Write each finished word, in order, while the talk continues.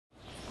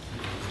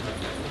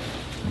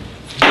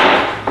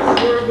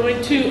we're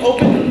going to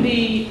open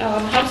the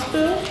House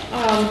Bill,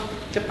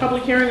 the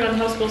public hearing on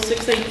House Bill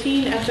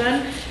 618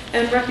 FN,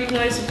 and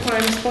recognize the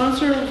prime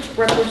sponsor,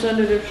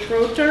 Representative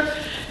Schroeter.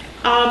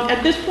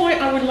 At this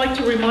point, I would like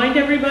to remind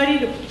everybody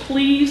to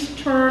please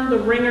turn the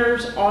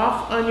ringers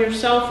off on your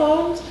cell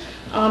phones.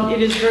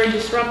 It is very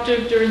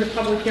disruptive during the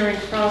public hearing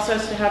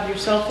process to have your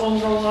cell phone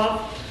go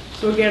off.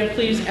 So again,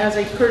 please, as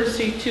a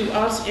courtesy to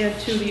us and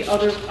to the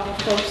other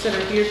folks that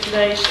are here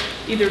today,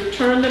 either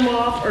turn them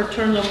off or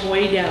turn them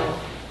way down.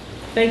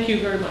 Thank you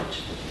very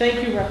much.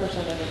 Thank you,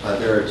 Representative.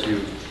 There are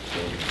two.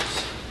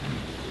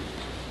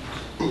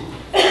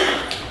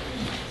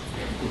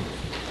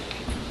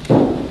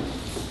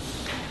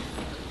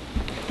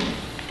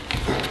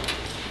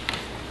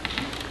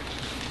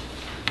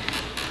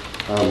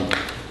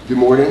 Good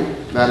morning,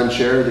 Madam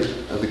Chair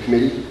of the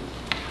committee.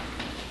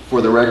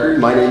 For the record,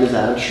 my name is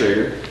Adam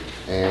Schrader,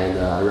 and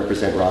I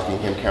represent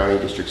Rockingham County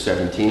District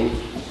 17.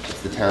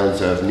 It's the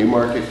towns of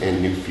Newmarket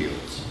and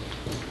Newfields.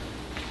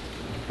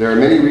 There are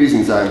many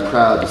reasons I'm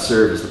proud to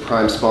serve as the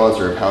prime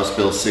sponsor of House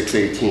Bill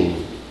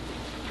 618,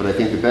 but I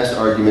think the best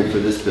argument for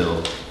this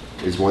bill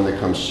is one that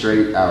comes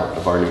straight out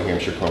of our New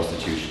Hampshire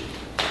Constitution.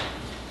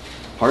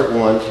 Part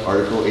 1,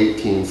 Article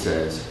 18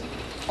 says,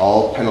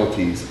 all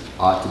penalties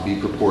ought to be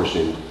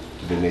proportioned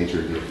to the nature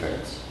of the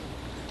offense.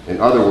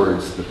 In other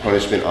words, the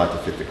punishment ought to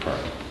fit the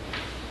crime.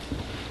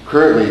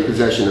 Currently,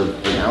 possession of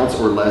an ounce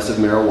or less of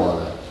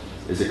marijuana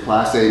is a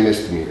Class A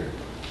misdemeanor,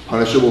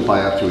 punishable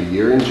by up to a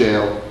year in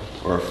jail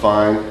or a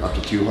fine up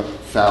to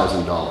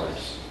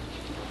 $2,000.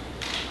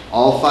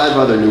 All 5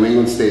 other New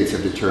England states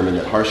have determined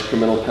that harsh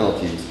criminal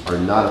penalties are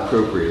not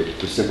appropriate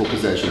for simple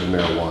possession of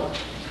marijuana.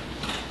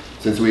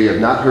 Since we have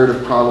not heard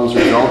of problems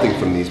resulting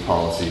from these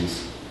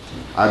policies,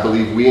 I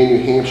believe we in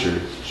New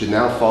Hampshire should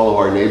now follow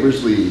our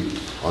neighbors' lead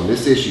on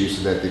this issue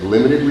so that the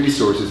limited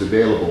resources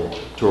available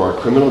to our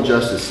criminal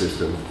justice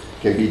system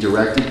can be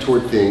directed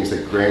toward things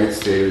that Granite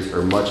Staters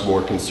are much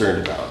more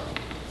concerned about.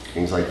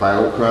 Things like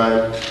violent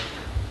crime,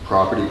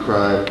 property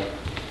crime,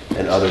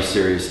 and other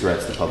serious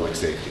threats to public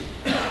safety.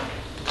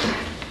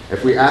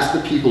 If we ask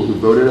the people who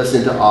voted us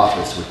into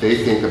office what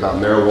they think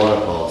about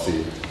marijuana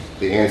policy,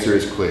 the answer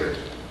is clear.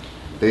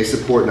 They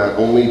support not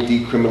only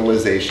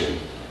decriminalization,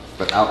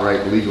 but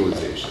outright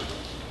legalization.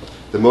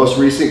 The most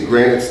recent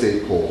Granite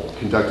State poll,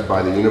 conducted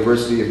by the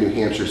University of New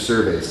Hampshire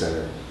Survey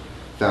Center,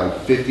 found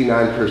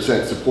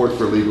 59% support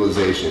for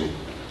legalization,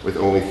 with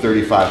only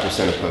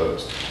 35%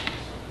 opposed.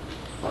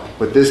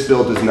 But this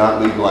bill does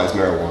not legalize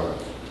marijuana,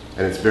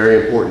 and it's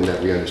very important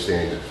that we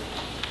understand it.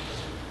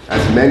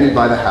 As amended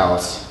by the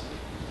House,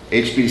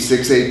 HB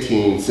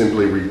 618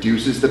 simply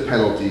reduces the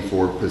penalty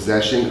for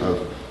possession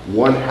of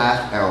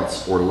 1/2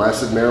 ounce or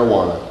less of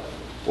marijuana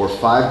or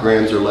 5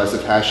 grams or less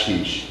of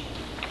hashish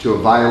to a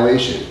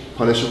violation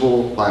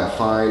punishable by a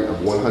fine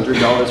of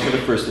 $100 for the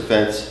first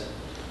offense,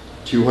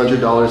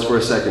 $200 for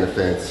a second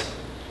offense,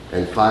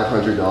 and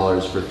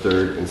 $500 for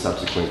third and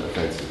subsequent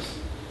offenses.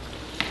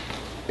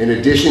 In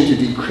addition to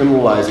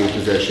decriminalizing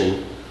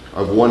possession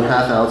of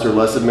 1/2 ounce or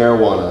less of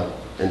marijuana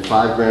and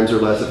 5 grams or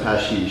less of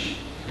hashish,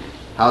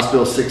 House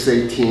Bill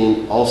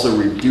 618 also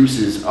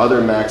reduces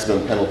other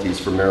maximum penalties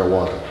for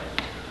marijuana,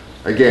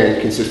 again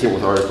consistent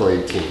with Article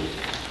 18.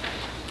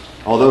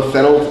 Although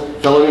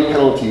felony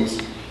penalties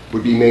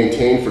would be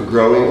maintained for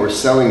growing or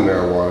selling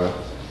marijuana,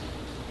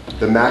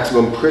 the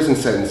maximum prison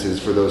sentences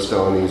for those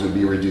felonies would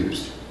be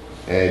reduced.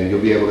 And you'll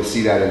be able to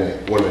see that in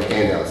one of the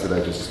handouts that I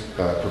just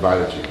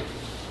provided you.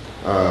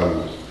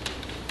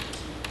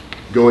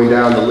 Going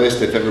down the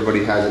list, if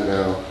everybody has it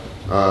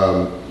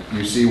now,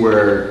 you see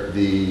where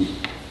the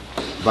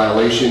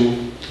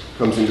violation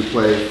comes into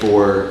play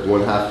for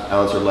 1/2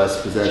 ounce or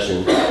less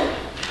possession.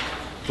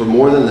 For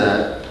more than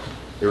that,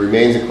 it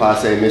remains a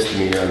Class A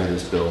misdemeanor under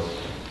this bill.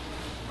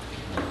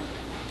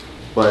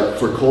 But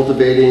for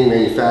cultivating,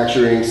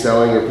 manufacturing,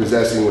 selling, or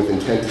possessing with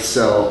intent to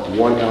sell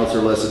 1 ounce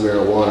or less of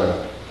marijuana,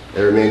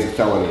 it remains a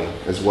felony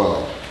as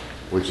well,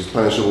 which is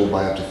punishable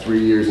by up to 3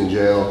 years in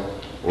jail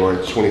or a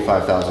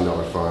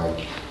 $25,000 fine.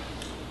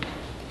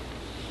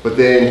 But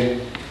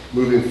then,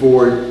 moving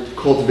forward,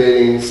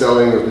 cultivating,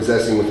 selling, or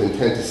possessing with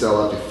intent to sell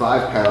up to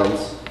 5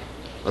 pounds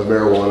of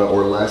marijuana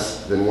or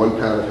less than 1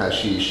 pound of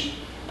hashish,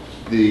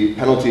 the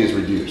penalty is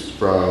reduced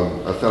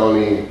from a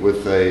felony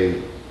with a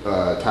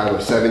time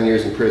of 7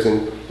 years in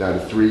prison down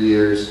to 3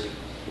 years,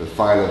 with a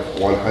fine of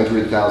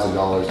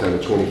 $100,000 down to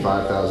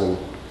 $25,000.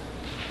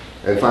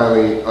 And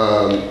finally,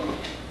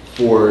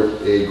 for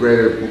a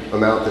greater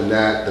amount than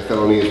that, the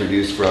felony is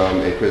reduced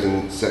from a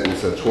prison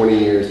sentence of 20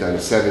 years down to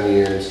 7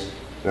 years,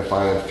 and a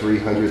fine of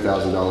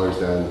 $300,000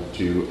 down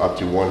to up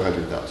to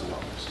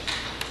 $100,000.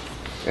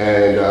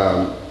 And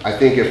I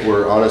think if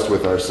we're honest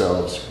with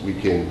ourselves, we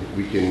can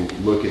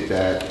look at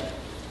that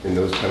and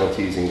those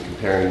penalties and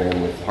comparing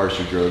them with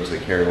harsher drugs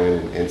like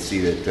heroin and see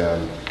that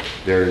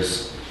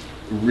there's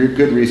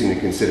good reason to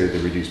consider the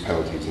reduced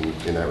penalties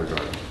in that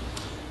regard.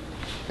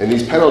 And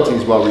these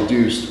penalties, while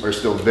reduced, are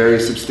still very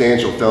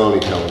substantial felony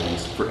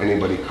penalties for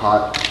anybody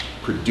caught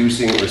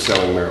producing or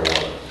selling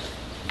marijuana.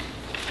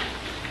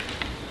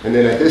 And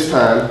then at this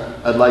time,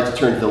 I'd like to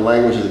turn to the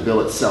language of the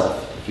bill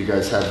itself, if you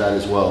guys have that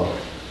as well.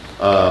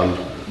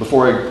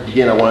 Before I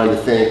begin, I wanted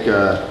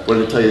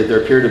to tell you that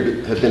there appear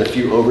to have been a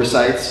few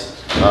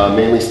oversights,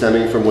 mainly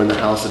stemming from when the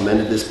House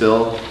amended this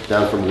bill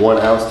down from 1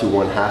 ounce to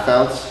 1/2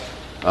 ounce.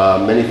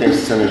 Many thanks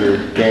to Senator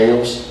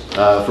Daniels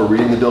for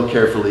reading the bill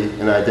carefully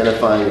and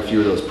identifying a few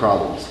of those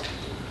problems.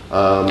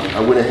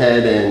 I went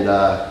ahead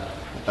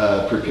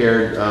and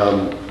prepared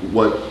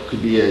what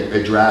could be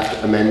a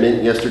draft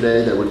amendment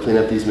yesterday that would clean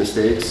up these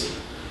mistakes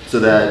so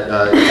that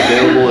it's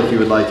available if you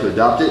would like to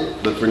adopt it,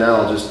 but for now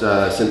I'll just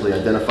simply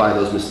identify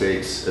those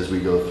mistakes as we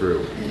go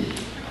through.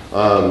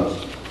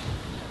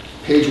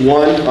 Page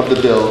 1 of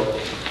the bill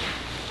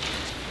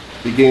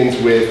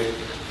begins with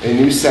a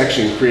new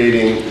section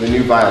creating the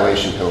new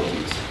violation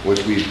penalties,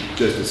 which we've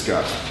just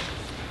discussed.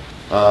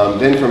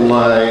 Then from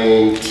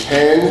line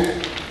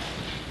 10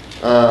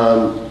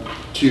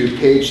 to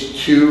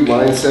page 2,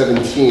 line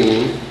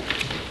 17,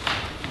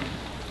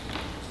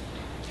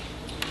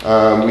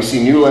 we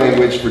see new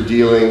language for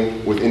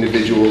dealing with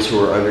individuals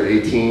who are under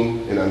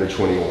 18 and under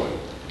 21.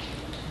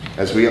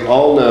 As we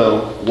all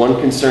know, one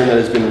concern that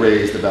has been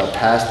raised about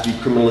past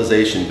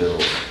decriminalization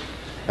bills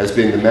has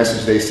been the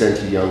message they send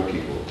to young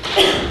people.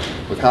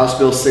 With House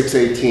Bill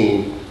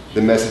 618,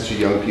 the message to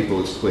young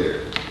people is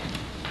clear.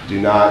 Do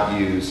not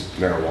use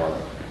marijuana.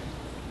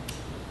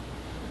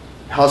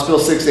 House Bill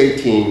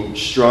 618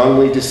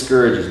 strongly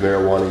discourages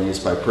marijuana use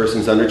by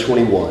persons under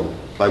 21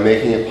 by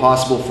making it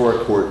possible for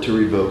a court to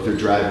revoke their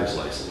driver's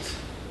license.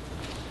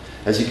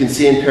 As you can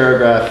see in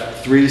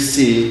paragraph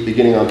 3C,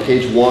 beginning on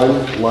page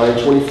 1, line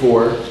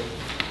 24,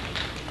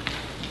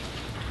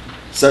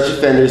 such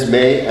offenders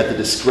may, at the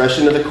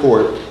discretion of the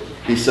court,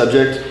 be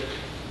subject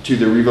to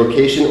the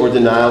revocation or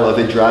denial of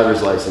a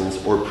driver's license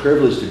or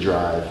privilege to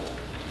drive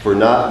for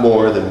not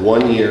more than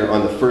 1 year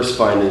on the first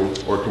finding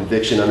or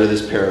conviction under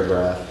this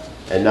paragraph,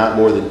 and not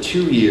more than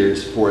 2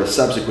 years for a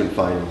subsequent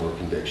finding or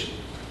conviction.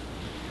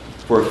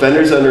 For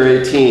offenders under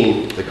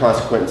 18, the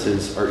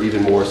consequences are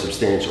even more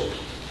substantial.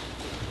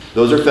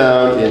 Those are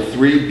found in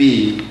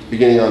 3B,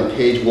 beginning on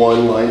page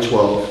 1, line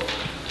 12.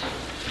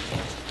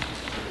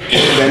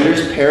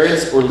 Offenders'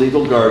 parents or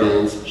legal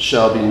guardians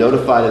shall be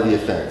notified of the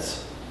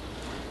offense.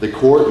 The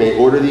court may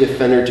order the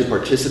offender to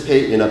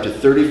participate in up to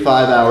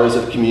 35 hours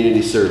of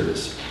community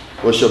service,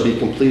 which shall be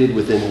completed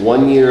within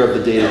 1 year of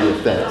the date of the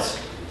offense.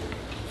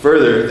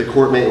 Further, the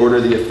court may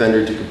order the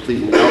offender to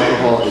complete an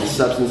alcohol and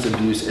substance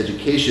abuse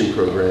education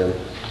program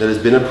that has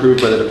been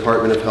approved by the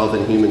Department of Health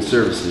and Human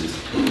Services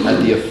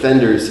at the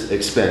offender's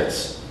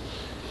expense.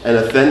 An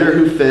offender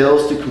who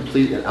fails to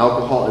complete an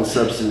alcohol and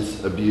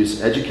substance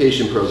abuse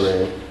education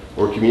program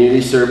or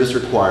community service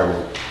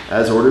requirement,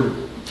 as ordered,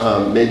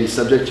 may be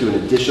subject to an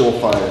additional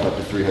fine of up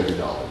to $300.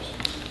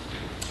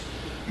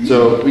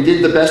 So we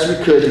did the best we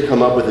could to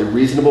come up with a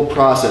reasonable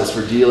process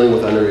for dealing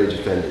with underage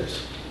offenders.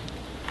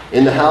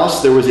 In the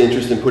House, there was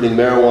interest in putting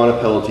marijuana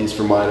penalties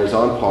for minors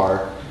on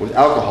par with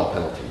alcohol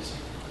penalties,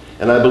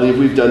 and I believe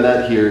we've done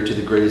that here to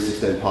the greatest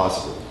extent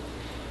possible.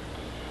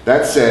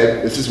 That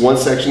said, this is one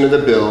section of the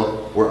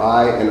bill where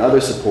I and other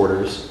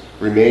supporters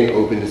remain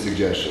open to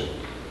suggestion.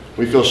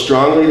 We feel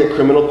strongly that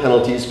criminal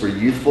penalties for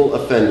youthful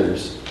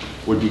offenders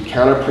would be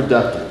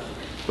counterproductive,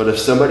 but if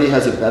somebody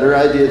has a better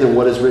idea than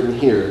what is written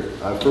here,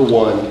 I, for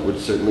one, would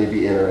certainly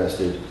be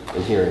interested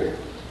in hearing it.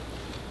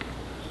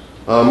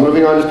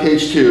 Moving on to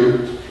page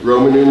 2,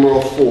 Roman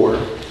numeral 4,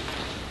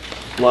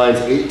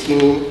 lines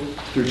 18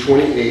 through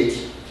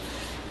 28.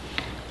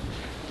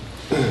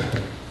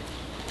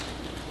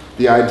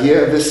 The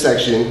idea of this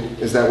section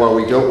is that while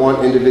we don't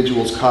want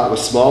individuals caught with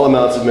small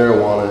amounts of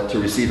marijuana to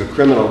receive a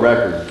criminal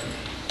record,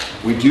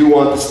 we do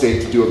want the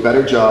state to do a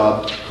better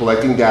job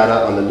collecting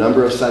data on the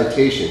number of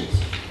citations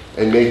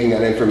and making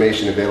that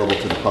information available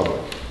to the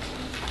public.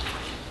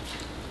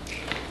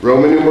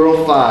 Roman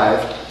numeral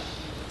 5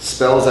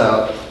 spells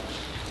out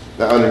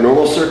that under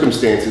normal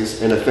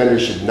circumstances, an offender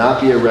should not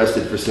be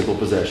arrested for simple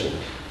possession.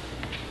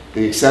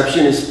 The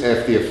exception is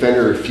if the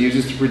offender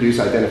refuses to produce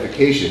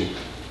identification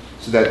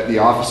so that the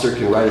officer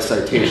can write a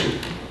citation.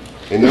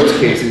 In those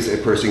cases, a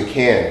person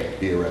can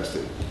be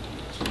arrested.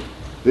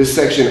 This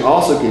section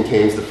also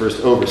contains the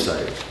first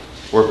oversight,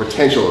 or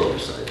potential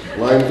oversight.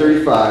 Line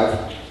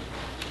 35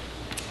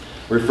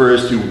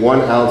 refers to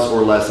 1 ounce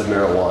or less of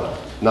marijuana,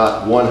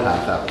 not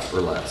 1/2 ounce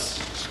or less.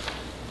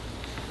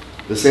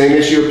 The same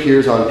issue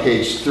appears on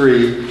page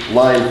 3,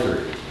 line 3.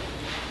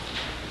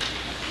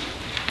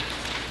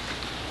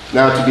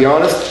 Now, to be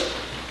honest,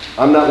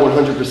 I'm not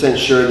 100%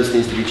 sure this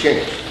needs to be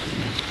changed.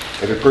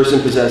 If a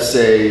person possessed,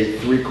 say,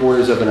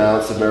 3/4 of an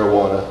ounce of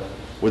marijuana,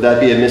 would that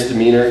be a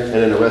misdemeanor and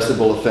an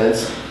arrestable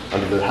offense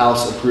under the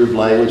House-approved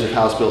language of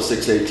House Bill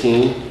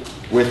 618,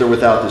 with or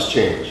without this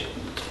change?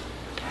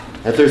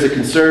 If there's a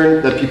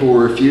concern that people will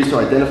refuse to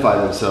identify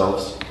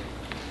themselves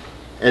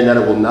and that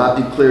it will not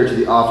be clear to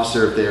the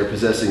officer if they are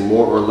possessing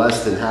more or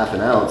less than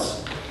 1/2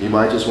 ounce, you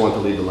might just want to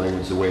leave the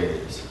language the way it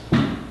is.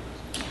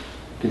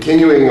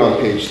 Continuing on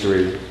page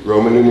 3,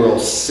 Roman numeral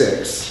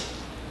 6.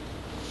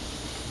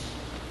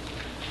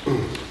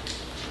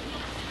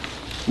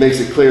 makes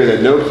it clear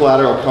that no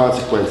collateral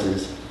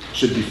consequences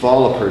should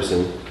befall a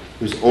person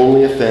whose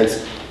only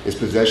offense is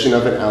possession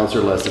of an ounce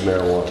or less of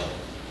marijuana.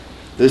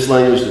 This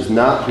language does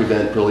not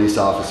prevent police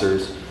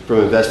officers from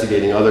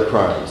investigating other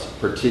crimes,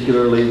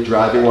 particularly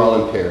driving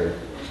while impaired,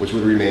 which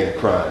would remain a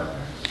crime.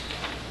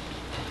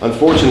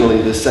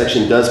 Unfortunately, this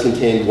section does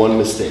contain one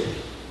mistake.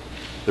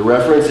 The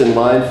reference in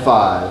line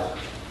 5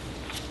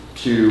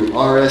 to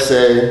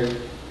RSA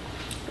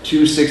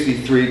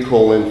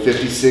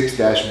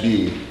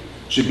 263:56-B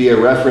should be a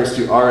reference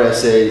to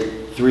RSA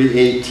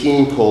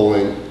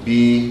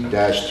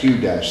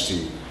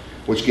 318:B-2-C,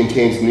 which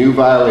contains new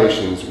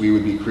violations we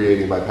would be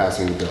creating by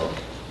passing the bill.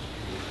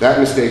 That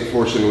mistake,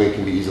 fortunately,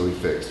 can be easily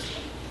fixed.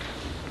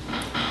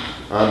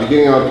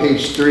 Beginning on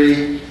page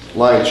 3,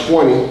 line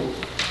 20,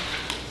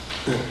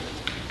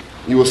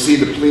 you will see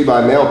the plea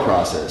by mail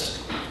process,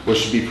 which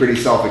should be pretty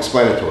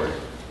self-explanatory.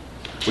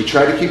 We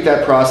try to keep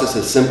that process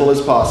as simple as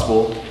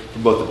possible for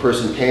both the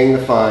person paying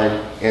the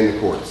fine and the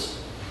courts.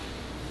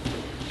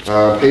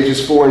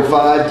 Pages 4 and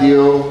 5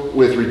 deal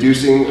with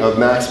reducing of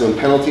maximum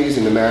penalties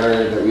in the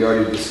manner that we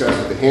already discussed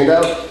with the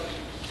handout.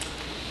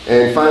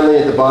 And finally,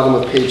 at the bottom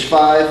of page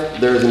 5,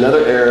 there is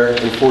another error.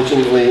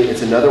 Unfortunately,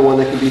 it's another one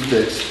that can be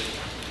fixed.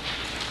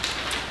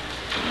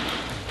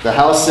 The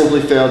House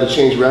simply failed to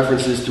change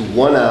references to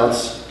 1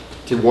 ounce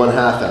to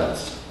 1/2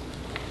 ounce.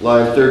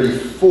 Line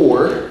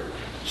 34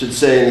 should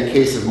say in the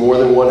case of more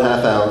than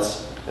 1/2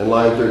 ounce, and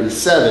line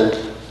 37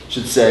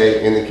 should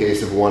say in the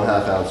case of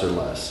 1/2 ounce or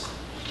less.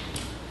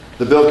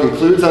 The bill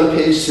concludes on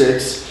page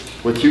 6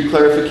 with 2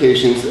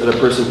 clarifications that a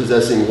person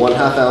possessing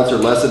 1/2 ounce or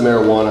less of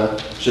marijuana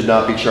should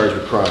not be charged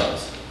with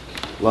crimes.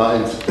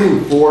 Lines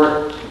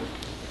 4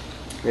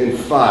 and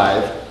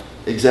 5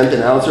 exempt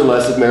an ounce or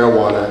less of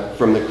marijuana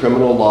from the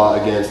criminal law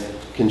against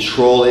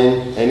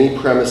controlling any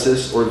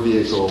premises or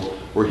vehicle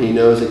where he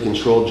knows a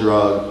controlled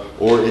drug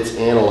or its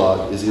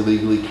analog is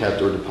illegally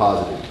kept or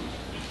deposited.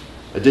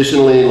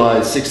 Additionally,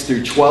 lines 6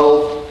 through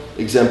 12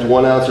 exempt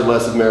 1 ounce or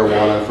less of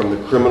marijuana from the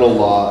criminal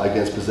law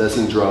against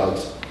possessing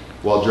drugs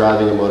while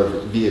driving a motor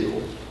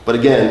vehicle. But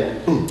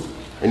again,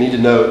 I need to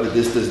note that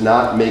this does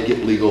not make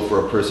it legal for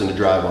a person to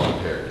drive while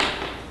impaired.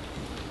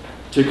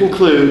 To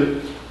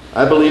conclude,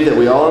 I believe that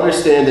we all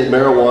understand that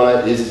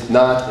marijuana is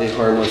not a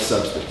harmless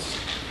substance,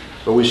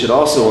 but we should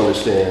also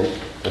understand,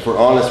 if we're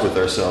honest with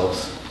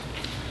ourselves,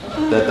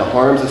 that the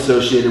harms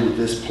associated with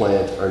this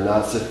plant are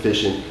not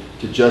sufficient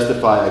to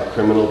justify a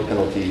criminal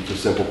penalty for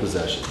simple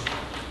possession.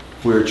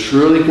 If we are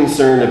truly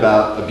concerned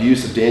about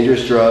abuse of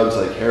dangerous drugs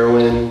like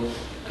heroin,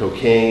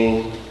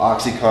 cocaine,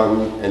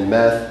 OxyContin, and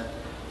meth,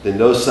 then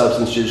those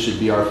substances should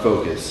be our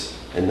focus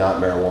and not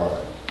marijuana.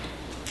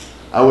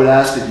 I would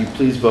ask that you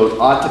please vote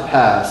ought to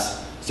pass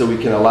so we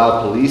can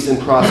allow police and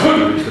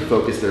prosecutors to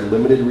focus their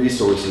limited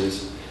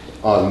resources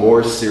on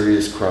more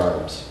serious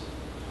crimes.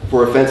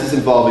 For offenses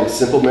involving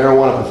simple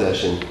marijuana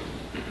possession,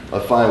 a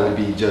fine would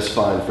be just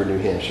fine for New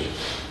Hampshire.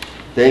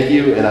 Thank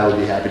you, and I would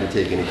be happy to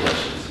take any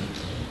questions.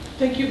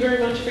 Thank you very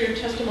much for your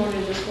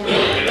testimony this morning,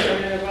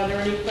 Representative. Are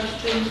there any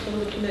questions from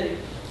the committee?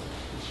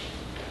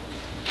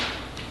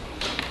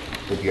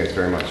 Thank you guys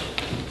very much.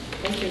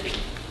 Thank you.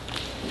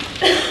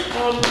 The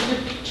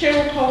chair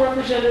will call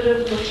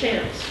Representative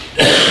LaChance.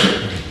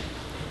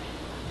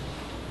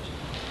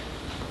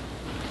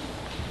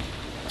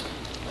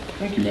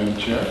 Thank you, Madam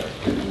Chair.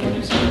 Good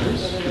morning,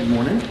 Senators. Good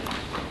morning.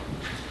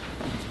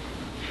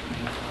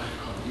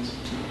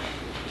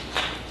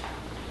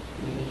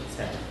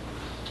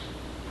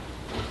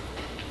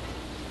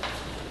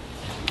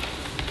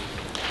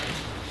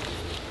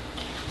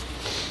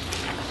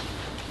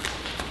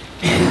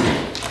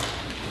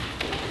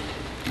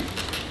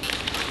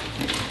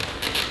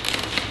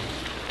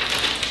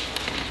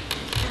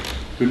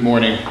 Good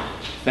morning.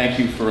 Thank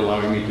you for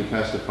allowing me to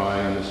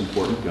testify on this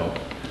important bill.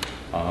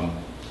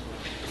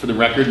 For the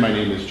record, my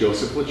name is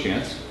Joseph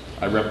LaChance.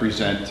 I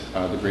represent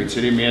the great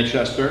city of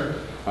Manchester,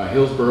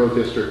 Hillsborough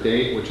District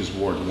 8, which is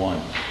Ward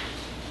 1.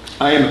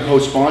 I am a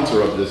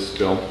co-sponsor of this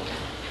bill,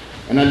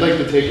 and I'd like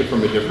to take it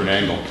from a different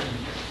angle.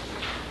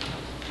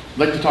 I'd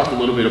like to talk a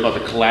little bit about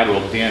the collateral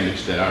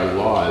damage that our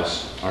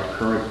laws, our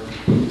current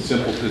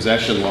simple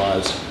possession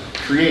laws,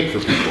 create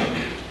for people.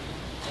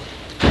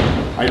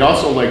 I'd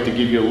also like to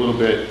give you a little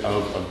bit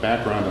of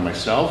background on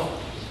myself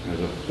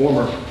as a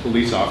former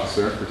police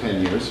officer for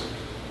 10 years.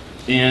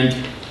 And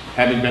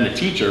having been a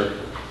teacher,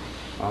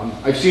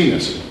 I've seen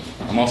this.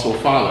 I'm also a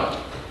father.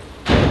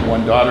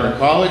 One daughter in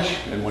college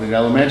and one in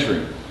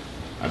elementary.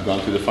 I've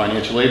gone through the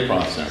financial aid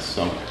process.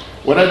 So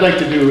what I'd like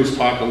to do is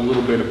talk a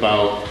little bit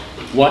about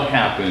what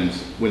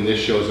happens when this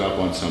shows up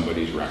on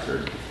somebody's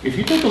record. If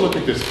you take a look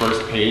at this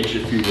first page,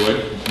 if you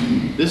would,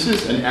 this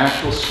is an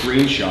actual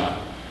screenshot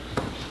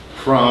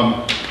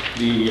from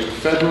the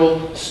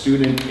Federal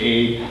Student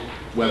Aid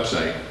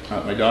website.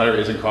 My daughter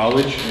is in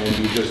college and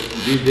we just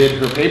redid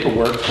her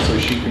paperwork so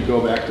she could go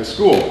back to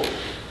school.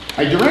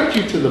 I direct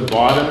you to the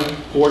bottom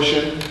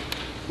portion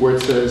where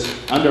it says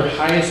under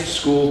highest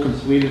school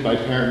completed by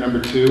parent number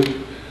 2.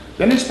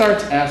 Then it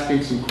starts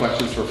asking some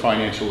questions for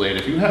financial aid.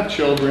 If you have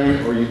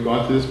children or you've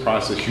gone through this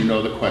process, you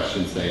know the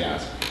questions they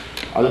ask.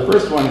 The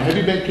first one, have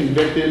you been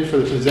convicted for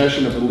the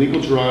possession of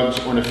illegal drugs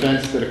or an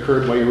offense that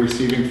occurred while you're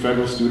receiving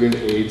federal student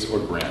aids or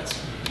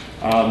grants?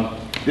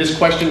 This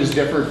question is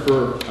different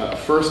for a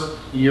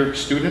first-year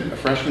student, a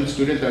freshman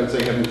student. I would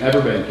say, have you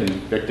ever been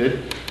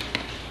convicted?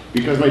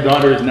 Because my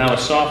daughter is now a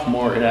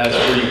sophomore, it asks,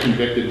 were you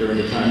convicted during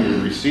the time you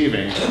were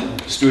receiving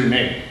student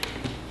aid?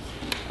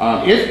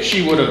 If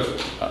she would have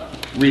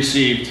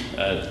received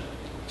a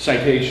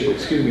citation,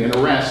 an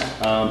arrest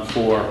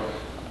for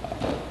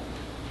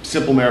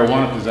simple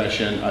marijuana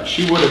possession,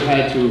 she would have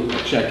had to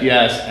check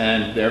yes,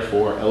 and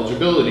therefore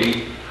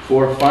eligibility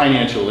for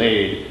financial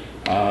aid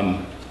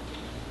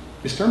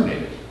is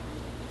terminated.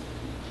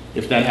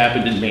 If that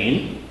happened in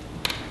Maine,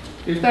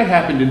 if that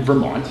happened in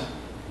Vermont,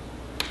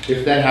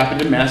 if that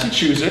happened in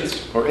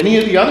Massachusetts or any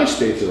of the other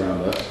states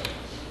around us,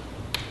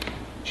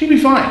 she'd be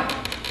fine.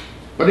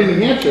 But in New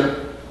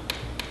Hampshire,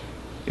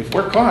 if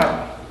we're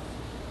caught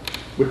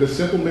with a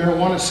simple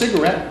marijuana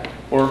cigarette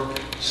or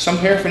some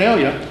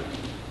paraphernalia,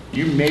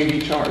 you may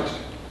be charged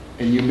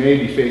and you may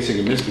be facing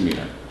a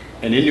misdemeanor.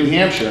 And in New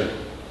Hampshire,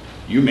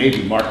 you may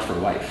be marked for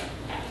life.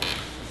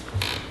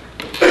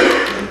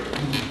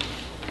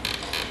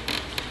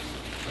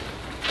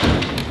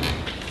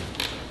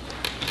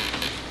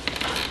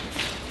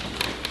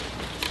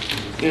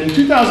 In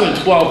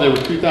 2012, there were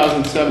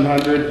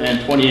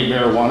 2,728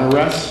 marijuana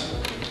arrests.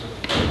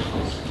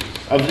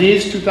 Of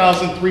these,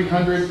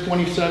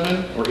 2,327,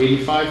 or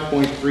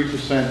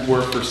 85.3%,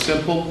 were for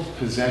simple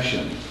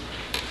possession.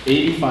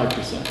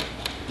 85%.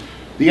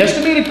 The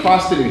estimated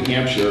cost in New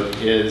Hampshire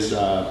is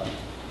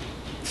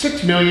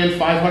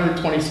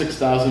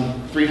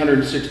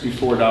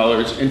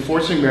 $6,526,364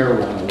 enforcing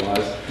marijuana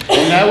laws,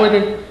 and that would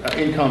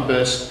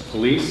encompass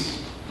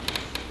police,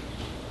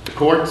 the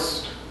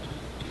courts,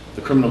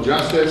 the criminal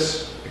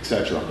justice,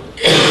 etc.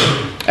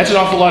 That's an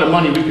awful lot of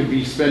money we could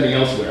be spending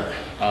elsewhere.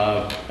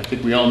 I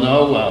think we all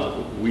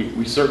know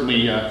we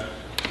certainly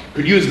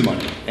could use the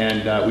money,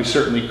 and we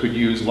certainly could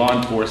use law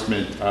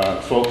enforcement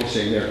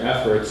focusing their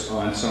efforts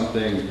on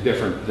something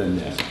different than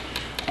this.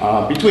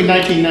 Between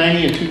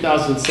 1990 and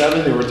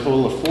 2007, there were a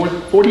total of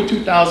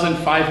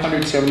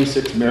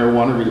 42,576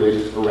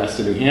 marijuana-related arrests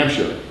in New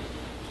Hampshire.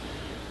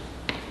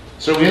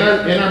 So in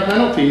our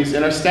penalties,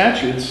 in our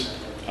statutes,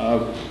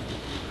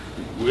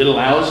 it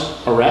allows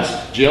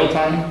arrest, jail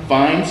time,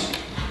 fines,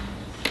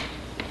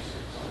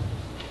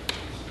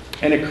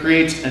 and it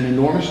creates an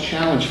enormous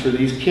challenge for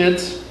these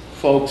kids,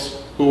 folks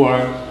who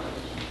are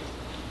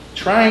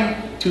trying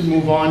to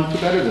move on to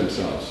better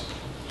themselves.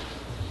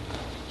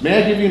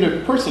 May I give you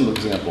a personal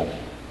example?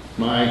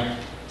 My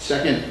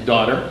second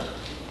daughter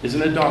is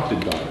an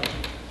adopted daughter.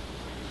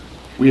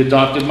 We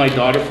adopted my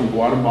daughter from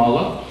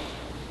Guatemala.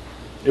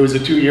 It was a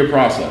 2-year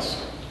process.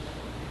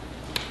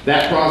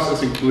 That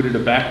process included a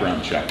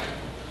background check,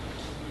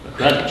 a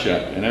credit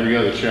check, and every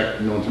other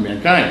check known to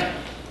mankind.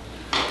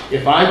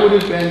 If I would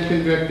have been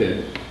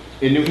convicted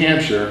in New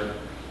Hampshire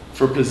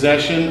for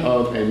possession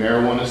of a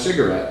marijuana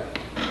cigarette,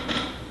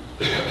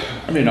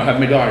 I may not have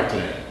my daughter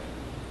today.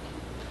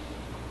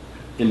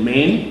 In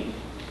Maine,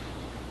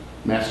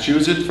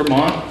 Massachusetts,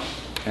 Vermont,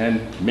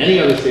 and many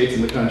other states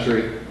in the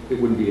country, it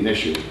wouldn't be an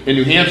issue. In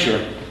New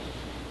Hampshire,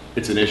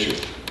 it's an issue.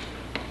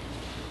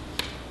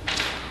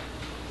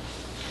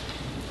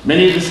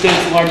 Many of the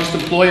state's largest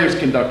employers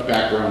conduct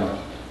background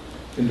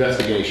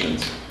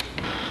investigations.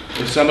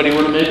 If somebody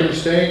were to make a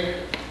mistake,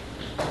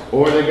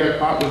 or they got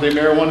caught with a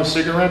marijuana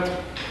cigarette,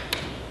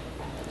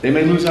 they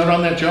may lose out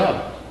on that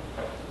job.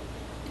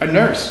 A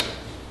nurse,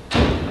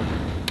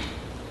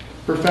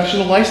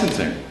 professional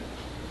licensing,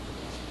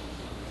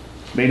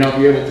 may not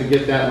be able to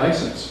get that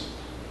license.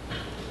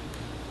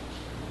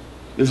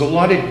 There's a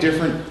lot of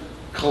different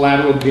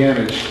collateral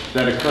damage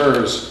that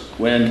occurs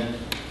when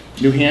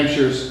New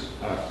Hampshire's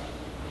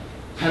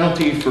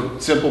penalty for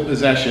simple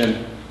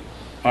possession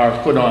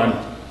are put on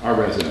our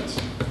residents.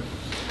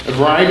 A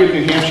variety of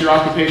New Hampshire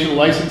occupational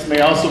license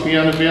may also be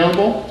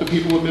unavailable to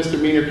people with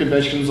misdemeanor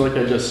convictions, like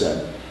I just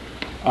said.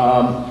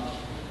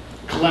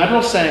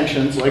 Collateral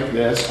sanctions like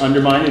this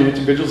undermine an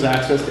individual's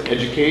access to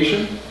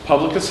education,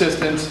 public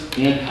assistance,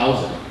 and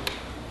housing.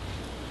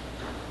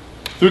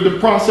 Through the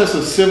process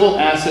of civil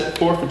asset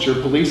forfeiture,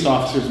 police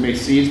officers may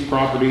seize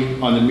property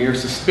on the mere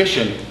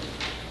suspicion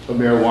of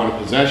marijuana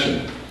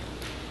possession.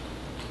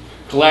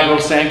 Collateral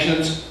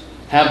sanctions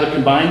have the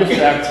combined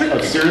effect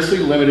of seriously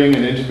limiting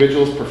an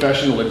individual's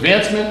professional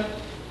advancement,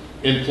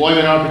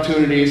 employment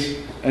opportunities,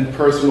 and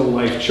personal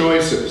life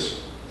choices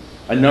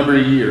a number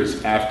of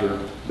years after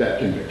that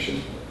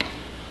conviction.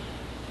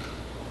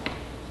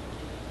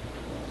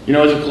 You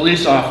know, as a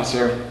police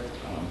officer,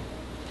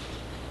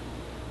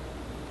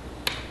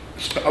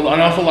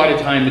 an awful lot of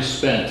time is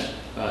spent.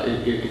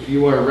 If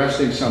you are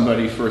arresting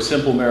somebody for a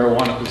simple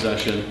marijuana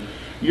possession,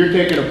 you're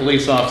taking a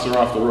police officer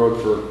off the road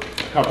for a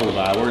couple of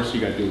hours. You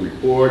got to do a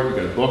report, you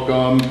got to book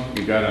them,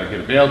 you got to get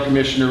a bail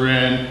commissioner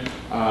in,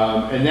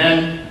 and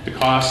then the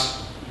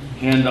costs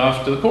hand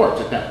off to the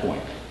courts at that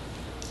point.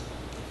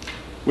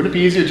 Would it be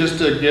easier just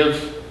to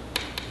give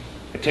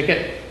a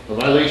ticket, a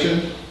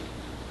violation,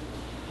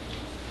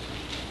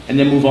 and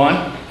then move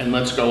on and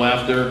let's go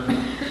after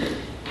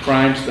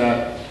crimes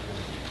that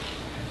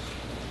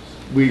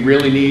we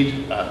really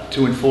need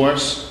to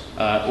enforce,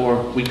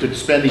 or we could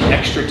spend the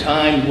extra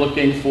time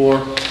looking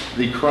for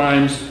the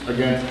crimes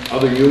against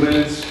other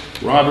humans,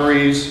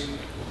 robberies,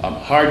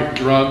 hard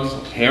drugs,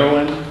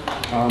 heroin.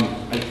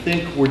 I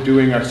think we're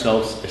doing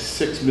ourselves a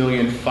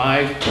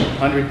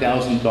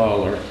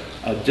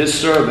 $6,500,000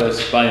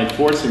 disservice by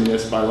enforcing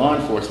this by law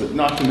enforcement,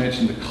 not to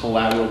mention the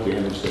collateral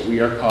damage that we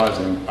are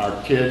causing our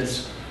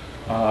kids,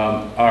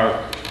 our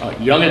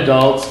young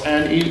adults,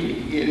 and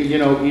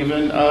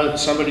even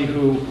somebody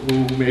who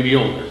may be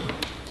older.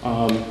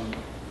 I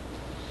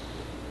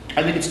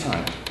think it's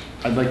time.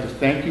 I'd like to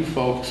thank you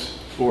folks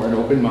for an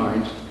open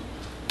mind.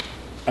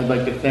 I'd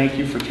like to thank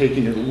you for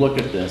taking a look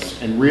at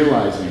this and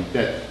realizing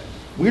that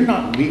we're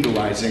not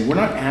legalizing, we're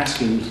not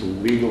asking you to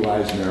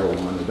legalize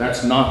marijuana.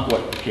 That's not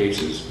what the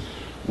case is.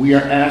 We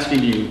are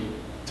asking you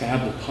to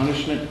have the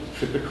punishment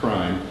fit the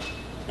crime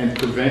and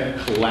prevent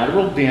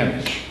collateral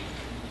damage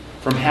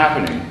from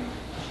happening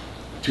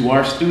to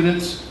our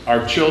students,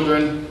 our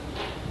children,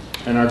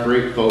 and our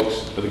great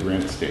folks of the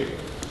Granite State.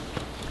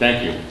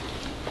 Thank you.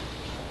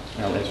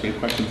 I'll answer any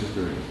questions if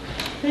there are any.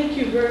 Thank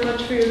you very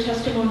much for your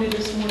testimony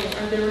this morning.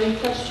 Are there any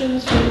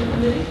questions from the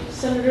committee?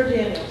 Senator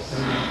Daniels.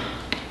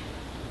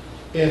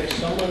 If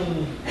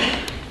someone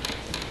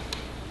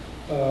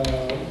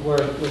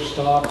were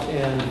stopped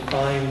and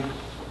fined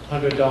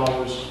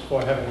 $100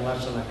 for having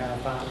less than a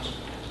half ounce,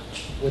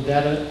 would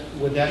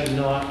that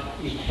not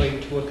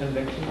equate to a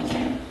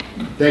conviction?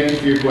 Thank you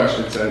for your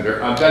question, Senator.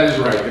 That is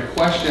right. The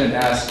question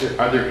asks,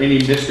 are there any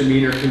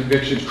misdemeanor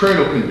convictions,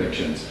 criminal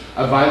convictions?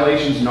 A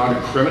violation is not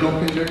a criminal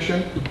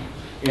conviction,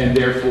 and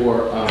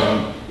therefore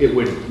it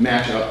would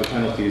match up the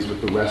penalties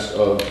with the rest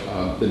of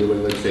the New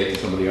England states and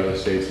some of the other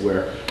states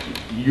where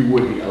you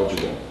would be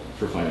eligible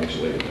for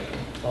financial aid.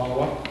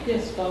 Follow-up?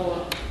 Yes, follow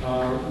up.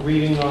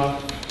 Reading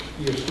off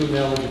your student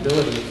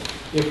eligibility,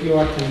 if you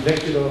are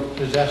convicted of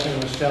possessing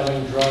or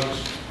selling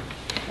drugs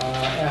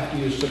after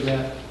you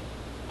submit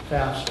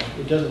FAFSA,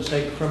 it doesn't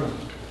say criminal.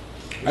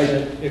 It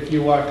said if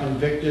you are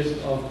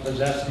convicted of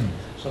possessing.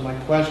 So my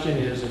question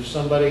is, if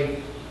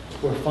somebody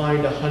were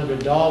fined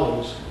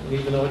 $100, and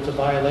even though it's a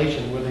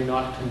violation, were they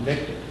not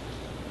convicted?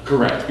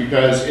 Correct,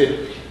 because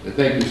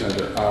thank you,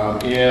 Senator.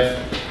 If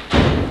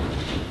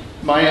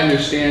my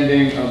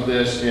understanding of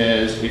this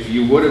is, if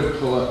you would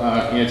have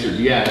answered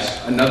yes,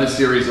 another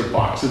series of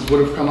boxes would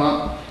have come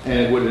up,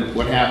 and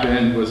what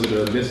happened, was it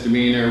a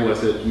misdemeanor,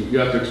 was it, you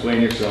have to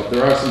explain yourself.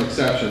 There are some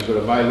exceptions, but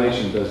a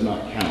violation does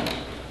not count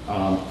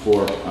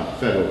for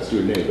federal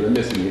student aid, but a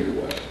misdemeanor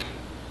would.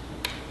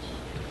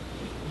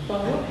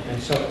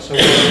 And so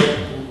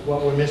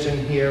what we're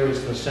missing here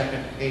is the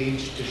second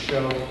page to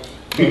show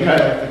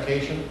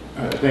clarification?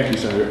 Thank you,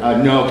 Senator.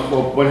 No,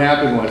 well, what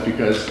happened was,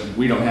 because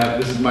we don't have,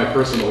 this is my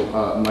personal,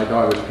 my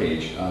daughter's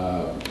page.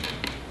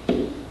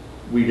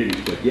 We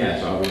didn't click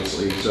yes,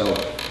 obviously, so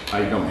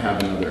I don't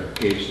have another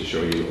page to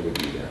show you what would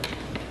be there.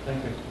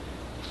 Thank you.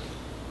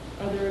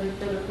 Are there any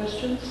further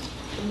questions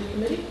from the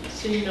committee?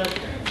 Seeing none.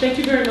 Thank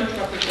you very much,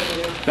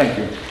 Representative. Thank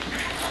you.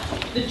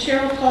 The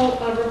chair will call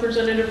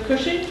Representative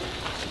Cushing.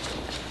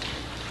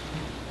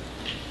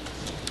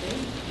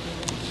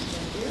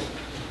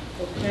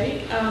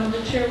 Okay,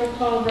 the chair will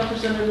call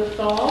Representative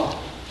Thal.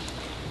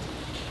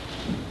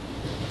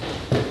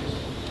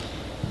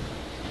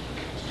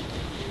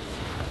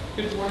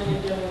 Good morning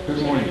again.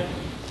 Good morning.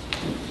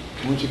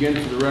 Once again,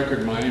 for the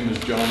record, my name is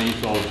John E.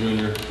 Thal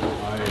Jr.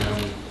 I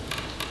am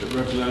the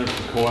representative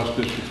for Co-op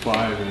District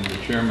 5 and the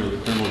chairman of the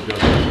Criminal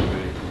Justice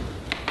Committee.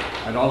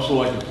 I'd also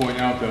like to point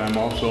out that I'm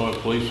also a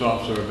police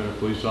officer. I've been a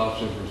police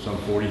officer for some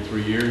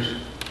 43 years.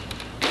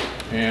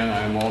 And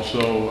I'm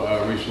also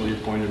a recently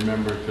appointed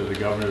member to the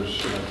Governor's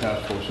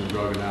Task Force on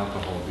Drug and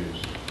Alcohol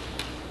Abuse.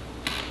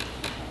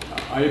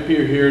 I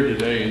appear here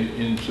today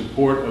in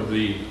support of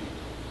the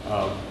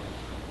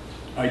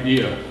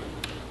idea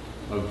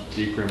of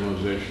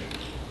decriminalization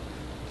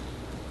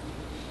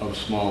of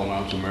small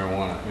amounts of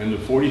marijuana. In the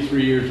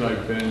 43 years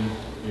I've been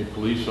a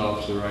police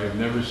officer, I have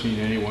never seen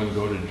anyone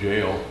go to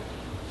jail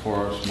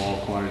for a small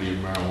quantity of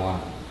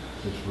marijuana.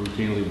 It's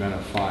routinely been a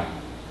fine.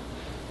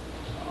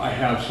 I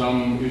have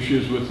some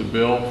issues with the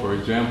bill. For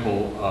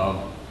example,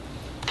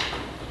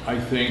 I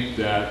think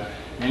that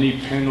any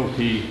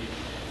penalty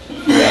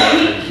for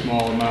a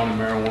small amount of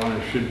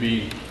marijuana should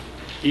be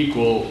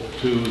equal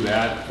to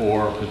that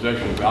for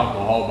possession of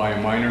alcohol by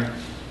a minor,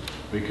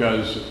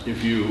 because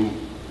if you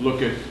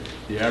look at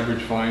the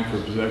average fine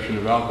for possession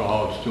of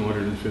alcohol, it's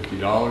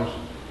 $250.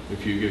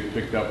 If you get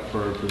picked up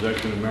for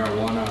possession of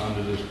marijuana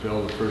under this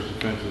bill, the first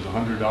offense is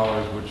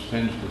 $100, which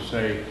tends to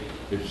say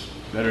it's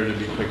better to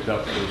be picked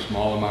up for a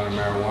small amount of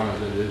marijuana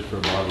than it is for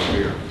a bottle of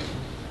beer.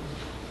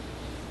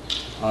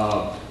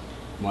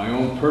 My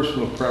own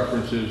personal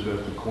preference is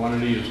that the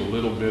quantity is a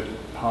little bit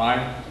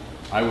high.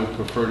 I would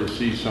prefer to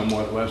see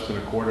somewhat less than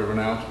 1/4 of an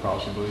ounce,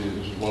 possibly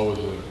as low as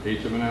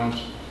 1/8 of an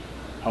ounce.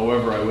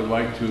 However, I would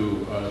like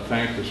to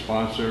thank the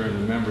sponsor and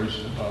the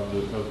members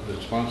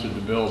that sponsored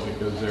the bill,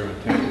 because their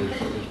intent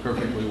is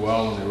perfectly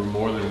well, and they were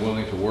more than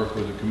willing to work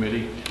with the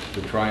committee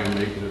to try and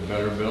make it a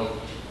better bill.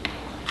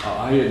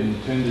 I had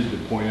intended to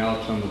point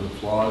out some of the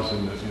flaws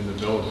in the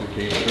bill as it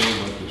came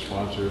through, but the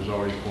sponsor has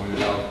already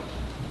pointed out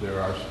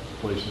there are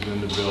places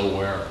in the bill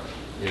where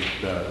it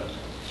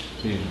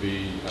seems to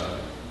be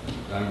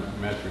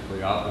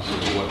diametrically opposite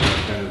of what the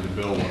intent of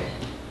the bill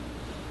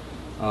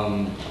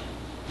was.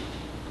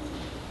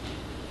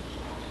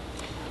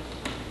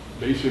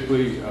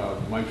 Basically,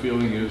 my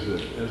feeling is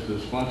that, as the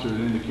sponsor had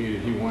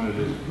indicated, he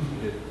wanted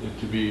it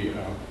to be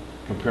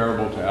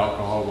comparable to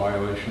alcohol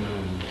violation,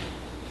 and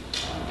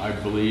I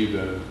believe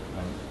that a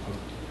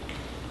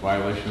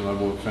violation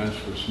level offense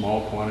for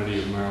small quantity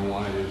of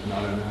marijuana is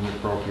not an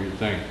inappropriate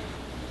thing.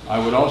 I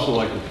would also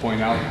like to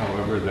point out,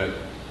 however, that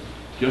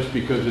just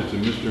because it's a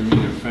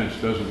misdemeanor offense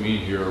doesn't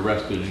mean you're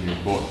arrested in your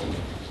book.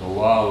 The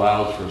law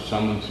allows for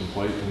summons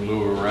in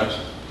lieu of arrest,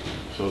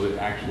 so the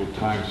actual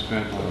time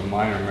spent on a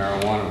minor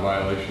marijuana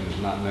violation is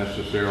not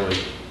necessarily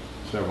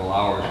several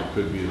hours. It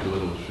could be as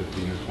little as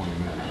 15 or 20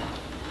 minutes.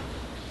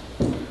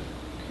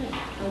 Okay,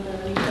 are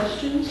there any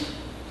questions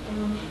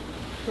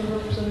for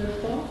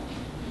Representative Paul?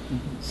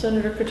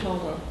 Senator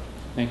Cotongo.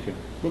 Thank you.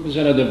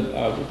 Representative,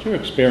 with your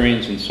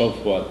experience and so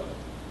forth,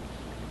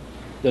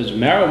 does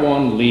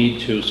marijuana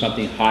lead to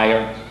something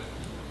higher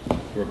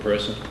for a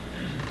person?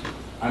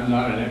 I'm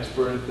not an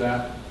expert at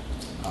that.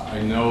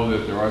 I know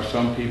that there are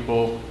some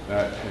people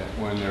that,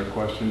 when they're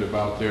questioned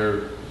about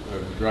their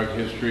drug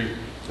history,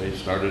 they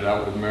started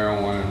out with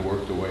marijuana and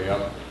worked their way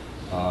up.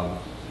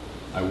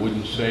 I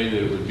wouldn't say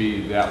that it would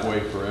be that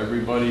way for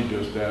everybody,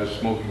 just as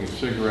smoking a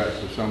cigarette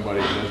for somebody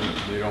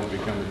they don't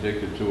become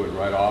addicted to it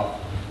right off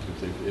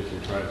if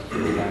they try it the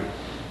first time.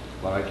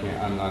 But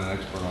I'm not an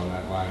expert on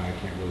that line. I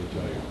can't really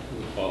tell you.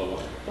 Follow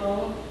up.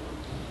 Follow.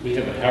 We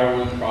have a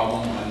heroin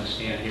problem, I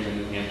understand, here in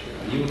New Hampshire.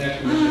 Are you an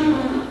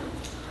expert?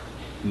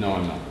 No,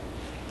 I'm not.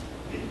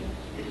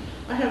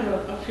 I have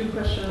a few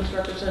questions,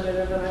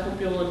 Representative, and I hope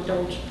you'll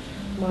indulge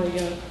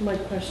my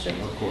questions.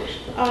 Of course.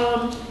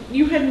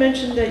 You had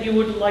mentioned that you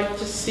would like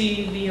to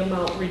see the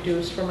amount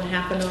reduced from a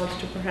half an ounce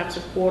to perhaps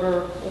a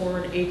quarter or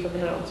an eighth of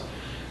an ounce.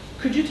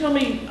 Could you tell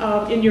me,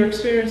 in your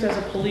experience as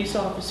a police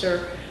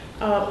officer,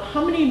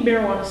 how many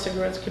marijuana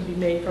cigarettes can be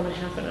made from a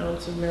half an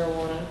ounce of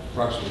marijuana?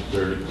 Approximately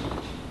 30.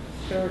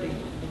 30,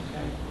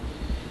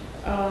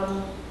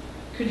 okay.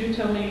 Could you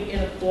tell me in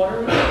a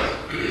quarter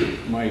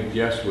ounce? My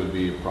guess would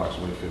be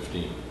approximately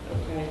 15.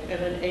 Okay,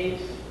 and an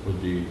eighth?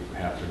 Would be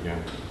half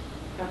again.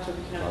 Half of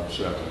the About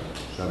count?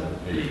 7,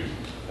 8.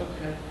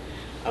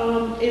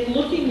 Okay. In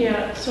looking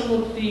at some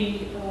of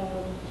the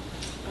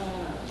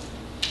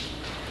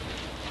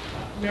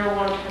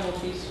marijuana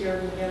penalties here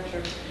in New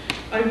Hampshire,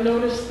 I've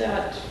noticed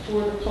that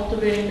for the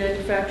cultivating,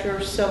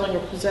 manufacturer, selling,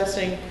 or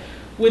possessing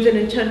with an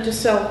intent to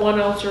sell 1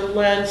 ounce or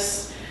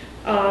less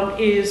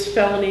is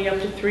felony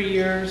up to 3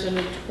 years and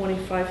a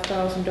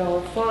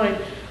 $25,000 fine.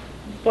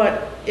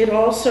 But it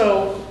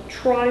also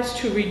tries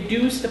to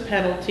reduce the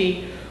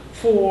penalty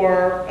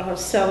for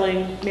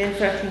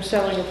manufacturing,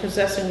 selling, or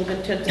possessing with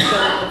intent to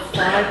sell for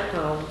 5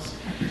 pounds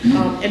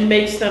and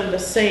makes them the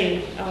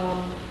same.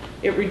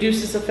 It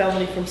reduces the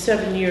felony from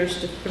 7 years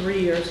to 3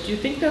 years. Do you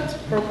think that's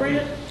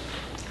appropriate?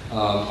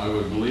 I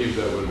would believe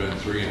that would have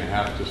been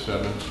 3.5 to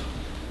 7,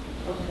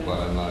 Okay. but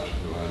I'm not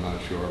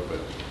sure. But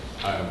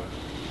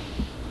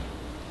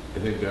I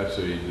think that's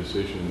a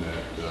decision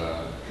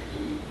that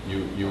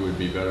you would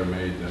be better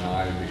made than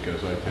I,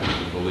 because I tend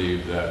to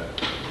believe that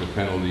the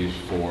penalties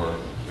for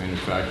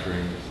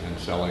manufacturing and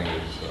selling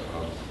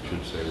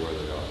should stay where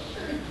they are.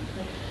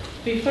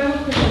 The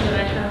final question that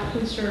I have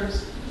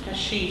concerns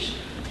hashish.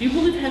 Do you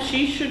believe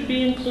hashish should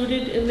be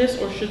included in this,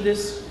 or should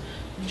this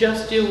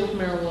just deal with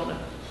marijuana?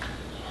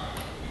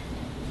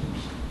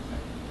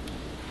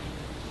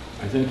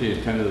 I think the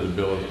intent of the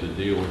bill is to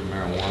deal with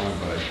marijuana,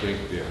 but I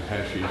think the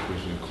hashish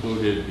was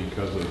included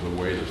because of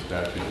the way the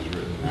statute is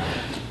written now.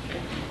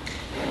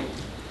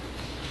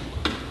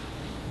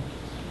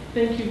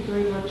 Thank you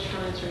very much for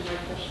answering my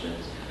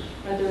questions.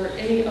 Are there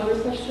any other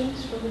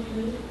questions from the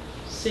committee?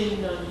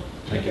 Seeing none.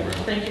 Thank you very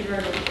much. Thank you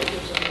very much for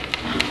your time.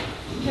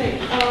 Okay,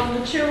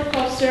 the chair will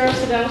call Sarah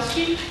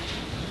Sadowski.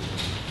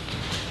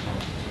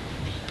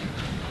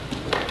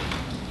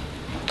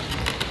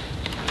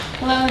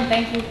 Hello, and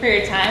thank you for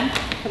your time.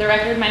 For the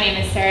record, my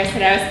name is Sarah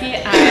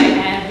Sadowski.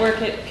 I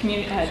work at the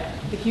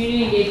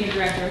Community Engagement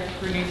Director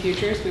for New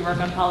Futures. We work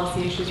on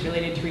policy issues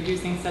related to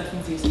reducing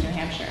substance use in New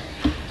Hampshire.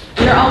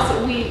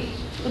 We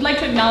would like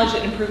to acknowledge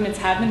that improvements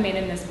have been made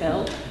in this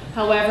bill.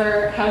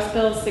 However, House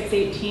Bill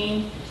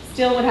 618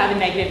 still would have a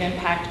negative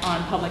impact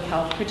on public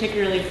health,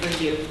 particularly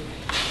for youth.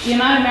 The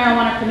amount of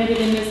marijuana permitted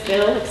in this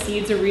bill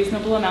exceeds a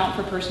reasonable amount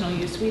for personal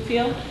use, we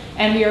feel,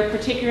 and we are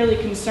particularly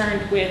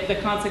concerned with the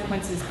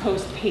consequences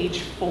post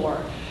page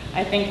 4.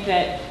 I think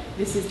that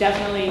this is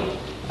definitely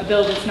a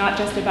bill that's not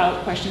just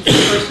about questions of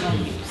personal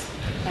use,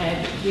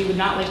 and we would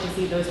not like to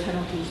see those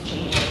penalties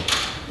changed.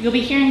 You'll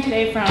be hearing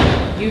today from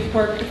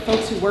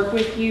folks who work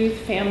with youth,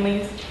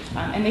 families,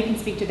 and they can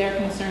speak to their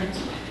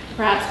concerns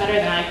perhaps better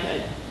than I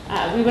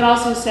could. We would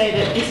also say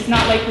that this is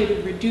not likely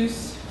to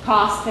reduce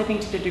costs, I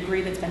think, to the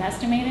degree that's been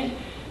estimated,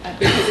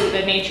 because of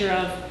the nature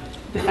of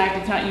the fact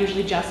it's not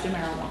usually just a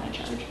marijuana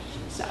charge.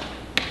 So,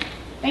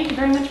 thank you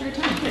very much for your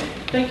time. Okay,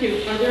 thank you.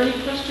 Are there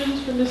any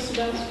questions for Ms.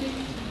 Sadowski?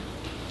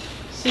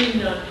 Seeing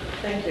none,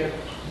 thank you.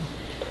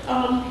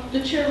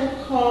 The chair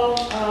will call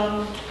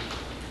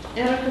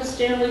Annika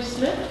Stanley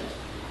Smith.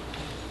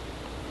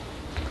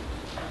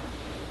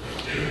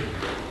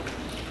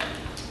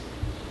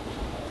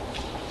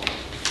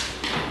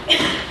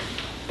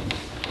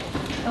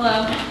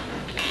 Hello,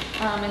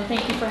 and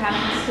thank you for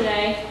having us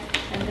today,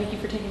 and thank you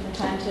for taking the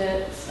time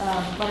to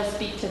let us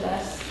speak to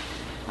this.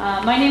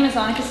 My name is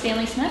Annika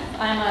Stanley Smith.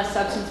 I'm a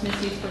substance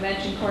misuse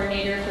prevention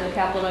coordinator for the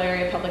Capital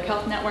Area Public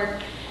Health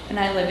Network, and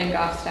I live in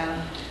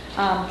Goffstown.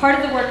 Part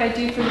of the work I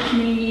do for the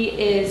community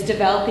is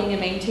developing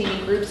and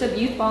maintaining groups of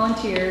youth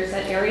volunteers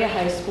at area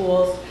high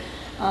schools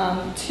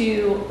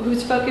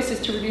whose focus is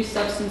to reduce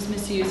substance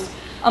misuse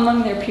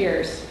among their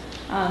peers.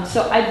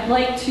 So I'd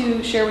like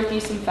to share with you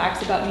some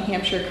facts about New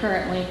Hampshire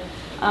currently.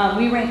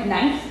 We rank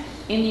 9th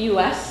in the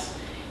US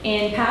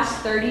in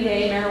past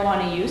 30-day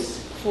marijuana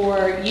use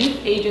for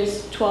youth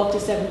ages 12 to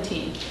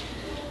 17.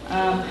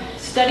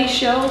 Studies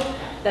show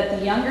that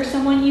the younger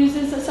someone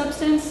uses a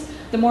substance,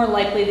 the more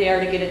likely they are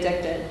to get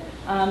addicted.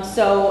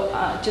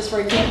 Just for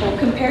example,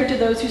 compared to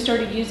those who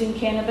started using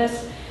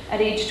cannabis at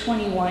age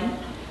 21,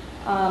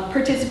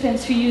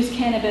 participants who used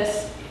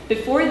cannabis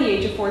before the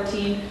age of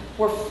 14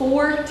 were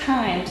 4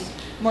 times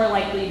more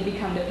likely to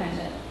become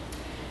dependent.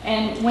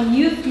 And when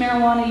youth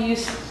marijuana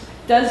use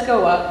does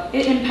go up,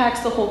 it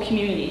impacts the whole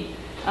community.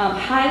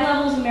 High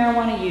levels of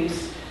marijuana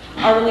use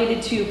are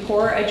related to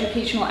poor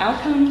educational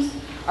outcomes,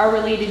 are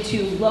related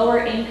to lower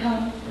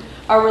income,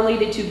 are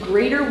related to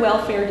greater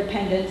welfare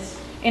dependence,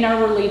 and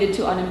are related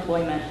to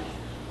unemployment.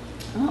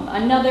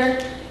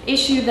 Another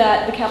issue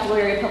that the Capital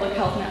Area Public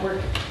Health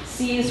Network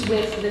sees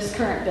with this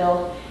current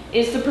bill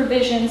is the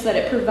provisions that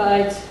it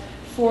provides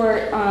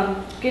for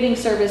getting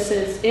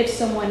services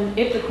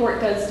if the court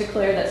does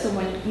declare that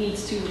someone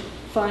needs to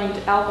find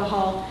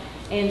alcohol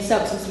and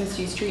substance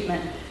misuse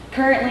treatment.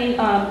 Currently,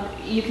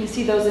 you can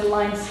see those in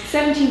lines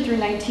 17 through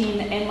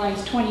 19 and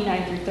lines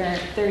 29 through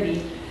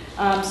 30.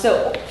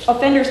 So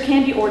offenders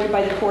can be ordered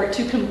by the court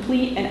to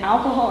complete an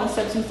alcohol and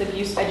substance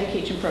abuse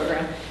education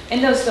program,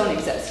 and those don't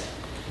exist.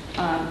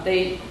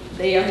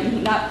 They are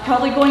not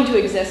probably going to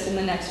exist in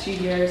the next few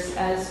years,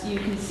 as you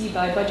can see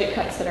by budget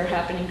cuts that are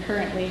happening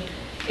currently.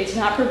 It's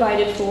not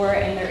provided for,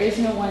 and there is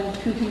no one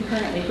who can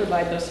currently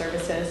provide those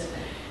services.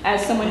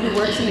 As someone who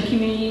works in the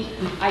community,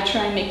 I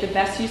try and make the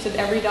best use of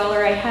every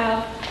dollar I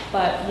have,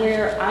 but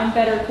where I'm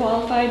better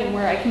qualified and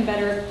where I can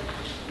better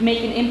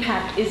make an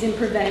impact is in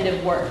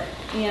preventative work.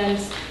 And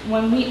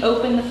when we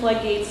open the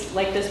floodgates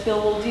like this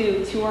bill will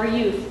do to our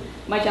youth,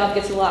 my job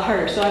gets a lot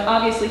harder. So I'm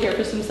obviously here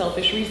for some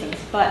selfish reasons,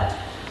 but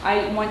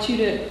I want you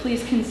to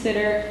please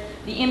consider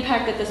the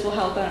impact that this will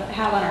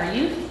have on our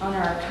youth, on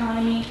our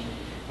economy,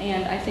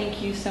 and I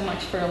thank you so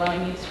much for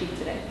allowing me to speak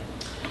today.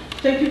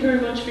 Thank you very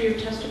much for your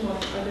testimony.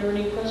 Are there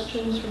any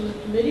questions from the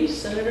committee?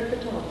 Senator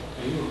Catone.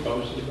 Are you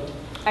opposed to the bill?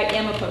 I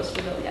am opposed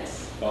to the bill,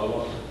 yes.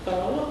 Follow up?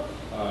 Follow-up?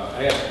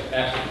 I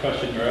asked a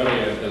question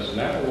earlier. Does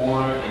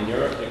marijuana, in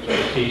your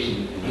expertise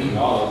and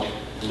knowledge,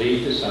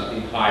 lead to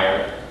something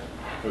higher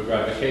for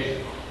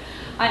gratification?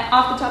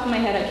 Off the top of my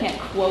head, I can't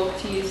quote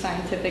to you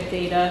scientific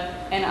data,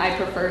 and I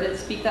prefer to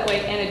speak that way.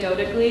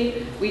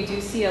 Anecdotally, we do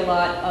see a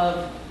lot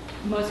of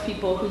most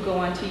people who go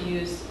on to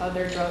use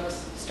other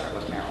drugs start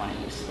with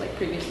marijuana use, like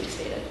previously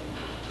stated.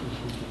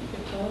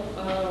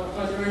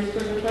 Are there any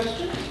further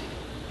questions?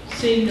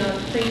 Seeing none,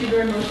 thank you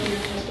very much for your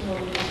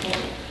testimony this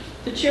morning.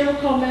 The chair will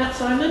call Matt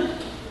Simon.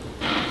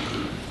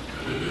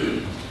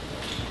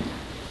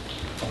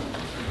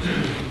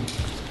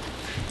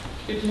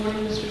 Good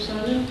morning, Mr.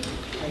 Simon.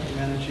 Thank you,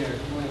 Madam Chair.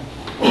 Good morning.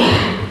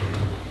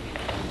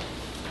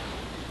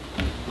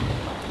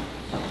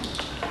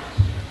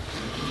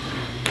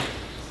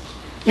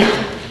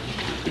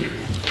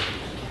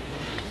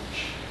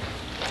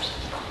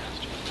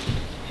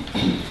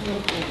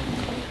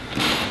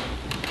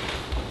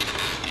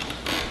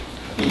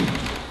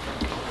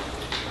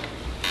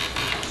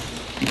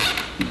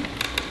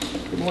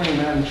 Good morning,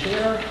 Madam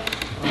Chair,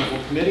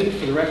 Honorable Committee.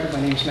 For the record,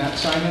 my name is Matt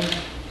Simon.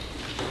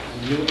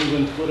 I'm New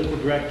England Political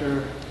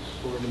Director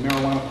for the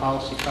Marijuana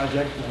Policy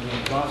Project, and I'm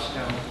in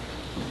Goffstown.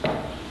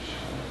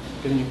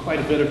 I've given you quite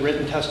a bit of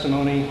written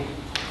testimony.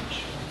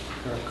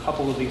 There are a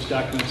couple of these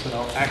documents that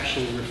I'll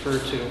actually refer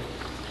to.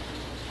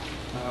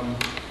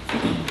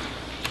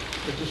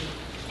 But just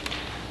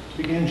to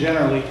begin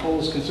generally,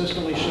 polls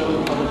consistently show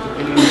that public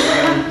opinion is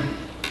trending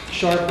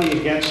sharply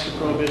against the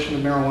prohibition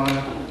of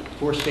marijuana.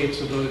 4 states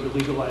have voted to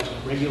legalize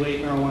and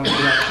regulate marijuana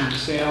production and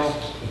sale.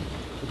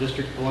 The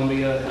District of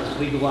Columbia has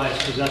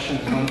legalized possession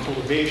and home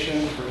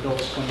cultivation for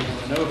adults 21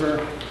 and over.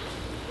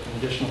 An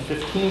additional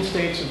 15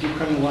 states have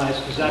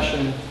decriminalized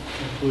possession,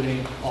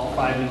 including all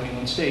 5 New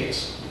England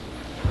states.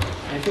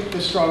 I think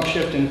this strong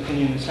shift in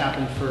opinion has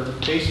happened for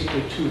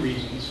basically two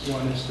reasons.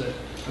 One is that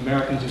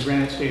Americans and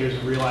Granite Staters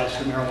have realized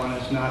that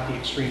marijuana is not the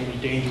extremely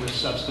dangerous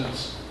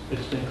substance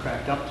it's been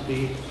cracked up to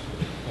be.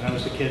 When I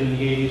was a kid in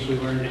the 80s, we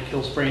learned it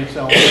kills brain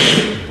cells.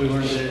 We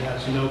learned that it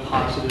has no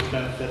positive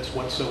benefits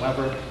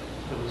whatsoever.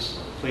 It was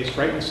placed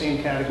right in the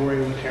same category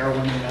with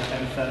heroin and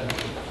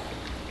methamphetamine.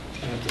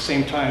 And at the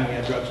same time, we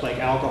had drugs like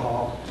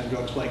alcohol and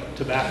drugs like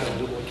tobacco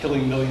that were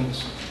killing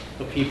millions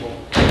of people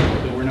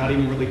that were not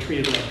even really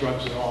treated like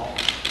drugs at all.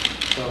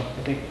 So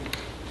I think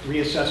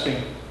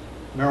reassessing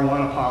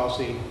marijuana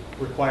policy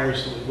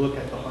requires that we look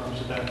at the harms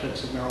and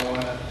benefits of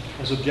marijuana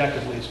as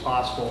objectively as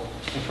possible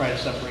and try to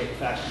separate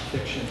fact and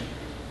fiction.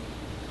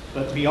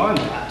 But beyond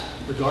that,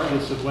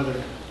 regardless of whether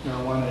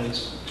marijuana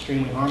is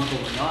extremely harmful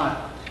or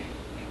not,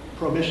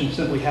 prohibition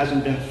simply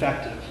hasn't been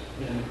effective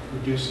in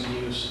reducing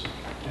use,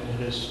 and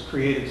it has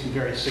created some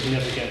very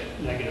significant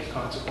negative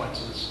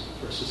consequences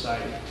for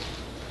society.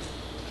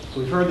 So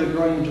we've heard that the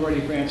growing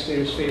majority of Granite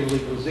Staters favor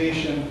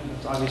legalization.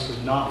 That's obviously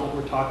not what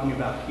we're talking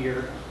about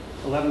here.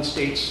 11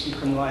 states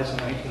decriminalized in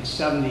the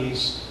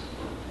 1970s,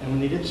 and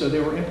when they did so, they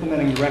were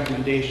implementing the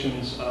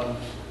recommendations of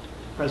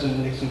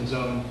President Nixon's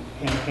own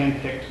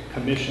hand-picked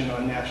commission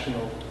on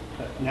National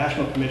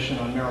Commission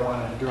on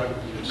Marijuana and Drug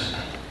Abuse.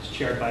 It's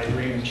chaired by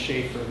Raymond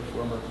Schaefer, the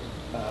former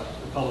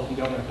Republican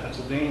governor of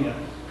Pennsylvania.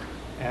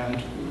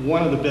 And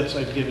one of the bits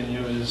I've given you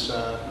is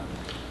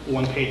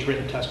one-page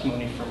written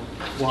testimony from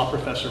law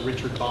professor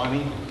Richard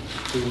Bonney,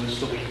 who was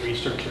the lead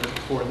researcher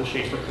for the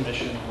Schaefer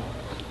Commission.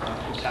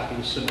 Was happy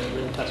to submit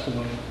written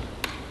testimony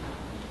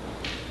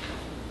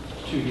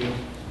to you.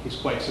 He's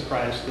quite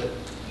surprised that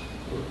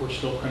we're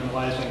still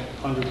criminalizing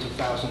hundreds of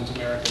thousands of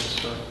Americans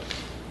for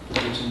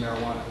using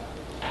marijuana.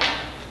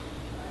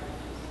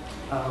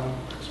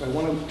 So I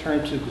want to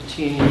turn to the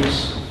teen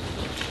use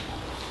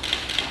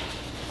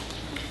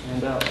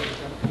handout.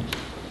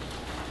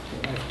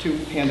 I have two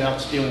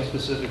handouts dealing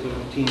specifically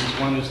with teens.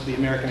 One is the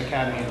American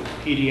Academy of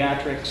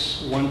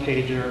Pediatrics,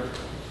 one-pager,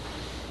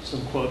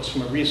 some quotes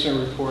from a recent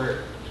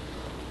report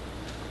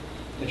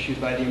issued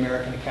by the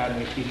American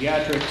Academy of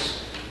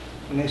Pediatrics,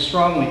 and they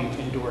strongly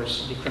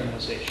endorse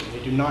decriminalization.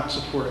 They do not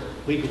support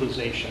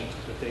legalization,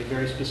 but they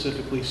very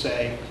specifically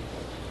say,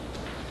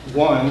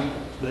 one,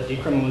 that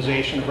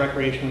decriminalization of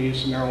recreational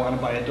use of marijuana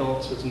by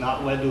adults has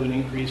not led to an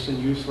increase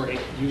in use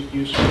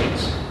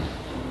rates,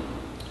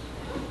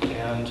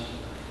 and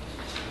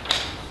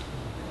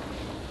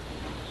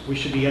we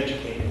should be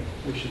educating.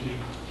 We should be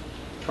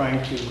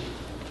trying to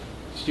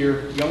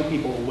steer young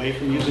people away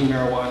from using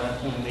marijuana,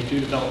 and when they do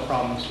develop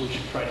problems, we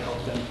should try to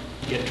help them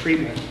get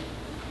treatment.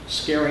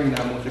 Scaring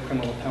them with a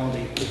criminal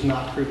penalty is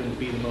not proven to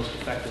be the most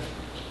effective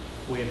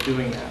way of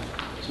doing that.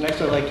 So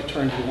next I'd like to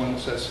turn to the one that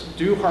says,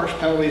 do harsh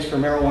penalties for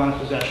marijuana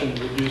possession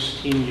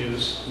reduce teen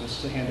use? And this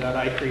is a handout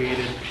I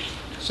created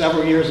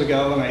several years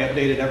ago, and I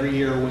update it every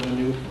year when the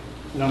new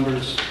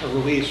numbers are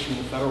released from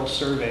the federal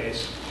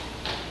surveys.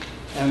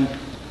 And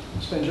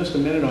I'll spend just a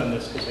minute on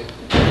this because I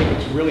think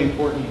it's really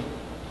important.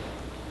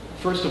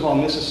 First of all,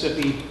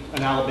 Mississippi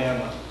and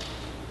Alabama,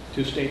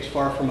 two states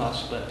far from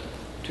us, but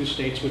two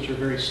states which are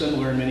very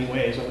similar in many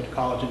ways. I went to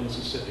college in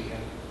Mississippi,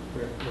 and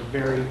we're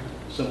very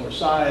similar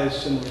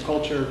size, similar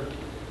culture,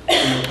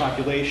 similar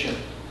population.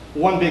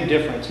 One big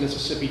difference,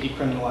 Mississippi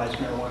decriminalized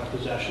marijuana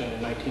possession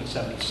in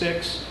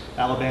 1976.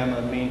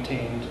 Alabama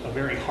maintained a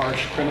very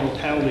harsh criminal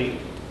penalty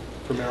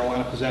for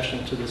marijuana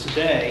possession to this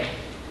day.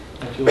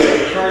 And if you look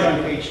at the chart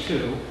on page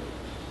 2,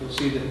 you'll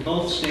see that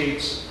both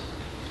states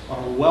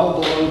are well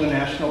below the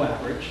national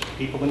average.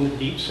 People in the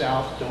deep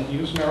south don't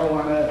use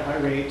marijuana at high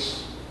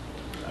rates.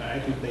 I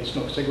think they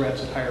smoke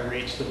cigarettes at higher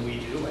rates than we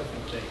do. I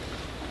think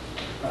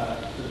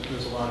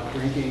there's a lot of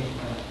drinking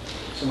and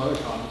some other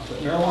problems. But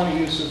marijuana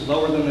use is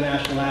lower than the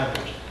national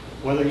average,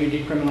 whether you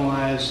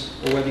decriminalize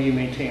or whether you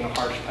maintain a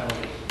harsh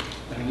penalty.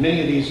 And in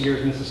many of these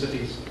years,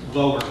 Mississippi's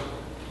lower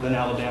than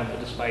Alabama,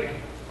 despite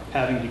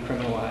having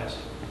decriminalized.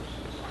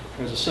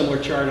 There's a similar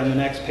chart on the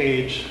next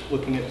page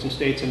looking at some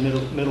states in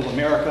middle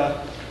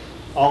America.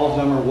 All of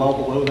them are well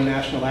below the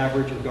national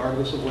average,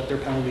 regardless of what their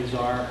penalties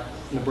are.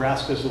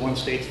 Nebraska is the one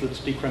state that's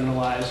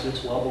decriminalized.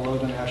 It's well below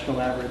the national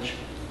average,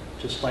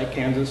 just like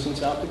Kansas and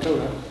South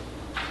Dakota.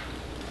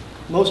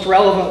 Most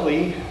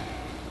relevantly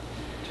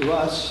to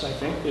us, I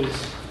think, is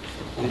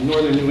the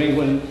northern New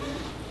England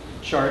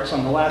charts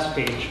on the last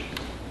page.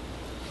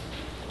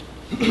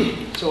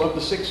 So of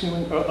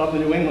the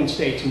New England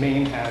states,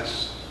 Maine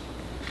has,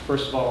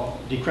 first of all,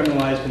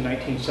 decriminalized in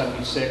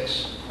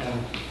 1976,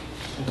 and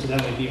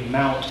incidentally, the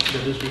amount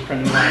that is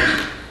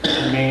decriminalized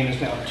in Maine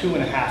is now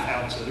 2.5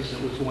 ounces.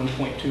 It was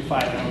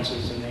 1.25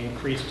 ounces, and they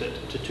increased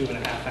it to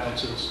 2.5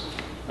 ounces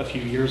a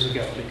few years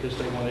ago because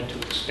they wanted to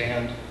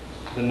expand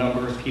the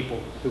number of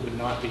people who would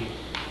not be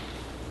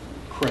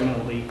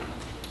criminally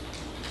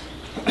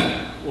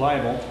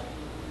liable.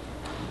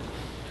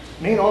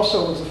 Maine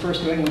also was the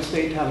first New England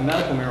state to have a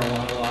medical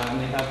marijuana law, and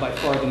they have by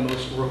far the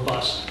most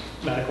robust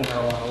medical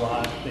marijuana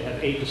law. They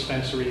have 8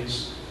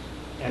 dispensaries,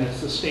 and it's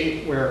the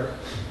state where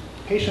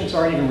patients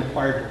aren't even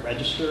required to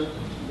register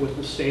with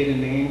the state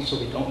in Maine, so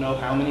we don't know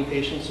how many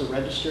patients are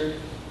registered.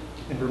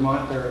 In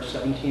Vermont, there are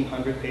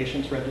 1,700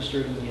 patients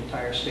registered in the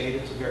entire state.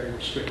 It's a very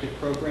restricted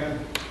program.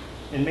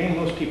 In Maine,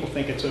 most people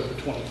think it's over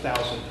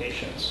 20,000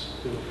 patients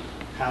who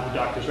have a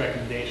doctor's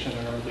recommendation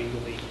and are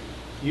legally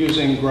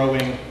using,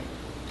 growing,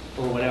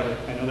 or whatever.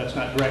 I know that's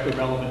not directly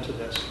relevant to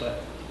this,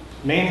 but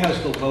Maine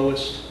has the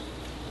lowest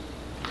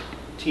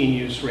teen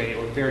use rate,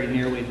 or very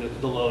nearly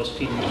the lowest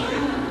teen use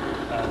rate,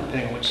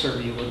 depending on which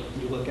survey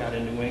you look at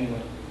in New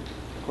England.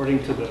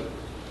 According to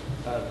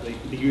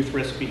the Youth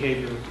Risk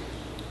Behavior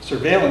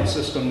Surveillance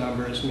System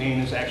numbers, Maine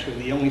is actually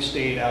the only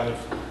state out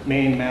of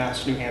Maine,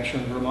 Mass, New Hampshire,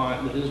 and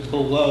Vermont that is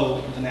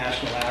below the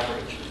national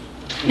average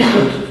in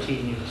terms of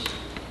teen use.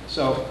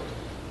 So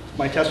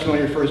my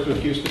testimony refers to a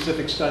few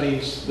specific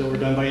studies that were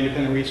done by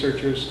independent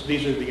researchers.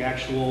 These are the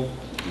actual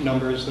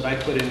numbers that I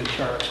put in the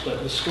charts,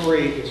 but the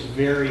story is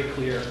very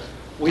clear.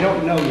 We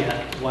don't know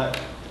yet what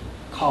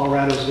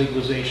Colorado's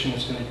legalization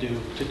is going to do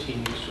to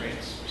teen use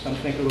rates. Some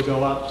think it will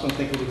go up, some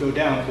think it will go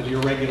down because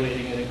you're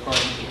regulating it in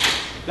quarantine.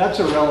 That's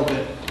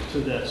irrelevant to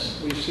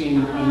this. We've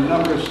seen a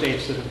number of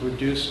states that have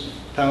reduced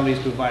penalties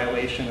to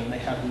violation, and they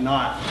have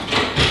not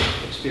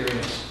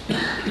experienced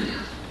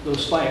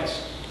those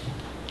spikes.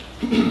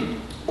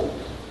 I'm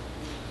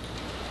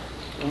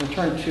going to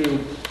turn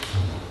to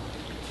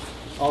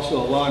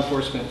also law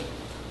enforcement,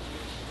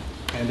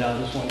 and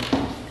this one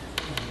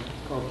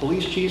called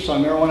Police Chiefs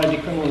on Marijuana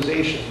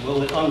Decriminalization.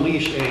 Will it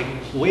unleash a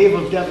wave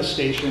of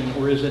devastation,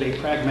 or is it a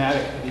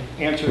pragmatic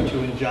answer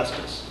to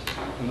injustice?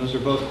 And those are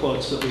both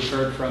quotes that we've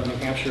heard from New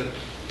Hampshire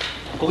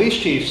police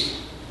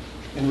chiefs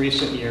in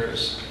recent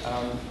years.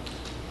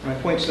 My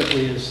point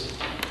simply is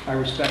I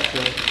respect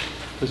the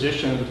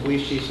position of the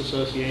Police Chiefs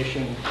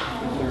Association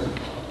if they're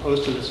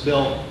opposed to this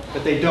bill,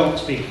 but they don't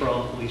speak for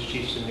all the police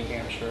chiefs in New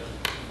Hampshire.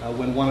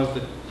 When one of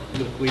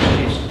the police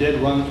chiefs did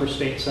run for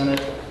state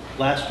senate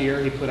last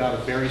year, he put out a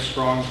very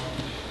strong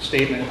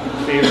statement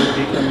in favor of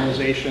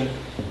decriminalization,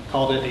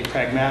 called it a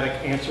pragmatic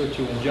answer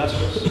to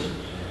injustice.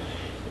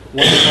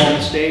 One small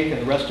mistake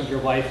and the rest of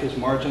your life is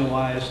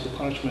marginalized. The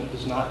punishment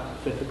does not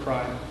fit the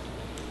crime.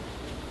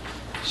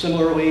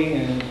 Similarly,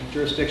 in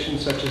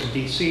jurisdictions such as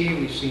DC,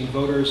 we've seen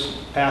voters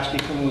pass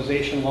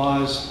decriminalization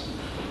laws.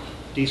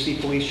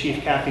 DC Police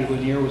Chief Kathy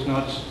Lanier was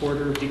not a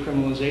supporter of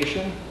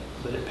decriminalization,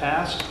 but it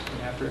passed,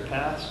 and after it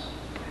passed,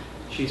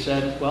 she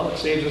said, well, it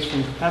saves us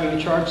from having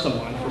to charge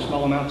someone for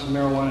small amounts of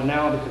marijuana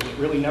now because it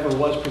really never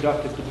was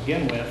productive to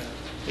begin with.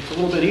 It's a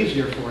little bit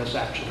easier for us,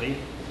 actually.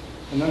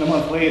 And then a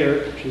month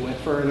later, she went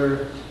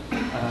further.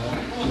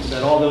 She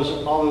said, all those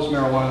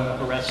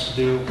marijuana arrests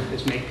do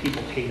is make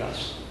people hate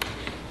us.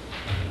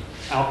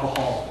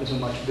 Alcohol is a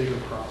much bigger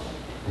problem.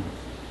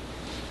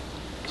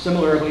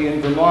 Similarly,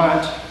 in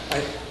Vermont,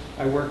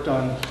 I worked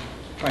on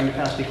trying to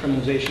pass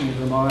decriminalization in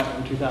Vermont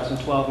in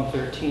 2012 and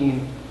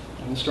 13,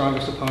 and the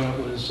strongest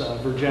opponent was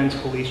Virgin's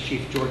Police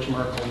Chief George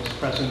Merkel. He's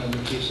president of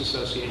the Chiefs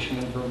Association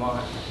in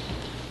Vermont.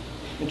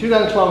 In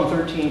 2012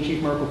 and 13,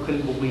 Chief Merkel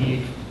couldn't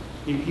believe,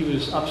 he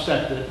was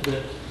upset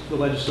that the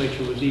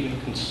legislature was even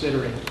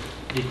considering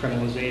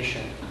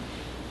decriminalization.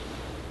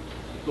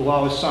 The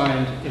law was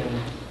signed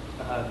in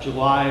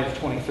July of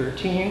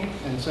 2013,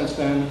 and since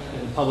then,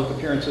 in public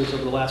appearances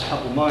over the last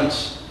couple of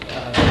months,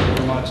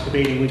 Vermont's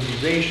debating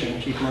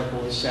legalization. Chief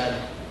Merkel has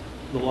said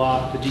the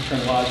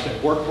decrim law has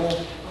been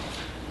workable,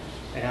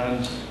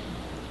 and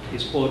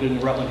he's quoted in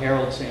the Rutland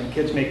Herald saying,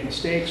 kids make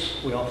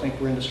mistakes, we all think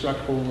we're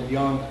indestructible when we're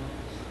young.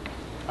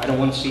 I don't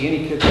want to see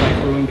any kids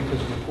life ruined because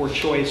of a poor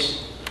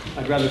choice.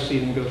 I'd rather see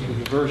them go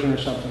through diversion or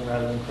something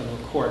rather than criminal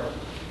court.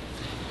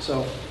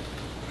 So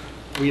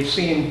we have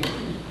seen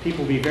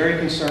people be very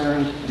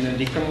concerned, and then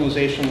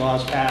decriminalization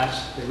laws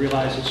pass. They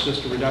realize it's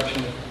just a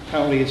reduction of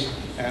penalties,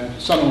 and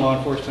some in law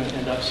enforcement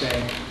end up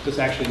saying, this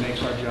actually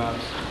makes our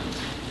jobs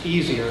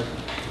easier,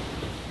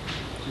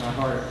 not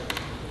harder.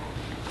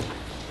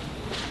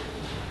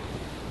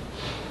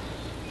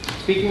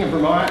 Speaking of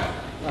Vermont,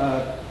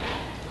 a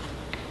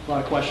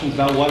lot of questions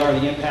about what are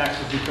the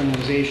impacts of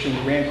decriminalization.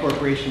 The Rand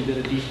Corporation did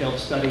a detailed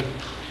study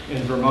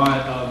in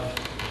Vermont of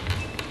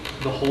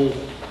the whole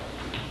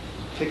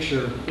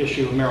picture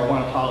issue of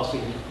marijuana policy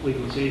and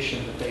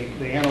legalization. That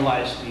they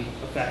analyzed the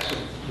effects of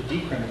the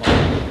decrim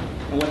law.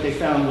 And what they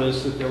found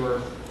was that there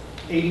were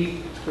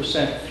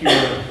 80%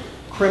 fewer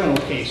criminal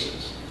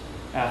cases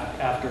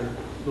after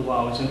the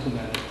law was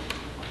implemented.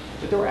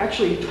 But there were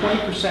actually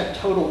 20%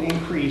 total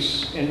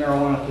increase in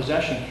marijuana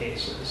possession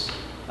cases,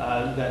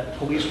 that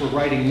police were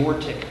writing more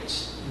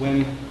tickets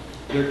when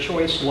their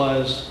choice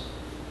was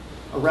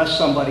arrest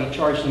somebody,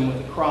 charge them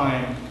with a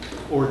crime,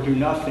 or do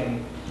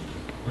nothing.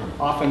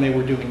 Often they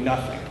were doing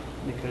nothing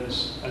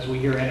because, as we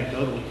hear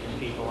anecdotally from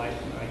people, I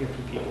hear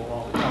from people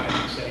all the time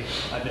who say,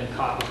 I've been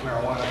caught with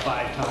marijuana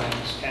 5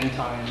 times, 10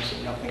 times,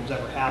 and nothing's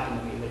ever happened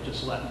to me. They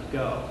just let me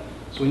go.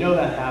 So we know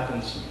that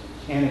happens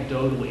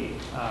anecdotally,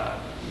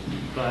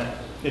 but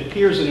it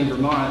appears that in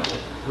Vermont,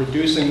 that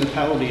reducing the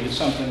penalty to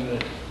something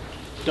that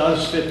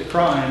does fit the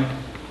crime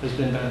has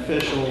been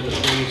beneficial. The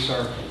police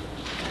are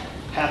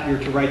happier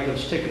to write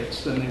those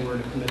tickets than they were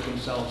to commit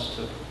themselves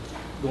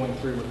to going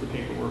through with the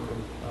paperwork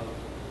of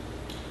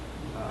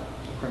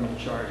a criminal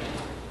charge.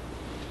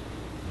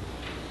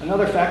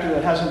 Another factor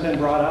that hasn't been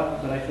brought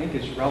up that I think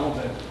is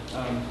relevant,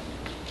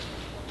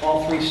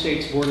 all 3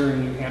 states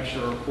bordering New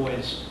Hampshire are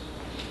poised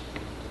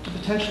to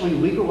potentially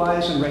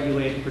legalize and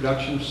regulate the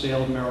production and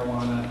sale of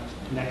marijuana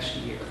next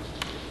year.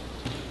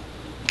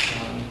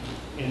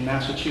 In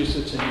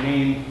Massachusetts and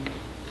Maine,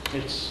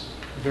 it's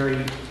very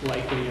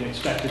likely and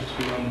expected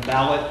to be on the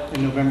ballot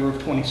in November of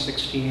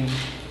 2016.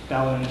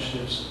 Ballot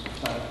initiatives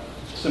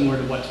similar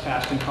to what's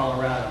passed in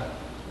Colorado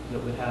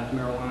that would have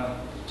marijuana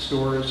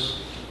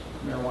stores,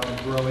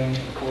 marijuana growing,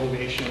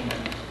 cultivation,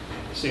 and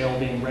sale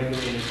being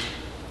regulated.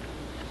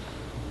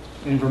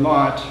 In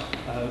Vermont,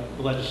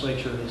 the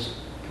legislature has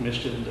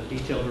commissioned a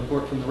detailed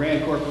report from the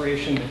RAND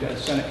Corporation. They've got a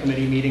Senate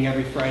committee meeting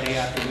every Friday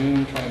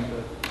afternoon trying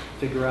to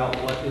figure out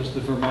what is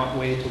the Vermont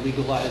way to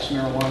legalize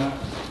marijuana.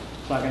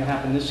 It's not going to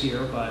happen this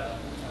year, but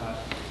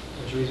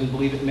there's reason to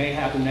believe it may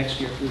happen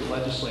next year through the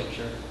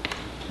legislature.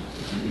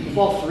 If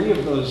all 3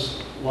 of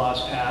those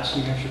laws pass,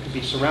 New Hampshire could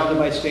be surrounded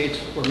by states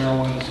where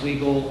marijuana is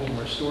legal and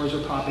where stores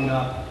are popping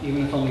up,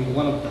 even if only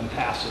one of them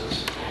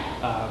passes.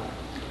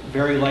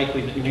 Very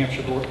likely that New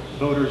Hampshire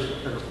voters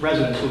or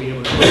residents will be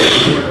able to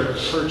cross the border,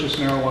 purchase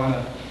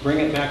marijuana, bring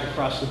it back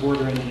across the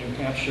border into New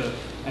Hampshire,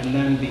 and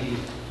then be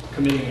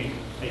committing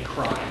a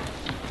crime.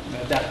 And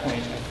at that point,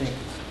 I think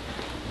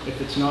if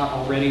it's not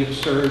already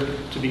absurd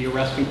to be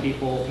arresting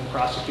people and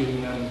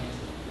prosecuting them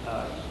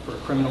for a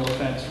criminal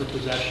offense for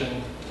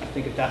possession, I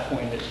think at that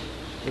point it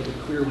would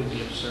clearly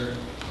be absurd.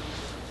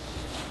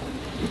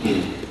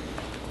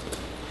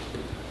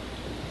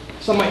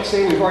 Some might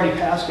say we've already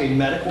passed a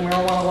medical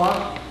marijuana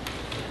law,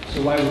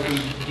 so why would we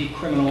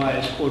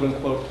decriminalize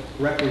quote-unquote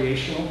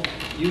recreational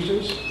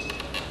users?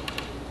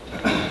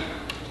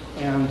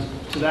 And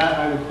to that,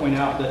 I would point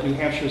out that New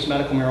Hampshire's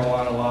medical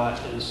marijuana law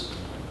is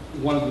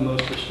one of the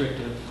most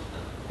restrictive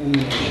in the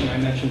nation. I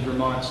mentioned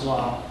Vermont's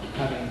law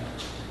having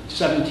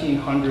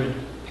 1,700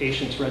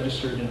 patients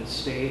registered in the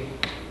state.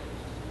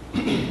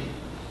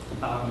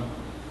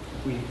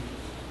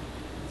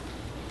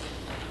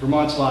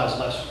 Vermont's law is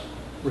less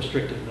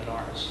restrictive than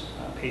ours.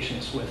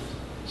 Patients with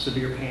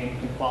severe pain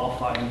can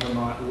qualify in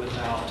Vermont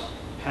without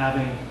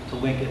having to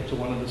link it to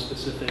one of the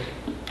specific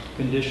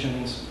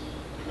conditions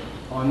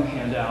on the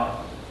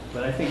handout.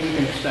 But I think we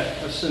can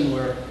expect a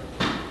similar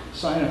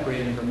sign-up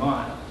rate in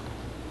Vermont.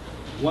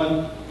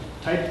 One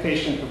type of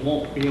patient that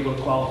won't be able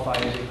to qualify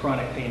is a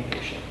chronic pain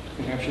patient.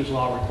 New Hampshire's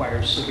law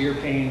requires severe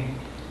pain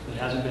that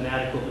hasn't been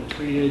adequately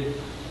treated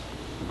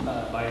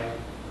by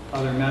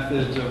other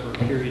methods over a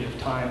period of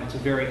time. It's a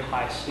very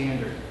high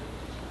standard.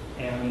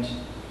 And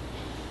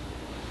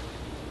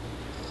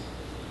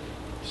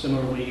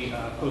similarly,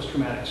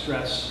 post-traumatic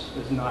stress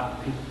is not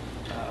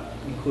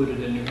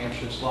included in New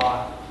Hampshire's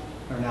law.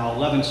 There are now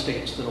 11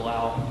 states that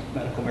allow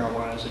medical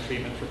marijuana as a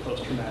treatment for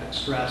post-traumatic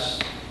stress.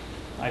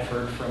 I've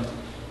heard from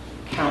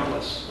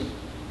countless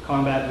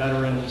combat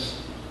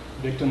veterans,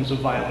 victims of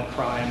violent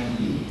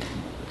crime,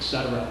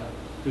 etc.,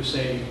 who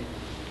say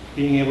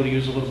being able to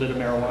use a little bit of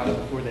marijuana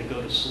before they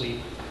go to sleep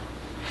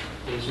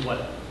is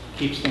what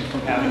keeps them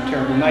from having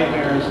terrible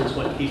nightmares, is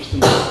what keeps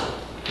them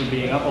from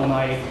being up all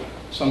night.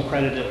 Some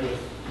credit it with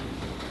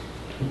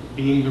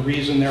being the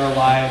reason they're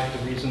alive,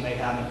 the reason they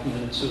haven't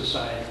committed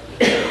suicide.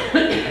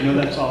 I know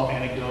that's all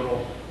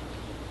anecdotal.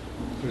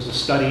 There's a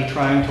study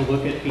trying to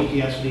look at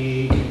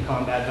PTSD in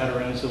combat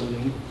veterans that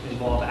would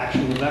involve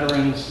actual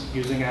veterans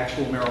using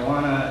actual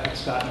marijuana.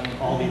 It's gotten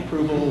all the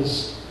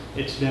approvals.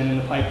 It's been in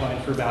the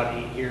pipeline for about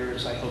 8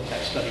 years. I hope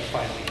that study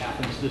finally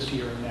happens this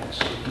year or next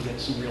so we can get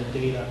some real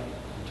data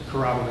to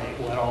corroborate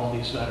what all of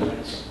these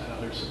veterans and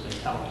others have been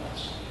telling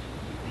us.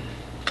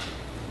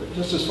 But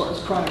just as far as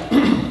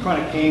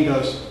chronic pain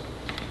goes,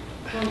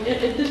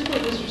 At this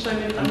point, Mr.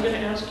 Simon, I'm going to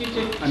ask you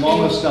to... I'm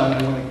almost done.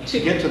 I want to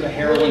get to the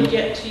heroin. Really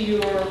get to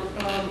your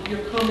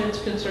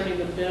comments concerning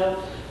the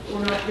bill.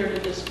 We're not here to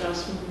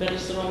discuss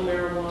medicinal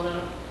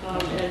marijuana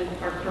and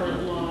our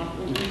current law.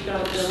 We've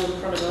got a bill in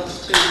front of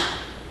us to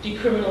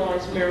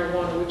decriminalize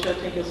marijuana, which I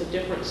think is a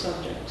different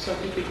subject. So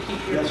if you could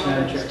keep your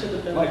comments to the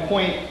bill. My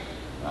point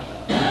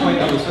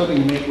I was hoping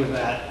to make with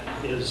that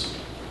is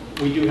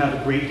we do have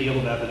a great deal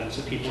of evidence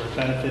that people are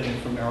benefiting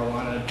from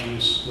marijuana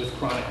abuse with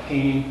chronic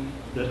pain,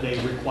 that they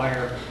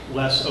require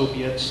less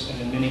opiates,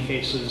 and in many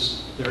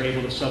cases, they're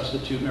able to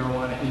substitute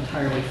marijuana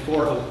entirely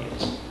for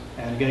opiates.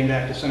 And getting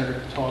back to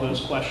Senator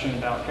Cataldo's question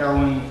about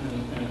heroin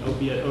and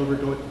opiate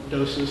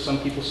overdoses, some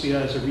people see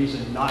that as a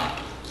reason not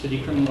to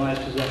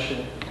decriminalize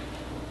possession.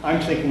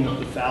 I'm thinking of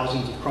the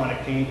thousands of chronic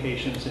pain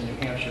patients in New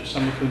Hampshire,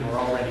 some of whom are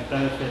already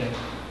benefiting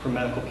from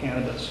medical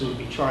cannabis, who would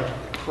be charged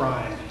with a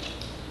crime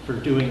for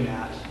doing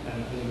that,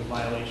 and I think a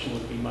violation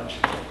would be much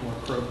more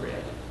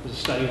appropriate. There was a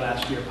study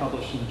last year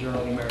published in the Journal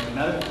of the American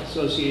Medical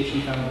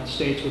Association found that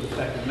states with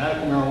effective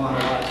medical marijuana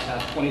laws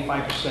have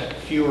 25%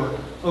 fewer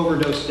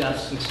overdose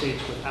deaths than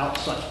states without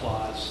such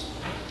laws.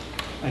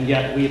 And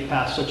yet we have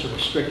passed such a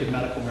restricted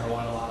medical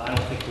marijuana law, I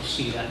don't think we'll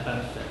see that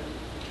benefit.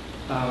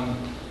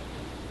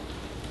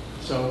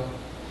 So,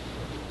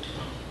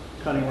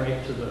 cutting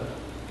right to the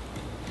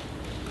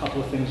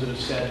couple of things that have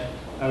said.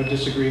 I would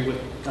disagree with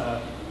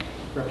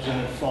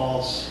Representative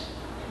Fall's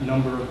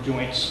number of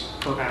joints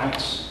per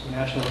ounce. The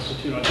National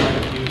Institute on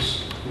Drug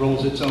Abuse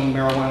rolls its own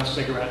marijuana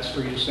cigarettes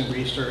for use in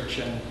research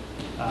and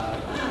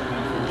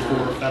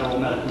for federal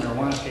medical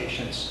marijuana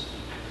patients.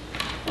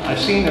 I've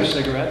seen their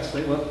cigarettes.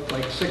 They look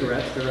like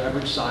cigarettes. They're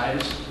average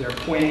size. They're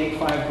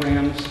 0.85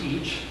 grams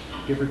each,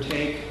 give or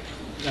take.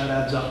 That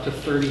adds up to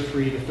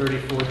 33 to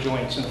 34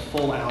 joints in a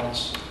full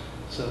ounce,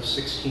 so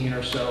 16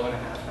 or so and a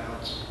half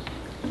ounce.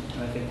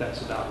 And I think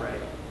that's about right.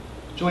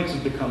 Joints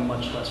have become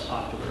much less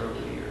popular over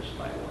the years,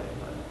 by the way.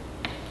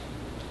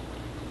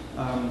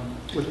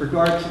 But, with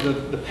regard to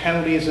the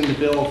penalties in the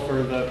bill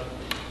for the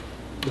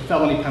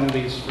felony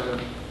penalties for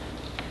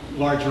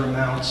larger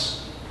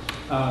amounts,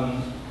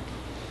 I'm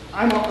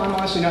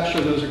honestly not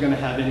sure those are going to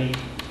have any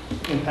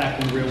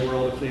impact in the real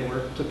world if they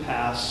were to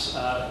pass.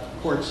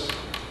 Courts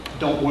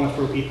don't want to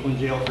throw people in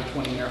jail for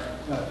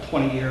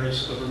 20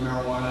 years over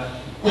marijuana.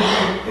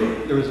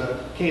 There was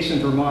a case in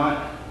Vermont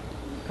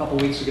a couple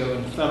weeks ago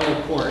in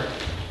federal court.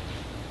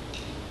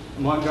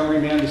 A Montgomery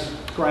man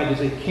described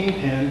as a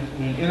kingpin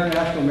in an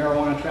international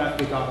marijuana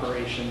trafficking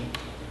operation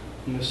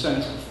and was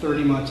sentenced to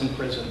 30 months in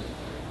prison.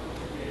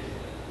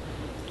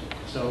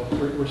 So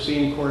we're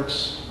seeing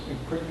courts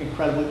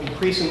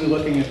increasingly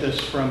looking at this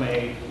from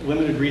a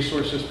limited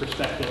resources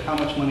perspective. How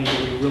much money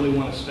do we really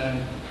want to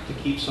spend to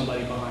keep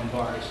somebody behind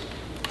bars?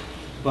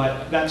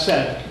 But that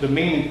said, the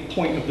main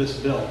point of this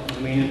bill,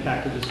 the main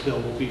impact of this bill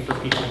will be for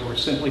people who are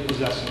simply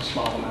possessing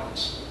small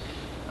amounts.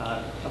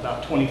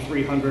 About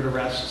 2,300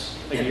 arrests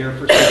a year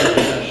for cigarette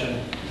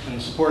possession, and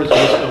the supporters of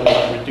this bill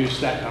will reduce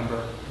that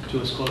number to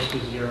as close to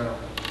zero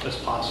as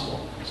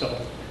possible. So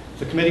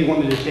the committee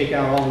wanted to take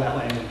out all of that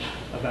language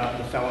about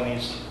the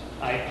felonies.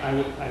 I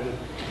would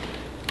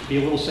be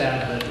a little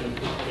sad that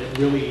it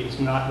really is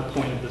not the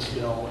point of this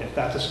bill. If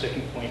that's a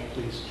sticking point,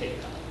 please take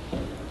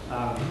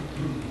that.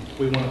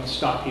 We want to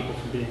stop people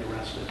from being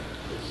arrested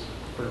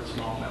for a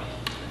small amount.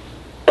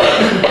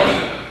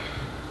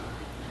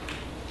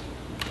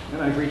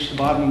 And I've reached the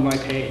bottom of my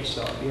page,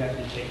 so I'll be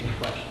happy to take any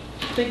questions.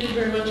 Thank you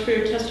very much for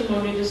your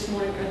testimony this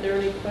morning. Are there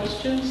any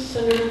questions?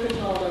 Senator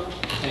Cataldo.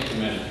 Thank you,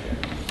 Madam Chair.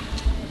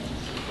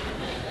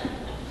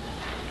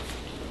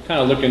 Kind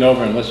of looking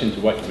over and listening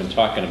to what you've been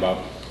talking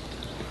about,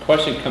 the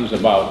question comes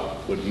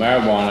about with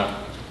marijuana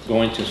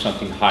going to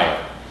something higher.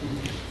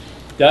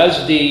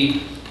 Does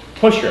the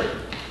pusher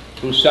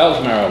who sells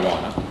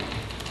marijuana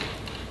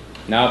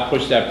now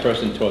push that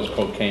person towards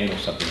cocaine or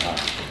something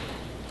higher?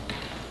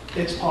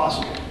 It's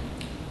possible.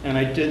 And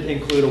I did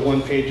include a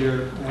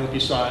one-pager, I hope you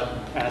saw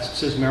it,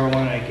 says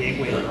marijuana a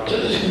gateway drug.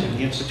 And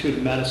the Institute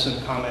of Medicine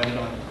commented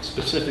on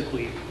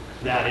specifically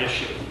that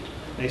issue.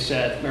 They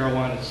said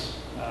marijuana is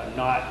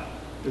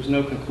there's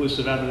no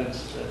conclusive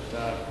evidence that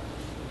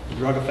the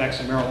drug effects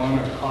of marijuana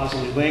are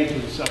causally linked to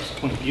the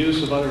subsequent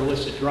use of other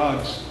illicit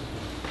drugs.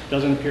 It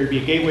doesn't appear to be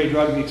a gateway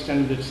drug to the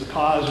extent that it's the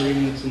cause or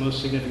even it's the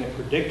most significant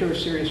predictor of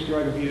serious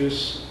drug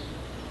abuse.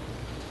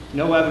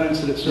 No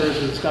evidence that it serves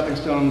as a stepping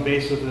stone on the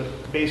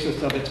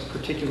basis of its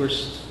particular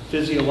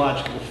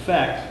physiological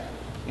effect.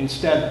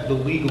 Instead, the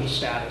legal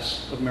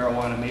status of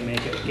marijuana may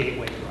make it a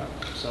gateway drug.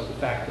 So the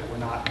fact that we're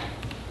not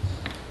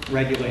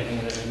regulating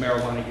it, a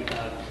marijuana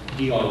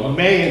dealer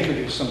may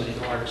introduce somebody to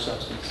harder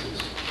substances.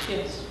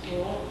 Yes.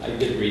 I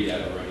did read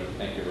that already.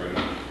 Thank you very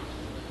much.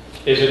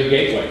 Is it a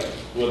gateway?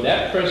 Will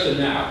that person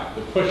now,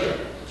 the pusher,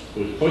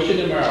 who's pushing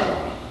the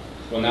marijuana,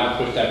 will now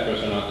push that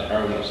person onto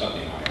heroin or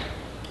something higher?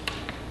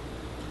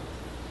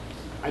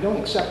 I don't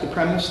accept the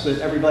premise that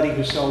everybody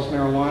who sells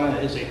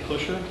marijuana is a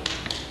pusher.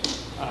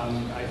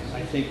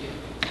 I think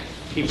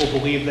people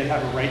believe they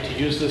have a right to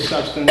use this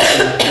substance,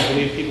 and I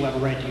believe people have a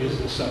right to use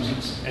this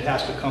substance. It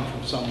has to come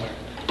from somewhere.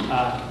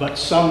 But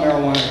some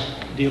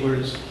marijuana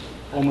dealers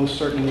almost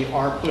certainly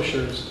are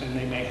pushers, and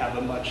they may have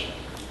a much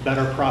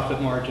better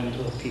profit margin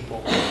to the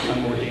people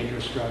on more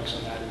dangerous drugs,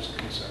 and that is a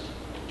concern.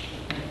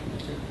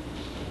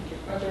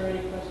 Are there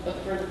any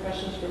further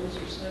questions for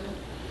Mr. Simon?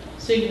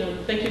 Seeing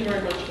none, thank you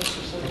very much,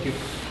 Mr. Simon.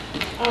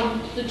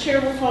 Thank you. The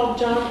chair will call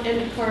John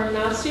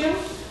Encarnacio.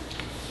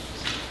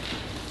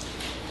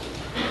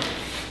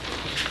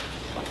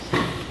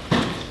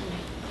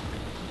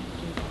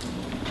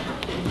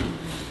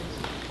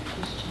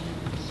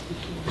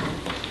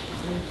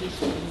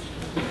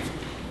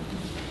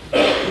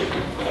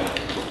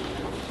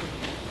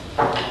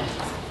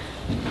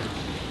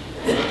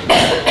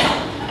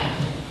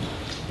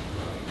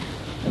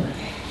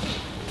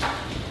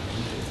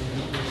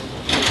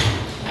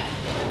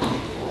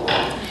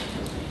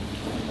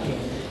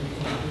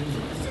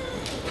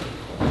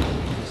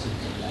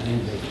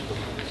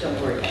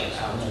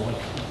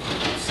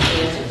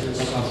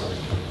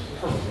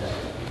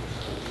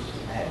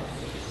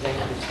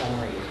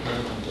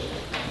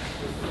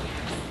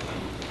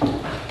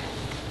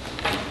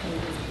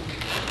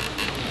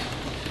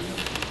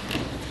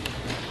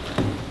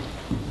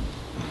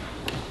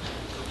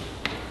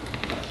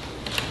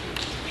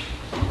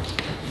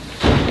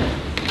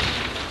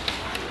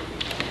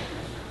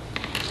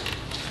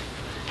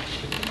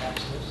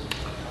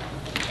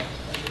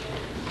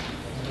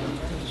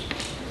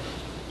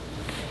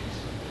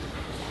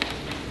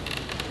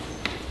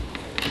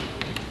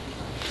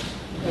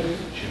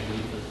 committee.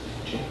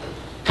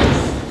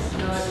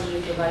 No, I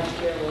believe the vice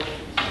chair will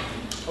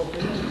open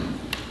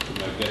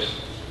it. Like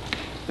this.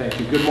 Thank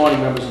you. Good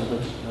morning, members of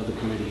the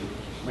committee.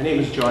 My name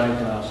is John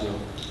Antonasio.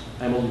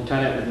 I'm a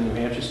lieutenant with the New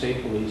Hampshire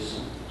State Police,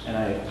 and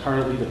I am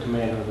currently the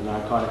commander of the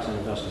Narcotics and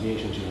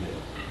Investigations Unit.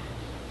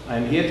 I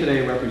am here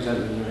today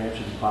representing the New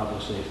Hampshire Department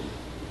of Safety.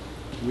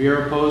 We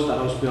are opposed to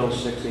House Bill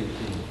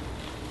 618.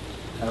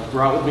 I have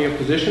brought with me a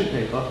position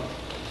paper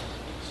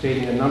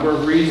stating a number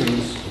of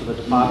reasons for the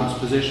department's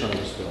position on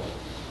this bill.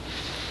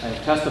 I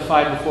have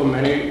testified before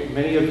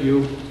many of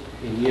you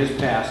in years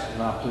past,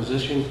 and our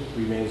position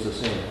remains the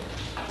same.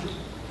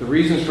 The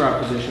reasons for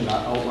our position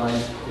are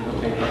outlined in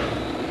the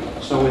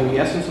paper, so in the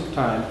essence of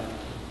time,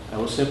 I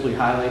will simply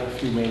highlight a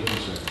few main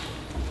concerns.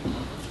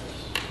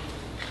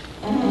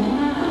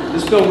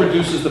 This bill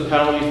reduces the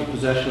penalty for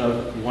possession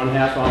of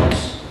 1/2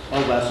 ounce or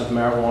less of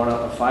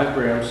marijuana or 5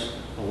 grams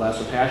or less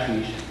of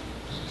hashish,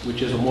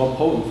 which is a more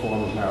potent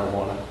form of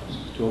marijuana,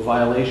 to a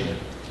violation.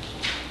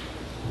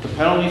 The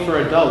penalty for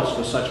adults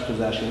for such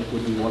possession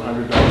would be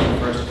 $100 for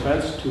first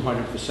offense,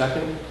 $200 for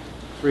second,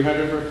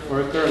 $300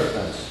 for a third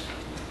offense.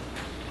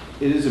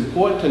 It is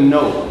important to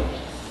note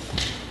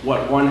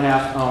what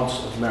 1/2 ounce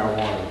of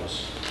marijuana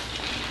is.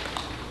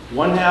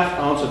 1/2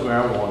 ounce of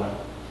marijuana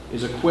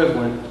is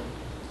equivalent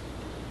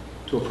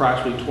to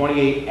approximately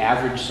 28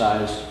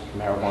 average-sized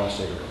marijuana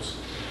cigarettes.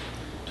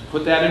 To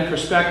put that in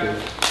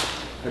perspective,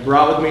 I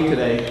brought with me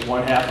today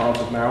 1/2 ounce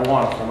of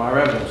marijuana from our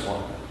evidence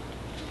locker.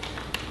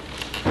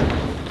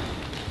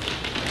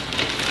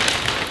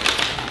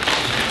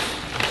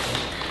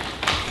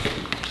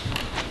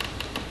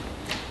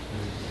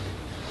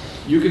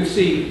 You can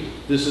see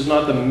this is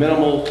not the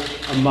minimal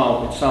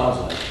amount it sounds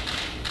like.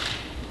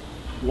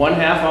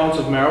 1/2 ounce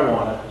of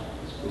marijuana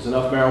is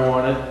enough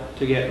marijuana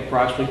to get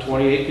approximately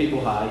 28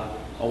 people high,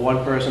 or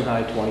one person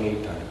high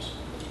 28 times.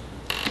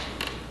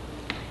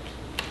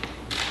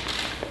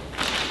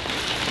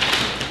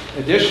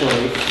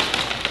 Additionally,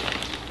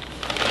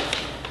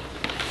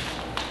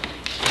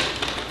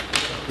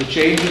 the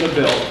change in the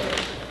bill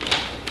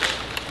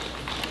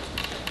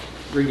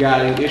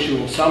regarding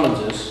issuing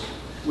summonses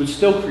would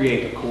still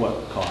create a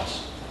court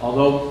cost,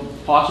 although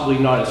possibly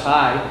not as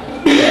high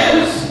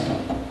as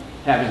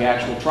having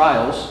actual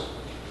trials.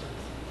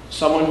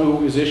 Someone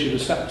who is issued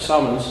a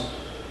summons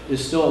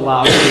is still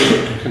allowed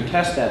to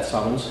contest that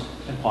summons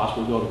and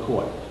possibly go to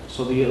court.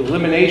 So the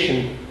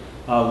elimination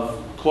of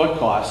court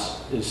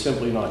costs is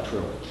simply not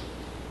true.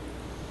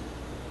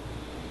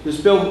 This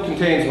bill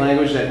contains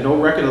language that no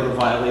record of the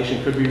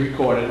violation could be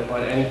recorded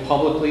on any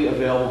publicly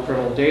available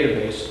criminal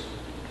database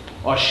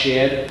or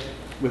shared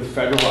with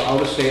federal or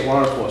out-of-state law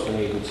enforcement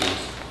agencies.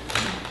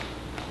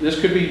 This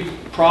could be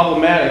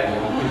problematic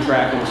in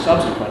tracking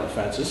subsequent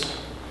offenses.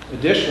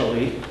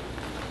 Additionally,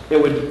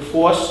 it would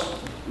force,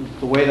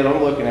 the way that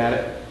I'm looking at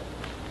it,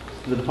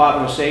 the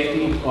Department of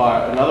Safety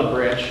or another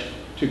branch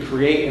to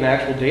create an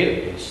actual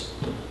database.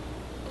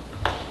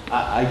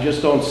 I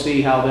just don't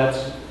see how that's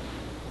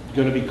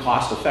going to be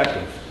cost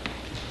effective.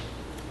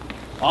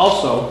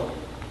 Also,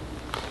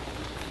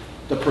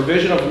 the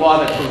provision of law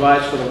that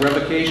provides for the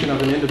revocation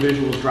of an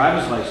individual's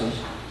driver's license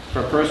for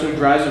a person who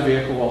drives a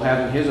vehicle while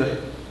having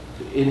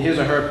in his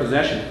or her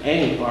possession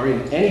in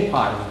any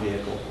part of the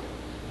vehicle,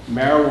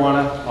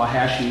 marijuana or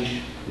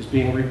hashish, is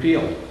being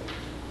repealed.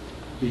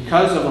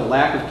 Because of a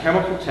lack of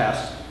chemical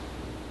tests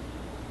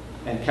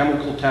and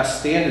chemical test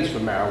standards for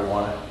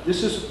marijuana,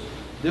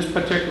 this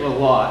particular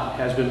law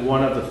has been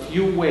one of the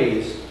few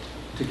ways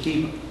to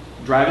keep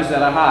drivers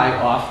that are high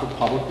off the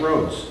public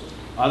roads.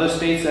 Other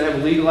states that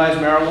have legalized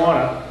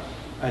marijuana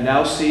are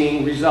now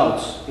seeing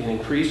results in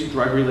increased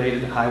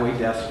drug-related highway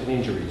deaths and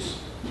injuries.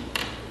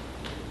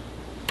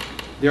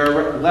 There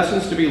are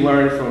lessons to be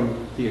learned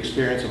from the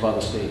experience of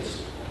other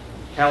states.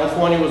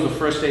 California was the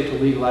first state to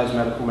legalize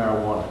medical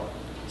marijuana.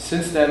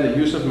 Since then, the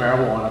use of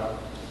marijuana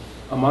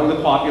among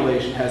the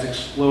population has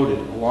exploded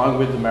along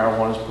with the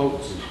marijuana's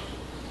potency.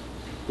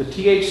 The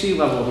THC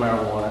level of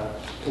marijuana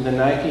in the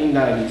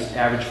 1990s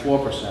averaged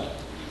 4%.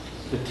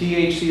 The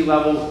THC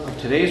level of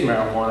today's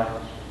marijuana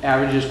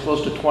averages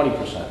close to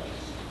 20%.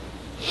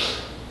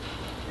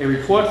 A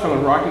report from the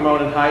Rocky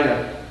Mountain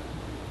Hideout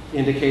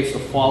indicates the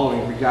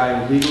following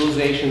regarding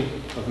legalization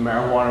of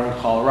marijuana in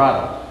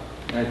Colorado.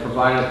 And I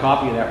provided a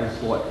copy of that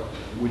report,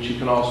 which you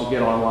can also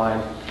get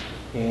online,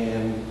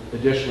 and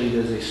additionally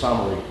there's a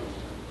summary.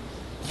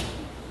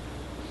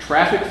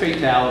 Traffic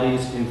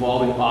fatalities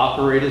involving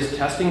operators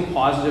testing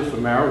positive for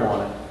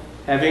marijuana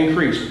have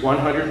increased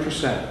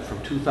 100% from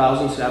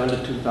 2007 to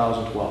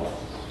 2012.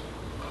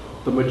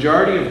 The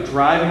majority of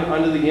driving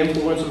under the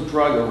influence of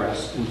drug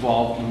arrests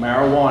involved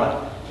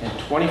marijuana, and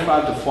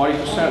 25 to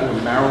 40% were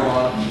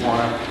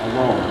marijuana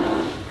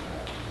alone.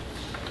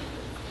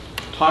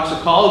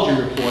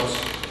 Toxicology reports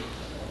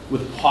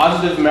with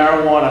positive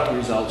marijuana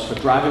results for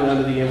driving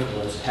under the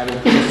influence have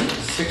increased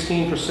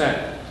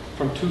 16%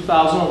 from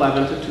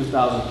 2011 to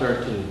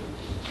 2013.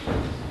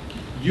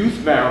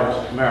 Youth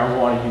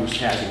marijuana use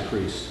has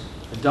increased.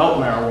 Adult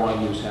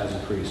marijuana use has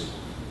increased.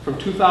 From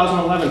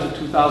 2011 to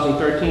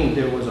 2013,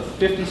 there was a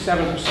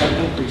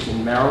 57% increase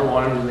in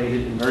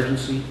marijuana-related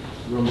emergency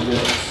room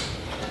visits.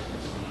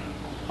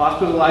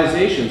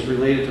 Hospitalizations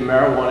related to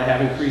marijuana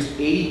have increased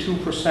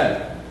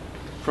 82%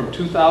 from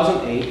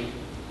 2008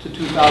 to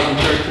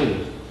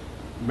 2013.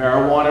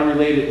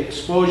 Marijuana-related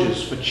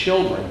exposures for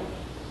children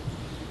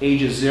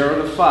ages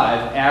 0 to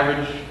 5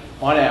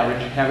 on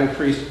average have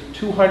increased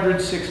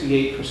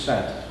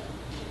 268%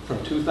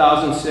 from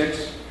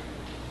 2006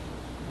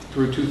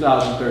 through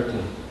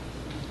 2013.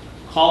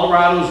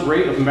 Colorado's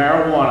rate of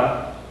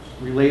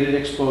marijuana-related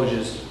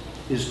exposures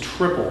is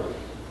triple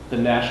the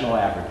national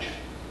average.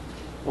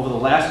 Over the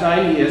last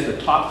 9 years,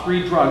 the top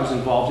 3 drugs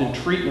involved in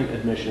treatment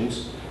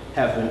admissions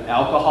have been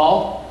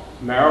alcohol,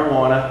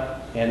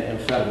 marijuana, and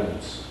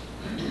amphetamines.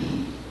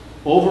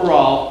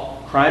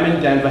 Overall, crime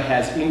in Denver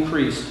has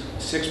increased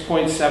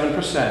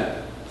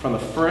 6.7% from the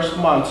first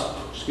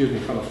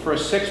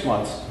 6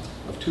 months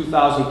of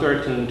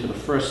 2013 to the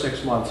first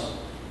 6 months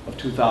of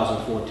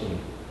 2014.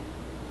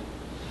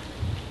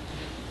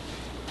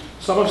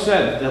 Some have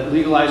said that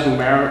legalizing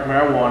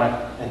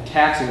marijuana and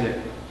taxing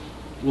it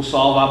will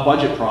solve our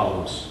budget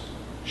problems.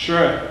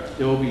 Sure,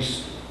 there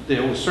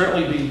will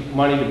certainly be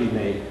money to be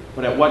made,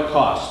 but at what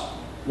cost?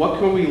 What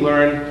can we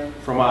learn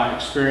from our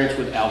experience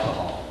with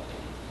alcohol?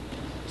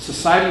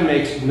 Society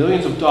makes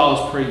millions of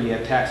dollars per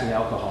year taxing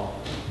alcohol,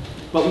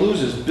 but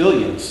loses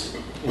billions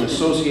in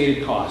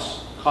associated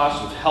costs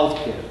of health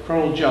care,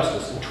 criminal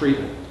justice, and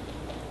treatment.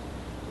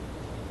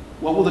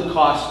 What will the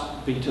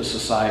cost be to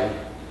society?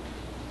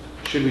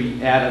 Should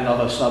we add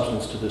another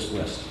substance to this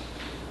list?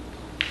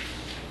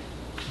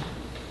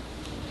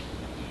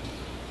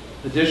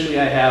 Additionally,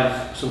 I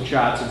have some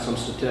charts and some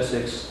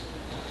statistics.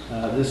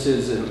 This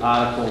is an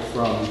article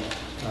from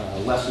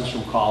Lessons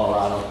from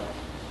Colorado.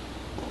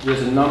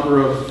 There's a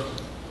number of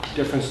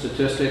different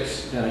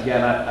statistics, and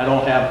again, I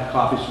don't have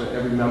copies for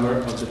every member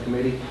of the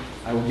committee.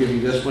 I will give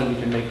you this one.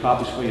 You can make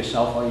copies for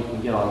yourself, or you can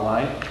get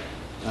online.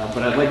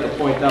 But I'd like to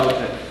point out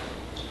that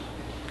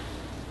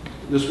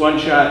this one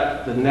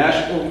chart, the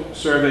National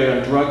Survey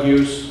on Drug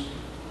Use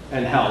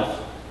and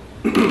Health,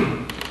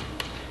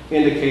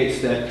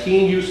 indicates that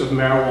teen use of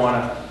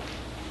marijuana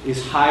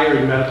is higher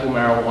in medical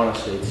marijuana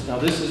states. Now,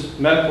 this is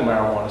medical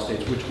marijuana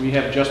states, which we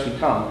have just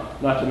become,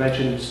 not to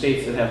mention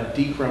states that have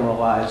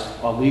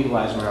decriminalized or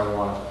legalized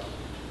marijuana.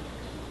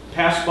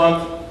 Past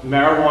month,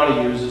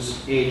 marijuana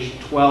users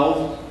aged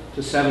 12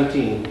 to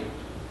 17,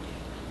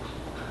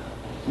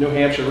 New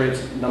Hampshire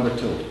rates number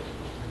 2.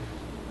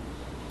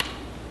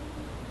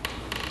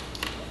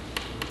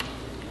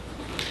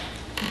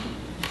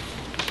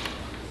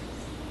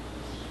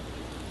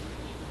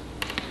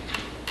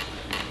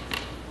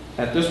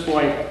 At this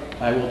point,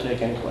 I will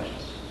take any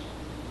questions.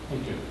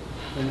 Thank you.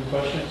 Any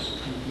questions?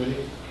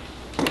 Anybody?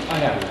 I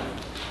have one.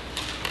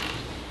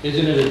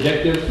 Isn't it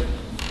addictive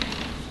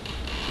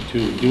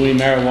to doing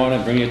marijuana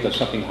and bring it to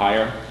something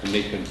higher and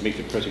make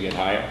the person get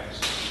higher?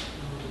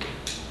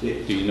 Do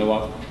you know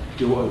what?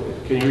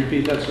 Can you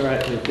repeat that, sir? I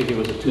think it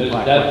was a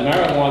two-part. Does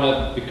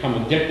marijuana become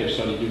addictive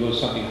so that you go to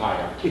something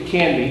higher? It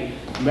can be.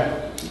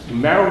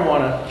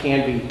 Marijuana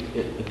can be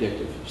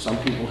addictive. Some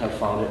people have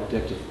found it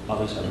addictive,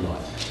 others have not.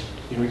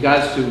 In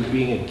regards to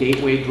being a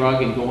gateway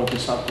drug and going to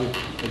something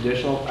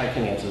additional, I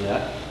can answer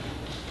that.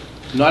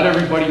 Not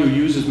everybody who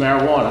uses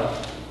marijuana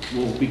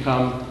will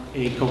become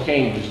a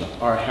cocaine user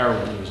or a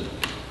heroin user.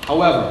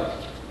 However,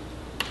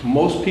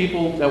 most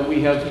people that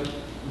we have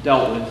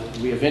dealt with,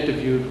 we have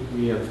interviewed,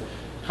 we have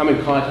come in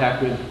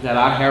contact with that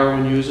are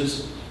heroin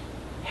users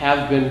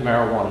have been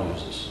marijuana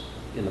users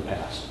in the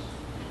past.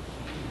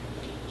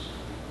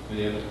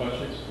 Any other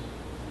questions?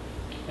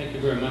 Thank you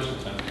very much for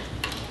that.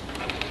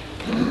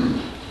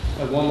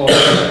 I have one more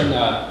person,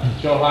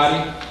 Joe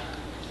Hardy,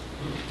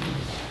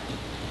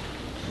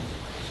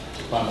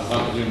 Department of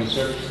Health and Human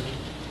Services.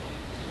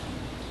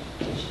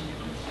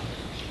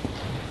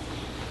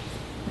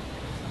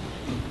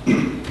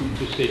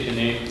 Please state your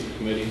name for the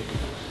committee.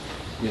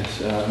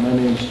 Yes, my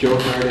name is Joe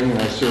Harding, and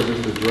I serve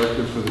as the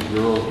Director for the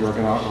Bureau of Drug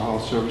and Alcohol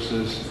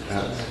Services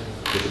at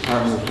the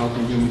Department of Health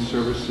and Human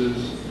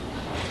Services.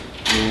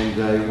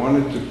 And I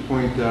wanted to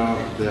point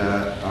out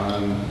that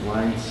on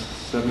line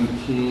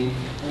 17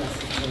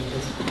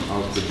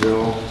 of the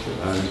bill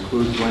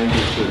includes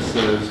language that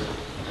says,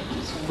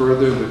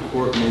 further, the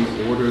court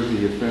may order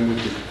the offender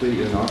to complete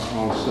an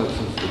alcohol and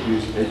substance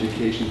abuse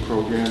education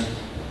program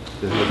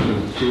that has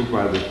been approved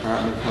by the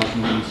Department of Health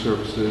and Human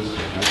Services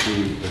at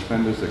the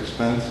offender's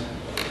expense.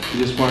 I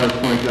just wanted to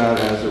point out,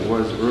 as it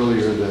was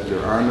earlier, that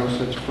there are no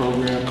such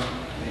programs.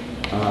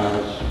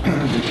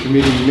 The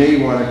committee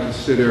may want to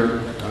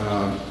consider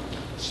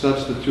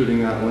substituting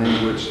that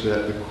language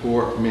that the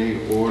court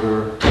may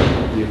order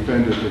the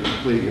offender to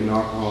complete an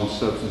alcohol and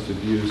substance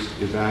abuse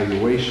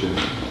evaluation,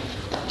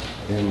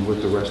 and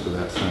with the rest of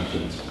that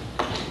sentence.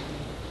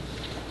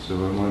 So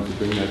I wanted to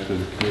bring that to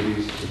the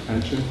committee's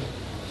attention.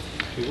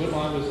 Okay, what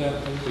line was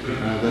that?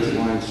 That's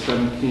line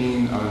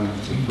 17 on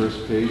the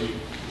first page.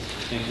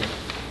 Thank you.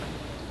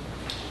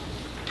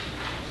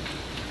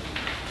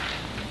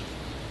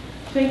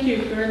 Thank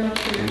you very much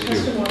for your Thank you.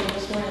 testimony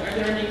this morning. Are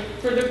there any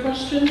further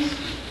questions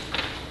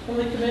from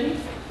the committee?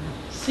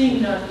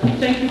 Seeing none,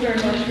 thank you very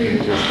much for your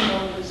Thank you.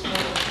 testimony this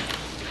morning.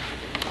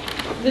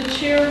 The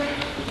chair,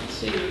 let's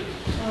see, should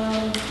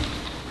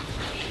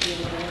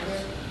be one over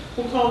there.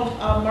 We'll call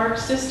Mark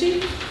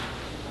Sisti.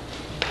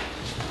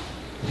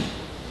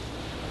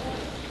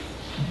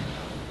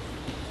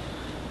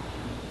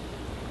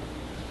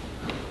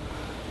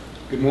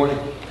 Good morning.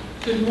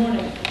 Good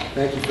morning.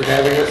 Thank you for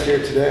having us here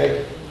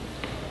today.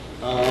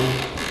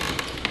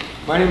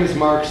 My name is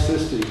Mark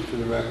Sisti, for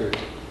the record.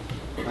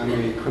 I'm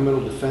a criminal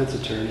defense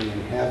attorney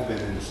and have been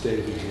in the state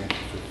of New Hampshire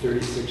for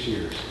 36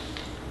 years.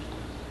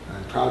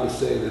 I'm proud to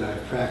say that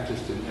I've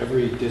practiced in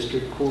every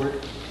district court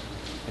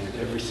and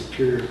every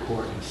superior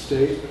court in the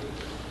state,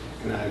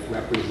 and I've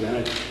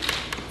represented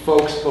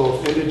folks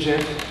both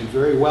indigent and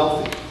very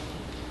wealthy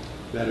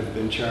that have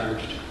been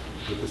charged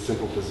with the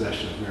simple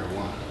possession of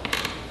marijuana.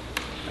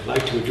 I'd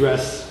like to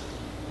address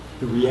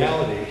the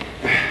reality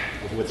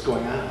of what's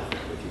going on out there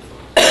with you folks.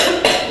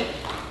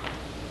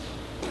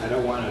 I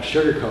don't want to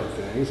sugarcoat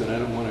things, and I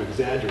don't want to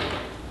exaggerate.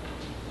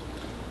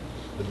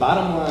 The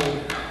bottom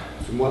line,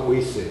 from what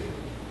we see,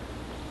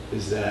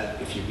 is that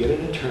if you get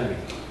an attorney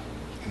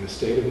in the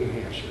state of New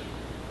Hampshire,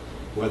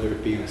 whether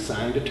it be an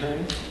assigned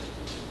attorney,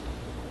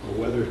 or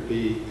whether it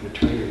be an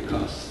attorney that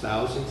costs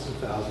thousands and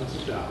thousands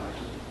of dollars,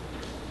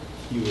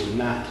 you will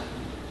not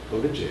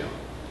go to jail.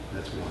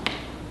 That's one.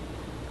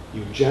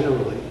 You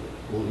generally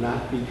will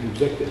not be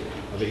convicted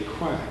of a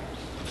crime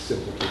of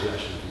simple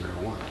possession of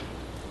marijuana.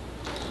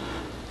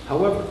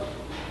 However,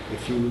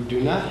 if you do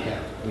not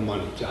have the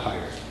money to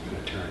hire an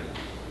attorney,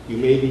 you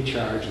may be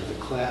charged with a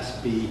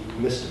Class B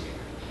misdemeanor.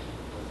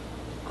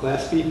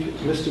 Class B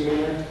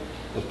misdemeanor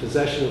of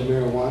possession of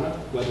marijuana,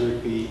 whether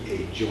it be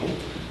a joint,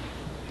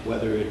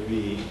 whether it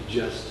be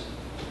just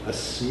a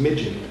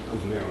smidgen of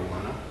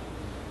marijuana,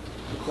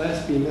 a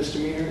Class B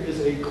misdemeanor is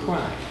a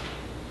crime.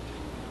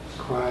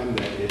 Crime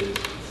that is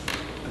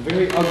a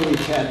very ugly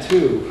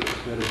tattoo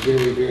that is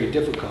very, very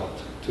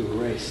difficult to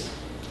erase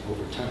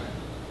over time.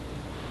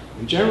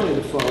 And generally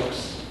the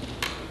folks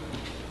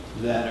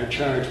that are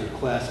charged with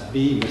Class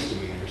B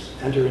misdemeanors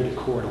enter into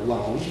court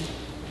alone.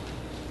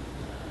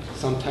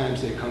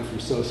 Sometimes they come from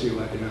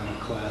socioeconomic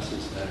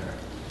classes that are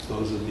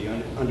those of the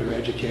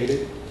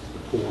undereducated,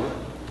 the poor.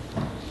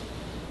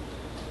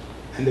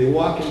 And they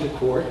walk into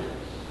court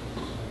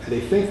and they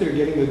think they're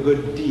getting a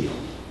good deal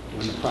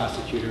when the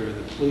prosecutor or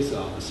the police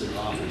officer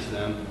offers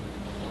them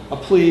a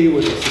plea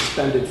with a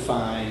suspended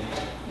fine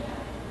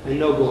and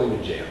no going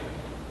to jail.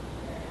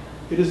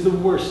 It is the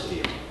worst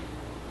deal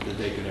that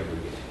they could ever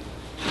get.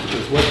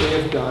 Because what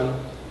they have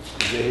done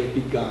is they have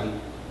begun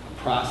a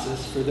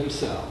process for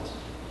themselves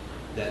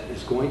that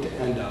is going to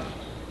end up,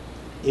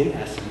 in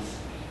essence,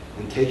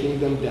 in taking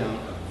them down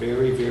a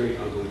very, very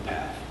ugly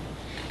path.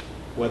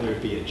 Whether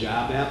it be a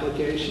job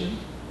application,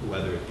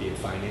 whether it be a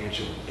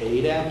financial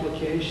aid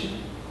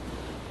application,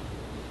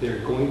 they're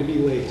going to be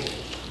labeled.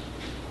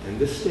 And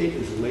this state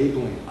is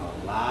labeling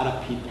a lot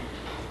of people.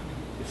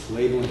 It's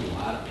labeling a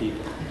lot of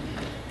people.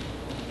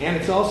 And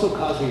it's also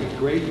causing a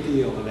great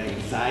deal of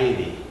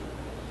anxiety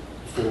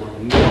for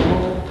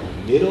normal,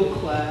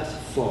 middle-class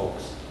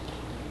folks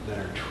that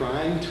are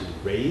trying to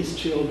raise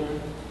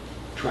children,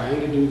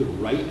 trying to do the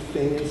right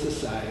thing in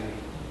society,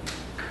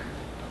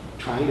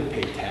 trying to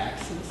pay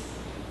taxes,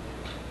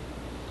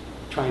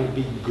 trying to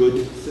be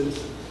good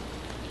citizens.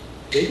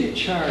 They get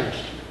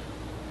charged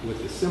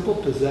with the simple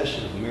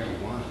possession of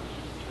marijuana.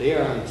 They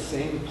are on the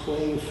same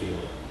playing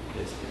field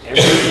as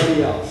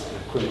everybody else in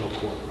a criminal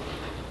courtroom.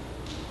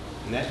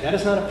 And that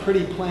is not a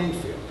pretty playing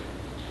field.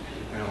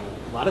 You know,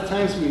 a lot of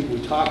times we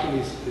talk in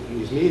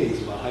these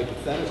meetings about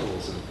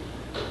hypotheticals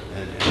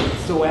and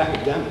it's so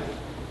academic.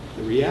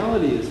 The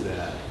reality is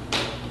that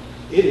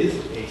it is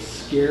a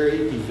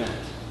scary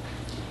event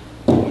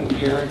when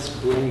parents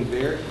bring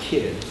their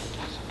kids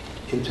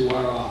into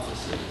our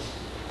offices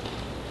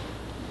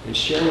and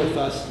share with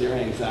us their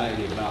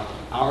anxiety about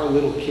our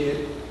little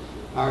kid,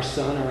 our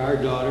son or our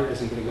daughter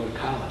isn't going to go to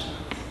college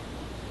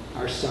now.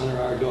 Our son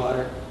or our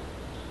daughter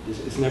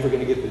is never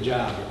going to get the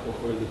job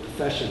or the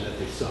profession that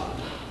they sought.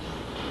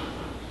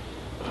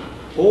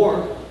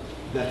 Or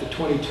that the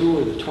 22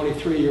 or the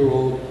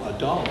 23-year-old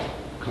adult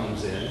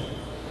comes in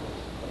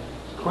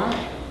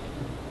crying,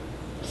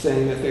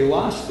 saying that they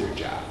lost their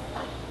job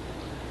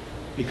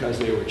because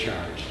they were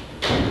charged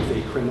with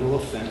a criminal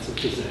offense of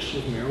possession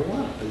of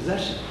marijuana.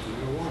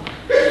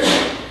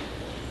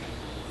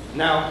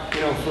 Now,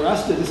 for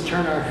us to just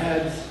turn our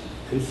heads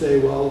and say,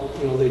 well,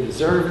 they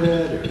deserve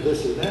it or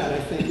this or that, I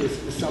think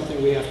is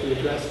something we have to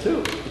address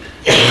too.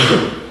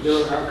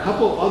 There are a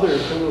couple other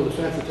criminal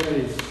defense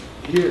attorneys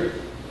here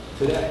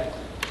today.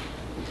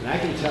 And I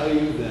can tell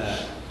you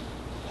that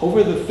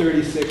over the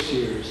 36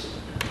 years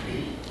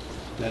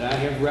that I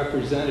have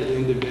represented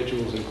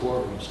individuals in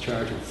courtrooms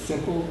charged with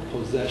simple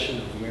possession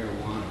of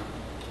marijuana,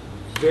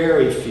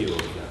 very few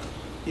of them,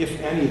 if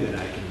any that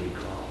I can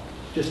recall,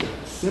 just a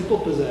simple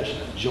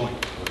possession, a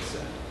joint, let's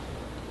say,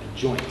 a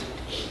joint,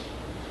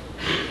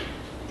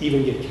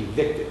 even get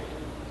convicted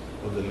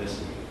of the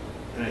misdemeanor.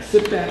 And I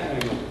sit back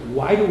and I go,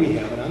 why do we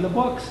have it on the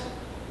books?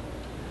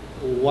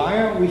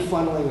 Why aren't we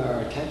funneling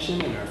our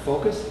attention and our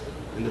focus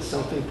into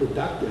something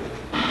productive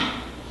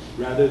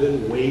rather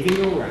than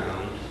waving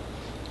around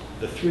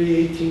the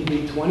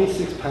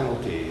 318B26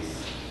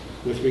 penalties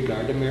with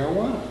regard to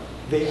marijuana?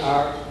 They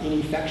are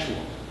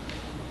ineffectual.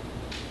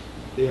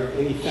 They are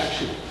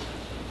ineffectual.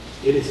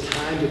 It is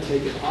time to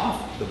take it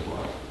off the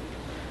book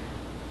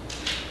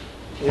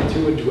and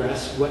to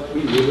address what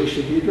we really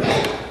should be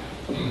addressing.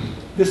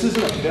 This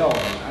isn't a bill.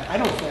 I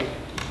don't think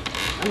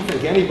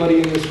anybody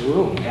in this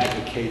room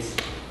advocates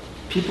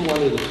people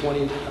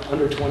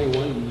under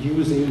 21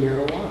 using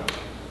marijuana.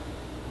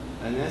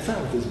 And that's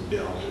not what this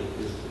bill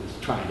is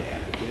trying to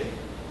advocate.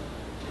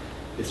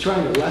 It's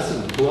trying to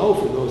lessen the blow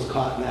for those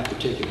caught in that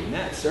particular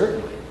net,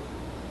 certainly.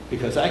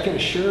 Because I can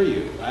assure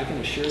you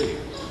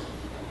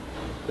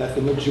that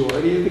the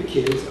majority of the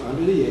kids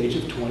under the age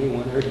of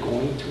 21 are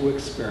going to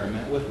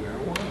experiment with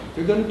marijuana.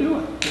 They're going to do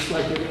it, just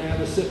like they're going to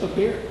have a sip of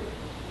beer.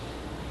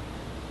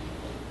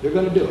 They're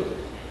going to do it.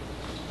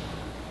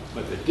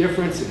 But the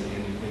difference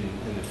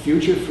in the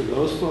future for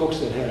those folks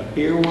that had a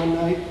beer one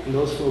night and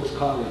those folks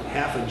caught with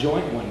half a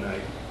joint one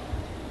night,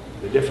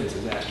 the difference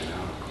is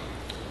astronomical.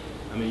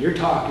 I mean, you're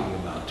talking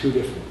about two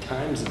different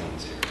time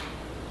zones here.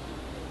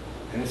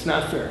 And it's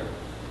not fair.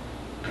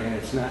 And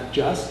it's not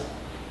just.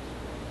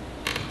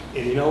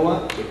 And you know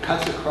what? It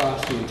cuts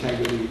across the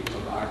integrity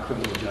of our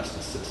criminal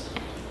justice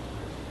system.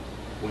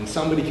 When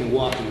somebody can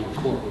walk into a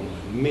courtroom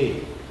with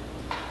me,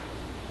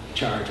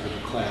 charged with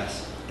a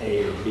class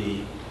A or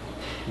B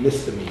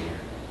misdemeanor,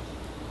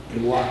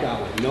 and walk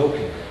out with no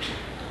conviction,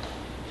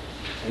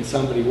 and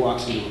somebody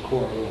walks into a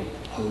courtroom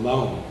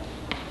alone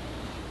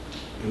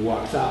and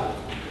walks out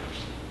with a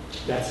conviction,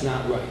 that's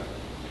not right.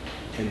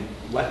 And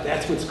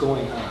that's what's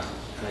going on.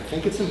 And I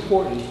think it's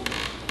important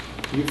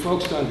for you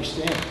folks to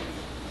understand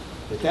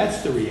that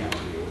that's the reality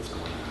of what's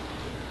going on.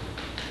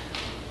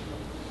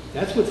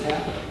 That's what's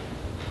happening.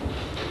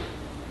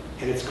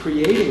 And it's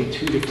creating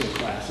two different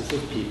classes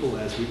of people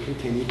as we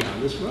continue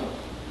down this road.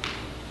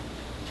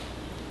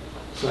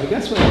 So I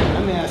guess what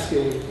I'm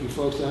asking you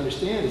folks to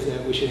understand is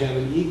that we should have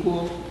an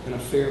equal and a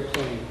fair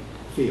playing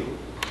field.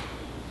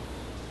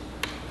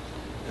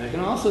 And I can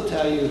also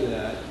tell you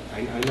that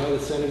I know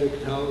that Senator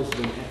Cattell has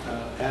been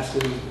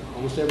asking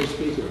almost every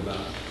speaker about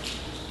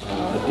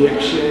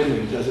addiction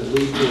and does it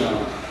lead to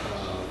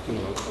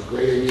a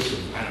greater use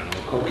of, I don't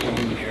know,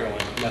 cocaine, heroin,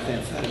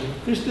 methamphetamine.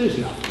 There's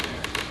nothing there.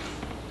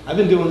 I've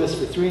been doing this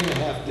for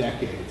 3.5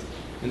 decades,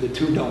 and the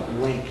two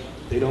don't link.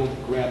 They don't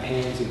grab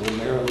hands and go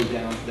merrily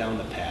down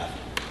the path.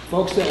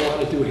 Folks that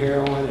want to do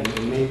heroin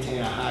and maintain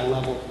a high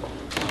level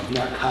of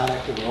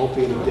narcotic or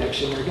opiate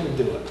addiction, they're going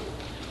to do it.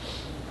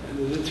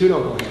 And the two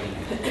don't go hand in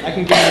hand. I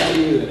can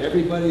guarantee you that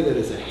everybody that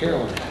is a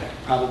heroin addict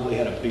probably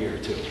had a beer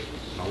too.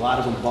 And a lot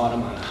of them bought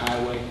them on a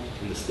highway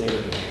in the state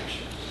of New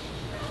Hampshire.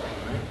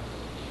 All right?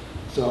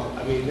 So,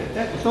 I mean,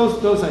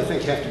 those I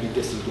think have to be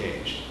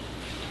disengaged.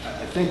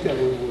 I think that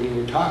when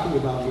we're talking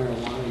about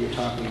marijuana, you're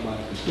talking about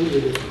a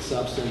completely different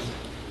substance.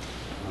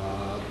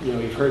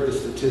 You've heard the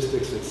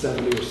statistics that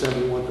 70 or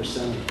 71%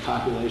 of the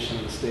population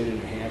of the state of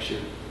New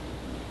Hampshire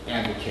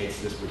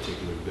advocates this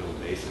particular bill,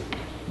 basically,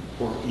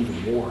 or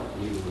even more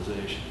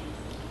legalization.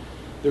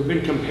 There have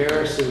been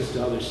comparisons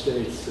to other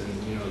states,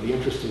 and the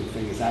interesting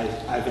thing is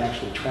I've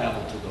actually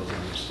traveled to those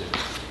other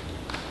states.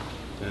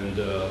 And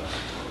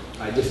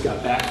I just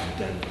got back from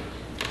Denver.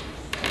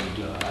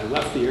 And I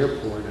left the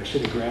airport. I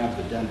should have grabbed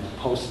the Denver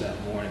Post that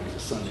morning. It was a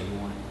Sunday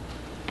morning.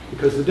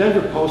 Because the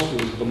Denver Post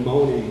was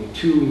bemoaning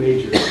two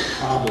major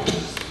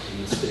problems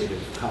in the state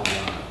of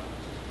Colorado.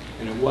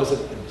 And it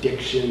wasn't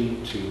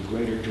addiction to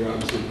greater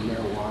drugs than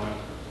marijuana.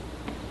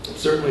 It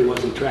certainly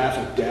wasn't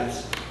traffic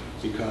deaths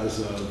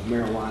because of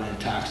marijuana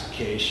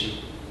intoxication.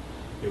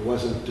 It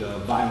wasn't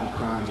violent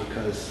crime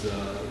because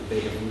they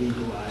have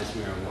legalized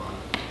marijuana.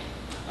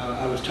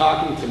 I was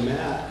talking to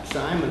Matt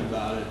Simon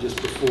about it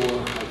just before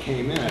I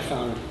came in. I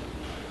found it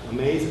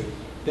amazing.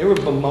 They were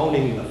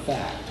bemoaning the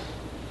fact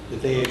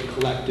that they had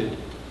collected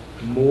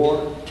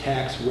more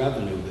tax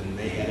revenue than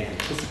they had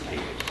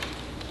anticipated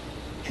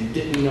and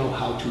didn't know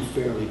how to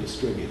fairly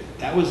distribute it.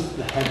 That was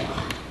the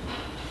headline.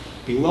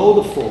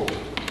 Below the fold,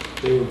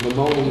 they were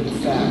bemoaning the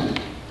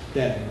fact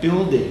that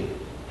building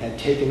had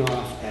taken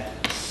off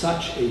at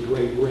such a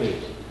great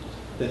rate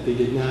that they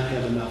did not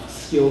have enough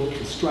skilled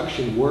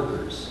construction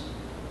workers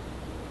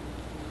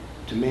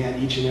to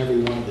man each and every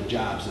one of the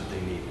jobs that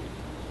they needed.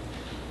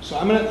 So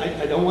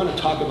I don't want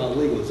to talk about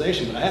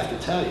legalization, but I have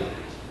to tell you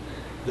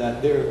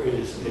that there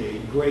is a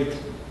great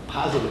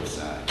positive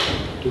side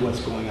to what's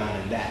going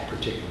on in that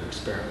particular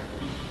experiment.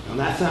 And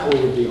that's not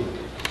what we're dealing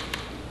with.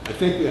 I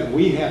think that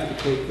we have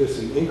to take this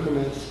in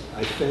increments.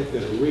 I think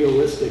that a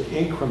realistic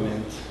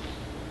increment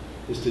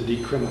is to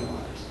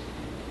decriminalize.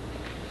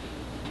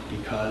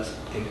 Because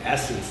in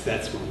essence,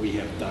 that's what we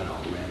have done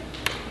already.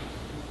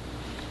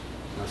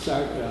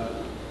 Now,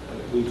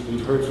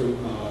 we've heard from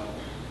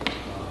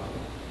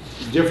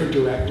different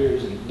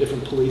directors and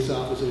different police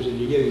officers, and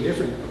you're getting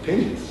different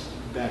opinions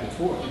back and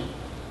forth.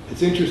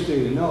 It's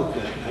interesting to note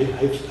that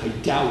I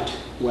doubt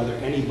whether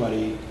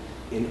anybody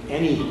in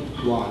any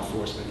law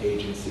enforcement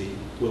agency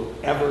will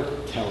ever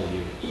tell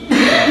you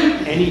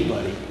that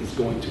anybody is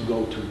going to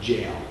go to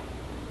jail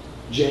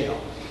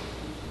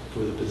for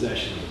the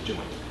possession of a joint.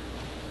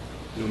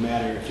 No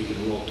matter if you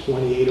can roll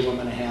 28 of them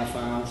in a half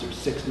ounce or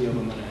 60 of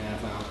them in a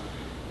half ounce,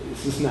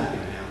 it's just not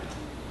going to happen.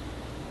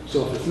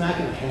 So if it's not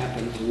going to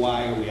happen,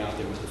 why are we out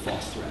there with a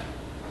false threat?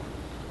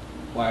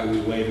 Why are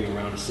we waving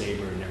around a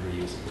saber and never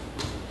using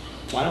it?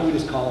 Why don't we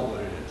just call it what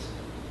it is?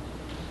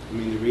 I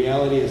mean, the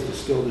reality has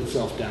distilled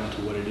itself down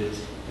to what it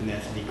is, and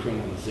that's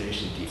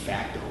decriminalization de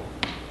facto.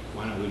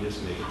 Why don't we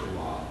just make it the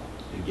law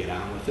and get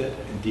on with it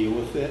and deal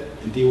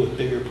with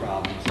bigger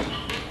problems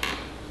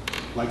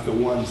like the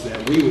ones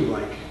that we would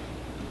like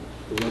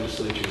the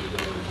legislature to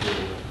go and deal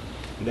with,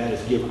 and that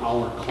is give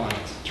our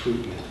clients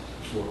treatment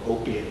for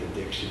opiate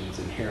addictions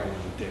and heroin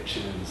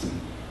addictions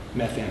and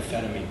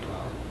methamphetamine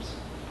problems.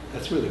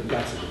 That's where the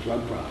guts of the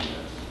drug problem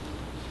is.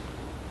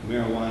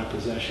 Marijuana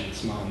possession in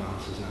small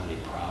amounts is not a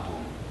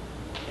problem,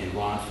 and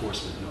law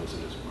enforcement knows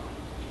it as well.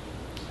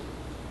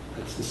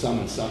 That's the sum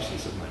and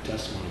substance of my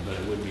testimony, but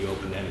I would be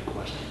open to any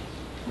questions.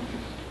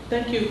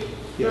 Thank you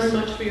Yes. very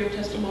much for your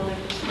testimony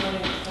this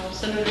morning.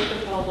 Senator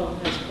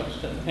Capaldo has a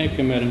question. Thank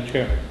you, Madam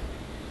Chair.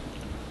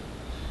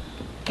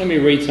 Let me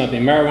read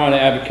something. Marijuana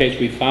advocates,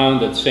 we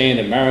found that saying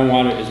that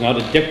marijuana is not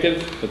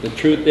addictive, but the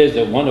truth is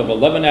that one of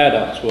 11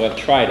 adults who have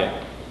tried it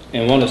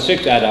and one of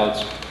 6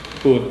 adults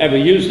who have ever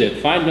used it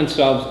find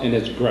themselves in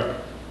its grip.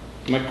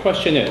 My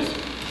question is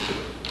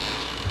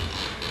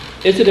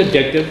it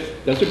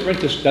addictive? Does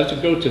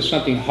it go to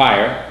something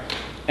higher?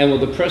 And will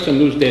the person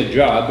lose their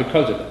job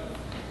because of it?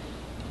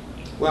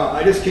 Well,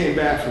 I just came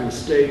back from a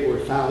state where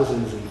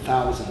thousands and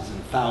thousands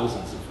and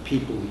thousands of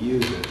people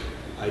use it.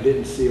 I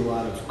didn't see a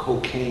lot of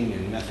cocaine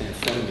and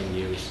methamphetamine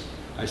use.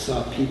 I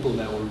saw people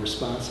that were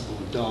responsible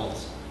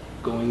adults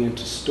going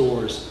into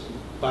stores,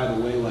 by the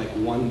way, like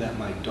one that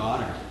my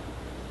daughter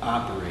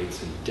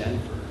operates in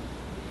Denver,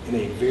 in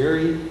a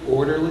very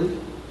orderly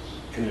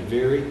and a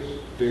very,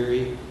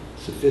 very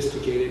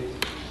sophisticated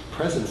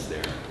presence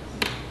there,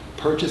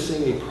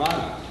 purchasing a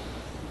product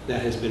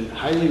that has been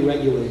highly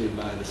regulated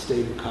by the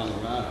state of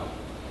Colorado,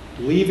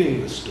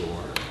 leaving the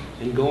store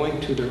and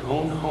going to their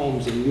own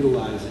homes and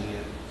utilizing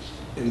it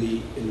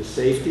in the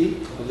safety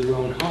of their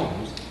own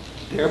homes,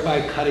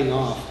 thereby cutting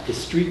off the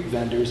street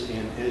vendors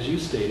and, as you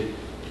stated,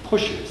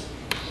 pushers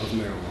of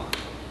marijuana.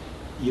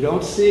 You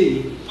don't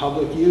see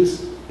public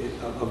use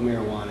of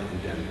marijuana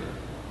in Denver.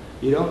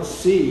 You don't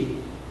see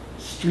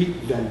street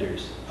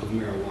vendors of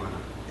marijuana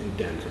in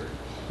Denver.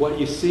 What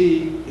you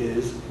see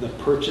is the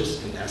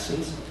purchase, in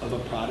essence, of a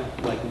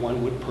product like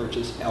one would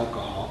purchase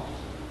alcohol,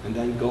 and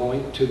then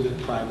going to the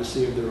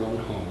privacy of their own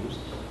homes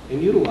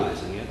and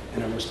utilizing it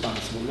in a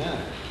responsible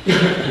manner.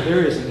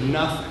 There is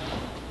nothing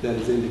that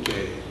is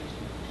indicating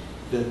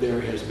that there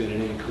has been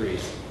an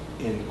increase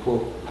in,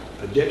 quote,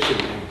 addiction,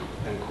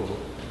 end quote,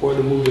 or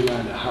the moving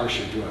on to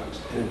harsher drugs.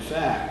 And in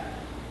fact,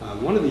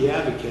 one of the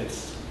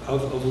advocates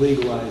of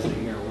legalizing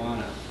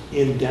marijuana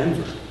in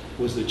Denver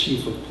was the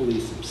chief of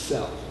police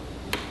himself,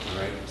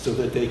 all right, so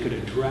that they could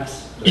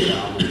address the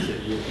problems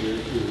that you're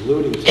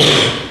alluding to,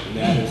 and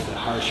that is the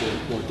harsher,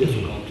 more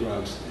difficult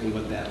drugs and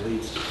what that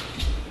leads to.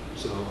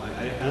 So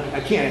I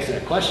can't answer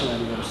that question. I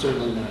mean, I'm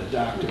certainly not a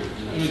doctor.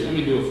 Let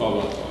me do a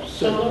follow-up question.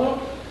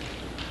 So,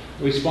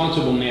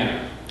 Responsible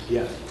manner.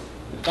 Yes.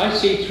 If I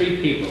see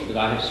 3 people that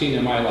I have seen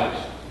in my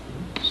life,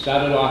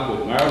 started off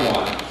with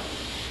marijuana,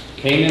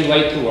 came in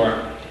late to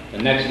work, the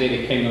next day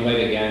they came in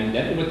late again,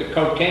 then with the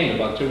cocaine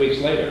about 2 weeks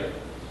later,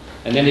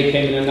 and then they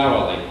came in an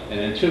hour late, and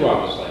then 2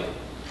 hours late,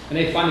 and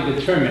they finally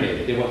got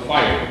terminated, they were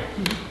fired,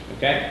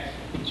 okay?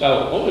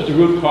 So what was the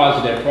root cause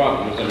of their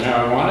problem? Was it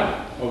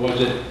marijuana, or was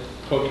it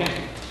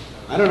cocaine?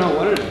 I don't know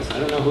what it is. I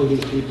don't know who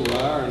these people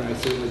are, and I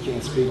certainly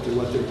can't speak to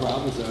what their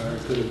problems are.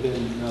 It could have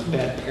been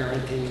bad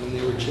parenting when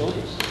they were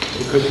children.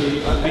 It could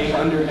be being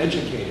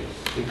undereducated.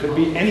 It could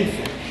be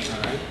anything,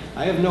 all right?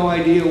 I have no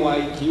idea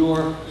why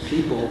your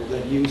people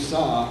that you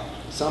saw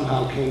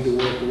somehow came to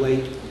work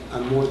late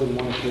on more than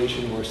one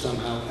occasion or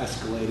somehow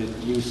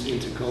escalated use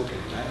into cocaine.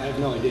 I have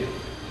no idea.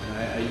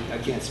 I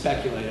can't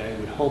speculate. I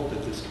would hope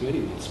that this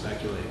committee won't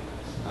speculate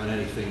on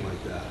anything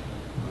like that.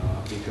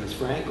 Because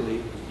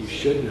frankly, you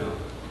should know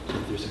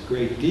that there's a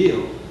great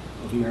deal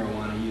of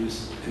marijuana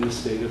use in the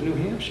state of New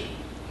Hampshire.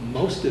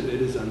 Most of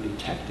it is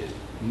undetected.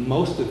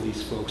 Most of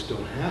these folks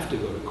don't have to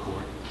go to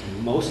court,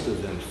 and most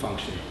of them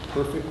function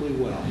perfectly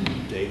well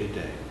day to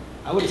day.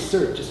 I would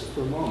assert, just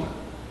for a moment,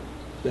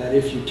 that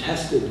if you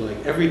tested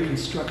like every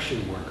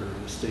construction worker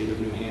in the state of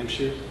New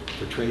Hampshire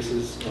for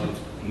traces of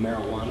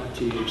marijuana,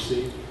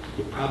 THC,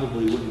 you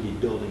probably wouldn't be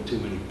building too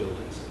many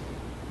buildings.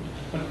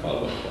 One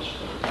follow-up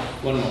question.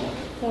 One more.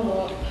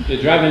 follow-up.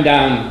 You're driving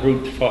down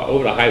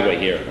over the highway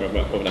here,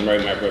 over the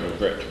Merrimack River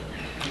Bridge,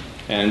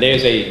 and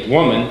there's a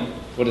woman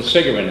with a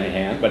cigarette in her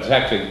hand, but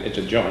it's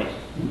a joint,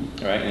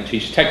 all right? And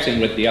she's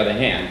texting with the other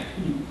hand.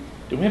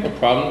 Do we have a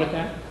problem with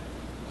that?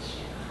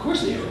 Of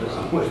course we have a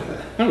problem with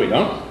that. No, we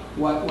don't.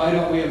 Why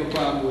don't we have a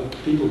problem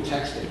with people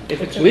texting?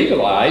 If it's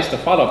legalized, the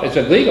follow-up, is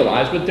it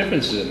legalized, what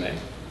difference does it make?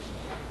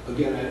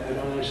 Again, I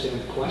don't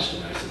understand the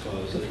question, I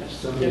suppose. If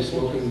somebody's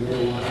smoking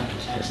marijuana and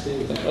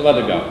texting, is that... We'll let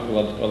it go.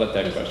 We'll let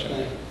that question.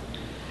 Thank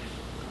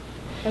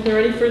you. Are there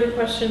any further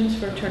questions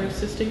for Attorney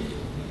Sisti?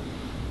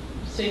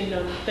 Seeing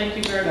none, thank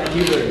you very much.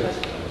 Thank you very much.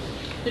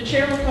 The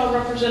chair will call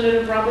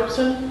Representative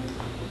Robertson.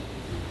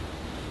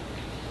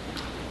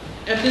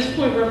 At this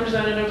point,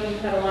 Representative, we've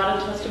had a lot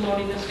of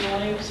testimony this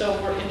morning, so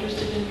we're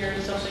interested in hearing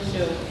something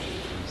new.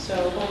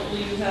 So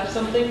hopefully you have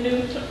something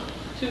new to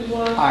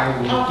I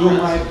will offer do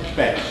us. my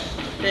best.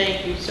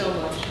 Thank you so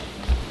much.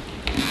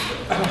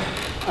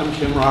 I'm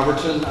Tim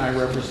Robertson. I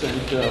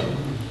represent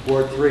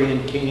Ward 3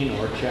 in Keene,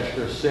 or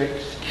Cheshire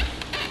 6.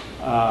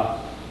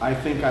 I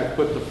think I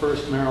put the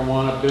first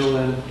marijuana bill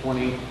in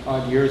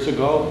 20-odd years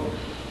ago.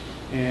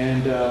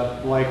 And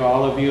like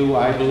all of you,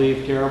 I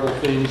believe terrible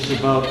things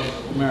about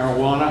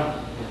marijuana.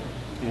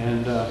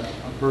 And a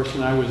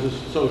person I was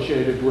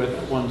associated with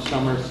one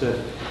summer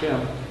said,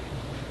 Tim,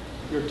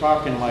 you're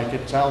talking like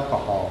it's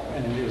alcohol,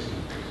 and it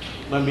isn't.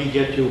 Let me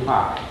get you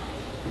high.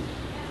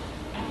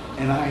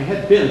 And I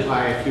had been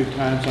high a few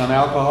times on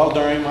alcohol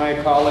during my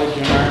college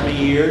and Army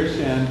years,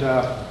 and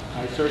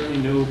I certainly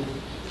knew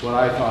what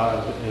I thought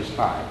of as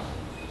high.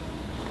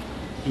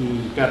 He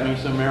got me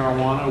some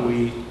marijuana,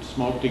 we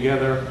smoked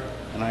together,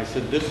 and I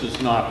said, this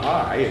is not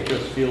high, it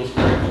just feels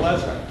very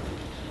pleasant.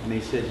 And he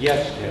said,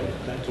 yes, Tim,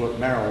 that's what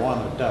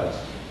marijuana does.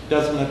 It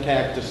doesn't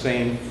attack the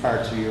same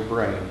parts of your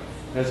brain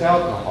as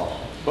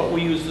alcohol. But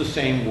we use the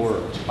same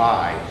words,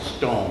 high,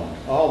 stoned,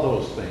 all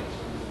those things.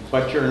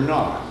 But you're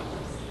not.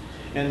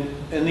 And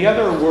the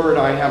other word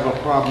I have a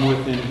problem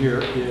with in here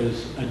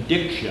is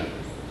addiction.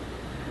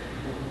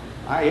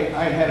 I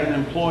had an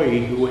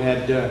employee who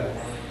had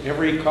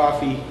every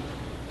coffee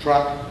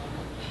truck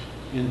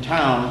in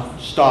town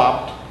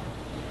stopped,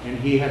 and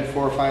he had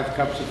 4 or 5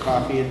 cups of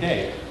coffee a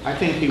day. I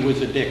think he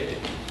was addicted.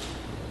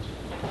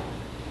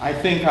 I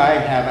think I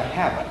have a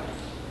habit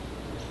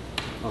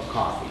of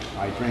coffee.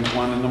 I drink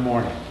one in the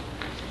morning,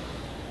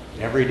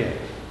 every day.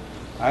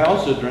 I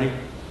also drink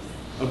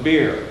a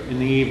beer in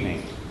the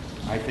evening.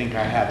 I think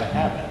I have a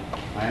habit.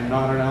 I am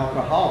not an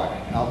alcoholic.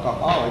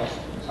 Alcoholics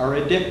are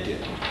addicted.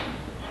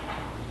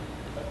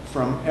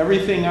 From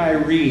everything I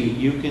read,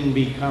 you can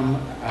become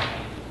a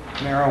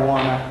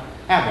marijuana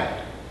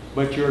habit,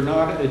 but you're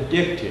not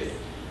addicted.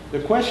 The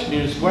question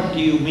is, what do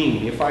you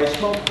mean? If I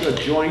smoke a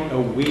joint a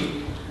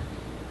week,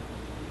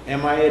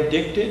 am I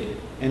addicted?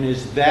 And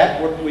is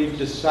that what we've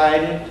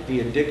decided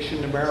the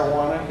addiction to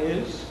marijuana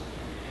is?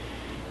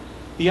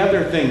 The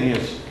other thing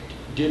is,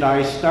 did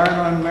I start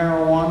on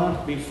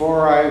marijuana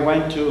before I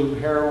went to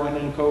heroin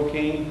and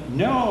cocaine?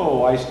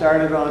 No, I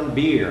started on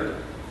beer.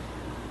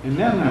 And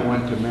then I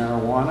went to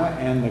marijuana,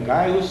 and the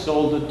guy who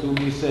sold it to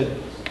me said,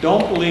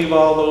 don't believe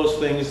all those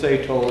things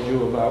they told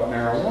you about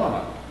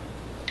marijuana.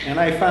 And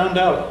I found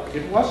out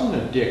it wasn't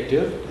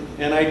addictive,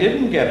 and I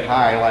didn't get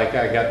high like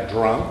I got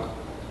drunk.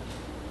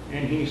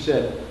 And he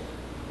said,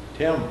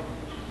 Tim,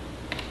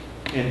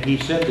 and he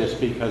said this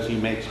because he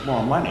makes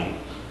more money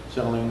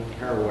selling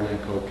heroin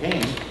and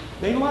cocaine,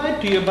 they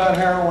lied to you about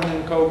heroin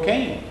and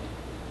cocaine.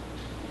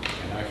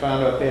 And I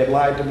found out they had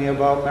lied to me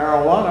about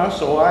marijuana,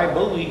 so I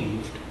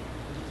believed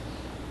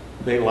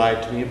they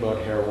lied to me about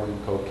heroin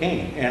and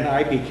cocaine. And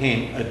I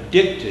became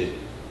addicted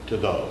to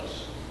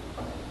those.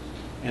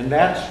 And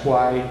that's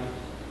why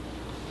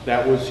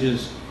that was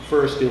his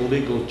first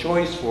illegal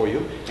choice for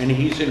you, and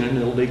he's in an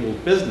illegal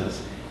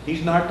business.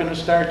 He's not going to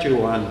start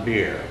you on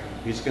beer.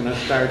 He's going to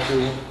start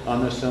you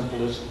on the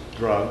simplest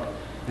drug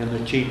and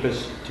the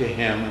cheapest to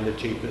him and the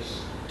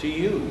cheapest to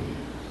you.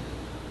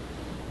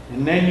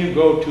 And then you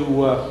go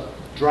to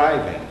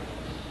driving.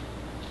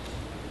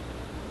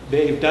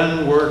 They've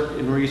done work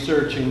in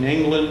research in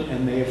England,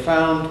 and they have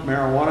found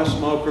marijuana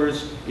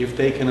smokers, if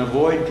they can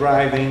avoid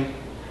driving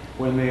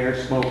when they are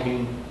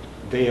smoking,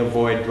 they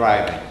avoid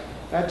driving.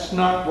 That's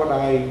not what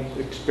I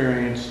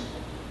experienced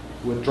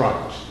with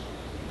drunks.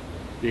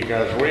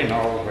 Because we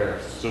know we're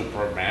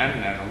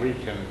Superman and we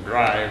can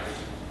drive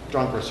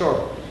drunk or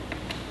sober.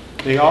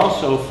 They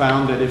also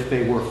found that if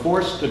they were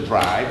forced to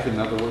drive, in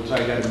other words,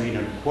 I got to meet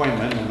an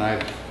appointment and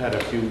I've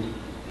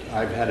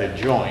had a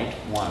joint,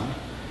 one,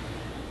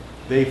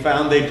 they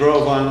found they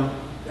drove on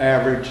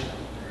average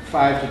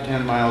 5 to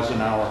 10 miles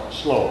an hour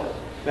slower.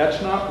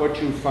 That's not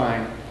what you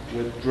find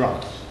with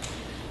drunks.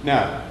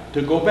 Now,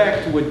 to go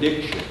back to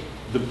addiction,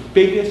 the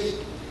biggest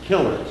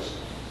killers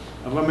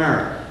of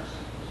America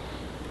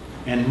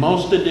and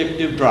most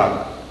addictive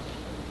drug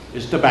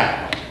is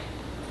tobacco.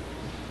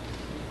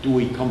 Do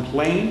we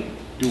complain?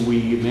 Do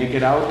we make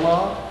it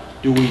outlaw?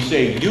 Do we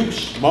say, you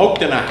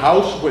smoked in a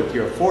house with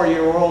your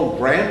 4-year-old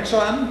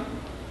grandson?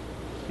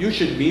 You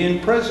should be in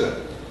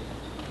prison.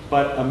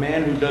 But a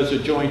man who does a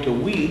joint a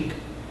week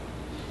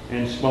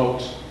and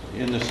smokes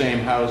in the same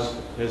house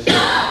as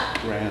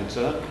his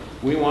grandson,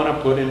 we want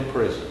to put in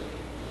prison.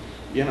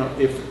 You know,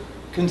 if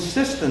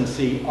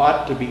consistency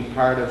ought to be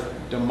part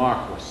of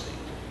democracy.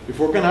 If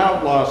we're going to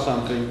outlaw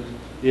something,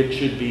 it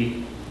should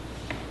be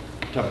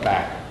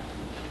tobacco.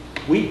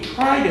 We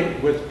tried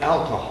it with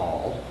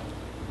alcohol,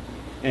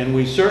 and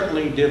we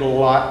certainly did a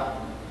lot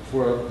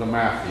for the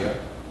mafia.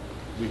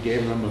 We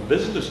gave them a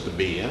business to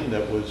be in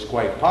that was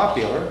quite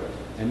popular,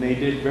 and they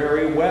did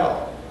very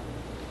well.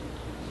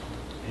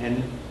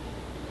 And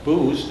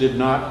booze did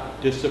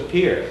not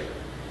disappear.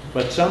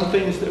 But some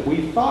things that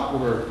we thought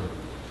were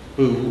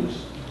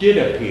booze did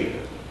appear,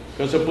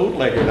 because a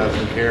bootlegger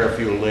doesn't care if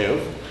you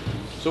live.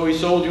 So he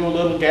sold you a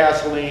little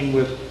gasoline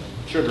with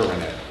sugar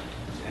in it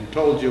and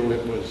told you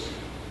it was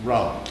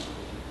rum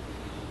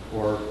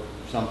or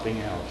something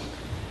else.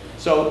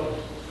 So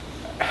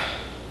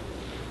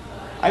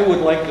I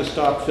would like to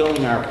stop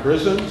filling our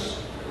prisons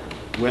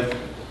with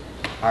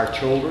our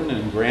children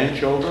and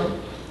grandchildren.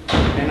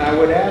 And I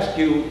would ask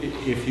you,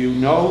 if you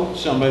know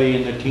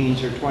somebody in the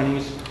teens or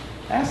 20s,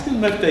 ask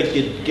them if they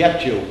could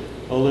get you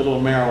a little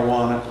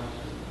marijuana.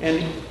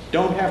 And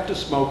don't have to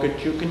smoke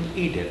it, you can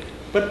eat it.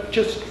 But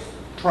just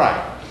try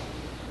it.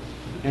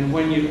 And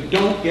when you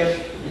don't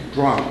get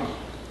drunk,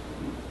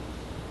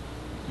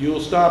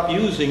 you'll stop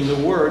using the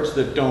words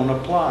that don't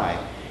apply.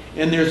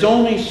 And there's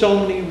only so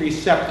many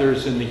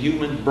receptors in the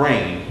human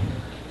brain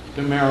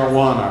to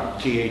marijuana,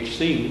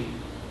 THC,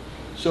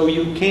 so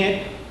you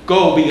can't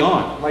go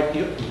beyond. Like,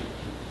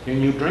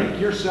 can you drink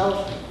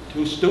yourself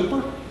to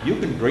stupor? You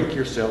can drink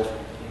yourself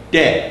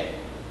dead.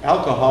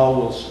 Alcohol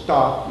will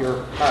stop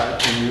your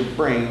heart and your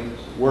brain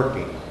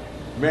working.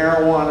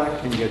 Marijuana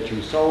can get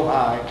you so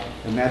high,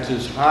 and that's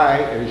as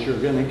high as you're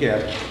going to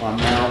get on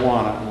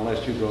marijuana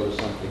unless you go to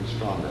something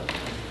stronger.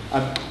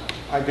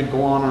 I could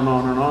go on and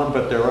on and on,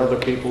 but there are other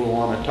people who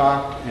want to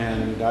talk,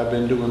 and I've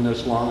been doing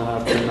this long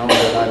enough to know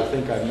that I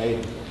think I've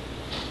made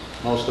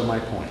most of my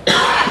point.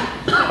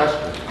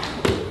 Questions?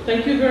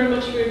 Thank you very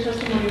much for your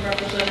testimony,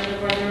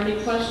 Representative. Are there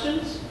any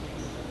questions?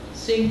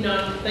 Seeing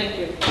none, thank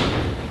you.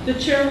 The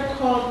chair will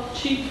call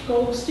Chief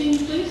Goldstein,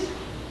 please.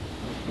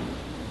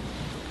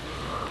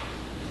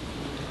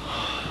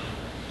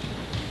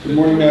 Good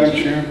morning, Madam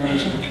Chair,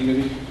 members of the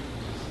committee.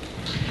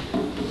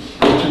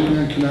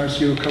 Lieutenant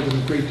Canarcio covered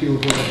a great deal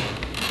of what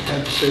I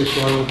had to say,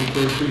 so I will be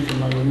very brief in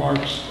my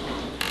remarks.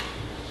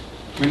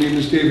 My name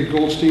is David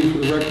Goldstein. For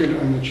the record,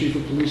 I'm the Chief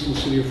of Police in the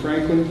City of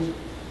Franklin,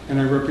 and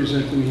I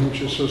represent the New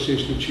Hampshire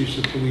Association of Chiefs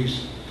of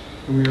Police,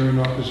 and we are in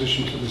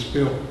opposition to this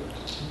bill.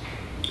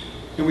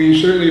 And we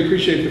certainly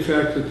appreciate the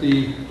fact that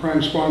the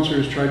prime sponsor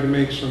has tried to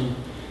make some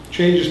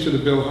changes to the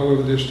bill.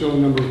 However, there's still a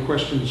number of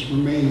questions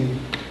remaining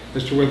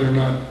as to whether or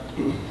not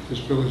this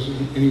bill is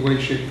in any way,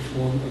 shape, or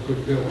form a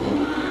good bill.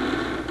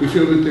 We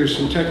feel that there's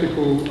some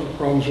technical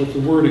problems with the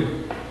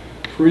wording.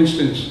 For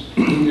instance,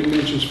 it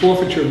mentions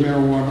forfeiture of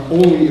marijuana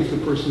only if the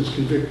person is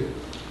convicted.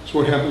 So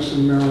what happens to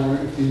the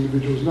marijuana if the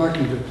individual is not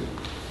convicted?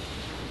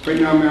 Right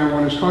now,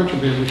 marijuana is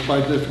contraband, which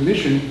by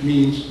definition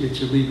means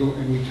it's illegal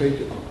and we take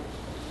it.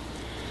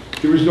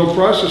 There is no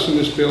process in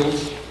this bill,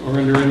 or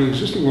under any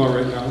existing law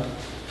right now,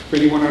 for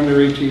anyone under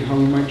 18 how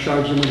we might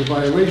charge them with a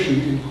violation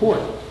in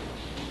court.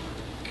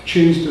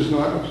 Chins does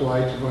not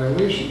apply to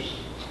violations.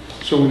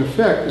 So in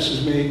effect, this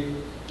has made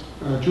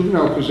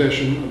juvenile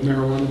possession of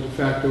marijuana de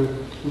facto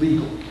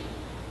legal.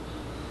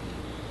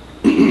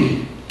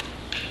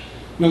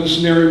 Another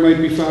scenario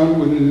might be found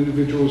when an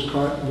individual is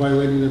caught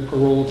violating their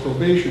parole or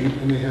probation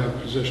and they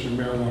have possession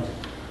of marijuana.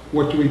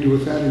 What do we do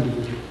with that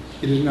individual?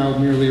 It is now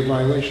merely a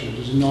violation. It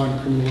is a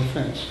non-criminal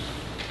offense.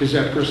 Is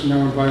that person now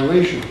in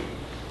violation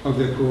of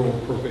their parole or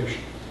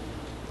probation?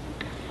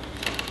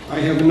 I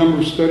have a number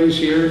of studies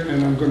here,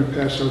 and I'm going to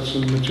pass out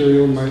some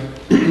material in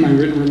my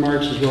written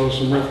remarks as well as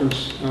some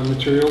reference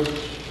material.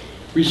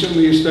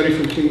 Recently, a study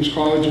from King's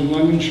College in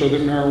London showed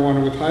that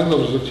marijuana with high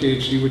levels of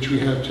THC, which we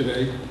have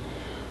today,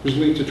 was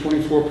linked to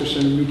 24%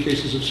 of new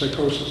cases of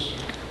psychosis.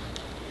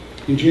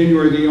 In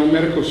January, the Yale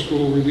Medical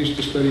School released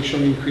a study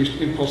showing increased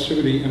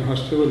impulsivity and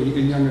hostility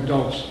in young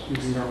adults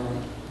using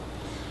marijuana.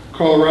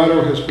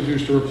 Colorado has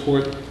produced a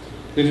report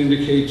that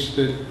indicates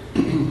that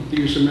the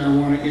use of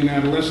marijuana in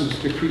adolescents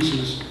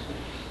decreases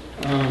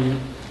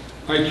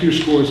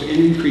IQ scores and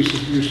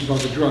increases the use of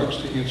other drugs,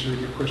 to answer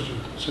your question,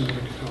 Senator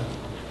Cataldo.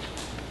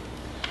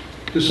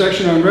 The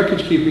section on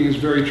records keeping is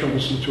very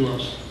troublesome to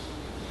us.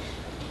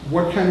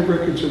 What kind of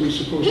records are we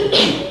supposed to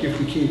keep if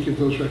we can't give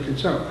those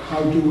records out?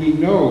 How do we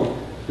know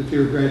that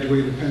they're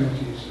graduated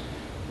penalties?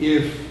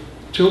 If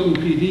Tilton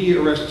PD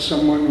arrests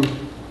someone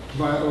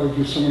or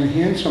gives someone a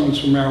hand summons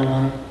for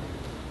marijuana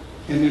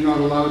and they're not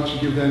allowed to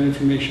give that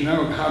information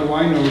out, how do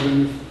I know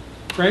then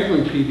if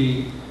Franklin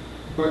PD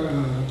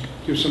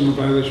gives someone a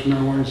violation of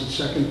marijuana, is it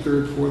second,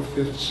 third, fourth,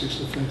 fifth,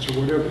 sixth offense or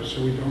whatever,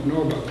 so we don't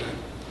know about that.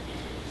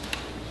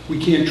 We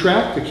can't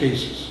track the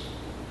cases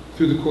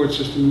through the court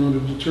system in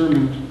order to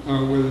determine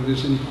whether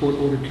there's any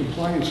court-ordered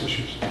compliance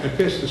issues. At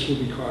best, this will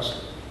be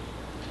costly.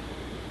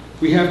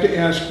 We have to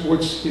ask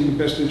what's in the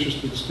best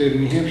interest of the state of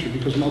New Hampshire,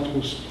 because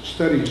multiple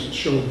studies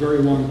show very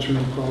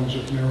long-term problems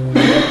with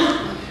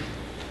marijuana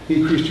use.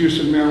 Increased use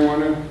of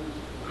marijuana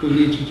will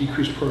lead to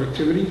decreased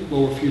productivity,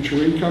 lower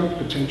future income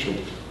potential,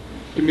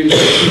 diminished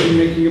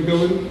decision-making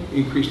ability,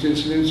 increased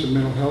incidence of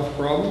mental health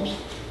problems,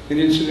 and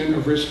incident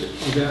of risk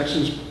of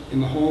accidents in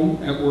the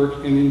home, at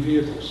work, and in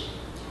vehicles.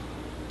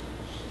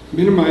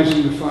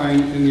 Minimizing the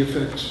fine and the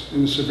effects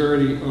and the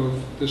severity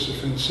of this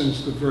offense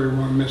sends the very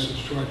wrong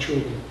message to our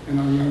children and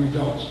our young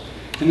adults.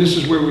 And this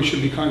is where we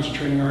should be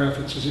concentrating our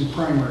efforts, is in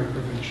primary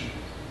prevention.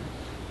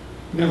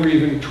 Never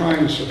even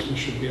trying a substance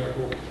should be our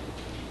goal.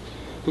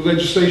 The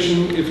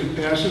legislation, if it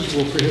passes,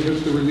 will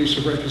prohibit the release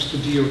of records to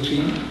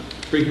DOT,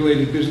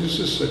 regulated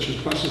businesses such as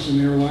buses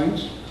and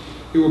airlines.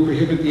 It will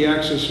prohibit the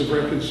access of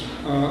records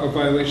of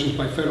violations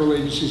by federal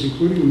agencies,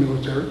 including the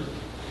military,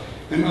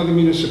 and other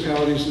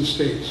municipalities and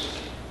states.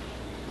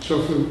 So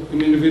if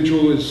an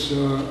individual is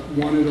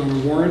wanted on a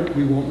warrant,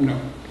 we won't know.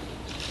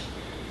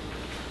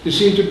 There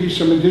seem to be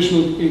some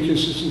additional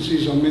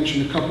inconsistencies. I'll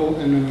mention a couple,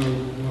 and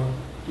then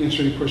I'll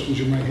answer any questions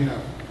you might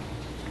have.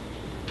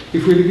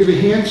 If we're to give a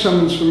hand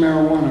summons for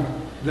marijuana,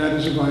 that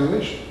is a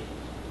violation.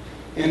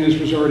 And as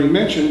was already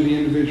mentioned, the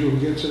individual who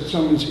gets that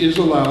summons is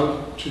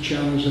allowed to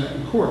challenge that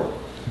in court.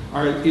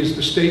 Is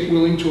the state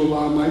willing to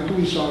allow my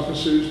police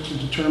officers to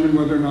determine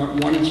whether or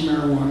not, one, it's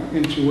marijuana,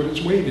 and two, what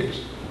its weight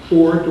is?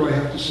 Or do I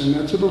have to send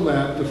that to the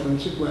lab, the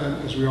forensic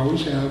lab, as we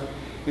always have,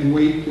 and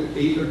wait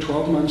 8 or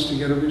 12 months to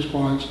get a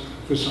response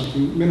for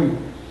something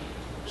minimal?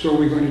 So are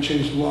we going to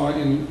change the law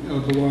in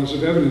the laws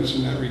of evidence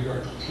in that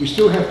regard? We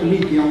still have to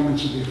meet the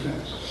elements of the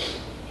offense,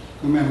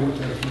 no matter what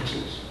that offense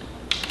is.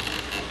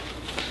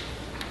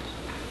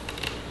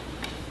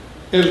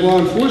 As law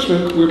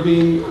enforcement,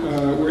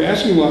 we're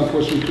asking law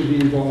enforcement to be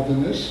involved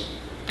in this,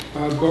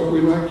 but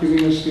we're not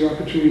giving us the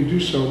opportunity to do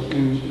so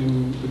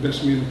in the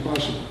best manner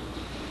possible.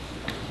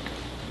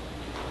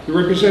 The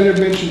representative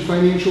mentioned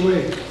financial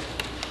aid.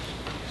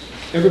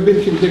 Ever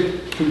been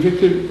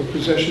convicted of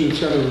possession,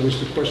 etc., was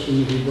the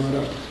question that he brought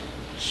up.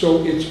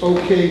 So it's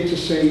okay to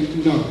say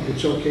no,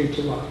 it's okay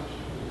to lie.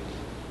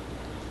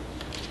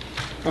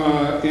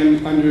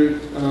 And under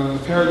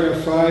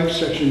paragraph 5,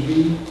 section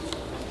B,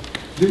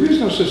 there is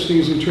no such thing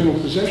as internal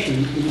possession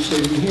in the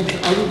state of New Hampshire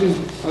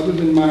other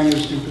than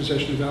minors in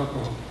possession of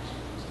alcohol.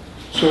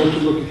 So if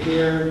you look at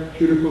hair,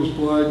 cuticles,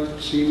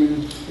 blood,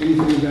 semen,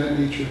 anything of that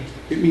nature,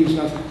 it means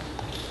nothing.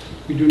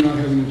 We do not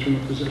have an internal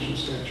possession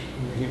statute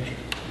in New Hampshire.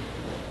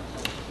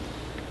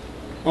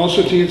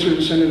 Also, to answer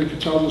Senator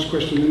Cataldo's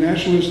question, the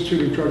National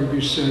Institute of Drug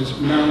Abuse says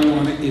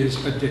marijuana is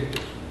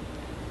addictive.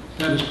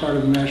 That is part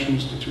of the National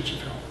Institutes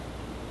of Health.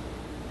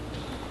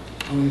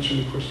 I'll answer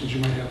any questions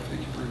you might have.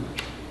 Thank you very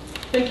much.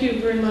 Thank you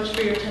very much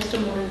for your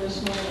testimony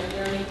this morning. Are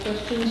there any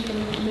questions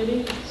from the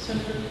committee?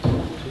 Senator?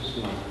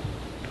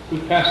 We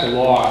passed a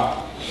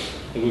law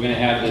that we're going to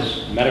have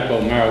this medical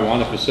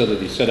marijuana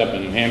facility set up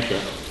in New Hampshire.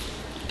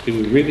 Do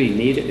we really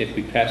need it if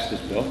we pass this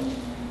bill?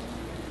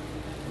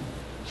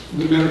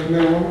 The medical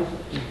marijuana?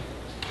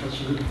 That's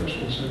a good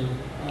question, Senator.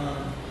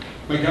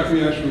 My gut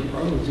reaction would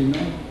probably be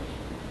no.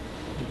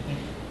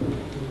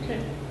 Okay.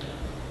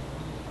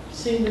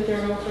 Seeing that there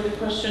are no further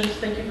questions,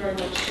 thank you very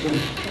much.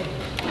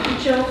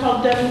 The chair will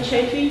call Devin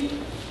Chafee.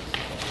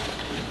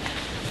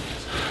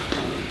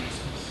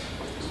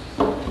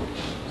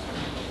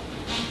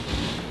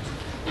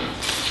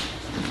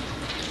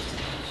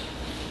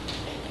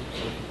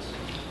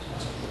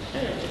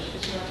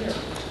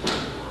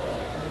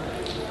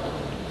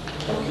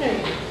 Okay.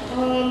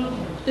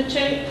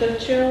 The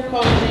chair will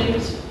call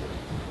James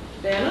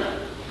Vanna.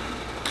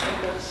 I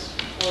think that's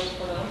how it's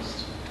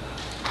pronounced.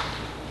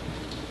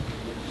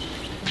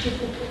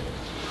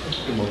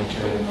 Good morning,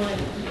 Chair. Good morning.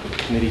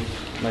 Committee.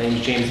 My name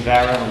is James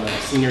Vara. I'm a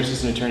Senior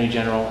Assistant Attorney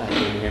General at the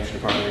New Hampshire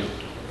Department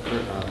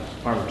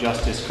of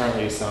Justice,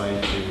 currently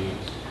assigned to the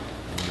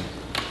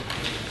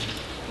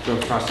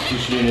Drug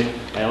Prosecution Unit.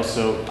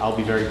 I'll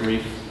be very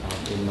brief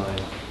in my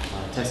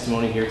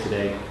testimony here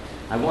today.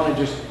 I want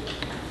to just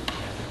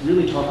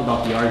really talk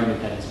about the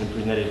argument that has been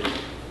presented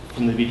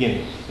from the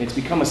beginning. It's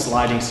become a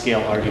sliding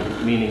scale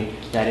argument, meaning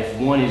that if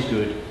one is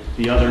good,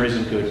 the other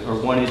isn't good, or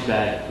one is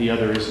bad, the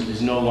other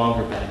is no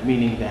longer bad,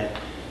 meaning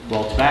that,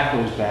 well, tobacco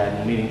is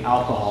bad, meaning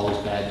alcohol is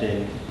bad,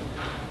 then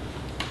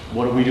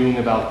what are we doing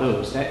about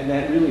those?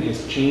 That really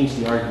has changed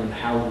the argument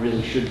how it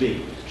really should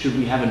be. Should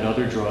we have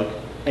another drug?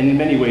 And in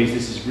many ways,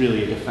 this is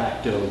really a de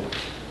facto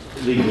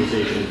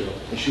legalization bill.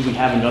 And should we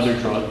have another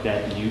drug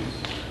that the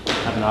youth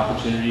have an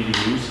opportunity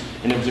to use?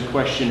 And there was a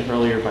question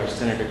earlier by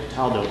Senator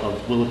Cataldo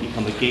of, will it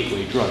become a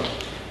gateway drug?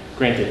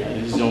 Granted,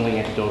 this is only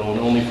anecdotal, and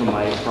only from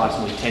my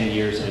approximately 10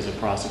 years as a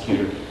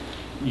prosecutor.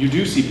 You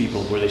do see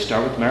people where they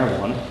start with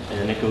marijuana, and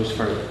then it goes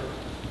further.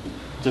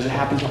 Does it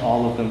happen to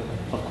all of them?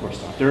 Of course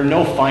not. There are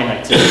no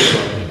finites in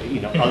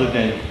this drug, other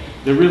than,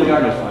 there really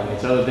are no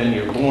finites, other than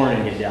you're born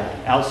and you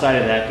die. Outside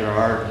of that, there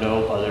are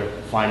no other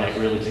finite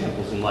real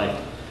examples in life.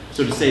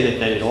 So to say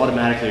that it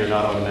automatically or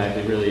not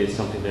automatically really is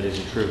something that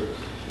isn't true.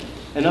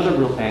 Another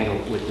real angle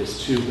with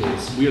this too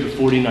is we are the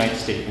 49th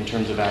state in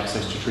terms of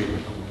access to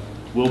treatment.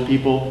 Will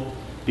people,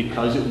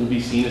 because it will be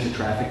seen as a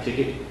traffic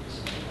ticket,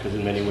 because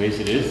in many ways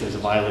it is, as a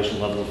violation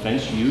level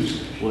offense,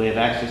 will they have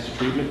access to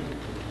treatment?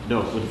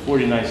 No, we're the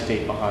 49th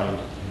state behind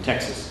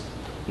Texas.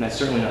 And that's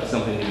certainly not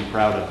something to be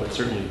proud of, but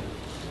certainly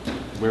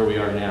where we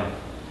are now.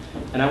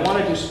 And I want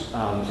to just,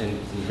 and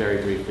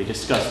very briefly,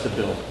 discuss the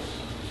bill.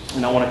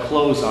 And I want to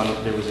close on,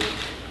 there was a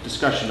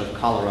discussion of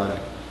Colorado.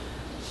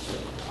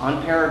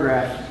 On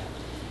paragraph,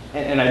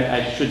 and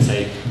I should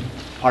say,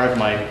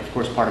 of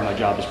course, part of my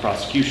job is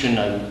prosecution.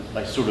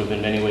 I sort of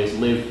in many ways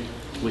live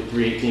with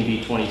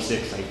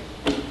 318B26. I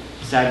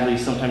sadly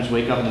sometimes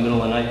wake up in the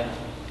middle of the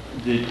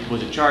night.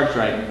 Was it charged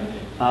right?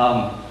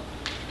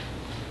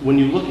 When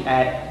you look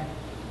at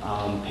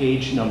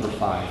page number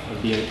 5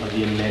 of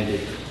the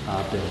amended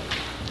bill,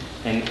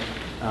 and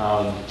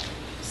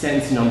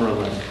sentence number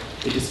 11,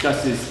 it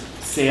discusses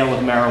sale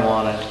of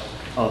marijuana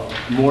of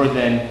more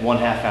than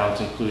 1/2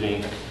 ounce,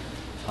 including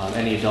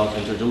any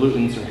adulterants or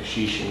dilutants, or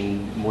hashish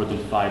in more than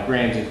 5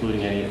 grams,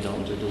 including any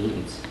adulterants or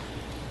dilutants.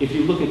 If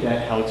you look at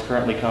that, how it's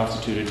currently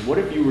constituted, what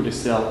if you were to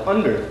sell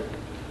under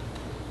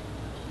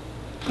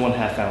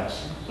 1/2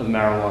 ounce of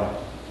marijuana?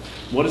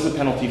 What is the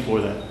penalty for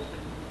that?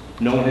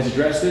 No one has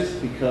addressed this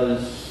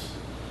because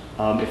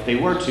if they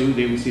were to,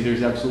 they would see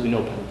there's absolutely no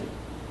penalty.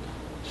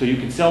 So you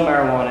can sell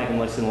marijuana in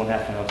less than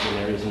 1/2 ounce and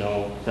there is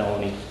no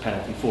felony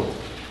penalty for it.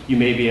 You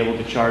may be able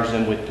to charge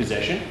them with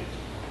possession,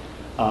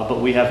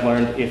 but we have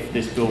learned if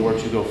this bill were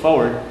to go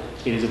forward,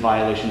 it is a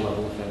violation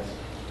level offense.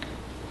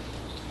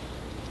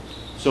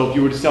 So if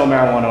you were to sell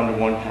marijuana under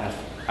 1/2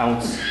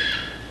 ounce,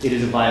 it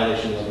is a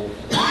violation level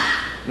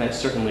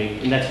offense.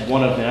 And that's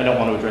one of them. I don't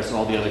want to address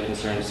all the other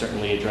concerns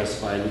certainly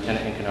addressed by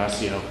Lieutenant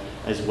Encarnacio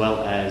as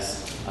well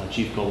as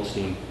Chief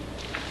Goldstein.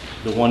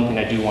 The one thing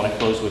I do want to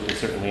close with and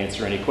certainly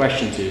answer any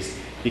questions is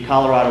the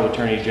Colorado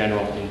Attorney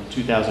General in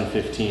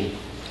 2015,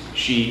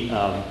 she,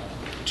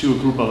 to a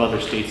group of other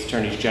states'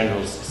 attorneys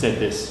generals, said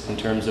this in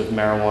terms of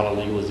marijuana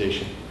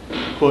legalization.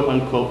 Quote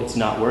unquote, it's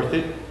not worth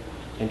it.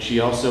 And she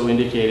also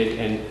indicated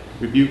and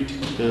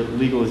rebuked the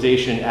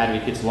legalization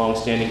advocates'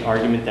 long-standing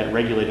argument that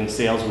regulating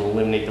sales will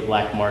eliminate the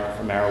black market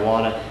for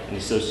marijuana and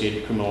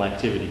associated criminal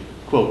activity.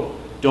 Quote,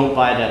 don't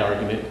buy that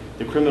argument.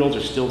 The criminals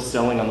are still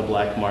selling on the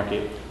black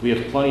market. We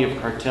have plenty of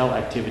cartel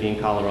activity in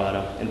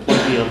Colorado and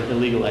plenty of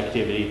illegal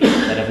activity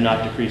that have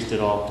not decreased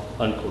at all,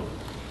 unquote.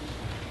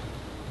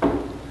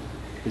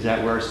 Is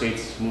that where our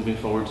state's moving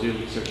forward to?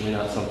 Certainly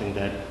not something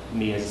that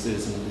me as a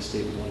citizen of the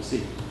state would want to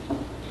see.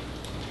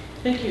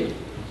 Thank you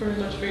very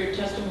much for your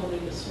testimony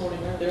this morning.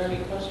 Are there any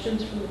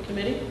questions from the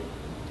committee?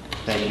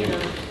 Thank you.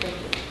 Thank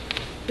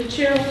you. The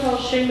chair will call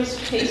Seamus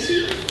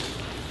Casey.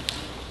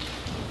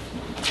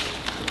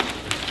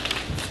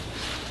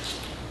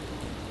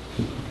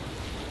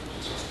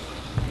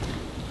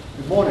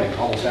 Good morning,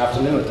 almost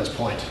afternoon at this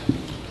point.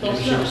 My name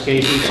is Seamus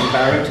Casey from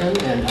Barrington,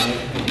 and I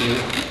am here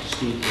to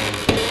speak in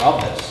favor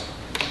of this.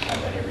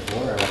 I've been here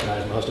before, I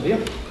recognize most of you.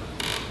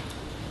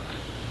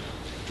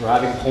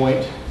 Driving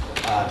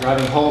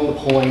home the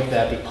point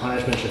that the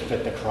punishment should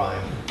fit the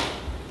crime.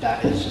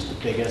 That is just the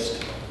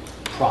biggest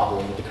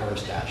problem with the current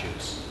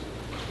statutes.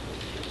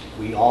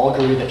 We all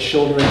agree that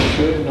children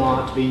should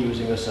not be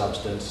using a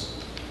substance.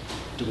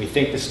 Do we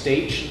think the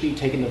state should be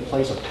taking the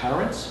place of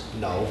parents?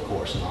 No, of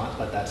course not,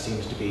 but that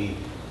seems to be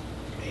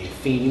a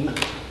theme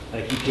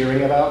that I keep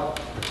hearing about.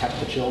 Protect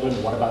the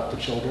children, what about the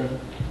children?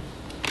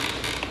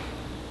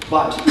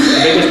 But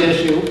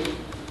the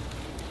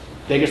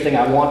biggest thing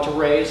I want to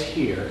raise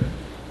here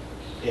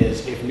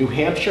is if New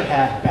Hampshire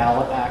had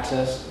ballot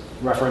access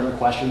referendum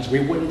questions, we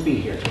wouldn't be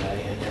here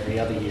today, and every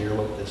other year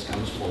this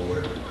comes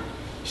forward.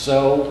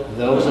 So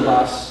those of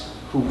us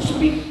who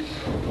speak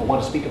or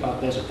want to speak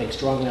about this or think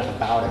strongly enough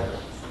about it,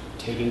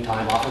 taking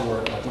time off of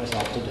work like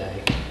myself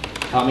today,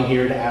 coming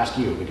here to ask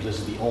you, because this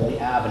is the only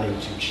avenue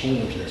to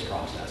change this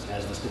process.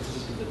 As the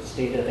statistics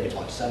stated, I think it's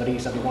what, 70,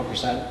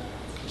 71%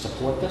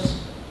 support this?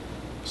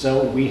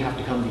 So we have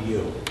to come to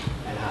you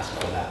and ask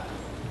for that.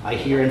 I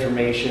hear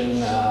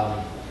information,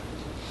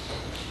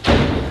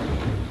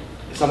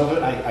 some of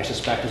it I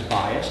suspect is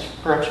biased,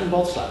 perhaps from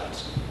both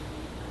sides.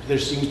 There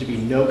seems to be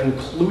no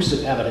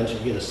conclusive evidence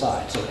from either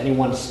side. So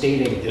anyone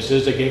stating this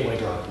is a gateway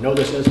drug, no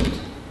this isn't.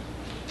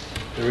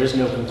 There is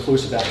no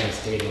conclusive evidence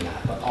stating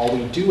that. But all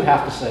we do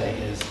have to say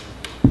is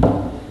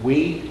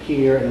we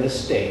here in this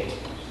state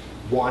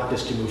want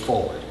this to move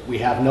forward. We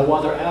have no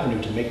other avenue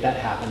to make that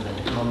happen than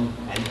to come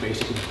and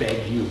basically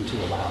beg you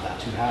to allow that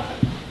to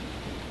happen.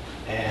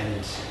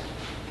 And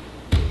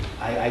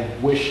I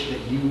wish that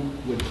you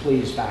would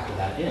please factor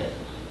that in.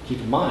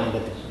 Keep in mind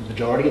that the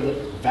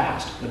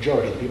vast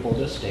majority of the people in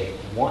this state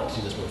want to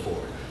see this move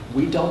forward.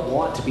 We don't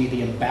want to be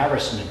the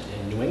embarrassment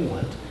in New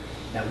England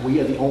that we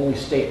are the only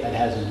state that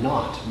has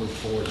not moved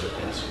forward with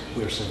this.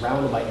 We are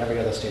surrounded by every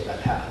other state that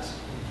has.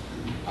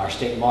 Our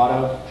state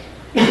motto,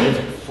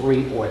 live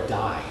free or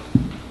die.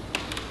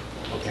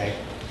 Okay?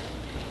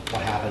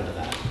 What happened to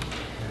that?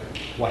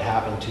 What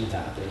happened to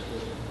that?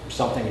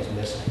 Something is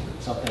missing.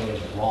 Something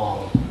is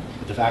wrong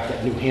with the fact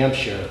that New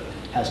Hampshire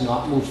has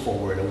not moved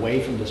forward away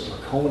from this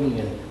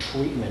draconian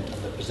treatment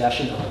of the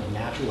possession of a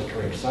naturally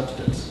occurring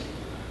substance.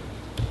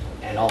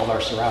 And all of our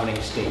surrounding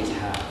states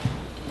have.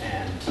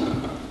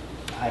 And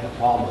I have a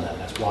problem with that.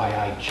 That's why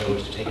I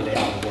chose to take a day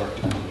off of work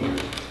to come here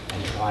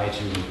and try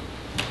to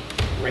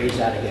raise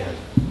that again.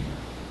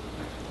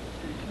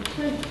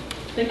 Okay.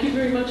 Thank you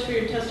very much for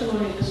your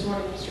testimony this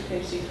morning, Mr.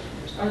 Casey.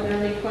 Are there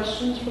any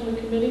questions from the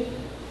committee?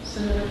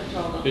 Senator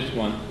Cataldo. Just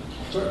one.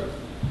 Sure.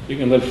 You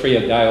can live free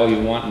or die all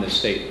you want in this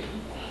state.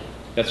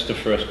 That's the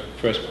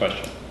first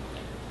question.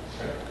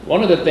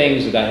 One of the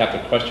things that I have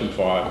to question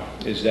for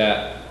is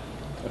that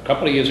a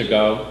couple of years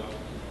ago,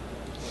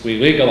 we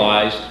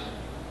legalized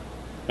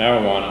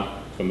marijuana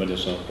for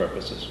medicinal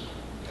purposes.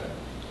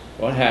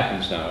 What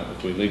happens now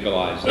if we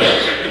legalize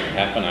this,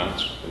 half an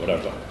ounce, or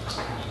whatever?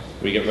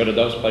 We get rid of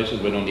those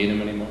places, we don't need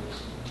them anymore?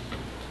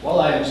 Well,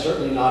 I am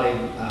certainly not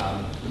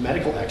a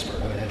medical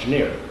expert. I'm an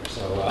engineer.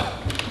 So,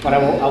 but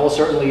I will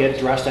certainly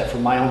address that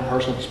from my own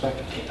personal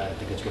perspective. I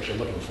think it's what you're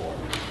looking for.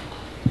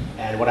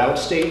 And what I would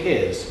state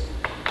is,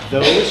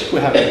 those who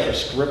have a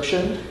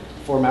prescription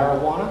for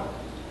marijuana,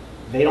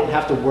 they don't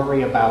have to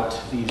worry about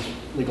these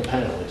legal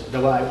penalties.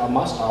 Though I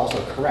must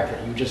also correct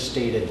that you just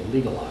stated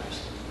legalized.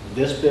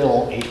 This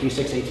bill, HB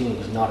 618,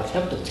 does not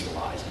attempt to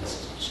legalize.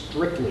 It's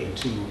strictly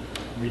to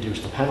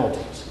reduce the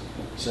penalties.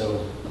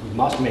 So we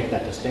must make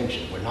that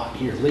distinction. We're not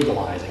here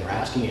legalizing or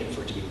asking it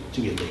for it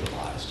to be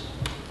legalized.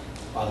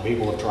 Other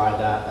people have tried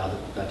that.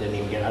 That didn't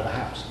even get out of the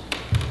House.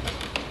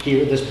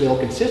 Here, this bill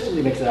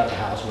consistently makes it out of the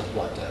House with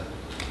what,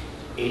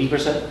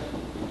 80%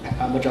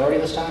 majority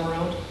this time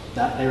around?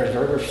 That there is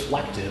very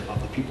reflective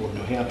of the people of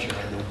New Hampshire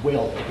and the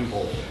will of the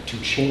people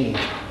to change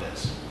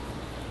this.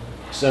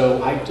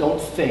 So I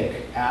don't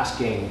think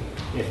asking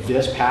if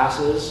this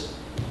passes,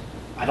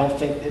 I don't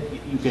think that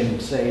you can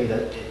say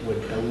that it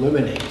would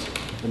eliminate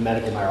the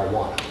medical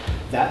marijuana.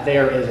 That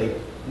there is a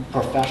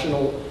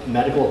professional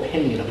medical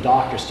opinion of a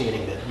doctor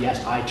stating that,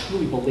 yes, I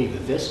truly believe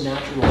that this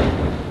natural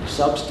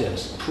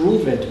substance,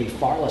 proven to be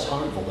far less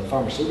harmful than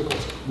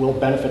pharmaceuticals, will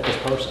benefit this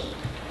person.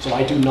 So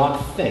I do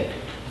not think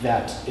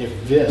that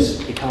if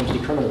this becomes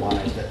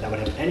decriminalized, that would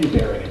have any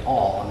bearing at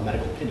all on the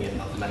medical opinion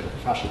of the medical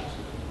professionals.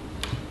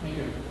 Thank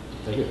you.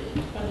 Thank you.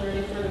 Are there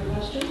any further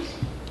questions?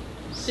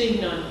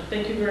 Seeing none,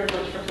 thank you very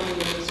much for coming in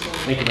this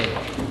morning. Thank you very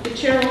much. The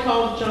chair will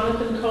call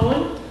Jonathan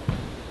Cohen.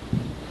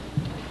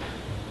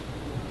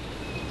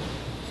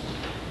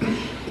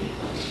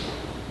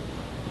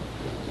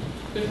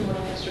 Good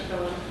morning, Mr.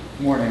 Cohen.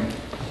 Morning.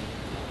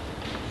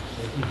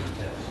 I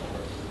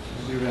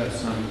do have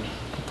some.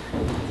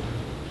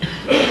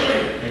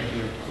 Thank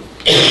you.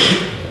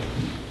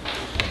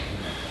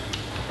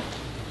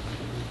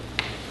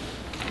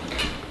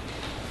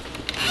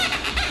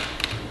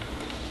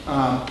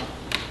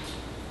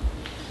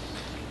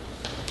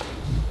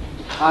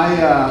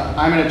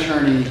 I'm an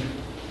attorney,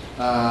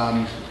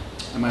 and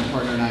my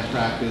partner and I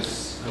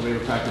practice, we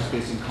have a practice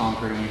based in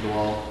Concord, and we go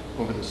all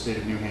over the state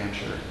of New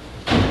Hampshire.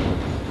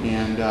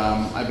 And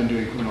I've been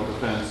doing criminal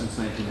defense since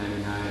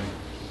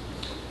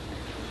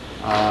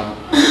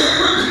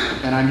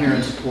 1999. And I'm here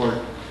in support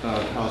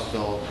of House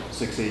Bill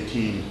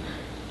 618.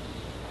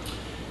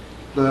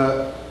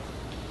 The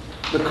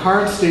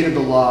current state of the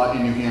law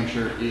in New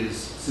Hampshire is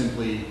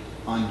simply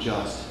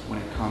unjust when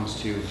it comes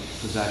to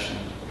possession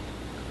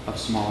of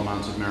small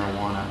amounts of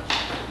marijuana.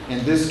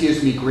 And this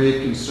gives me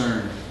grave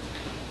concern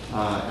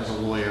as a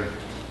lawyer,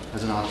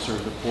 as an officer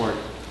of the court.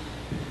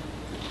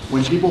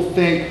 When people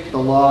think the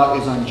law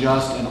is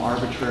unjust and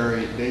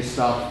arbitrary, they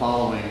stop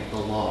following the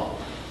law.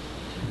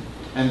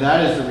 And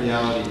that is the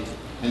reality,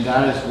 and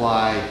that is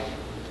why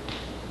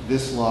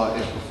this law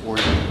is before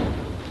you.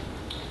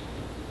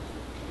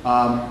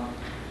 I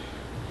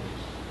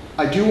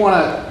do want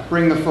to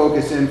bring the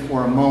focus in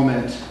for a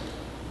moment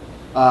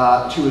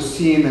to a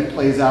scene that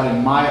plays out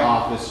in my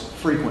office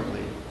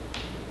frequently.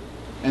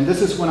 And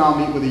this is when I'll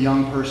meet with a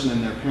young person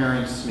and their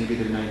parents. Maybe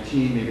they're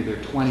 19, maybe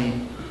they're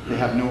 20. They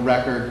have no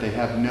record. They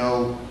have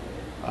no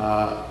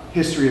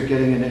history of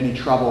getting into any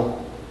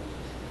trouble.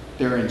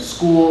 They're in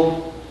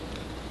school,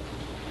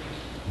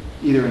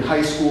 either in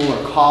high school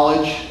or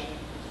college,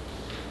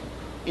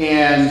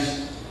 and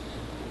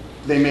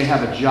they may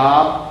have a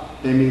job.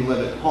 They may live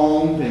at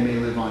home. They may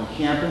live on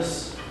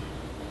campus.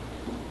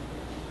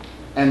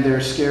 And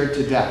they're scared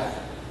to death.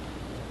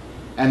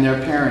 And their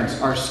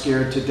parents are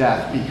scared to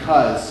death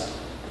because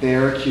they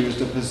are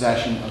accused of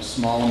possession of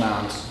small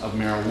amounts of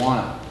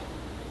marijuana.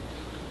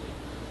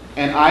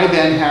 And I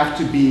then have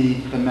to be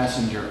the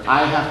messenger.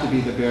 I have to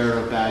be the bearer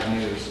of bad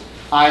news.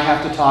 I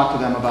have to talk to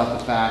them about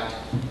the fact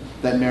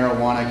that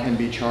marijuana can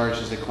be charged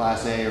as a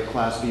Class A or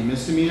Class B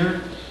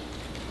misdemeanor,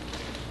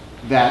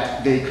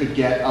 that they could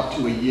get up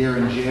to a year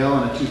in jail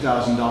and a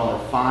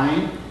 $2,000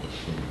 fine,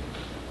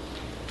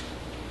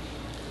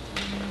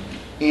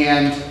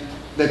 and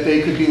that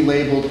they could be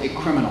labeled a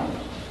criminal.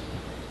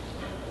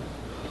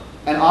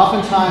 And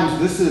oftentimes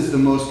this is the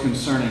most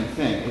concerning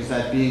thing, is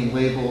that being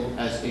labeled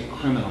as a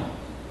criminal.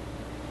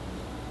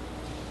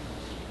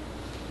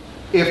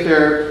 If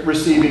they're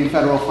receiving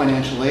federal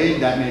financial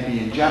aid, that may be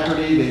in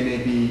jeopardy. They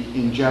may be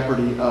in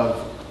jeopardy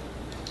of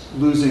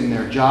losing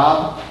their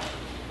job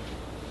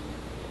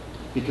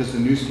because the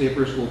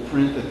newspapers will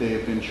print that they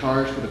have been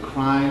charged with a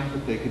crime,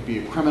 that they could be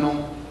a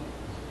criminal.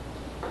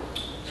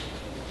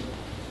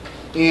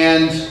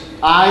 And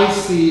I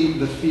see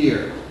the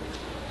fear,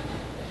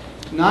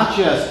 not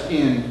just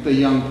in the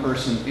young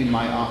person in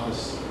my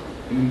office,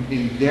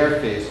 in their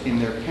face, in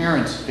their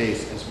parents'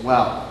 face as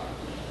well.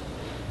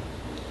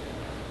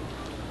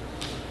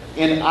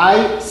 And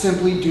I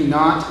simply do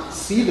not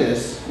see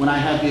this when I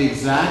have the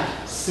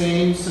exact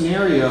same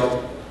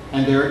scenario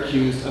and they're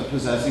accused of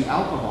possessing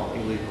alcohol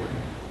illegally.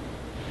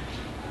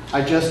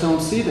 I just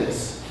don't see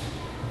this.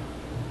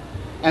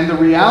 And the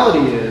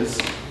reality is,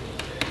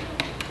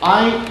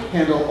 I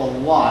handle a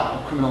lot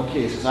of criminal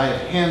cases. I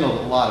have handled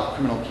a lot of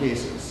criminal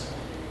cases.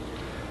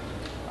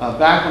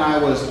 Back when I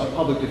was a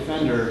public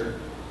defender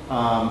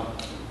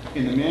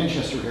in the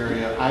Manchester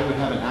area, I would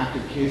have an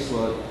active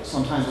caseload,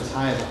 sometimes as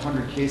high as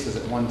 100 cases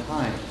at one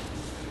time.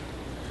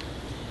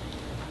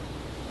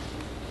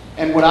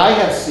 And what I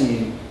have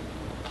seen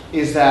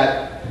is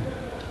that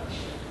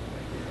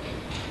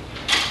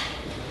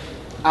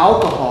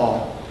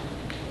alcohol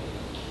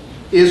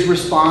is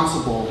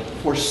responsible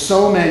for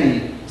so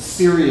many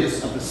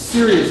serious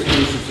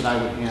cases that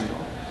I would handle.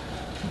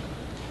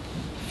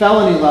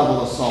 Felony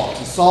level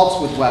assaults,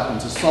 assaults with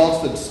weapons,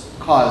 assaults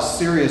that cause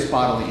serious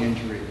bodily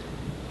injury.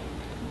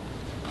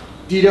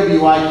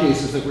 DWI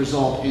cases that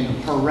result in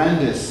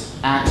horrendous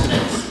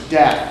accidents,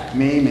 death,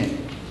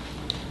 maiming.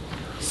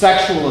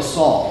 Sexual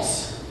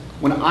assaults.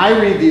 When I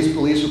read these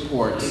police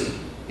reports,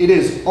 it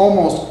is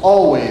almost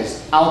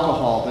always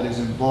alcohol that is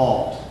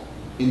involved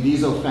in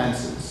these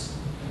offenses.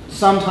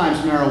 Sometimes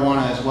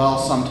marijuana as well,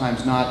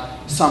 sometimes not.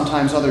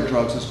 Sometimes other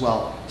drugs as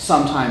well,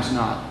 sometimes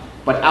not.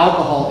 But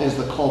alcohol is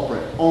the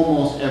culprit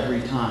almost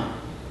every time.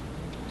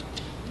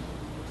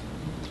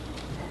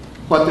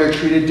 But they're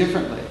treated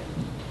differently.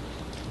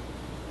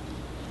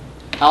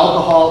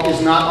 Alcohol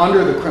is not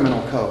under the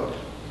criminal code.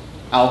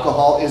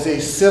 Alcohol is a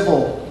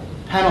civil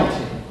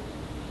penalty.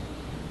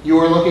 You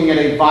are looking at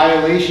a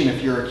violation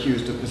if you're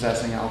accused of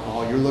possessing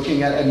alcohol. You're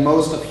looking at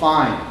most, a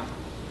fine.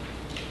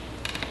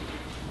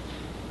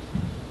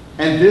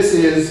 And this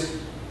is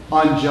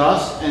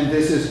unjust, and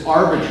this is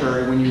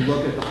arbitrary when you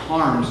look at the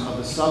harms of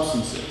the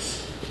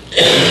substances.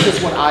 This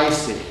is what I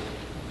see.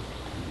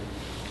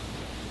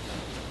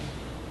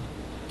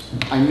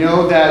 I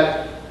know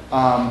that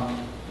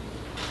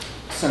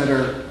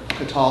Senator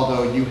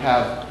Cataldo, you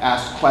have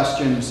asked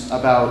questions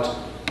about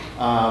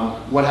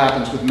what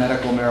happens with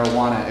medical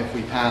marijuana if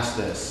we pass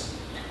this.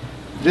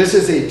 This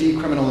is a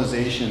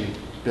decriminalization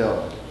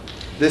bill.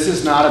 This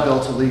is not a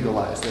bill to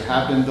legalize. There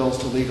have been bills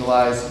to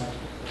legalize,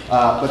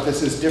 but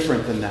this is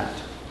different than that.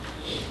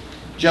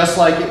 Just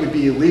like it would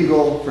be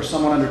illegal for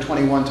someone under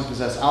 21 to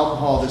possess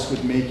alcohol, this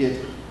would make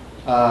it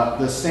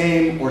the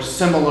same or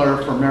similar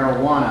for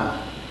marijuana.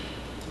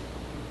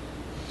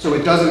 So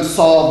it doesn't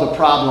solve the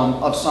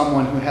problem of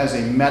someone who has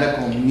a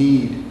medical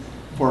need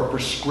for a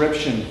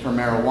prescription for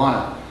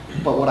marijuana.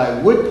 But what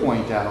I would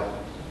point out,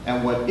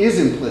 and what is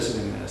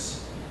implicit in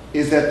this,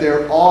 is that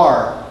there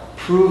are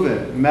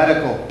proven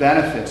medical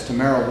benefits to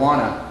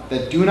marijuana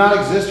that do not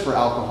exist for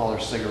alcohol or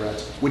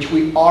cigarettes, which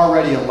we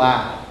already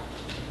allow.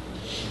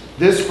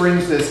 This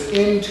brings this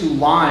into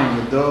line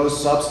with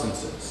those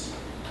substances.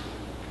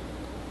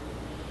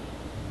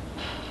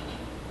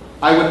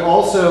 I would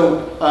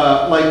also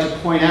like to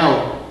point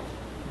out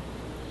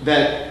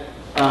that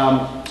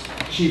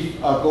Chief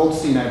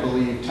Goldstein, I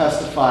believe,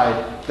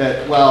 testified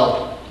that,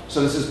 well,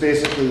 so this is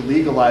basically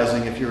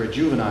legalizing if you're a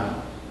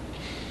juvenile.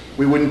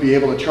 We wouldn't be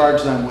able to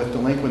charge them with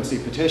delinquency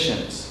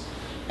petitions.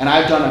 And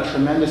I've done a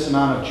tremendous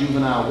amount of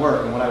juvenile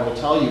work, and what I will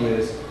tell you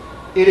is,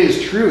 it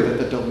is true that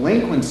the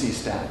delinquency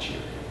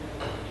statute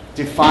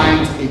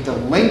defines a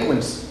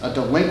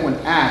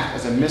delinquent act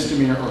as a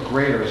misdemeanor or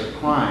greater, as a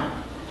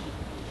crime.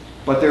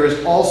 But there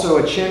is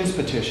also a chins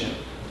petition,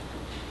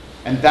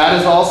 and that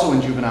is also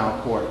in juvenile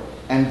court.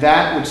 And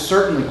that would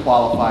certainly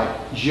qualify,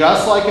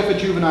 just like if a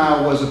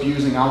juvenile was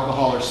abusing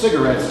alcohol or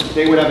cigarettes,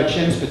 they would have a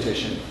chins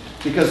petition,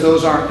 because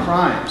those aren't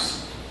crimes.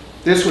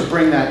 This would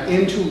bring that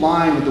into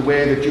line with the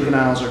way that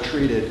juveniles are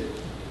treated.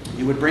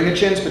 You would bring a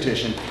chins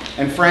petition,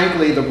 and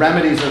frankly, the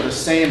remedies are the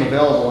same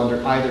available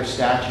under either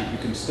statute. You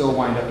can still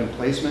wind up in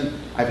placement.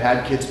 I've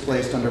had kids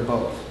placed under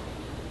both.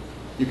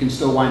 You can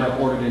still wind up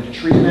ordered into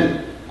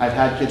treatment. I've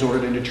had kids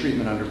ordered into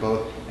treatment under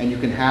both, and you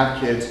can have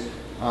kids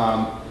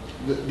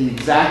the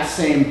exact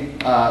same,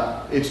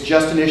 it's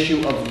just an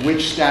issue of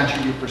which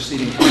statute you're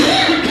proceeding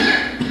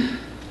under.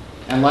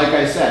 And like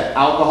I said,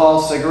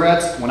 alcohol,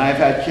 cigarettes, when I've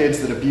had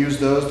kids that abuse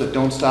those, that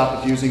don't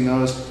stop abusing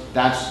those,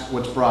 that's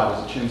what's brought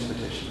as a chins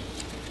petition.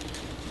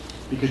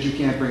 Because you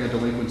can't bring a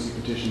delinquency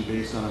petition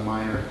based on a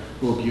minor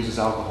who abuses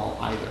alcohol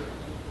either.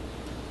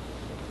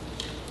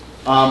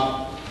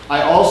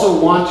 I also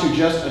want to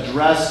just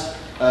address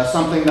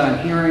something that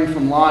I'm hearing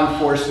from law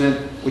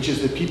enforcement, which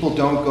is that people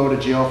don't go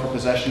to jail for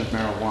possession of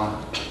marijuana.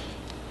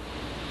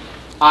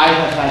 I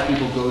have had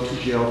people go to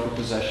jail for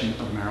possession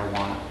of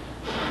marijuana.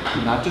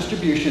 Not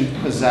distribution,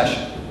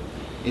 possession.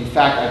 In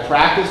fact, I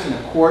practiced in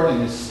a court in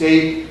this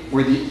state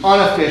where the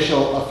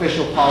unofficial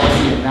official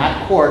policy in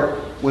that court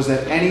was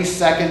that any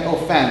second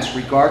offense,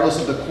 regardless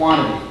of the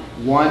quantity,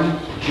 one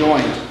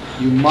joint,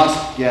 you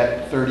must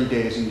get 30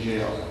 days in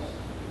jail.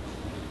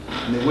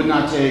 And they would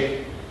not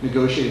take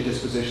negotiated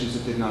dispositions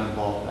that did not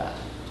involve that.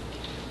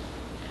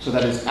 So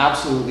that is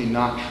absolutely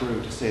not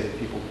true to say that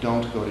people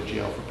don't go to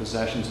jail for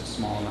possessions of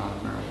small amount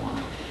of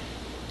marijuana.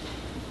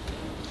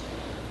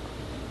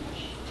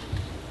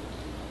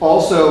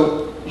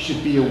 Also, you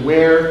should be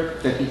aware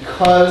that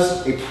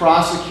because a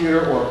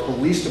prosecutor or a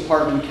police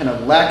department can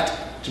elect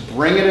to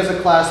bring it as a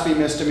Class B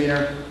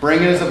misdemeanor,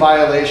 bring it as a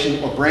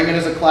violation, or bring it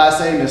as a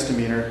Class A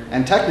misdemeanor,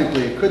 and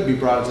technically it could be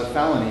brought as a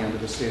felony under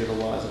the state of the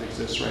law as it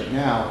exists right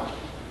now,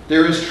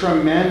 there is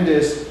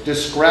tremendous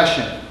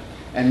discretion.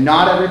 And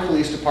not every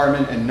police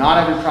department and not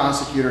every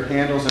prosecutor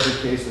handles every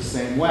case the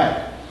same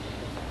way.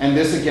 And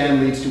this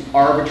again leads to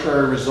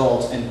arbitrary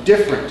results and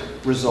different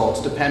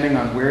results depending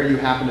on where you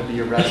happen to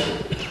be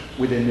arrested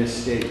within this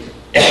state.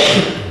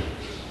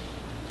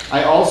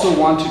 I also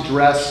want to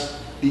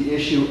address the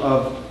issue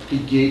of the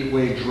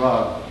gateway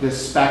drug,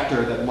 this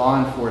specter that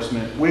law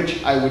enforcement,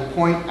 which I would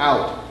point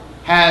out,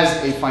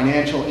 has a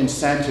financial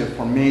incentive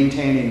for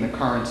maintaining the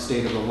current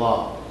state of the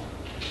law.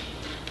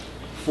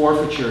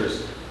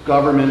 Forfeitures,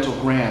 governmental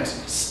grants,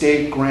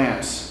 state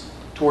grants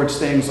towards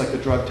things like the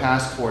Drug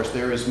Task Force.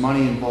 There is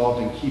money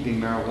involved in keeping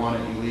marijuana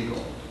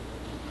illegal.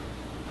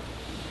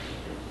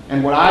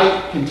 And what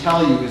I can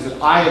tell you is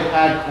that I have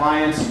had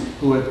clients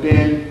who have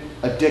been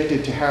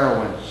addicted to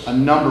heroin, a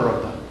number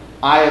of them.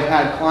 I have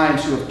had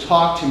clients who have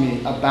talked to me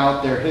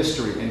about their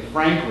history, and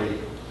frankly,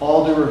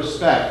 all due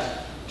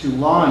respect to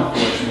law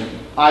enforcement,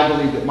 I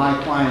believe that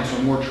my clients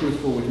are more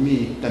truthful with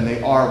me than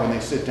they are when they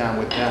sit down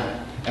with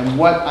them. And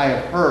what I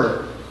have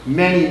heard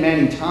many,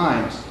 many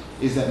times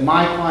is that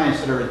my clients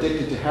that are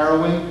addicted to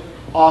heroin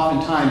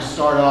oftentimes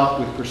start off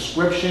with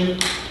prescription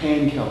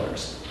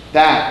painkillers.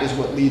 That is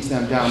what leads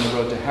them down the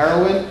road to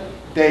heroin.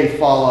 They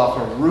fall off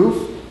a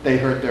roof, they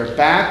hurt their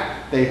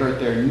back, they hurt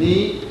their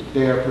knee,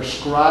 they are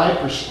prescribed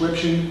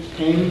prescription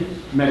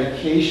pain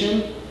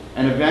medication,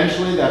 and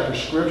eventually that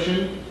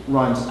prescription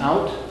runs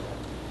out,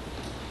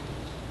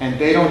 and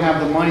they don't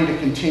have the money to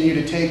continue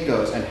to take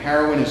those, and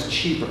heroin is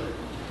cheaper.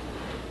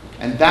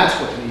 And that's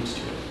what leads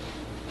to it.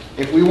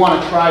 If we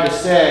want to try to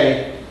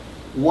say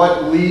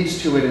what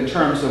leads to it in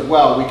terms of,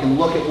 well, we can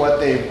look at what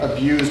they've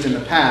abused in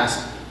the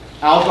past,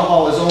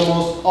 alcohol is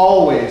almost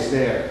always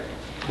there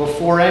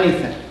before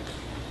anything.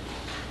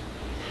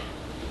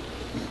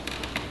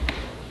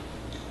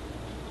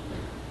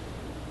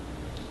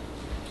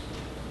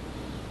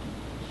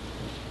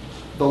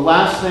 The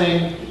last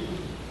thing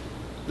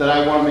that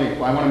I want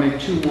to make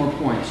two more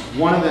points.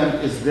 One of them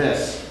is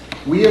this.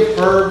 We have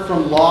heard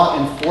from law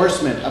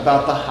enforcement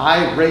about the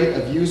high rate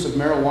of use of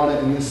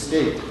marijuana in this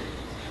state.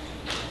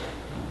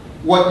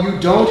 What you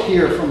don't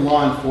hear from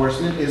law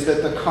enforcement is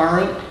that the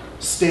current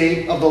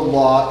state of the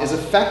law is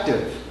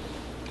effective.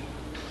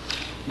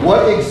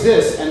 What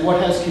exists and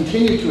what has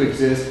continued to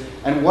exist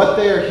and what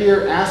they are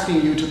here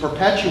asking you to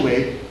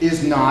perpetuate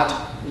is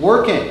not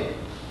working.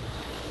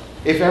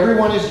 If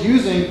everyone is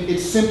using,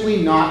 it's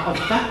simply not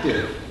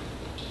effective.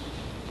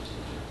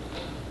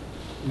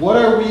 What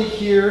are we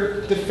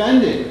here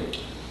defending?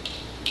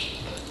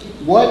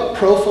 What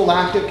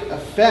prophylactic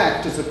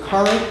effect does the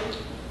current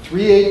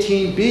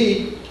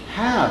 318B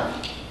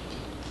have?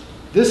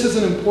 This is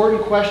an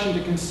important question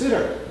to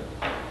consider.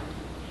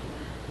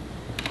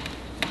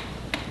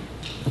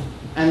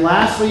 And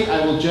lastly,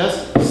 I will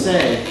just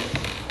say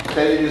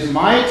that it is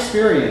my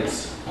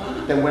experience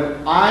that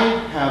when I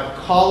have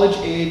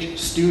college-age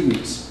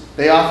students,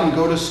 they often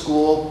go to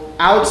school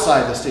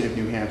outside the state of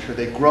New Hampshire.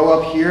 They grow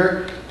up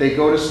here, they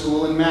go to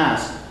school in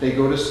Mass, they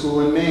go to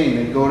school in Maine,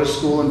 they go to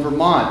school in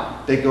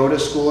Vermont, they go to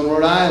school in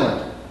Rhode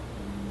Island.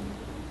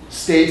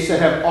 States that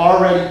have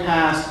already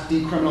passed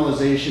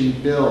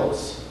decriminalization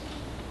bills.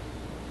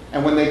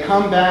 And when they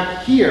come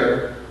back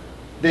here,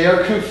 they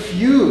are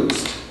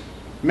confused.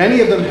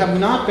 Many of them have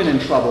not been in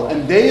trouble,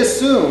 and they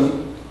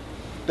assume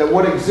that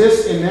what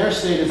exists in their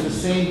state is the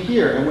same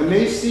here. And when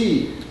they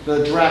see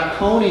the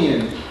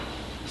draconian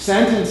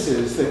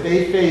sentences that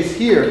they face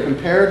here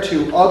compared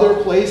to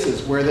other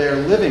places where they are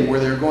living, where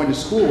they're going to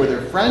school, where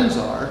their friends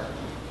are,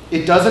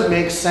 it doesn't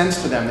make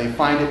sense to them. They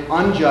find it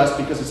unjust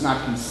because it's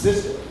not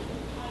consistent.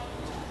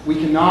 We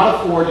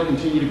cannot afford to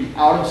continue to be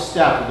out of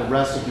step with the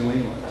rest of New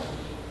England.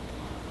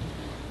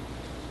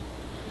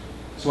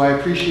 So I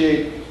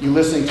appreciate you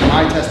listening to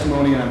my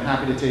testimony, and I'm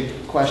happy to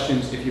take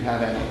questions if you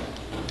have any.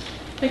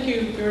 Thank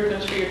you very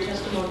much for your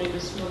testimony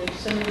this morning.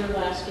 Senator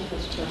Lasky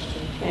has a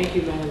question. Thank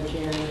you, Madam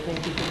Chair, and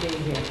thank you for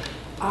being here.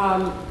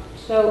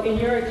 So in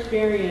your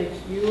experience,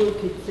 you would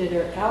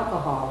consider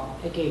alcohol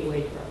a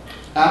gateway drug?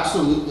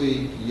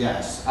 Absolutely,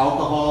 yes.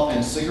 Alcohol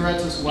and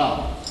cigarettes as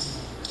well.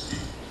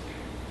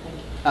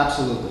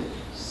 Absolutely.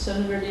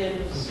 Senator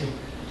Davis. Okay.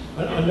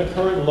 Under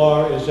current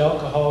law, is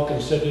alcohol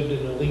considered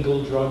an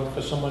illegal drug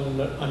for someone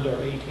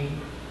under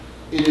 18?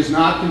 It is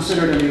not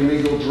considered an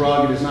illegal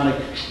drug. It is not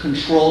a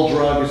controlled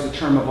drug, is the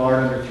term of art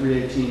under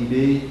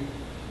 318B.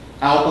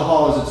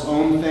 Alcohol is its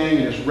own thing.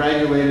 It is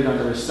regulated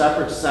under a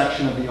separate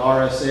section of the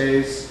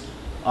RSAs.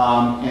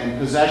 And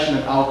possession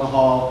of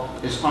alcohol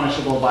is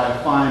punishable by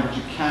a fine, but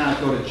you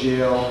cannot go to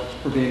jail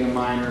for being a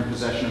minor in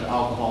possession of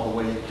alcohol the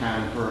way you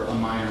can for a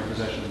minor in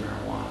possession of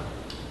marijuana.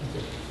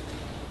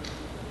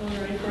 Are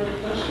there any further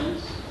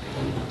questions?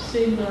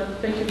 Seeing none,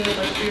 thank you very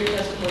much for your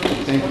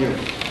testimony. Thank you.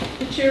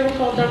 The chair will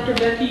call Dr.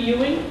 Becky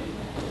Ewing.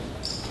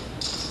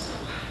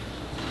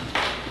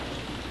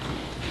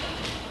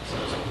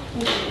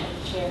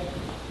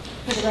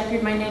 For the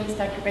record, my name is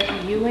Dr.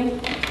 Becky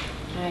Ewing.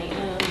 I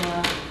am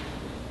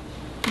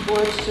a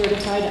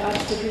board-certified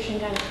obstetrician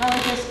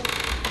gynecologist,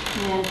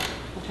 and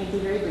I'll try to be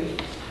very brief.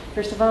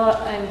 First of all,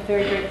 I'm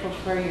very grateful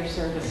for your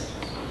service.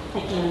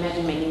 I can't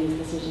imagine making these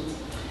decisions.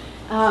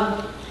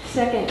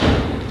 Second,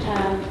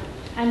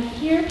 I'm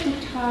here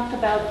to talk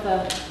about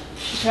the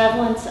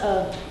prevalence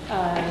of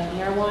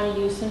marijuana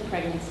use in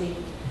pregnancy,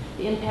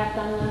 the impact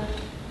on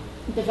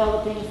the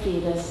developing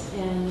fetus,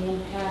 and the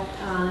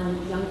impact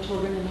on young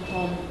children in the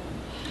home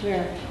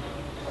where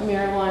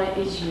marijuana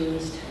is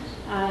used.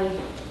 I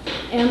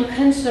am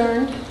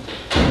concerned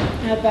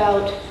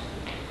about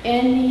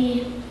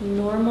any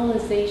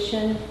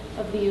normalization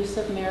of the use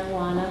of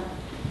marijuana,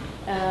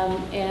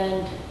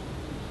 and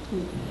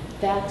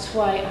that's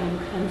why I'm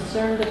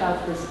concerned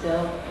about this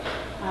bill.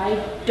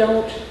 I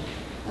don't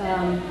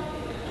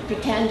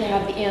pretend to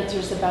have the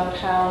answers about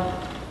how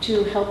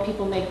to help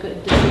people make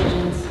good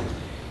decisions,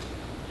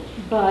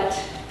 but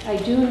I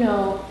do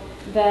know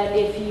that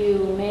if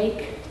you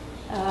make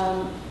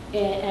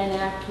an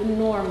act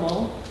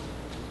normal,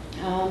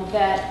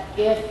 that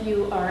if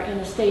you are in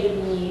a state of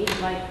need,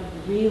 like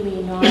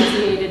really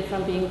nauseated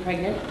from being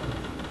pregnant,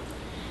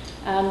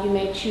 you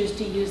may choose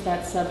to use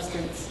that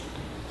substance.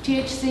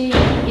 THC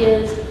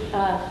is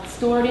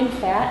stored in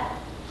fat.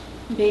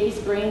 Babies'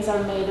 brains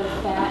are made of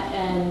fat,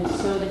 and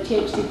so the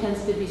THC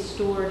tends to be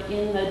stored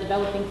in the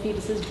developing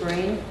fetus's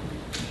brain.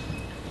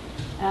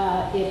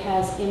 It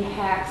has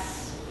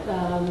impacts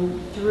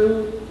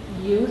through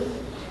youth.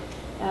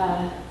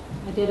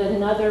 I did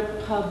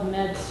another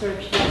PubMed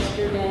search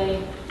yesterday.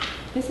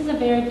 This is a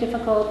very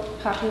difficult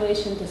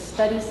population to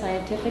study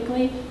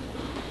scientifically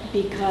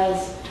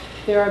because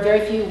there are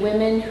very few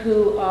women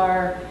who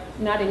are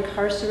not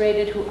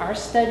incarcerated who are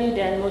studied,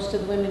 and most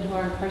of the women who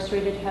are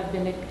incarcerated have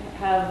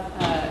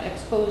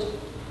exposed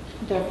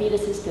their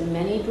fetuses to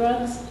many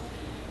drugs.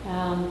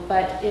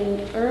 But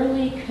in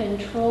early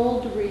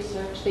controlled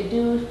research, they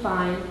do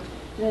find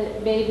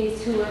that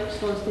babies who are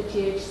exposed to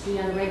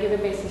THC on a regular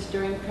basis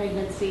during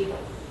pregnancy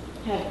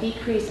have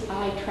decreased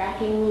eye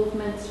tracking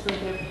movements for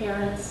their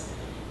parents,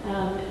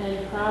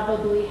 and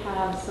probably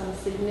have some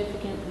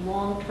significant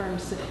long-term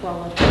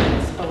sequelae from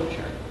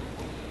exposure.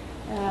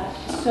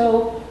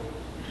 So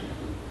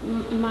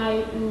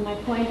my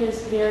point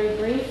is very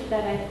brief,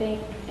 that I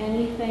think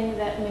anything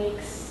that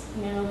makes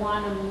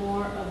marijuana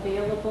more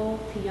available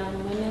to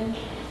young women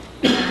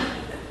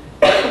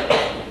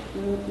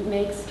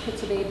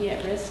puts a baby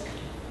at risk.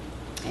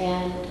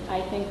 And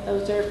I think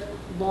those are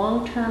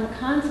long-term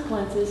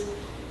consequences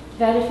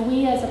that if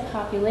we as a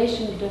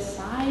population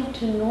decide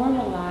to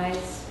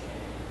normalize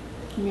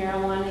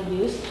marijuana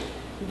use,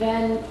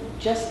 then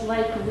just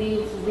like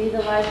we've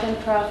legalized and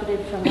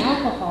profited from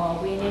alcohol,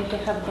 we need to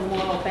have the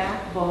moral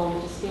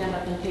backbone to stand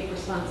up and take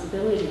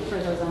responsibility for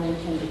those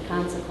unintended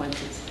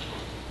consequences.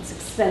 It's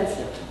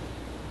expensive.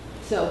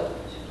 So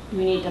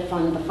we need to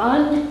fund the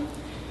fund,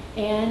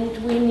 and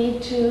we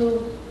need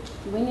to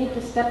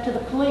step to the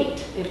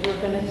plate if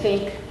we're going to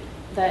think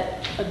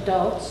that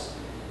adults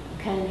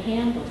can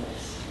handle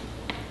this.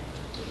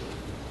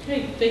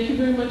 Okay, thank you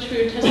very much for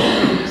your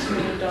testimony this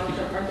morning,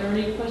 Doctor. Are there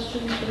any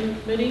questions for the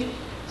committee?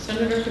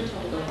 Senator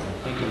Cataldo.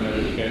 Thank you,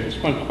 Madam Chair.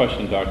 Just one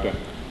question, Doctor.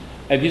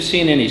 Have you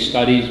seen any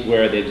studies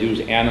where they've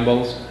used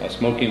animals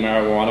smoking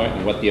marijuana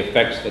and what the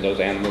effects of those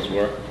animals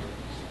were?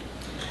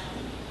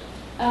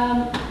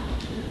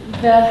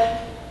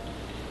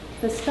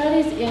 The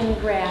studies in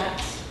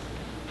rats,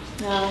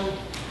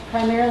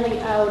 primarily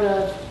out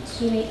of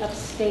SUNY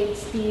Upstate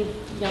Steve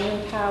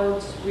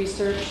Youngpow's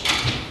research,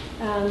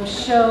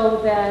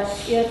 show that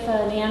if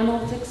an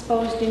animal is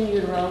exposed in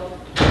utero,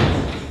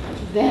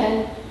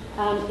 then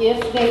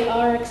if they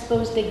are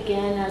exposed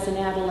again as an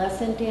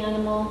adolescent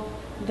animal,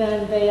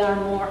 then they are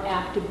more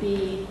apt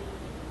to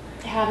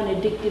have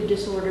an addictive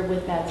disorder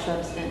with that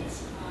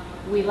substance.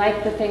 We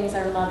like the things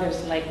our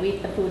mothers like. We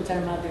eat the foods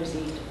our mothers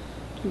eat.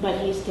 But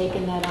he's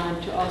taken that on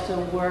to also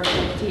work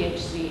with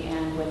THC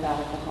and with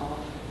alcohol.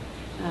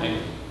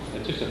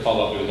 Just a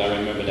follow-up, because I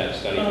remember that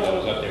study that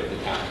was up there at the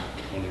time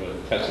when they were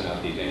testing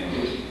out these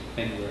animals.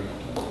 Thank you very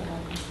much.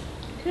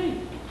 Okay.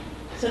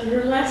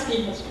 Senator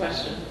Lasky has a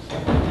question.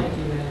 Thank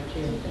you, Madam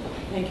Chair.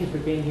 Thank you for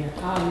being here.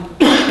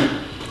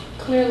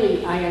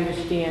 Clearly, I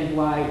understand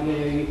why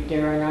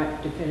there are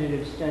not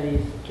definitive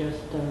studies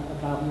just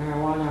about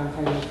marijuana on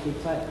pregnancy,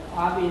 but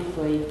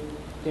obviously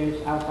there's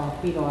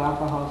fetal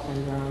alcohol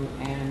syndrome,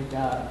 and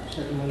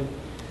certainly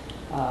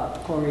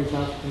poor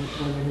results in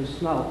women who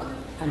smoke,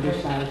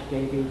 undersized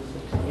babies,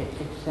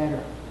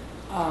 etc.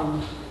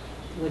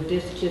 Would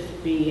this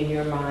just be, in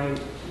your mind,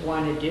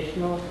 one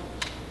additional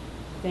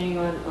thing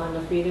on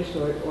the fetus,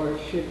 or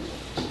should,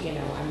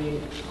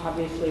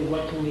 obviously,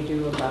 what can we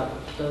do about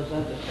those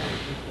other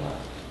things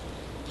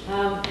as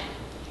well?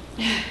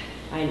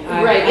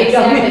 Right,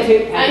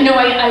 exactly. I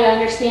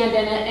understand,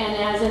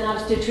 and as an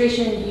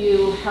obstetrician,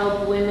 you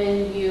help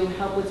women, you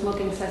help with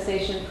smoking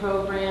cessation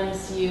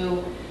programs,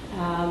 you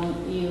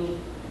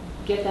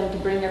get them to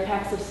bring their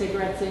packs of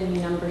cigarettes in,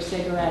 you number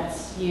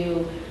cigarettes,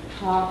 you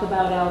talk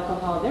about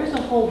alcohol. There's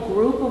a whole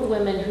group of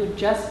women who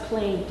just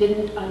plain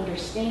didn't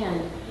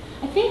understand.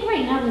 I think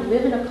right now we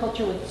live in a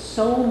culture with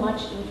so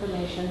much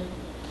information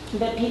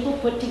that people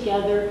put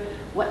together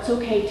what's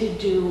okay to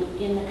do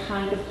in the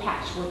kind of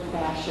patchwork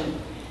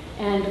fashion.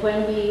 And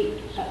when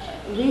we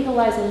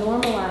legalize and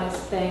normalize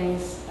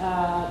things,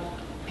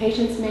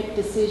 patients make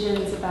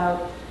decisions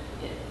about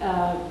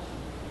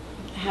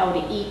how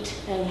to eat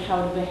and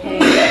how to behave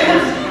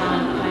based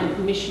on kind of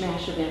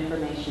mishmash of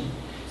information.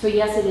 So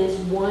yes, it is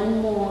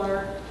one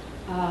more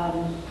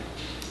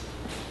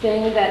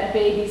thing that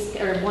babies,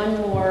 or one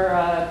more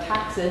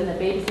toxin that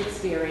babies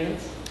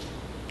experience.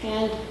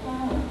 And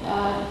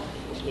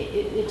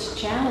it's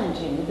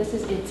challenging.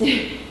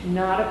 It's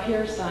not a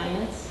pure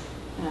science.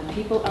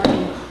 People are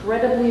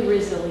incredibly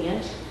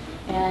resilient,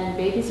 and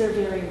babies are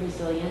very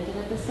resilient. And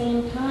at the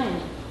same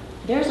time,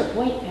 there's a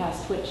point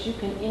past which you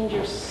can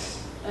injure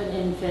an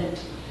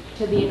infant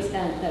to the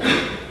extent that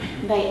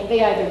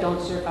they either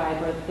don't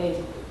survive or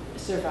they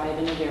survive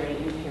in a very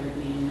impaired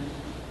manner.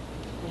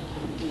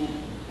 Yeah.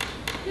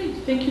 Okay,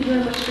 thank you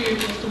very much for your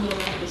testimony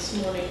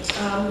this morning.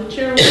 The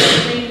chair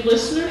will remain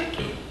listener.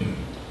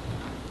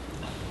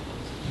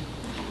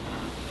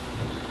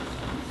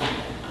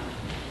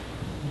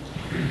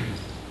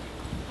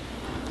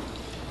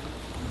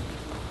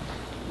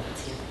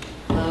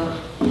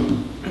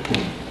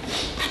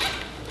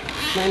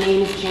 My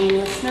name is Jane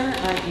Listener.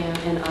 I am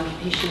an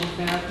occupational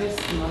therapist.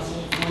 I'm also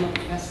a former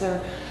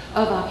professor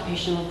of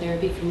occupational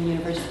therapy from the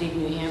University of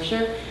New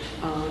Hampshire,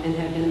 and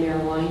have been a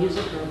marijuana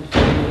user for over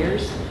 20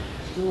 years.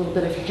 There's a little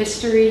bit of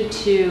history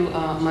to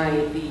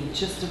the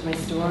gist of my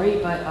story,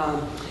 but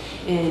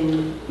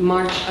in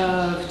March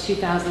of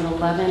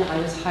 2011, I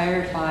was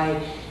hired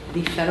by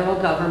the federal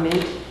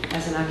government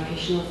as an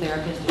occupational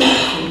therapist at the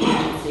state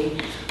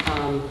agency.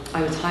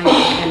 I was hired,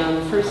 and on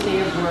the first day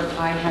of work,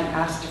 I had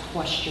asked a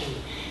question.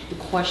 The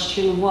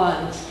question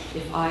was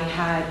if I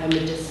had a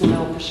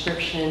medicinal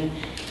prescription,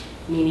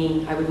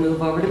 meaning I would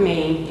move over to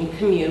Maine and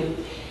commute.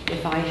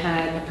 If I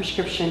had a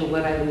prescription,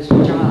 would I lose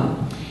my job?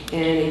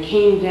 And it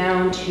came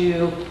down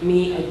to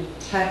me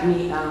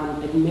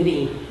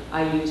admitting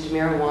I used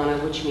marijuana,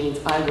 which means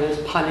I was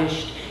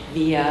punished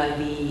via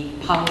the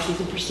policies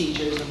and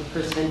procedures of the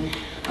person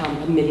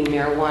admitting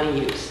marijuana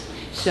use.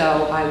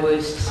 So I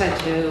was sent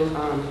to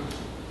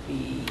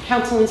the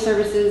counseling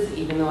services,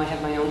 even though I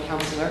have my own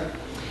counselor.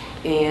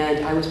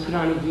 And I was put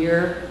on a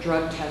year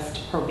drug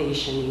test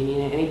probation,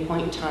 meaning at any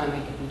point in time I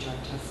could be drug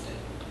tested.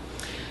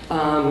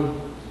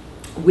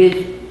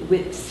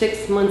 With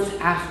 6 months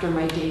after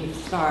my date of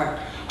start,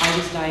 I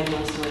was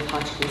diagnosed with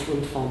Hodgkin's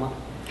lymphoma.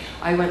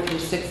 I went through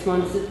 6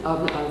 months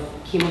of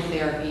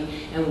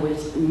chemotherapy and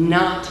was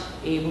not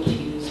able to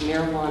use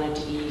marijuana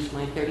to ease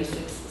my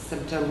 36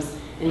 symptoms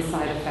and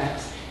side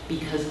effects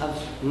because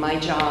of my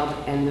job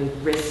and the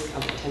risk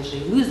of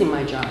potentially losing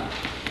my job.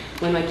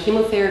 When my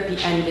chemotherapy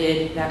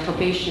ended, that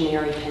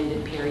probationary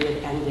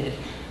period ended,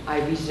 I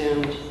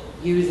resumed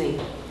using.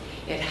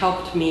 It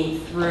helped me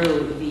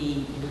through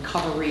the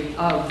recovery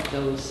of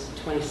those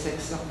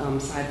 26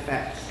 side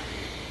effects.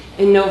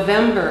 In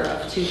November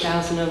of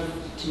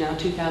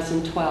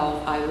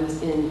 2012, I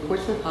was in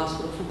Portsmouth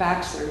Hospital for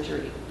back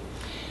surgery.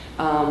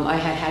 I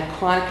had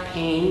chronic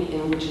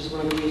pain, which is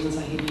one of the reasons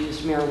I had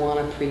used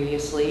marijuana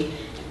previously,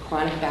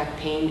 chronic back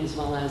pain as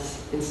well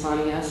as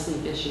insomnia,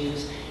 sleep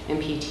issues, and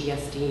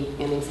PTSD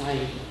and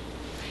anxiety.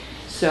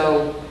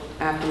 So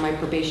after my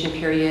probation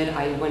period,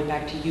 I went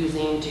back to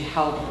using to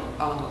help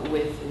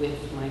with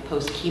my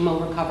post-chemo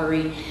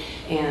recovery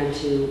and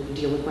to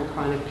deal with my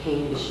chronic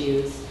pain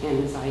issues and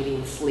anxiety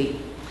and sleep.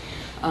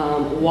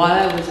 While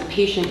I was a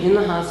patient in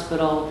the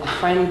hospital, a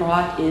friend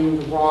brought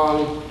in the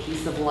wrong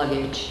piece of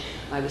luggage.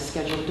 I was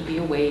scheduled to be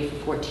away for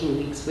 14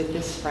 weeks with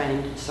this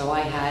friend, so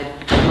I had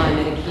my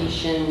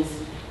medications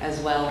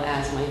as well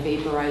as my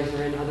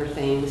vaporizer and other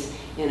things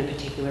in a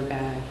particular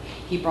bag.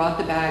 He brought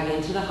the bag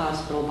into the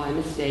hospital by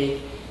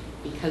mistake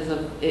because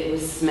it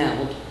was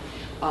smelled.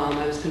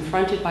 I was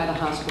confronted by the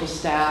hospital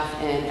staff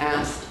and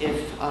asked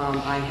if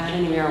I had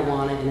any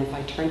marijuana, and if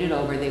I turned it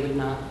over, they would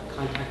not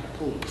contact the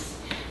police.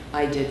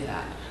 I did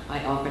that.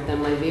 I offered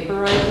them my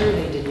vaporizer,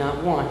 they did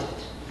not want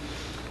it.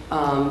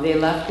 They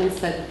left and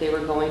said that they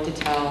were going to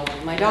tell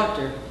my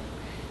doctor.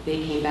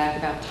 They came back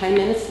about 10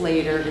 minutes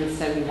later and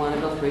said, we want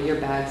to go through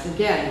your bags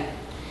again.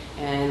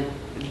 And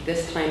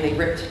this time they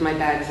ripped my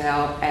bags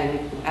out, and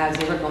as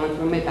they were going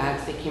through my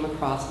bags, they came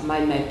across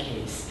my med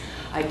case.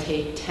 I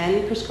take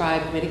 10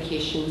 prescribed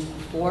medications,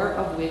 4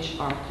 of which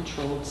are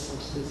controlled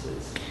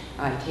substances.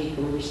 I take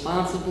them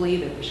responsibly,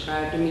 they're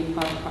prescribed to me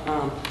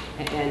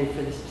and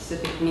for the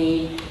specific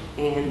need.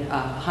 And the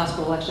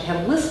hospital actually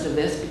had a list of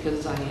this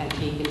because I had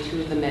taken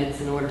 2 of the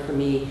meds in order for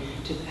me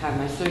to have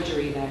my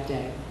surgery that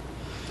day.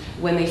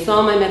 When they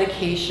saw my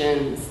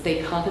medications,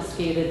 they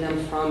confiscated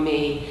them from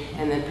me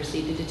and then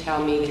proceeded to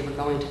tell me they were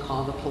going to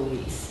call the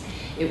police.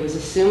 It was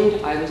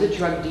assumed I was a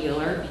drug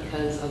dealer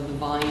because of the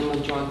volume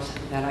of drugs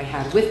that I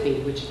had with me,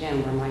 which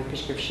again were my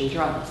prescription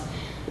drugs.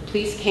 The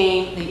police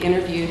came, they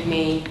interviewed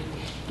me,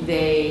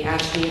 They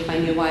asked me if I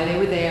knew why they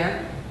were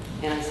there,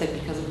 and I said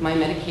because of my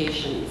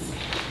medications.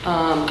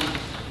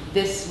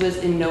 This was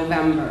in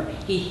November.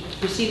 He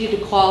proceeded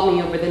to call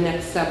me over the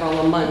next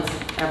several months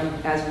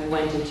as we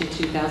went into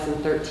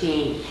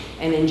 2013.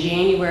 And in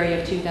January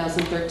of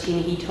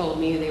 2013, he told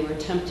me they were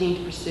attempting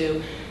to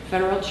pursue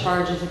federal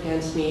charges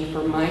against me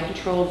for my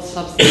controlled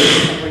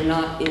substances that were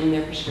not in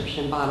their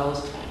prescription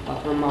bottles,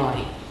 but were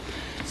mine.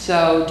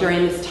 So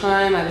during this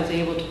time, I was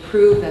able to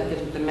prove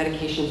that the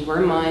medications were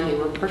mine. They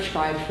were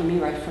prescribed for me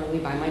rightfully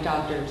by my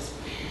doctors.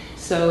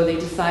 So they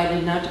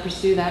decided not to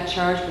pursue that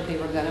charge, but they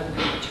were going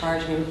to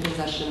charge me with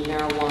possession of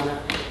marijuana.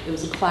 It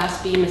was a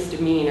Class B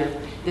misdemeanor.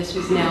 This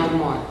was now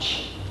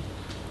March.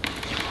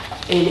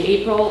 In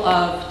April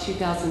of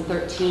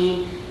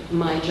 2013,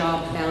 my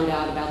job found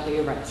out about the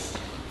arrest.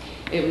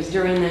 It was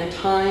during that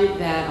time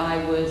that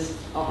I was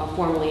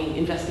formally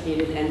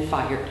investigated and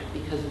fired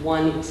because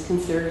one, it was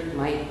considered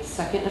my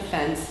second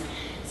offense.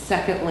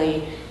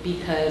 Secondly,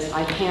 because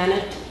I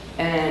panicked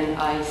and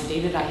I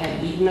stated I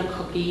had eaten a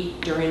cookie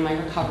during my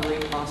recovery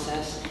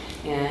process,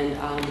 and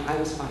I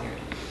was fired.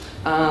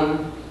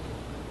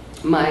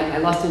 I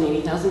lost an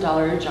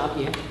 $80,000 job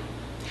year.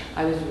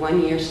 I was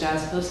 1 year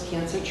status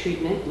post-cancer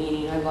treatment,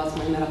 meaning I lost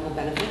my medical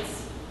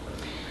benefits.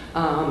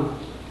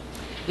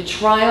 The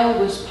trial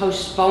was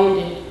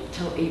postponed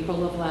till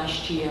April of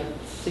last year,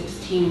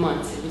 16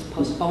 months. It was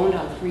postponed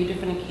on 3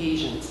 different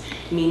occasions,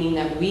 meaning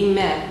that we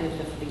met with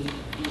the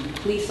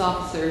police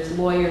officers,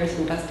 lawyers,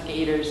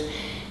 investigators,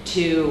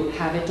 to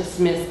have it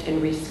dismissed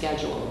and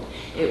rescheduled.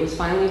 It was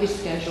finally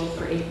rescheduled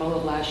for April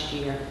of last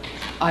year.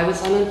 I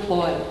was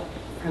unemployed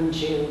from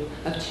June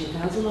of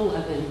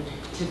 2011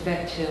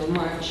 till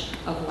March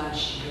of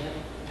last year.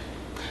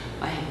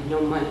 I had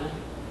no money.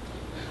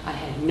 I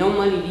had no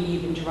money to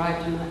even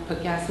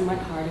put gas in my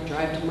car to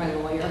drive to my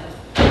lawyer.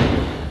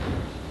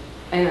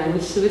 And I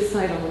was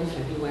suicidal in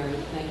February.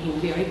 I came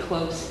very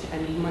close to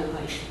ending my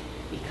life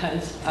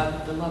because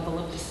of the level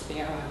of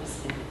despair I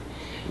was in,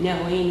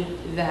 knowing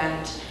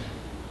that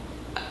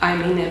I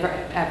may never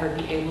ever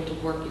be able to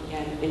work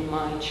again in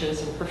my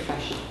chosen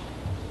profession.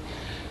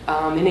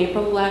 In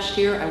April of last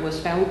year, I was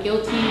found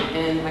guilty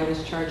and I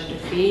was charged a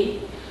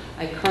fee.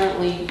 I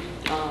currently,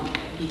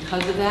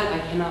 because of that, I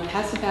cannot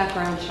pass a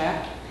background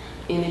check.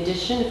 In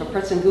addition, if a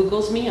person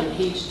Googles me on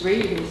page 3,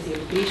 you're going to see a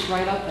police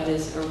write-up that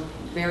is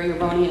very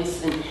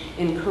erroneous and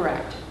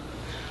incorrect.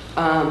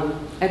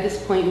 At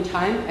this point in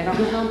time, I don't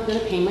know how I'm going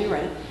to pay my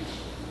rent.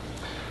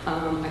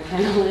 I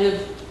kind of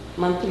live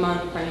month to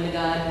month praying to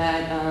God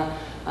that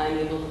I'm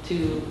able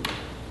to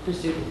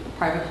pursue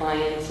private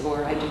clients,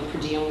 or I do per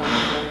diem work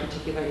for a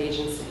particular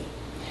agency.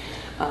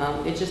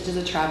 It just is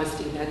a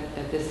travesty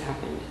that this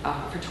happened.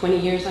 For 20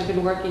 years I've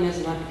been working as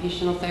an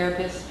occupational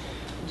therapist,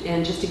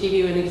 and just to give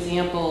you an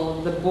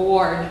example, the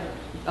board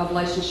of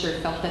licensure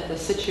felt that the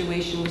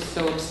situation was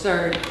so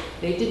absurd,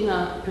 they did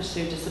not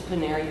pursue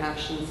disciplinary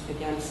actions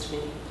against me.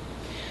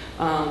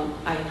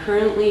 I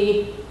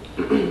currently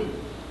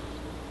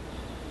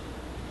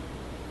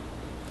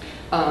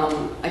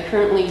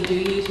do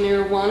use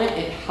marijuana.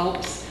 It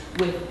helps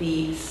with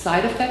the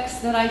side effects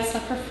that I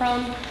suffer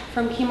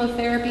from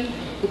chemotherapy,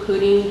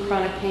 including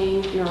chronic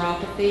pain,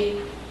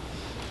 neuropathy,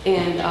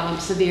 and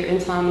severe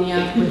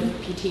insomnia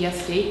with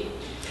PTSD.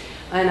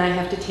 And I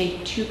have to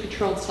take 2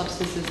 controlled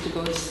substances to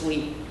go to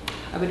sleep.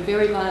 I would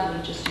very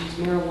gladly just use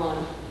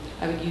marijuana.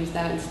 I would use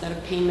that instead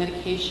of pain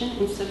medication,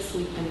 instead of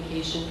sleep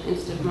medication,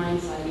 instead of my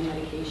anxiety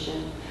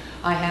medication.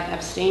 I have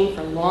abstained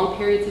for long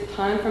periods of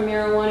time from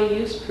marijuana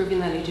use, proving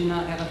that I do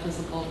not have a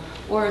physical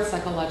or a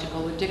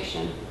psychological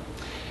addiction.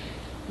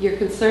 You're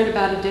concerned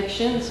about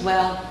addictions?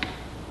 Well,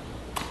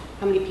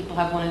 how many people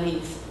have one of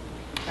these?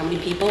 How many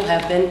people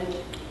have been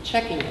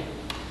checking it?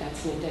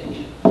 That's an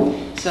addiction.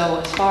 So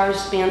as far as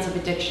spans of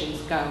addictions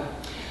go,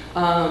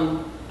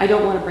 I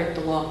don't want to break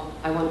the law.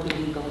 I want to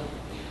be legal.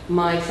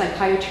 My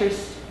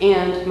psychiatrist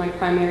and my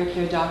primary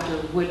care doctor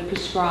would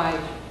prescribe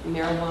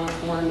marijuana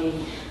for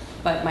me,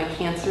 but my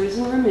cancer is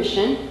in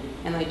remission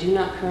and I do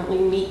not currently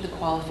meet the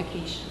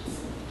qualifications.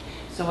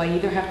 So I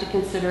either have to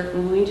consider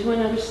moving to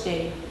another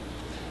state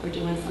or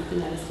doing something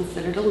that is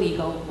considered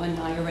illegal when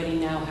I already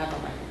now have a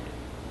record.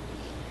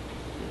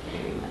 Thank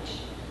you very much.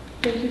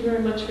 Thank you very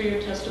much for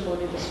your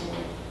testimony this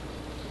morning.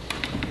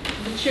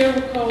 The chair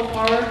will call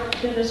R.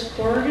 Dennis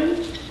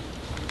Corrigan.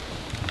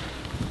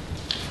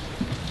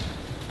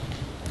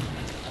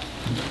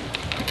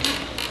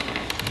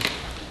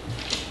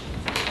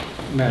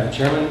 Madam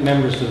Chairman,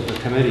 members of the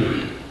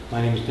committee,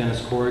 my name is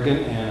Dennis Corrigan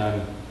and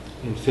I'm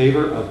in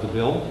favor of the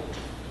bill.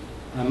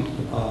 I'm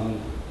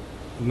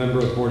a member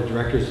of the Board of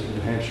Directors of the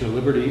New Hampshire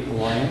Liberty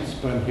Alliance,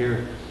 but I'm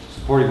here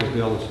supporting the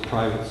bill as a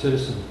private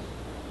citizen.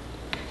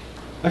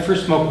 I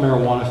first smoked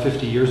marijuana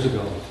 50 years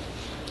ago.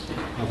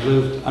 I've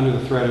lived under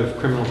the threat of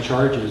criminal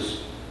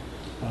charges,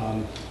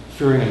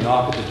 fearing a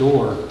knock at the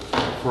door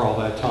for all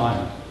that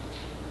time.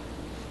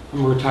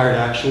 I'm a retired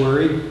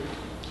actuary,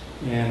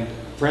 and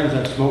friends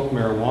I've smoked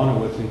marijuana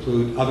with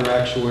include other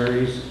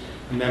actuaries,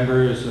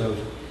 members of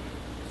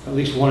at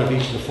least one of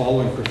each of the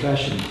following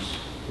professions: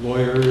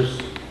 lawyers,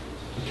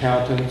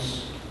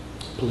 accountants,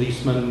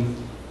 policemen,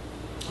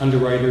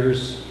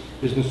 underwriters,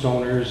 business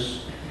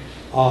owners,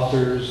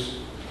 authors,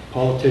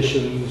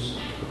 politicians,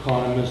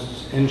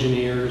 economists,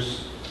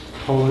 engineers,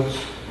 poets,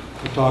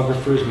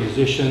 photographers,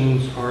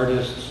 musicians,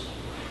 artists,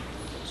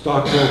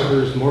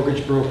 stockbrokers,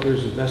 mortgage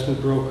brokers, investment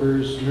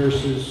brokers,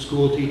 nurses,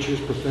 school teachers,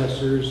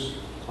 professors,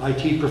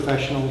 IT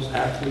professionals,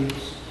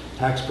 athletes,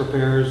 tax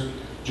preparers,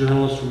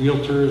 journalists,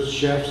 realtors,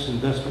 chefs,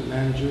 investment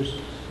managers,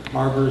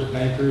 barbers,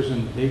 bankers,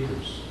 and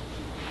bakers.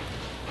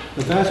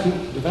 The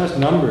vast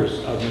numbers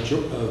of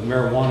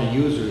marijuana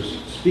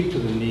users speak to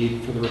the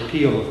need for the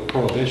repeal of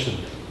prohibition.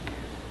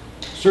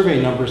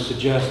 Survey numbers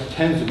suggest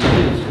tens of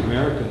millions of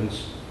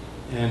Americans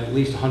and at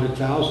least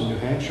 100,000 New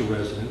Hampshire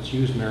residents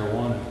use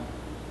marijuana.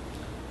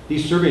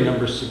 These survey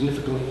numbers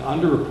significantly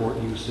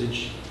underreport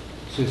usage,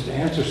 since to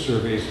answer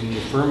surveys in the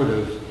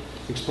affirmative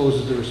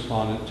exposes the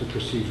respondent to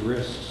perceived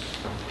risks.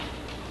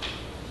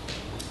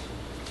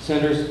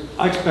 Senators,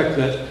 I expect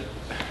that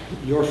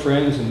your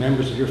friends and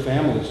members of your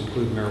families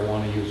include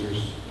marijuana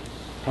users,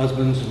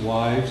 husbands and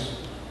wives,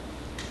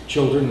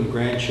 children and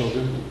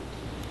grandchildren.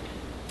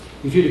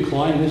 If you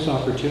decline this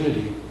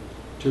opportunity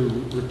to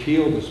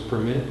repeal this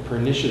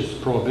pernicious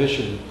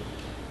prohibition,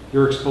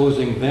 you're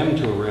exposing them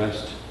to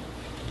arrest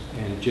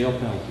and jail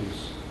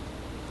penalties.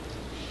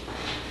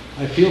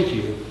 I appeal to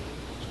you.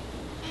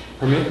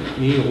 Permit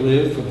me to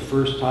live for the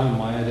first time in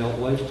my adult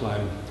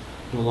lifetime,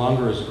 no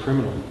longer as a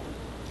criminal.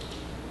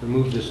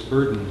 Remove this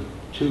burden,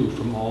 too,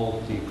 from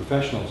all the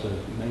professionals that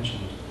I've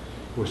mentioned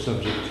who are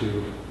subject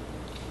to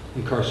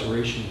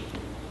incarceration.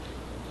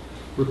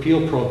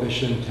 Repeal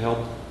prohibition to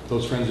help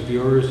those friends of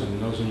yours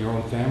and those in your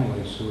own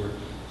families who are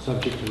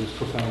subject to this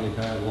profoundly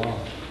bad law.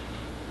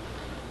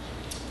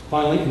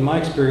 Finally, in my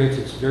experience,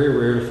 it's very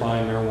rare to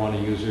find marijuana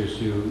users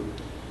who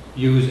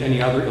use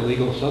any other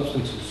illegal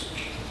substances.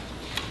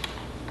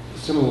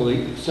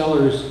 Similarly,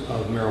 sellers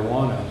of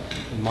marijuana,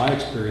 in my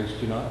experience,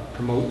 do not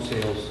promote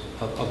sales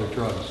of other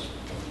drugs.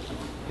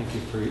 Thank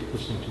you for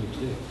listening to me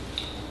today.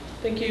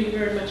 Thank you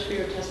very much for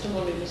your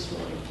testimony this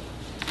morning.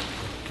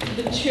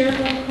 The chair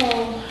will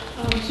call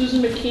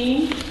Susan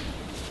McKean.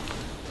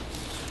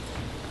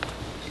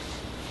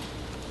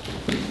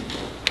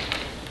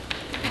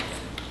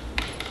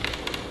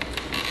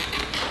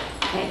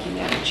 Thank you,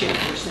 Madam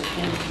Chairperson,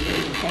 and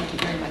thank you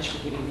very much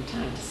for giving me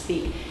time to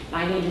speak.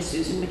 My name is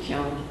Susan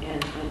McKeown,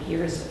 and I'm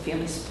here as a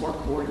Family Support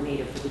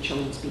Coordinator for the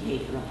Children's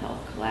Behavioral Health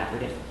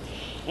Collaborative.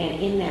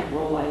 And in that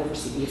role, I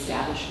oversee the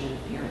establishment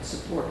of parent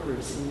support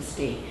groups in the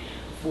state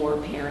for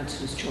parents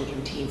whose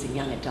children, teens, and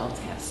young adults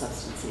have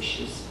substance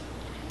issues.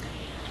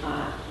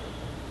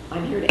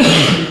 I'm here to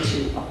ask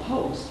you to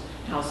oppose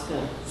House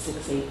Bill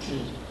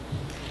 618.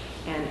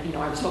 And,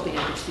 I was hoping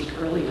I could speak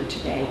earlier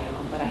today,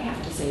 but I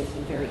have to say it's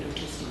been very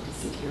interesting to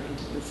sit here and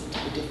to listen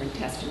to the different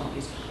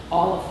testimonies,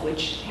 all of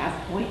which have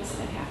points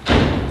that have to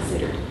be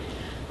considered.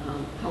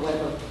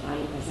 However,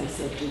 as I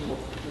said, do hope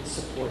to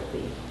support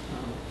the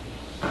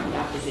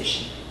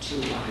opposition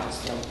to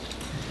House Bill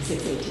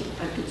 618.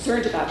 I'm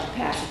concerned about the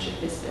passage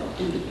of this bill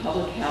due to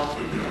public health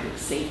and public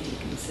safety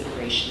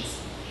considerations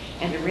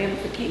and the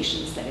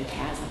ramifications that it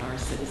has on our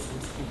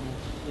citizens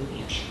in New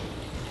Hampshire.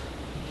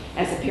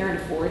 As a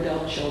parent of 4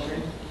 adult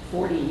children,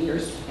 40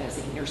 years as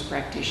a nurse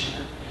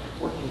practitioner,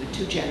 working with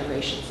 2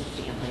 generations of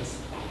families,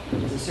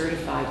 as a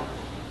certified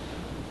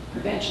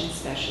prevention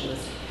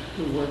specialist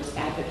who works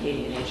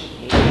advocating and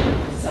educating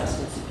on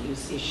substance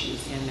abuse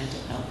issues and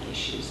mental health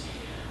issues,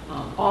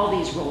 all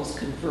these roles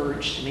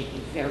converge to make me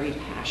very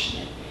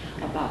passionate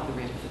about the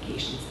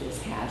ramifications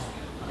this has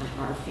on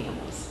our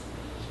families.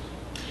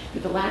 For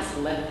the last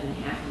 11 and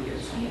a half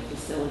years, I have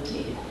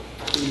facilitated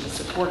the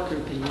support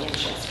group in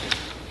Manchester,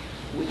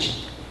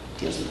 which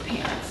deals with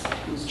parents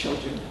whose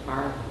children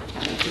are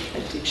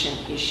having addiction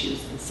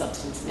issues and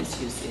substance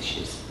misuse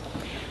issues.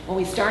 When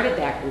we started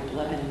that group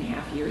 11 and a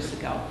half years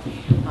ago,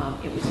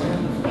 it was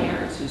working with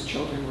parents whose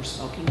children were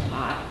smoking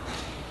pot,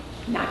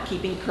 not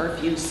keeping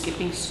curfews,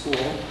 skipping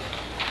school,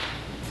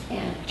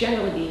 and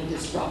generally being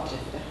disruptive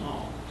at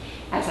home.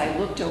 As I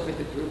looked over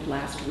the group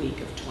last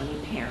week of 20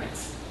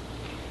 parents,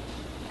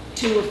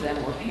 2 of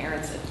them were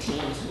parents of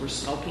teens who were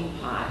smoking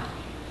pot.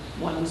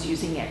 1 was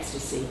using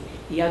ecstasy.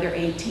 The other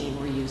 18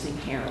 were using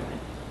heroin.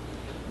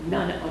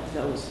 None of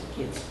those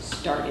kids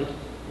started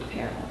with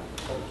heroin.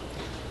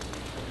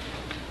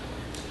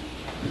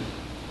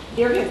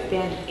 There have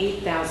been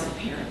 8,000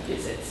 parent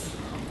visits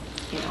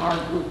in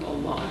our group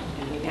alone,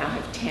 and we now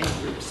have 10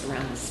 groups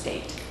around the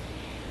state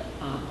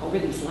over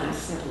these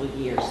last several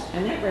years,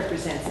 and that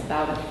represents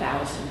about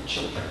 1,000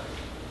 children.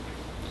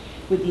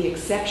 With the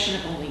exception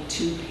of only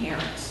 2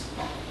 parents,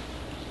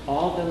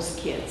 all those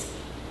kids,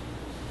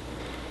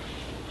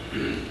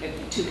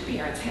 2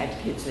 parents had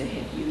kids that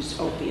had used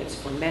opiates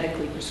for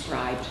medically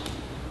prescribed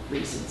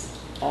reasons.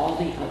 All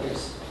the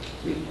others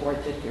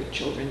report that their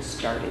children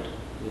started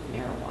with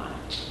marijuana.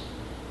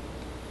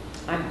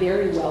 I'm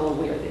very well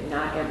aware that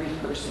not every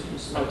person who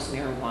smokes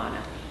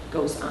marijuana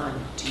goes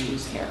on to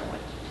use heroin.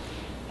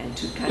 And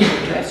to kind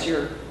of address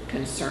your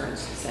concerns,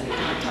 Senator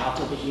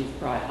Montalto, that you've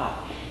brought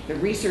up, the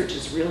research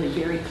is really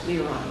very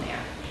clear on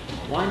that.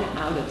 1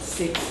 out of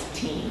 6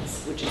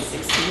 teens, which is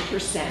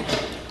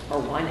 16%, or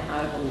 1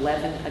 out of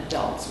 11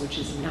 adults, which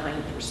is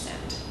 9%,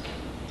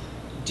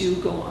 do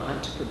go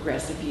on to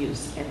progressive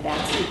use, and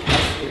that's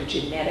because of their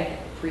genetic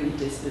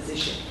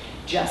predisposition,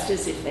 just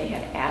as if they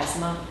had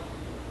asthma,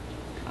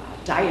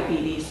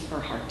 diabetes, or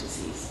heart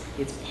disease.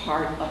 It's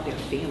part of their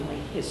family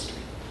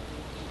history.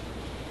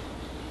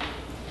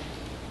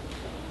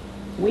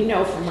 We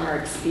know from our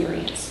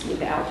experience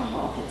with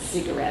alcohol and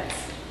cigarettes,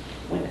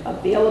 when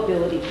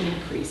availability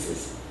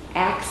increases,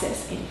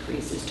 access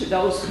increases to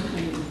those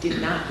who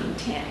did not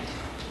intend.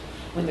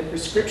 When the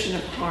prescription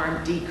of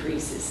harm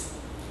decreases,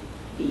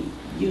 the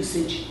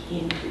usage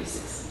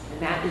increases.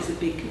 And that is a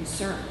big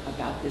concern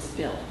about this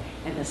bill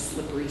and the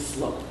slippery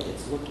slope that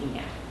it's looking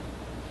at.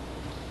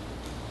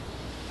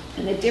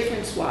 And the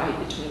difference why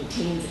between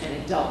teens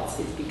and adults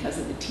is because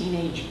of the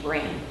teenage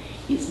brain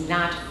is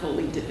not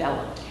fully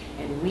developed.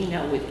 And we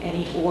know with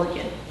any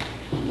organ,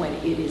 when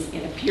it is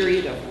in a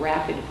period of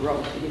rapid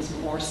growth, it is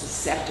more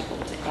susceptible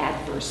to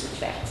adverse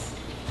effects,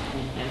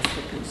 and hence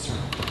the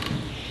concern.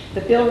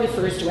 The bill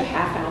refers to a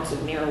 ½ ounce of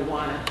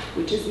marijuana,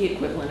 which is the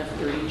equivalent of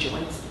 30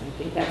 joints. I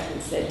think that's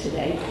been said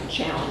today and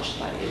challenged,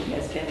 but it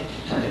has been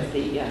part of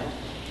the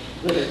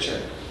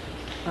literature.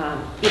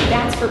 If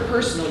that's for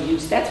personal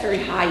use, that's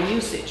very high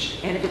usage.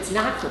 And if it's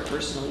not for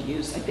personal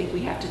use, I think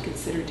we have to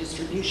consider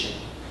distribution.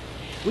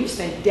 We've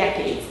spent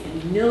decades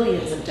and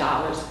millions of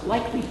dollars,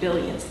 likely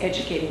billions,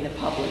 educating the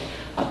public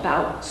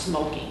about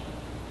smoking,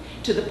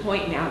 to the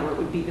point now where it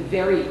would be the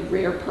very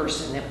rare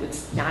person that would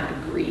not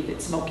agree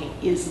that smoking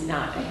is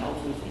not a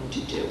healthy thing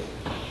to do.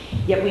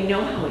 Yet we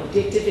know how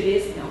addictive it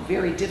is and how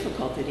very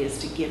difficult it is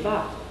to give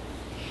up.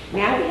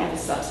 Now we have a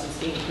substance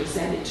being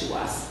presented to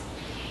us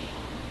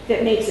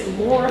that makes it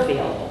more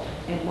available,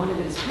 and one of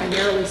it is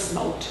primarily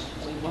smoked.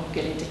 We won't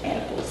get into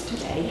edibles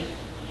today.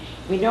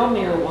 We know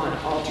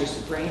marijuana alters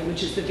the brain,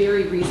 which is the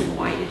very reason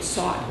why it's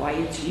sought, why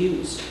it's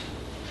used.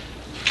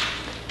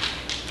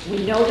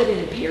 We know that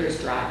it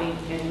impairs driving,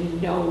 and we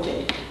know that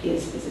it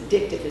is as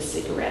addictive as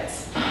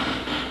cigarettes.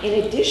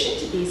 In addition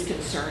to these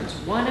concerns,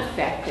 one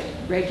effect that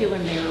regular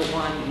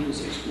marijuana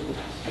users will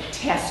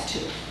attest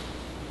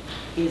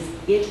to is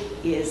it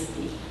is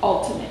the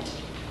ultimate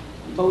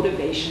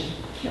motivation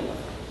killer.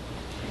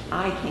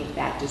 I think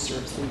that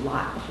deserves a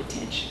lot of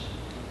attention,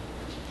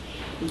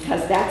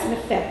 because that's an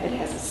effect that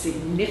has a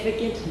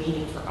significant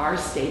meaning for our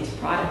state's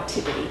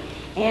productivity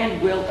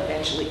and will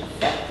eventually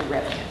affect the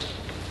revenue.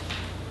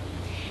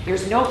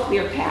 There's no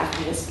clear path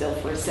in this bill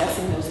for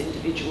assessing those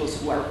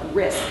individuals who are at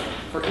risk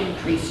for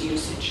increased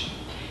usage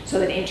so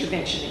that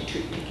intervention and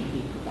treatment can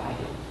be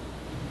provided.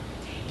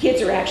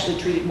 Kids are actually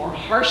treated more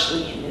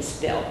harshly in this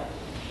bill,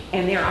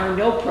 and there are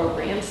no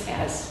programs,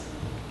 as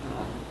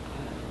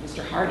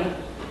Mr. Harding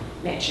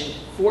mentioned,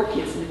 for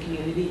kids in the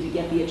community to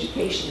get the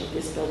education that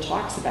this bill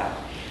talks about.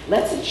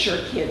 Let's ensure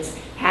kids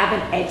have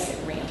an exit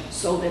ramp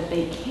so that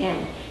they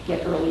can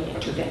get early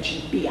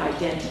intervention, be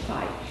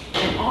identified,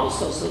 and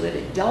also so that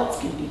adults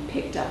can be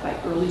picked up by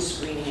early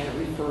screening and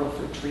a referral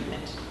for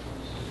treatment.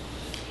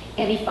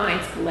 Any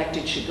fines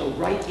collected should go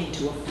right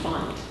into a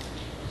fund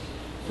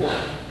for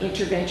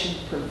intervention,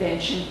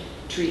 prevention,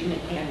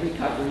 treatment, and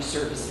recovery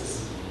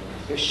services.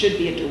 There should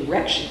be a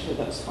direction for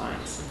those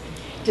fines.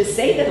 To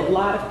say that a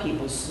lot of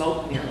people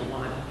smoke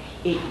marijuana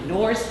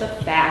ignores the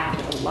fact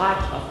that a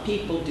lot of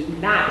people do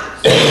not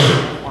smoke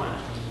marijuana,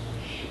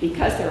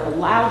 because there are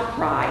loud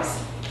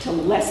cries to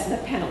lessen the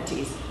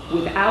penalties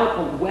without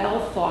a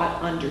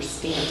well-thought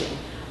understanding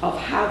of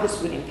how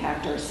this would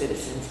impact our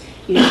citizens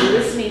is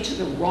listening to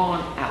the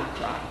wrong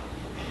outcry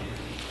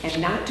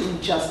and not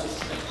doing justice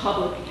to the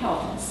public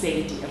health and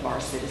safety of our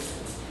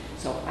citizens.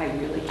 So I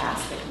really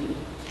ask that you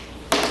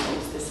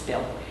oppose this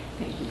bill.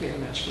 Thank you very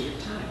much for your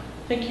time.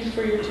 Thank you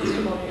for your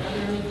testimony. Are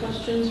there any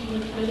questions from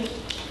the committee?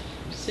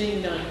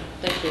 Seeing none,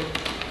 thank you.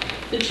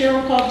 The chair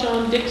will call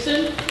John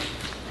Dixon.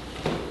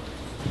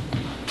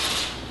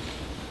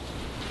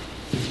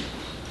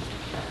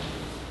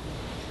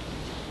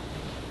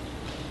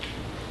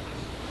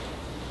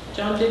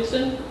 John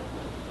Dixon.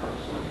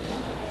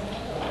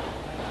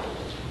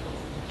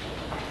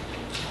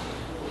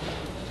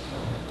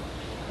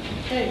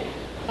 Okay,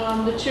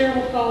 the chair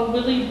will call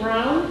Willie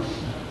Brown.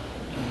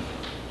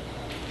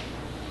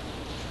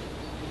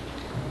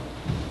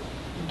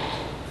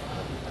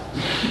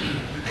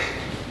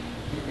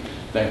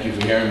 Thank you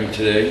for hearing me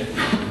today.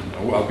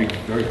 I'll be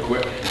very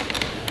quick. A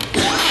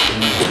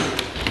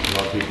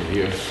lot of people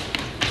here.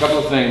 A couple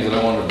of things that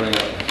I want to bring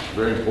up,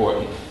 very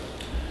important.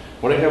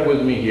 What I have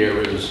with me here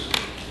is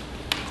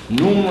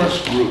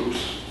numerous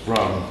groups,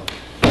 from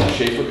the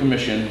Schaefer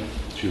Commission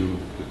to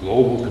the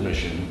Global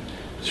Commission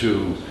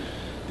to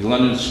the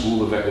London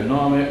School of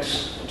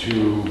Economics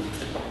to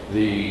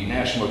the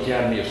National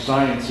Academy of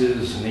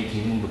Sciences, an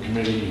 18-member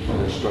committee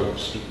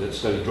that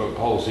studied drug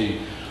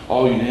policy,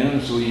 all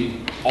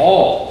unanimously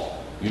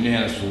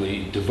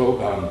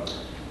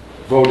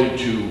voted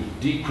to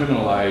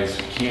decriminalize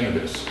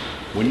cannabis.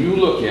 When you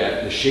look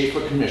at the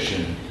Schaefer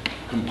Commission,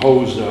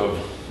 composed of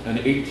an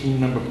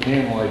 18-member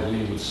panel, I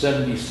believe, with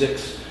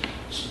 76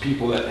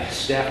 people that,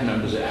 staff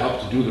members that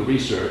helped to do the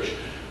research,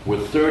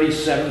 with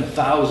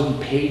 37,000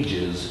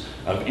 pages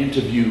of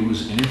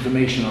interviews and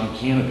information on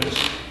cannabis,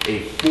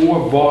 a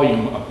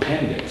 4-volume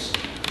appendix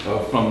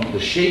from the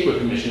Schaefer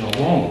Commission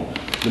alone,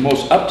 the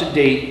most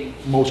up-to-date,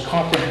 most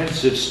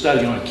comprehensive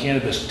study on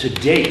cannabis to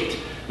date.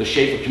 The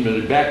Schaefer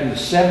Committee back in the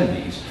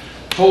 70s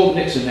told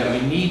Nixon that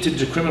we need to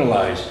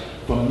decriminalize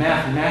for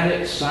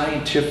mathematic,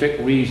 scientific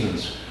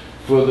reasons,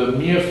 for the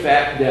mere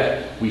fact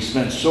that we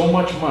spent so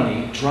much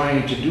money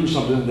trying to do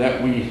something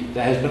that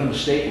has been a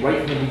mistake right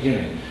from the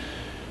beginning.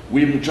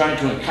 We've been trying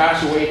to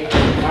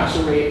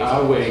incarcerate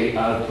our way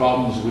out of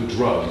problems with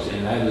drugs,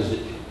 and that is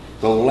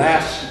the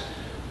last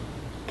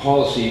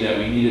policy that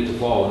we needed to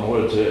follow in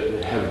order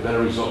to have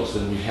better results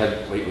than we've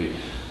had lately.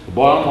 The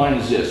bottom line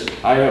is this: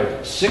 I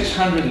have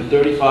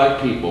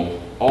 635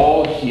 people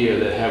all here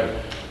that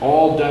have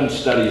all done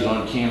studies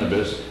on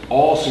cannabis,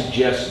 all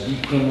suggest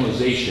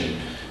decriminalization.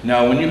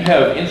 Now, when you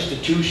have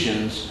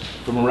institutions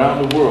from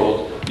around the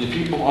world, the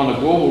people on the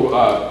global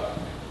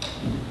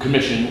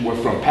commission were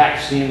from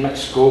Pakistan,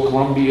 Mexico,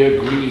 Colombia,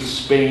 Greece,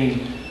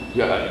 Spain,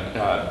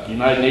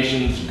 United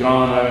Nations,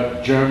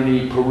 Ghana,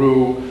 Germany,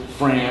 Peru,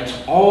 France,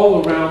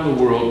 all around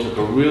the world took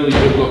a really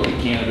good look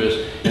at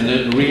cannabis. And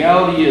the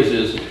reality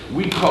is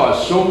we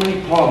cause so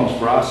many problems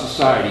for our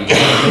society by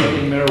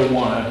making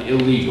marijuana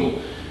illegal.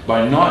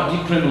 By not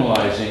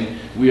decriminalizing,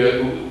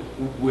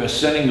 we're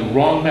sending the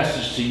wrong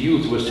message to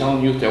youth. We're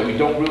telling youth that we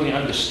don't really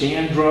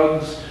understand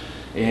drugs.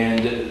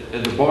 And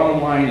the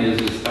bottom line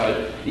is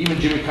even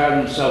Jimmy Carter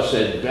himself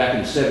said back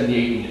in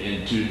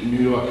 '78 to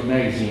New York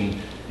Magazine,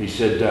 he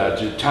said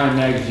to Time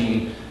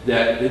Magazine,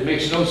 that it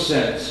makes no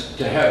sense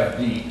to have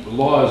the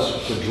laws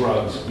for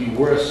drugs be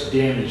worse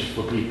damage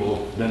for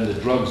people than the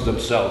drugs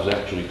themselves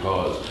actually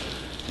cause.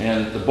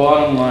 And the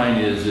bottom line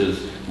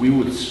is we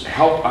would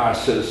help our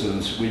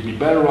citizens. We'd be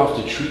better off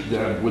to treat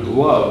them with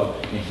love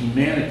and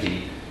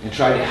humanity and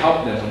try to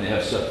help them when they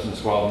have substance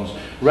problems,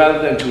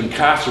 rather than to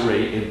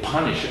incarcerate and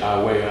punish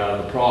our way out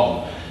of the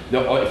problem.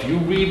 If you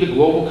read the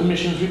Global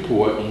Commission's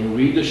report, and you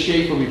read the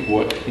Schaefer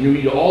report, and you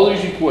read all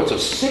these reports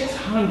of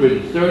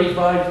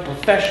 635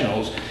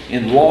 professionals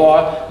in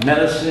law,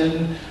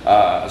 medicine,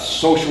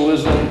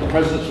 socialism,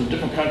 presidents from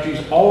different countries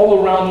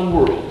all around the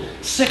world,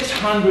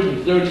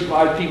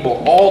 635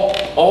 people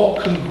all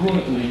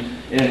congruently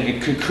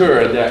and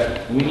concur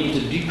that we need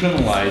to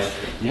decriminalize,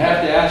 you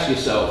have to ask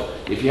yourself,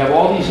 if you have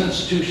all these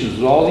institutions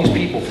with all these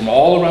people from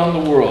all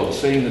around the world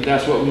saying that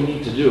that's what we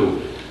need to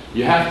do,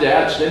 you have to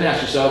then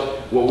ask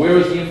yourself, well, where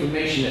is the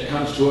information that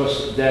comes to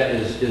us that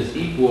is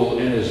equal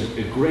and as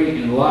great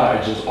and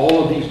large as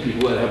all of these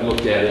people that have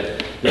looked at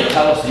it that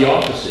tell us the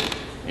opposite?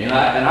 And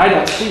I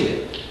don't see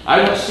it.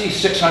 I don't see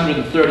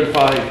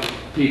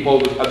 635 people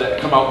that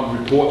come out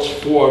with reports,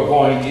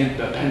 4-volume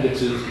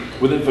appendixes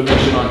with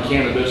information on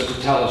cannabis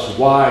to tell us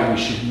why we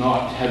should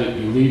not have it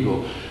be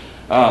legal.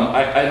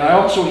 I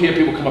also hear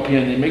people come up here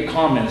and they make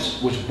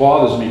comments which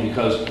bothers me,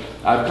 because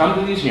I've come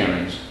to these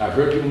hearings, I've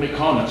heard people make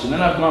comments, and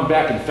then I've gone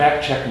back and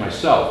fact-checked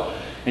myself.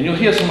 And you'll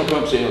hear someone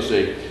come up and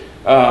say,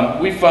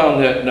 we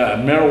found that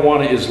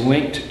marijuana is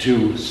linked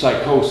to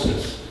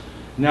psychosis.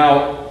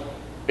 Now,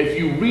 if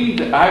you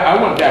read,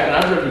 I went back and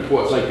I've read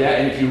reports like that,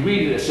 and if you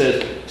read it, it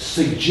says,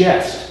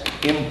 suggest,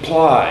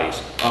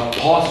 implies, a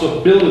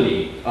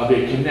possibility of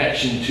a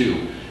connection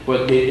to.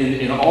 But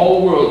in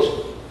all words,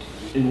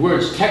 in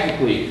words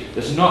technically,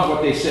 that's not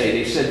what they say.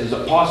 They said there's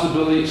a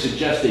possibility,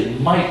 suggests there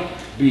might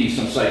be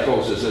some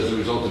psychosis as a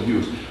result of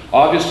use.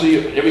 Obviously,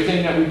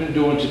 everything that we've been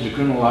doing to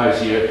decriminalize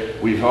here,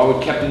 we've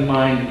always kept in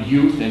mind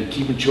youth and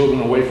keeping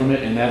children away from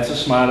it, and that's a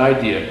smart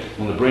idea.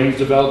 When the brain's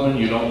developing,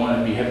 you don't want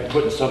to be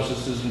putting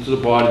substances into the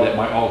body that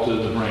might alter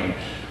the brain.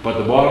 But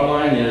the bottom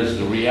line is,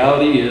 the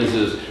reality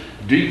is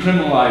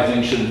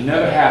decriminalizing should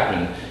never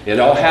happen. It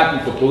all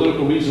happened for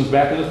political reasons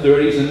back in the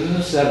 30s and in the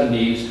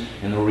 70s,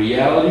 and the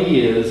reality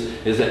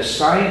is that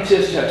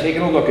scientists have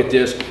taken a look at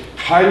this,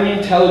 highly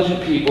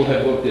intelligent people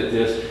have looked at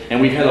this, and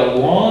we've had a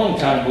long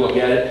time to look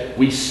at it.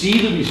 We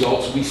see the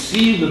results, we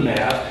see the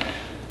math.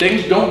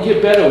 Things don't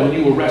get better when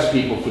you arrest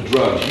people for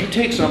drugs. You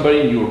take somebody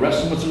and you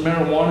arrest them with some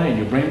marijuana and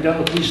you bring them down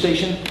to the police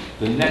station,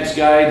 the next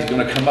guy is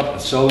going to come up and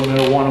sell the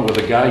marijuana where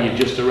the guy you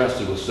just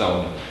arrested was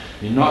selling it.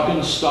 You're not going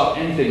to stop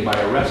anything by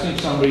arresting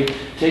somebody,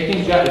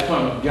 taking guy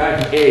from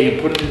A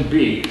and putting him in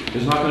B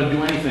is not going to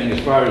do anything as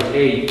far as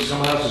A,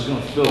 someone else is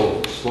going to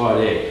fill spot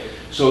A.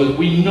 So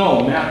we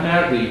know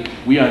mathematically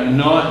we are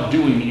not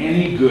doing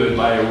any good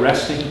by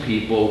arresting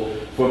people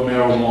for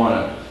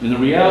marijuana. And the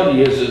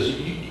reality is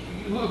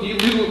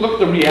you look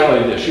at the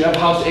reality of this. You have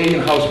House A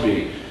and House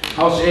B.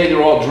 House A,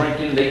 they're all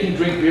drinking. They can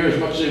drink beer as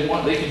much as they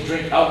want. They can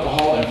drink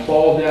alcohol and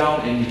fall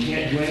down, and you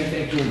can't do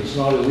anything to them. It's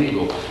not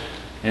illegal.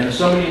 And if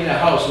somebody in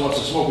that house wants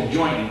to smoke a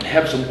joint and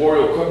have some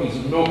Oreo cookies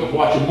and milk and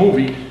watch a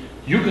movie,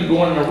 you can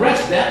go in and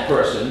arrest that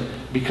person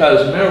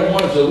because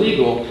marijuana is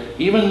illegal,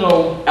 even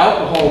though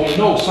alcohol, we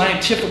know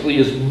scientifically,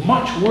 is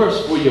much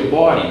worse for your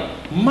body,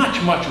 much,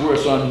 much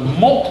worse on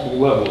multiple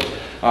levels.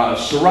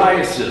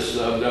 Psoriasis,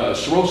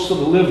 cirrhosis of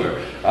the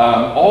liver,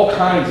 all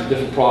kinds of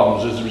different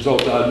problems as a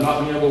result of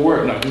not being able to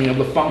work, not being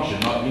able to function,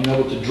 not being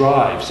able to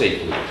drive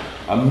safely.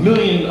 A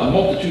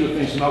multitude of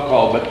things from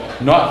alcohol,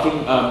 but not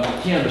from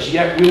cannabis.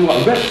 Yet we will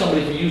arrest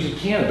somebody for using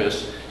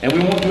cannabis, and we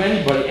won't do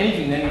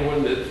anything to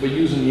anyone for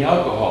using the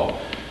alcohol.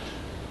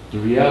 The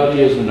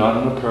reality is we're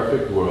not in a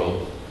perfect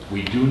world.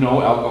 We do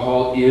know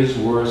alcohol is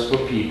worse for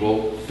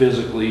people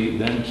physically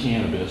than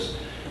cannabis,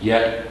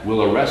 yet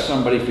we'll arrest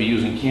somebody for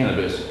using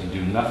cannabis and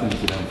do nothing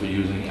to them for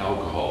using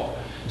alcohol.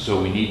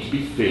 So we need to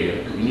be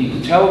fair. We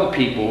need to tell the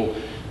people,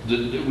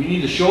 we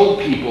need to show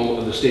the people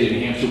of the state of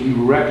New Hampshire we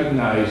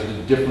recognize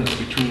the difference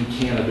between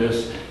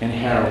cannabis and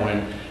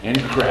heroin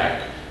and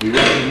crack. We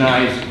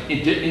recognize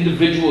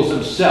individuals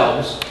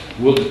themselves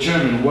will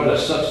determine what a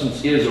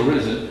substance is or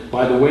isn't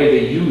by the way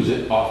they use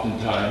it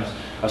oftentimes.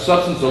 A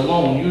substance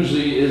alone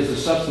usually is the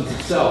substance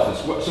itself.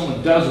 It's what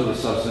someone does with a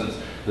substance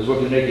is what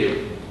can make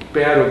it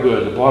bad or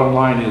good. The bottom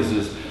line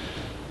is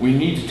we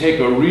need to take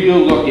a real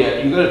look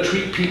at, you gotta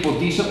treat people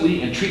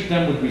decently and treat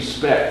them with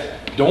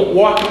respect. Don't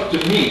walk up to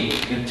me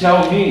and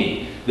tell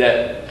me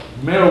that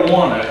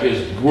marijuana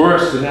is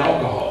worse than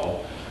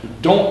alcohol.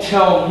 Don't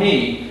tell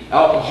me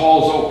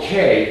alcohol's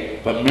okay,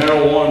 but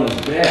marijuana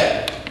is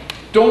bad.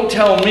 Don't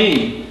tell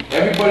me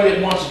everybody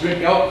that wants to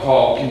drink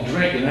alcohol can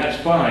drink and that's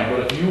fine,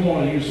 but if you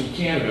want to use some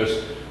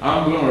cannabis,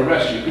 I'm going to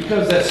arrest you,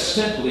 because that's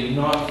simply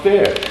not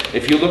fair.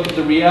 If you look at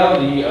the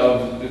reality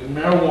of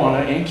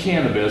marijuana and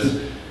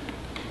cannabis,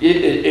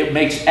 it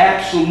makes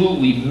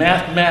absolutely,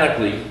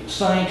 mathematically,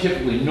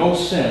 scientifically no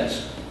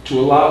sense to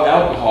allow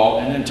alcohol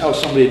and then tell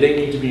somebody they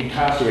need to be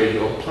incarcerated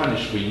or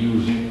punished for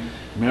using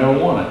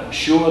marijuana.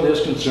 Sure,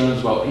 there's concerns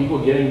about people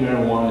getting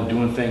marijuana and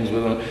doing things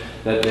with them,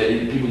 that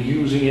people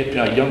using it,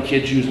 young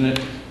kids using it.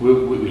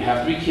 We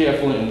have to be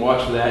careful and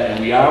watch for that, and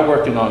we are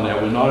working on that.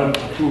 We're not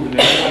approving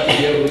anyone to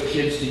get with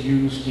kids to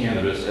use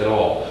cannabis at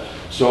all.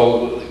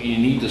 So you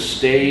need to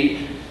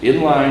stay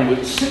in line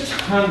with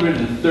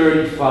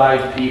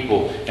 635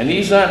 people, and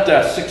these aren't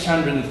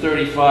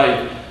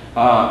 635.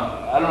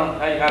 I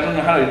don't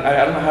know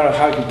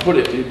how I can put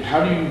it.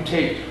 How do you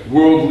take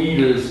world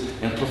leaders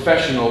and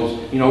professionals?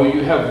 You know,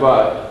 you have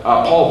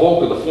Paul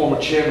Volcker, the former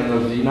chairman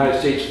of the United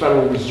States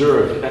Federal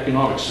Reserve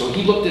Economics. So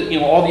he looked at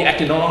all the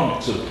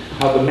economics of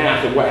how the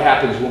math of what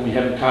happens when we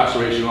have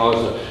incarceration and all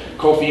this.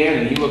 Kofi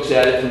Annan, he looks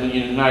at it from the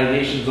United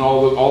Nations and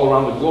all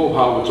around the globe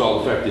how it's all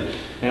affected.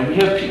 And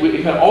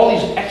we've had all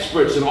these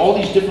experts in all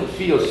these different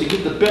fields to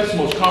get the best,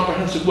 most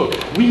comprehensive look.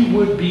 We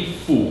would be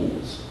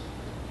fools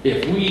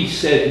if we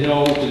said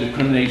no to the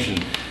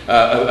discrimination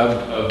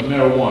of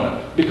marijuana.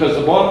 Because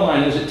the bottom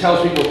line is it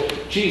tells people,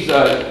 geez,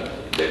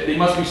 they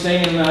must be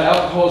saying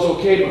alcohol is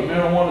okay, but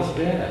marijuana is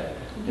bad.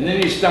 And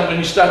then when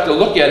you start to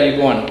look at it,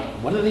 you're going,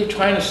 what are they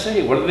trying to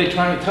say? What are they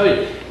trying to tell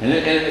you? And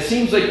it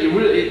seems like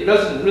it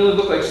doesn't really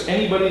look like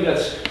anybody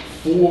that's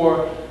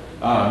for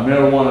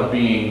marijuana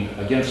being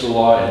against the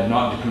law and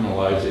not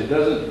decriminalized. It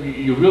doesn't.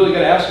 You really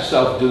got to ask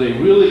yourself, do they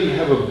really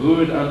have a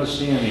good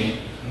understanding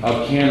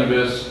of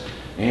cannabis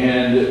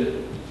and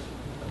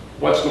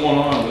what's going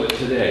on with it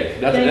today?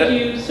 Thank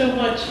you so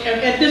much.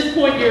 At this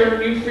point,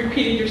 you've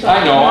repeated yourself.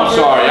 I know,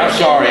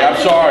 I'm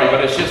sorry,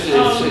 but it's just,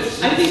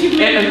 I think you've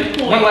made a good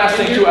point. One last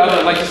thing too,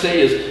 I'd like to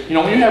say is,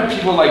 when you have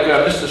people like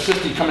Mr.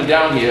 Sisti coming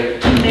down here,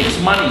 he makes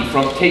money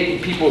from taking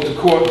people to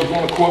court,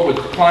 going to court with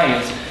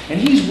clients, and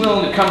he's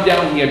willing to come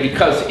down here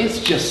because it's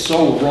just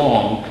so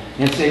wrong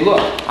and say, look,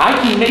 I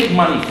can make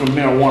money from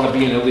marijuana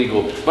being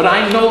illegal, but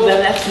I know that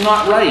that's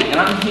not right. And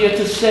I'm here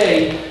to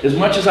say, as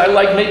much as I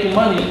like making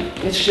money,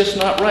 it's just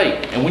not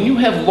right. And when you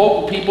have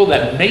local people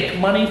that make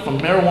money from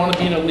marijuana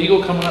being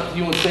illegal coming up to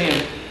you and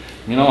saying,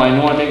 I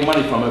know I make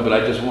money from it, but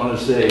I just want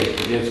to say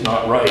it's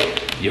not right.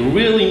 You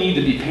really need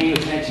to be paying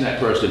attention to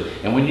that person.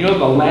 And when you're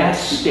the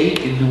last state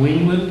in New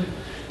England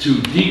to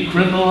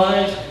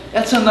decriminalize,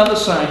 that's another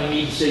sign you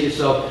need to say to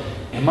yourself,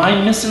 am I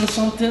missing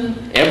something?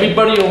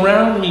 Everybody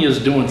around me is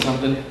doing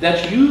something.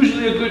 That's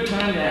usually a good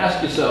time to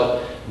ask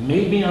yourself,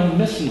 maybe I'm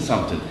missing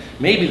something.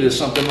 Maybe there's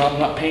something I'm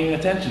not paying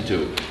attention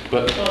to.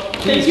 But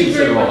please thank you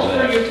very consider all much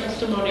that. for your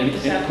testimony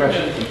this Any afternoon.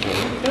 questions?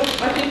 Nope,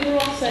 I think we're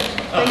all set.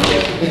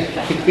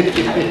 Thank you.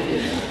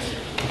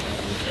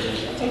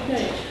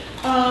 Okay.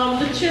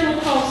 The chair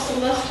will call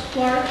Celeste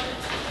Clark.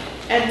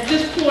 At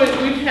this point,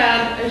 we've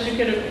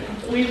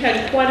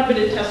had quite a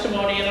bit of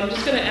testimony, and I'm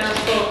just going to ask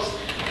folks,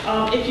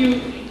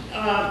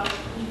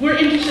 we're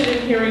interested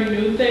in hearing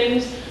new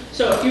things,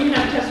 so if you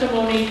have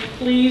testimony,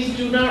 please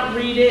do not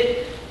read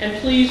it, and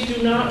please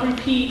do not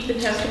repeat the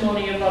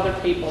testimony of other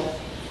people.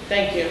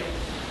 Thank you.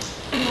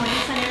 Good morning,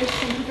 Senators.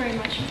 Thank you very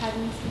much for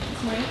having me speak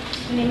this morning.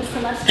 My name is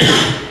Celeste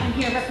Clark. I'm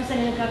here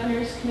representing the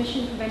Governor's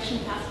Commission Prevention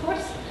Task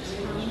Force.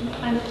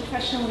 I'm a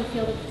professional in the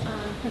field of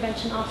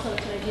prevention also,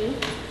 that's what I do.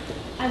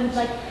 I would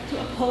like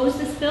to oppose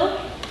this bill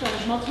for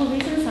multiple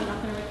reasons. I'm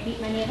not going to repeat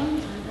many of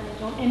them. I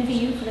don't envy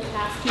you for the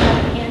task you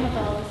have at hand with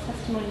all this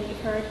testimony that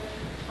you've heard.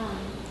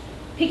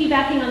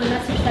 Piggybacking on the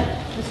message that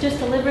was just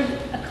delivered,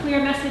 a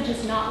clear message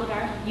is not what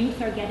our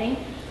youth are getting.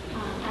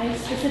 I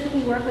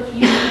specifically work with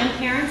youth and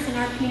parents in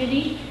our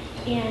community,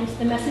 and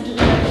the messages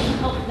are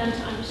difficult for them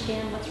to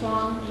understand what's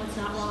wrong and what's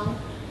not wrong.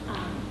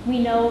 We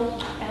know,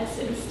 as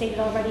it was stated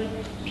already,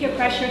 peer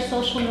pressure,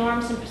 social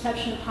norms, and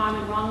perception of harm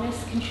and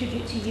wrongness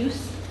contribute to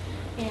use,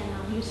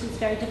 and use is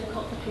very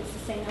difficult for kids to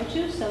say no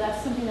to, so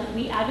that's something that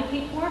we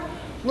advocate for.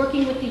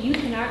 Working with the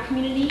youth in our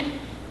community,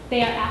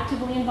 they are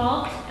actively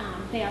involved.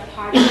 They are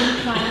part of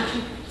trying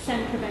to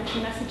send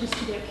prevention messages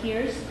to their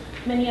peers.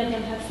 Many of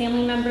them have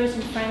family members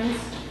and friends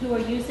who are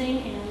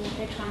using, and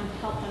they're trying to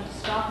help them to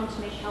stop and to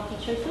make healthy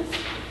choices.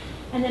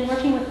 And then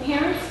working with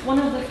parents, one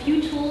of the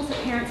few tools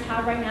that parents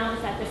have right now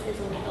is that this is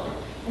illegal,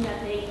 and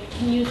that they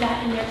can use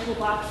that in their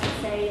toolbox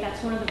and say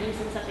that's one of the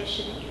reasons that they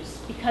shouldn't use.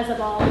 Because of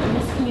all the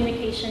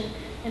miscommunication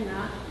and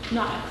the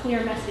not a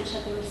clear message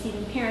that they're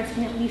receiving, parents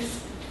can at least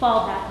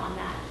fall back on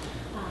that.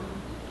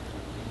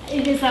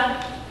 It is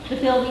the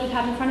bill that you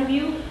have in front of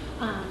you.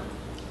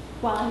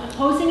 While I'm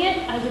opposing it,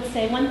 I would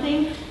say one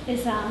thing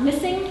is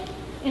missing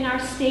in our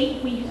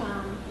state. We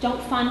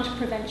don't fund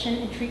prevention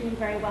and treatment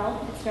very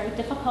well. It's very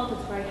difficult.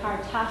 It's a very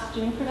hard task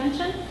doing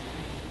prevention.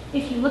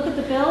 If you look at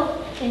the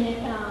bill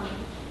and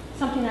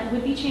something that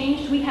would be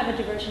changed, we have a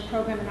diversion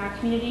program in our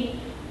community,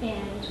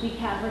 and we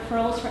have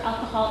referrals for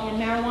alcohol and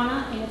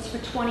marijuana, and it's for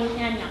 20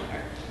 and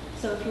younger.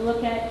 So if you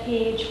look at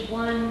page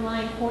 1,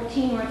 line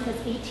 14, where it says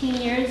 18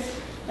 years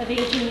of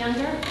age and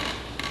younger,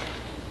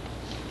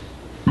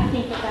 I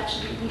think that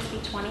should at least be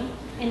 20.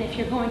 And if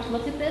you're going to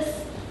look at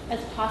this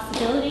as a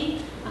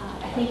possibility,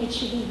 I think it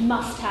should be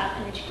must have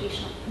an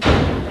educational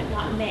component, but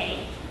not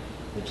may,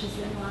 which is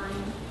in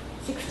line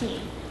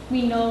 16.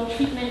 We know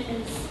treatment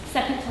is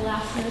second to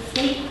last in the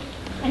state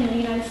and in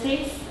the United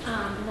States,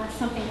 and that's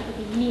something that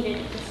would be needed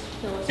if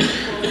this bill is moved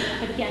forward.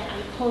 But again, I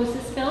oppose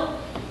this bill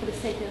for the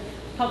sake of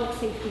public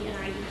safety and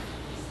our youth.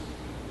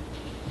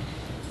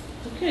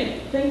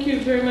 Okay, thank you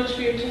very much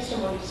for your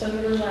testimony.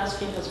 Senator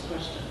Lasky has a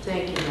question.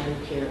 Thank you,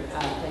 Madam Chair.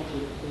 Thank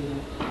you, Lena.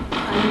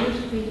 Are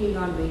you speaking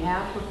on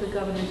behalf of the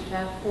Governor's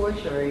Task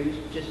Force, or are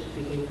you just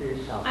speaking for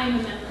yourself? I'm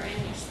a member,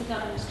 and yes, the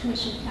Governor's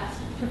Commission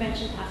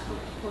Prevention Task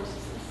Force is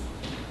this.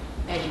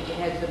 And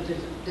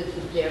this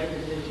is their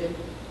position?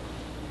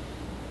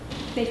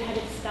 They've had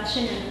a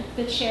discussion, and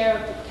the chair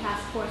of the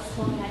task force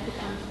told me I could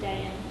come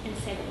today and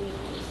say that we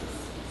oppose this.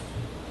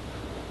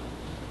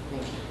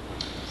 Thank you.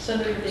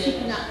 Senator Davis. She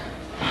could not.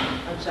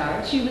 I'm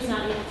sorry? She was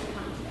not able to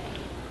come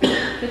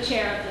today. The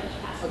chair of the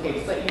task force.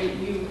 Okay, but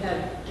you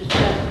have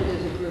discussed it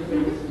as a group,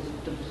 and this is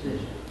the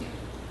position.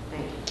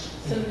 Thank you.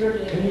 Senator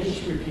Davis. Can you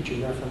just repeat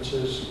your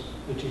references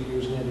that you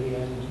used near the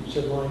end? You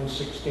said line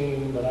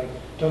 16, but I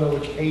don't know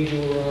which page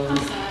you were on. I'm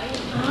sorry.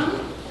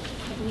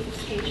 I believe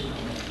it's page 1.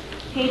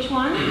 Page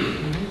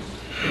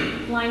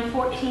 1, line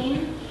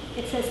 14,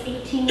 it says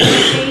 18 years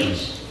of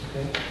age.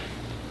 Okay.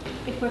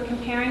 If we're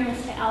comparing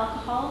this to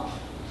alcohol,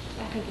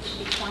 I think it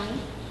should be 20.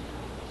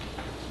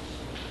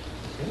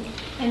 Okay.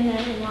 And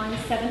then in line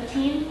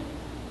 17,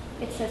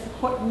 it says the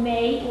court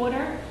may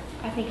order.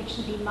 I think it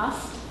should be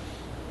must.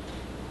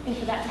 And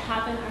for that to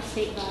happen, our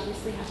state would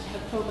obviously have to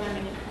have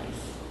programming in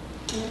place.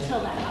 And until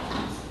that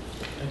happens.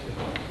 Thank you.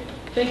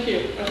 Thank you.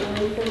 Are there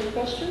any further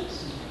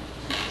questions?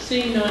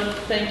 Seeing none,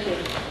 thank you.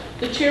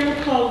 The chair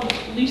will call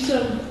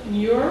Lisa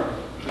Muir.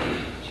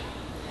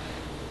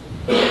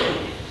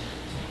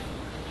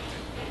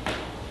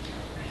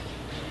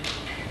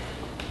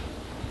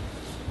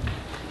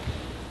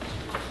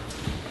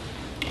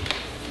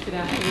 Good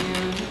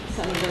afternoon,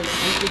 Senators.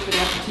 Thank you for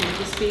the opportunity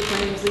to speak. My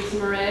name is Lisa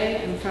Murray.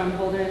 I'm from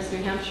Holderness,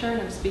 New Hampshire,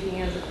 and I'm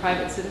speaking as a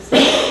private citizen.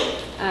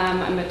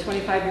 I'm a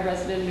 25-year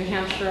resident in New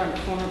Hampshire. I'm a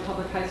former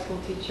public high school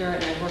teacher,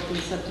 and I've worked in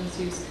substance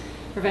use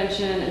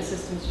prevention and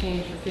systems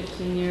change for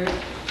 15 years.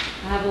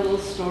 I have a little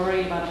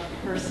story about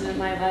a person in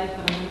my life,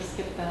 but I'm going to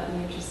skip that in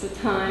the interest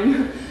of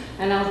time.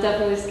 And I'll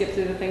definitely skip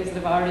through the things that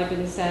have already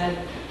been said.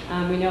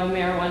 We know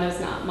marijuana is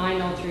not a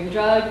mind-altering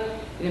drug.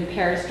 It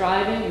impairs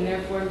driving and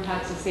therefore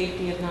impacts the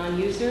safety of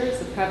non-users.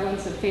 The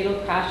prevalence of fatal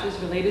crashes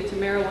related to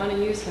marijuana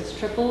use has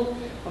tripled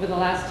over the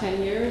last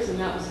 10 years, and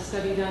that was a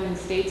study done in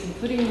states,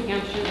 including New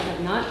Hampshire, that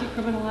have not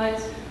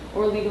decriminalized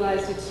or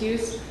legalized its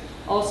use.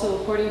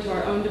 Also, according to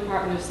our own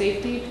Department of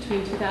Safety,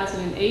 between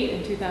 2008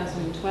 and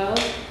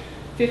 2012,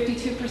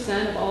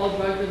 52% of all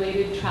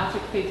drug-related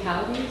traffic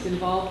fatalities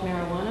involved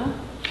marijuana.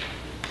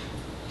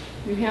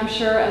 New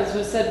Hampshire, as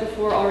was said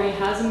before, already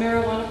has a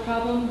marijuana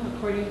problem.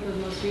 According to the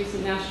most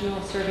recent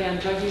National Survey on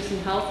Drug Use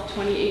and Health,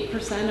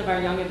 28% of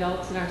our young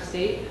adults in our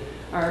state,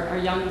 our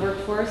young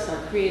workforce,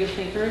 our creative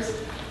thinkers,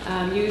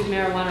 use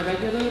marijuana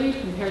regularly,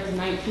 compared to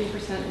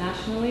 19%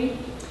 nationally.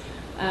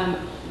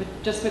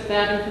 Just with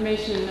that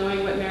information and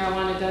knowing what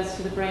marijuana does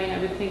to the brain, I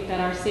would think that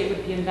our state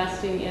would be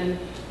investing in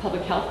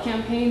public health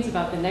campaigns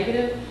about the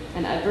negative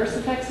and adverse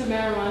effects of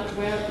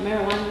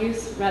marijuana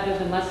use rather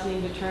than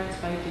lessening deterrence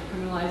by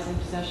decriminalizing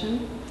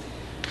possession.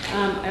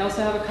 I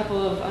also have a couple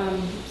of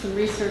some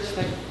research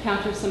that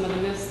counters some of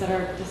the myths that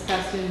are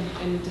discussed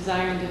in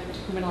desiring to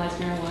decriminalize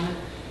marijuana.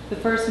 The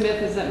first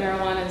myth is that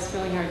marijuana is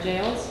filling our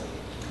jails.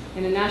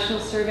 In a national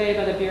survey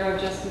by the Bureau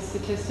of Justice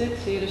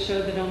Statistics, data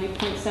showed that only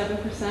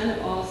 0.7%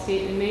 of all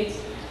state inmates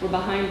were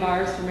behind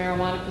bars for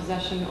marijuana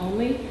possession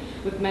only.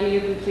 with many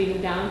of them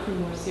pleading down for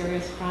more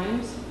serious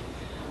crimes.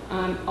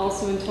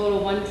 Also, in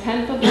total,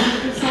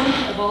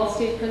 0.1% of all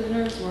state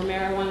prisoners were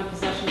marijuana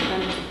possession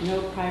offenders with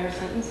no prior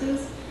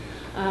sentences.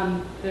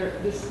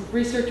 This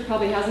research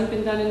probably hasn't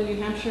been done in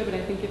New Hampshire, but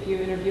I think if you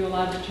interview a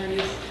lot of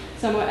attorneys,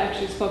 someone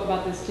actually spoke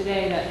about this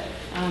today, that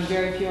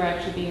very few are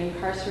actually being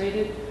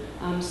incarcerated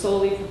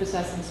solely for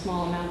possessing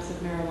small amounts of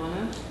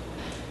marijuana.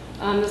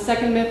 The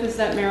second myth is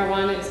that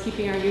marijuana is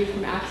keeping our youth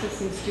from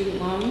accessing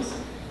student loans.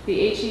 The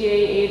HEA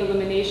aid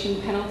elimination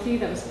penalty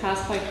that was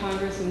passed by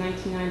Congress in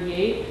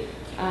 1998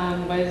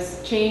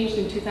 was changed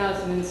in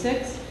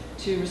 2006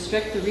 to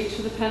restrict the reach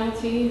of the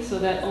penalty so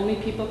that only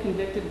people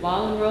convicted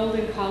while enrolled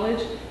in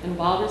college and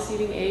while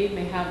receiving aid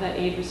may have that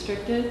aid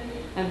restricted.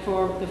 And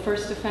for the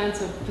first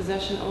offense of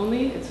possession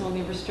only, it's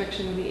only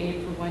restriction of the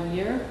aid for 1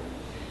 year.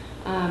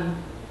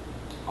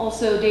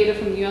 Also, data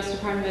from the U.S.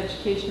 Department of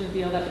Education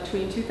reveal that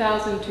between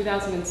 2000 and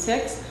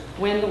 2006,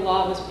 when the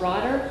law was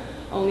broader,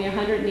 only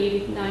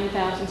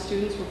 189,000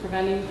 students were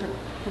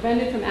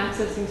prevented from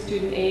accessing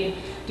student aid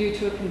due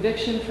to a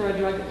conviction for a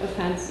drug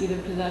offense, either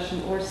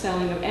possession or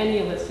selling of any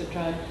illicit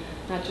drug,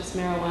 not just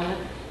marijuana,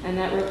 and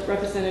that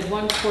represented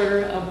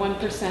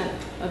 1/4%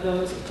 of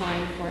those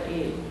applying for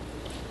aid.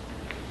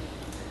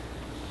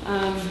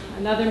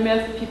 Another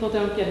myth, people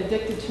don't get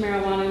addicted to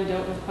marijuana and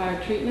don't require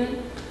treatment.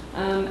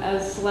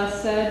 As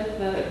Celeste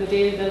said, the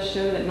data does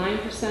show that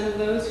 9% of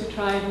those who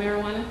try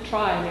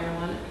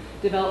marijuana,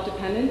 develop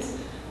dependence.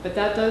 But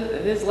that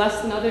is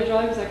less than other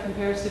drugs. That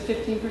compares to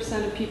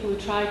 15% of people who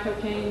try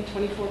cocaine,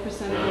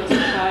 24% of those who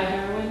try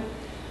heroin.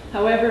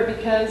 However,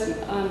 because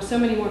so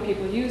many more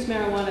people use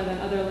marijuana than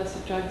other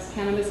illicit drugs,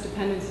 cannabis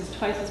dependence is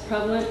twice as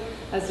prevalent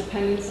as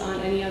dependence on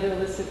any other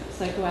illicit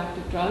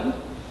psychoactive drug.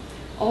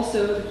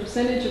 Also, the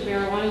percentage of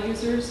marijuana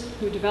users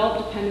who develop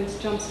dependence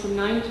jumps from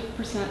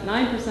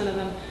 9% of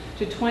them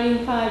to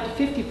 25 to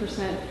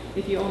 50%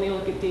 if you only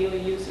look at daily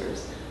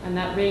users. And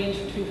that range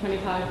between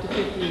 25 to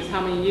 50 is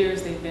how many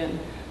years they've been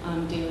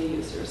daily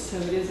users. So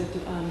it is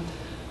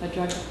a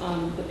drug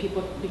that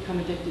people become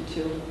addicted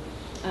to.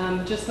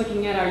 Just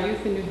looking at our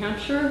youth in New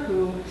Hampshire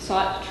who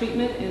sought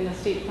treatment in the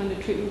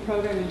state-funded treatment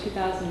program in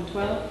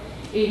 2012,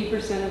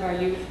 80% of our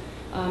youth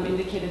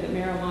indicated that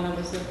marijuana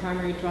was their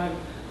primary drug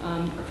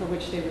for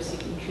which they were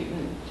seeking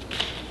treatment.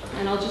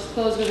 And I'll just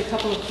close with a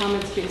couple of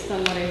comments based on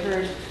what I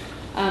heard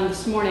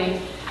this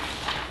morning.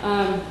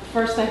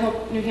 First, I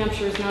hope New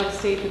Hampshire is not a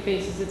state that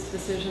bases its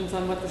decisions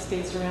on what the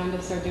states around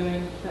us are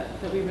doing,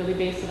 that we really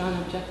base it on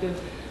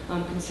objective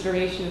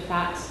consideration of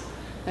facts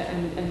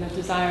and the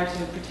desire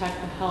to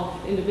protect the health,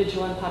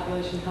 individual and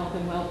population health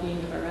and well-being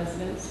of our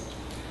residents.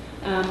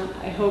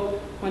 I hope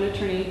one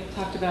attorney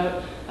talked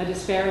about a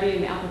disparity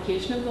in the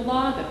application of the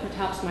law, that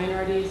perhaps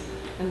minorities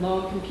and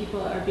low-income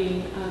people are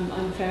being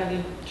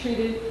unfairly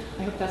treated.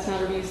 I hope that's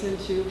not a reason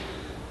to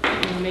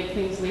make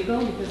things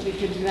legal, because we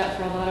could do that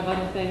for a lot of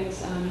other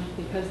things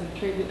because they're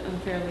treated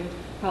unfairly,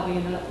 probably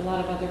in a lot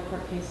of other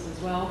court cases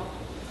as well.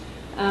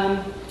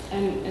 And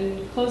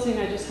in closing,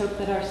 I just hope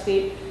that our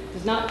state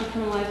does not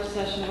decriminalize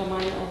possession of a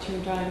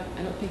mind-altering drug.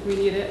 I don't think we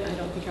need it. I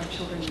don't think our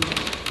children need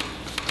it.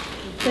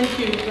 Thank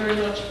you very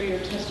much for your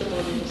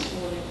testimony this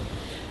morning.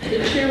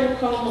 The chair will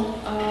call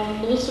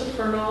Melissa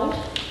Fernald.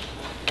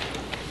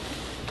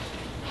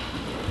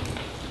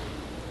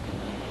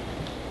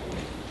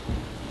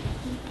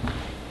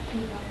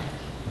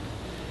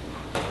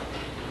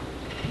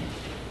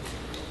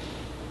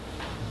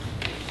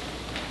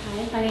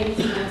 My name is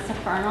Melissa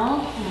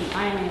Farnell, and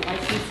I am a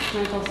licensed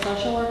clinical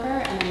social worker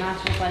and a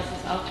master's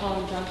licensed alcohol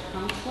and drug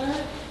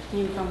counselor.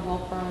 I'm from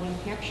Wolfboro, New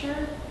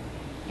Hampshire,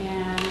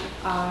 and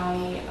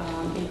I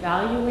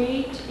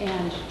evaluate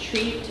and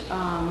treat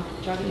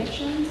drug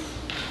addictions,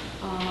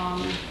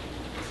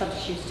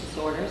 substance use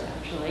disorders,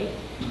 actually.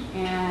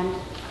 And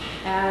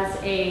as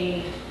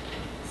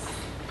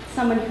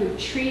someone who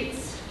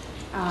treats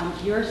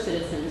your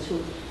citizens who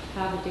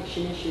have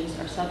addiction issues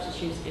or substance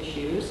use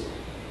issues,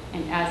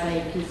 and as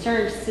a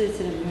concerned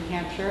citizen of New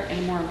Hampshire,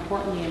 and more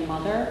importantly, a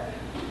mother,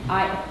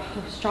 I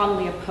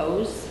strongly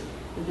oppose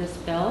this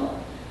bill.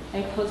 I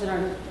oppose it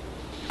on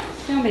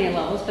so many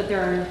levels, but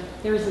there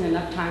isn't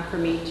enough time for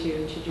me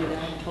to do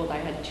that. I'm told I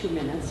had 2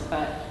 minutes,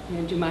 but I'm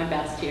going to do my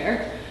best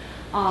here.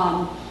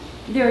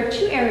 There are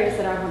 2 areas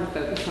that I want to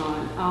focus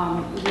on.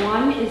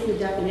 One is the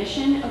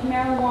definition of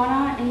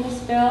marijuana in this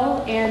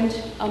bill, and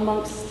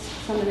amongst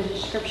some of the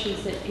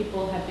descriptions that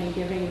people have been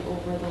giving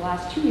over the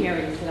last 2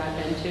 hearings that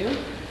I've been to.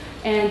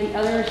 And the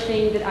other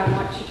thing that I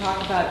want to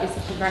talk about is the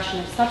progression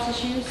of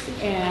substance use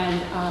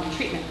and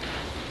treatment.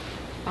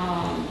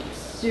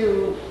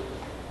 So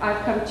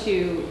I've come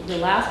to the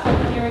last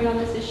public hearing on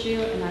this issue,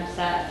 and I've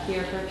sat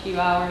here for a few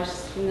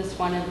hours in this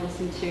one and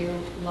listened to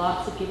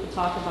lots of people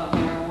talk about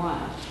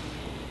marijuana.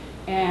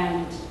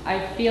 And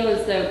I feel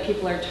as though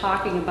people are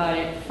talking about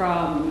it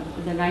from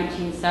the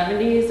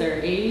 1970s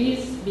or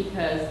 80s,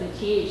 because the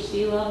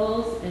THC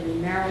levels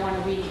in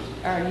marijuana we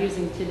are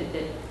using today,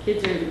 that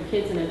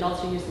kids and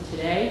adults are using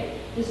today,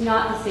 is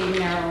not the same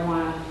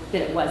marijuana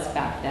that it was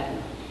back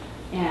then.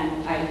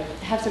 And I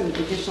have some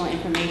additional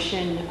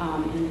information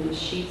in the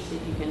sheets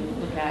that you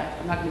can look at.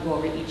 I'm not going to go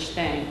over each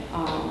thing.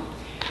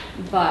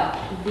 But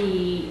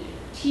the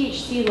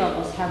THC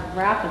levels have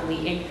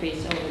rapidly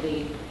increased over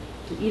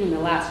even the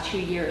last 2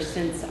 years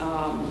since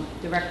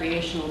the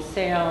recreational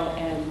sale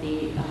and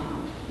the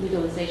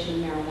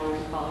legalization of marijuana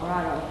in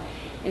Colorado.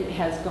 It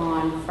has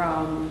gone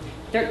from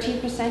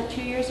 13%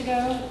 2 years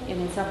ago,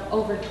 and it's up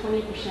over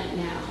 20%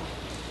 now.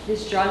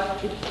 This drug,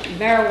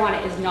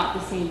 marijuana is not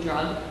the same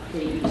drug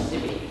that it used to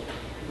be,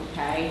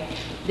 okay?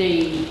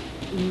 The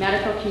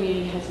medical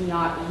community has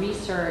not been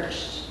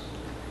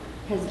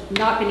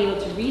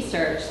able to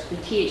research the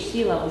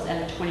THC levels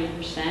at a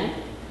 20%.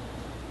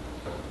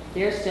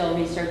 They're still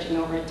researching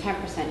over a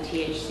 10%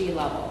 THC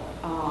level.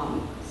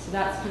 So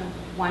that's kind of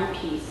one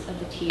piece of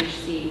the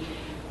THC.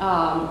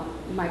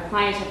 My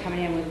clients are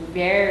coming in with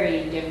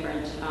very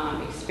different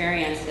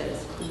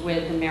experiences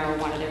with the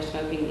marijuana they're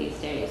smoking these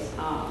days.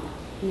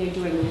 And they're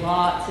doing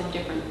lots of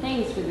different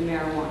things with the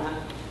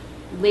marijuana.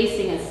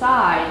 Lacing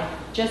aside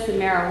just the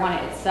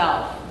marijuana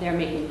itself, they're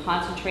making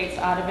concentrates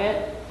out of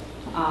it.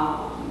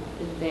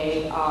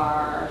 They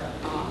are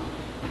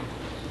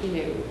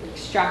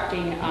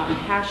extracting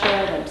hash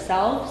oil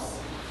themselves,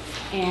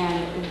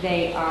 and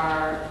they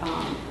are,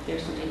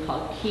 there's something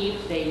called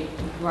keef. They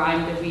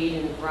grind the weed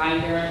in a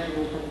grinder, and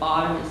at the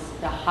bottom is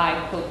the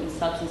high potent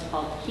substance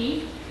called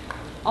keef.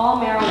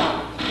 All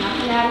marijuana,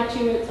 nothing added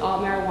to it, it's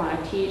all marijuana.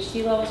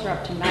 THC levels are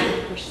up to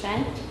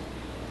 90%.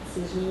 This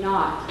is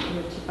not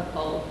your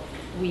typical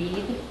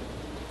weed,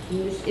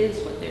 and this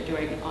is what they're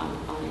doing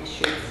on the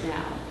streets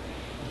now.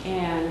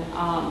 And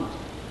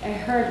I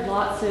heard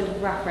lots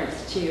of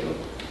reference to,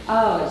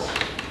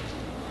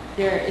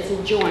 there is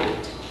a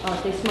joint.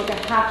 If they smoke a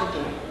half a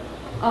joint.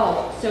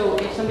 So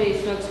if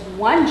somebody smokes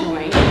one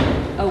joint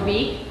a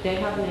week, they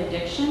have an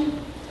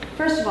addiction.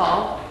 First of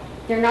all,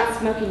 they're not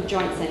smoking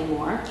joints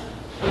anymore.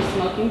 They're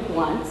smoking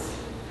blunts,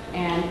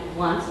 and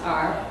blunts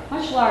are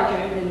much larger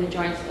than the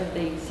joints of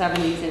the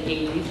 70s and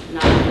 80s,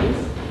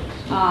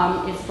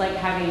 90s. It's like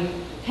having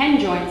 10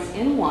 joints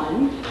in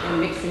one and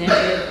mixing it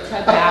with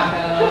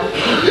tobacco.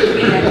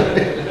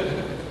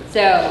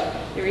 So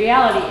the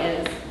reality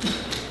is,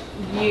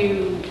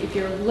 if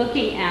you're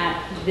looking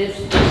at this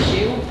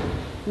issue,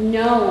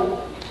 know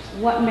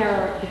what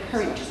the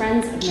current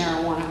trends of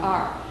marijuana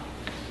are.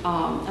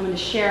 I'm going to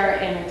share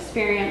an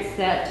experience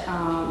that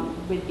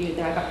with you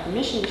that I got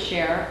permission to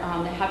share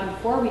that happened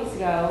 4 weeks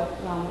ago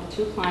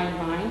to a client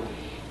of mine,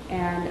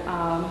 and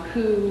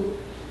who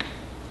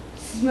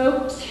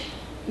smoked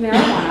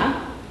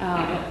marijuana,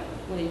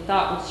 what he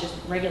thought was just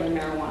regular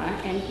marijuana,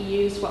 and he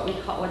used what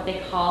they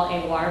call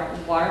a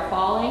water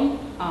falling.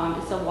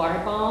 It's a water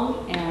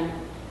bong, and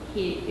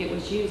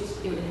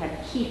it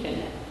had keef in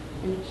it,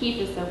 and the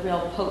keef is the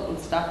real potent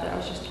stuff that I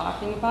was just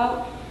talking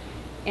about.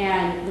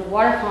 And the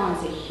water falling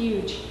is a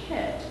huge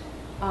hit.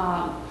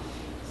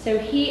 So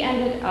he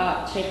ended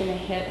up taking a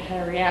hit,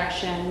 had a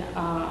reaction,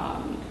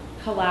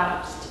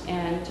 collapsed,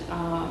 and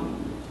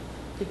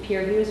the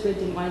peer he was with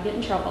didn't want to get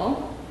in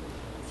trouble.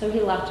 So he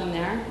left him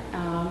there.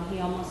 He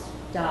almost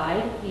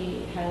died.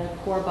 He had a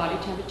core body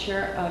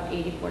temperature of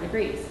 84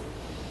 degrees.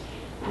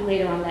 And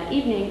later on that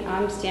evening,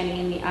 I'm standing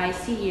in the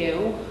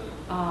ICU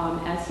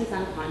as he's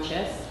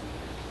unconscious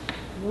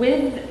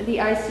with the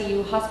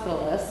ICU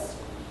hospitalist,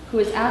 who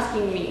is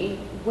asking me,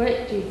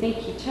 what do you think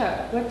he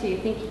took? What do you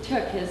think he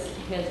took?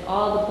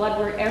 All the blood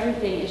work,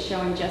 everything is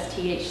showing just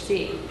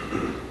THC.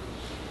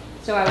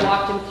 So I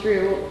walked him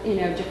through,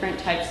 different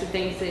types of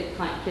things that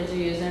kids are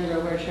using,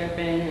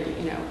 robortropin,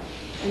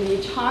 and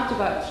we talked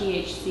about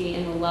THC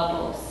and the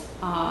levels.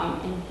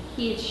 And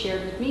he had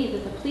shared with me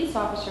that the police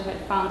officer had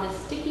found this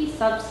sticky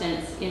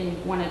substance in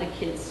one of the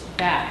kids'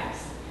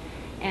 bags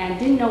and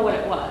didn't know what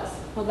it was.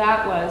 Well,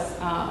 that was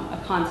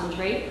a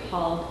concentrate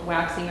called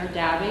waxing or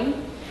dabbing,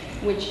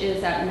 which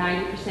is at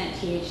 90%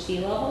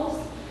 THC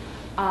levels.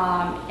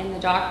 And the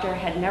doctor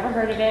had never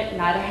heard of it,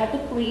 neither had the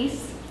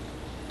police.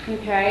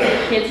 Okay,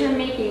 the kids are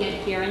making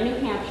it here in New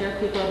Hampshire.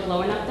 People are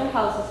blowing up their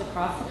houses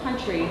across the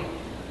country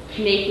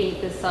making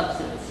this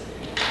substance.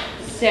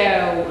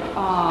 So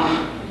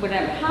what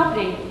ended up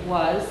happening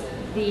was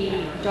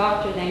the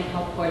doctor then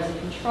called poison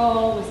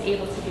control, was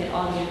able to get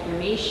all the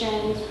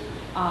information,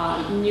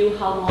 knew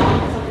how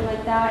long, something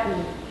like that,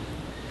 and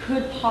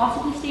could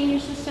possibly stay in your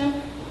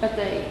system. But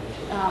the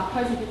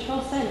poison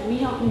control said, we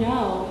don't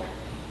know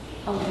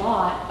a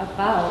lot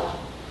about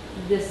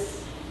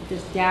this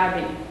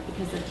dabbing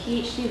because the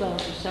THC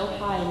levels are so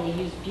high and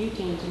they use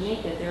butane to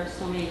make it. There are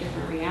so many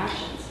different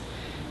reactions.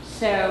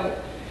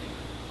 So,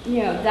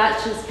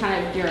 that's just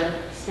kind of your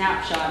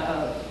snapshot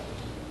of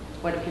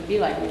what it could be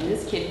like. I mean,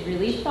 this kid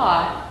really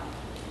thought,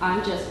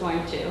 I'm just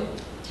going to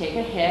take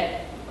a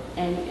hit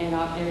and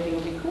everything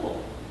will be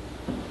cool.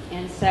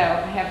 And so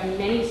I have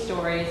many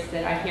stories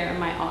that I hear in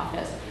my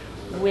office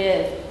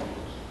with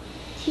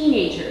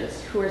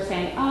teenagers who are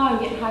saying,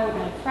 I'm getting high with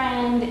my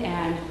friend,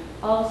 and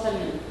all of a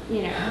sudden,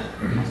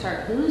 I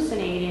start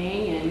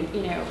hallucinating, and,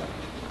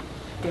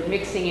 they're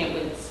mixing it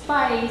with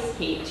spice,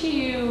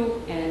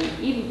 K2, and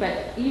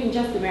even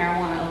just the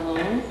marijuana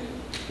alone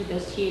with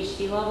those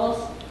THC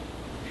levels,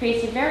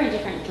 creates a very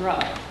different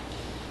drug.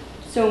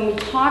 So when we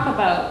talk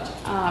about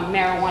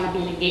marijuana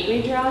being a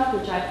gateway drug,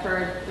 which I've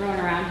heard thrown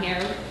around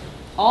here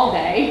all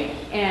day,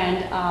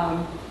 and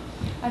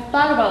I've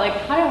thought about like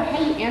how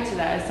do you answer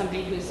that as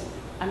somebody who's,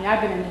 I mean,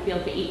 I've been in the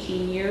field for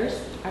 18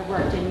 years. I've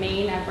worked in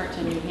Maine, I've worked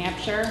in New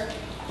Hampshire,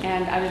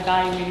 and I've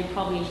evaluated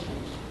probably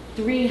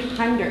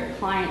 300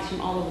 clients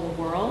from all over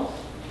the world.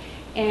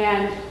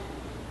 And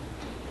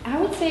I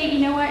would say, you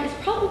know what, it's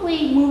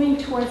probably moving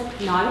towards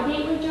not a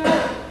gateway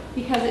drug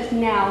because it's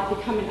now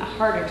becoming a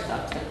harder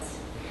substance.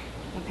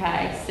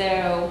 Okay,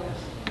 so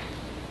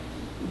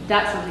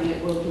that's something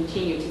that we'll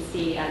continue to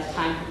see as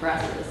time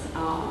progresses.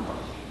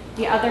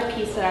 The other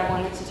piece that I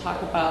wanted to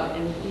talk about,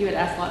 and you had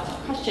asked lots of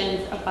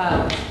questions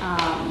about,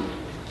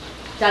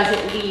 does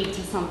it lead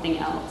to something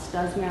else?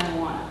 Does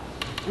marijuana?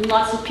 And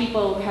lots of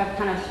people have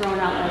kind of thrown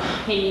out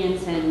their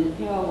opinions and,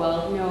 oh,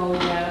 well, no,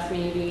 yes,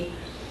 maybe.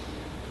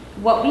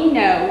 What we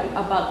know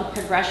about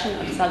the progression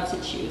of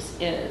substance use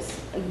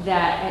is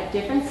that at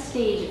different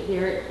stages,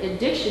 their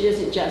addiction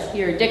isn't just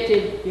you're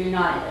addicted, you're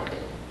not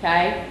addicted,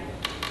 okay?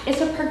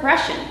 It's a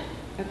progression,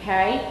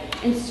 okay?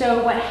 And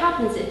so what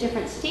happens at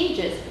different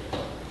stages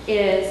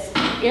is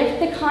if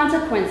the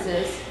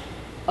consequences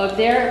of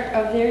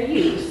their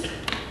use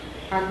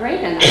are great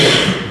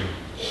enough,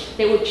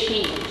 they would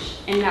change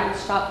and that would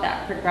stop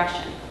that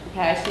progression,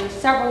 okay? So there's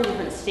several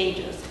different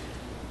stages.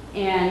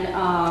 And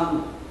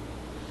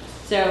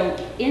so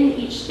in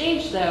each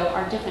stage, though,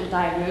 are different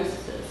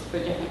diagnoses for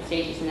different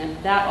stages, and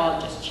that all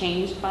just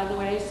changed, by the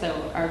way,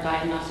 so our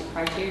diagnostic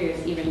criteria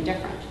is even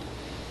different.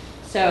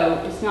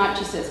 So it's not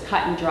just as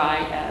cut and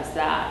dry as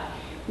that.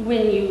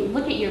 When you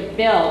look at your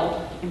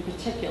bill in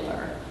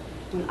particular,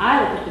 when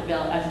I look at the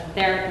bill as a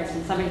therapist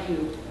and somebody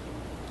who,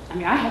 I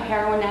mean, I have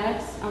heroin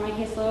addicts on my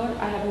caseload,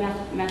 I have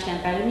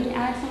methamphetamine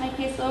addicts on my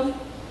caseload,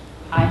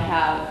 I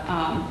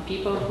have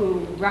people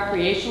who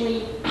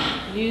recreationally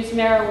use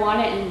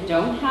marijuana and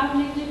don't have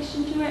an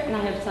addiction to it, and I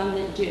have some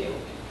that do.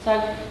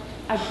 So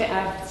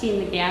I've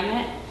seen the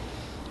gamut,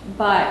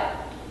 but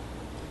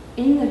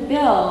in the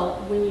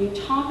bill, when you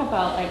talk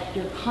about like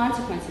your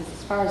consequences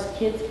as far as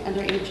kids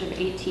under age of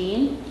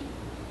 18,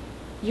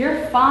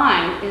 your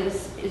fine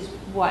is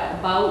what,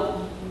 about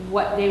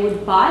what they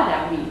would buy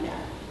that weed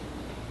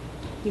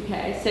at.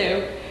 Okay,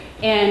 so,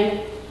 and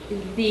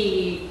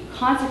the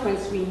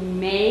consequence, we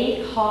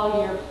may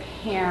call your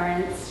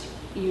parents,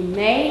 you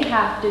may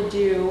have to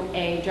do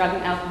a drug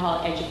and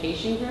alcohol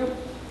education group.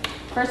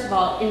 First of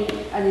all, in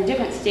the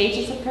different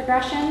stages of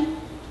progression,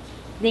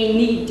 they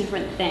need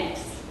different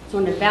things. So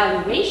an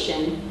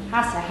evaluation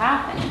has to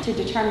happen to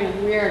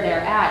determine where they're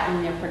at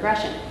in their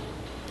progression.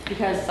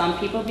 Because some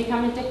people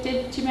become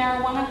addicted to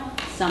marijuana,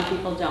 some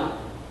people don't.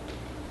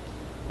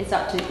 It's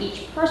up to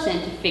each person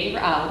to figure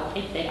out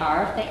if they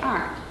are, if they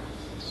aren't.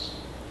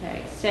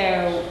 Okay,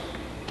 so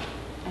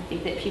I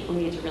think that people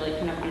need to really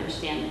kind of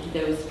understand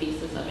those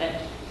pieces of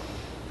it.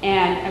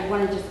 And I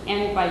want to just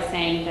end by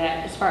saying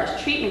that as far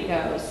as treatment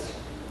goes,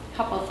 a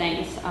couple of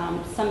things.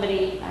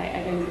 Somebody,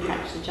 I didn't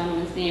catch the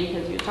gentleman's name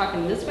because you were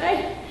talking this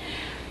way,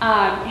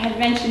 had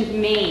mentioned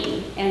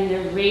Maine and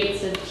the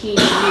rates of teen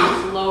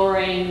use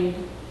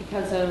lowering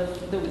because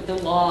of the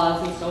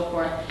laws and so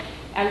forth.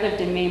 I lived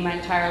in Maine my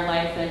entire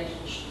life.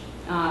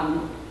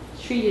 I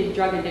treated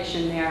drug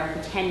addiction there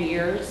for 10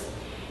 years.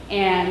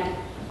 And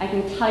I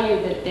can tell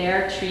you that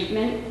their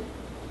treatment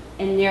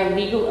and their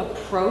legal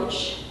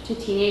approach to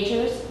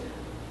teenagers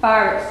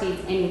far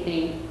exceeds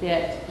anything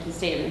that the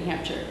state of New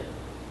Hampshire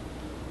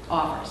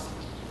offers.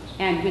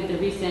 And with the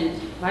recent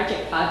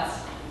budget cuts,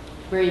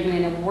 we're even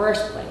in a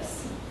worse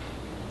place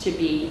to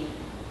be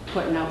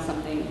putting out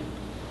something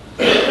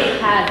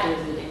that has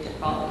those addictive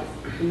qualities.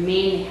 In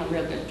Maine, they have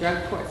real good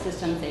drug court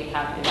systems. They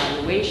have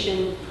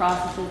evaluation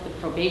processes. The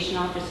probation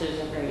officers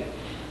are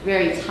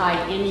very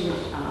tied in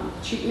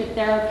with treatment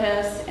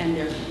therapists, and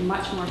there's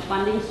much more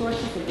funding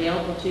sources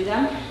available to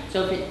them.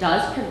 So if it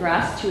does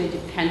progress to a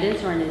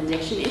dependence or an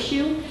addiction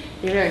issue,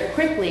 they very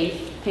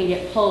quickly can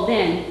get pulled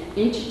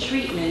into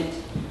treatment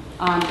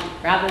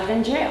rather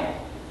than jail.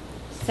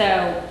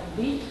 So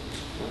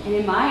and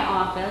in my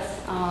office,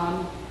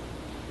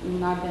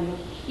 and I've been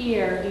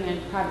here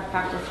doing private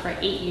practice for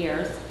 8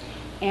 years,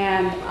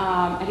 and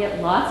I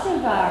get lots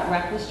of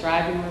reckless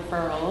driving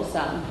referrals,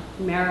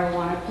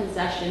 marijuana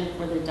possession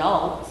for the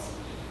adults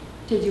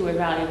to do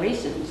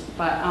evaluations,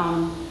 but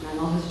I'm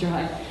always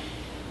dry.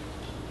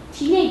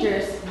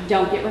 Teenagers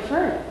don't get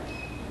referred.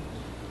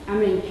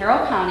 I'm in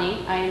Carroll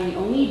County. I am the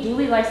only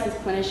duly licensed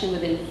clinician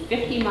within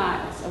 50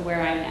 miles of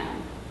where I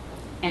am.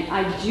 And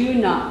I do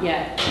not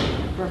get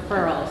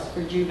referrals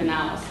for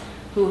juveniles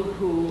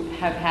who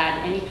have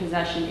had any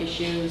possession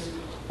issues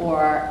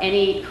or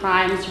any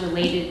crimes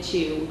related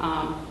to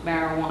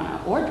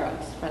marijuana or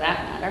drugs, for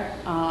that matter.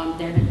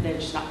 They're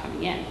just not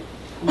coming in.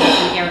 And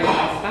that's an area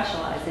I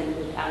specialize in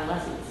with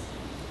adolescents.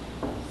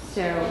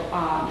 So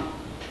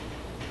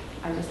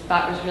I just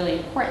thought it was really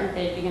important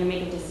that if you're going to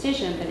make a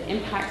decision that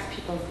impacts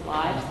people's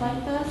lives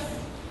like this,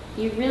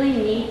 you really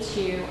need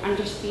to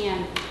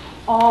understand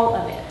all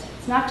of it.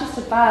 It's not just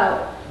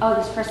about, oh,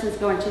 this person's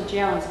going to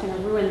jail and it's going to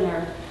ruin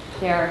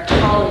their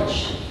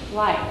college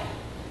life.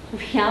 The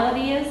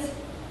reality is,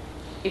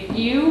 if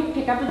you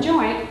pick up a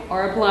joint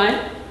or a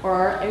blunt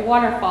or a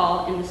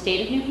waterfall in the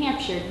state of New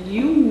Hampshire,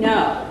 you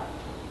know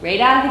right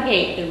out of the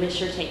gate the risk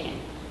you're taking.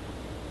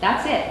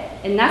 That's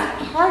it. And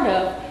that's part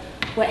of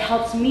what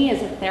helps me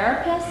as a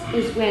therapist,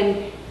 is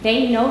when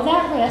they know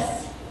that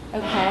risk,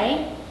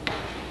 okay,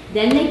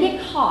 then they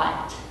get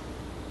caught,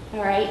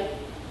 all right,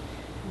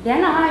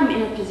 then I'm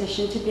in a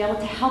position to be able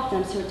to help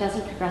them so it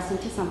doesn't progress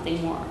into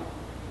something more.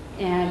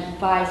 And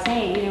by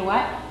saying, you know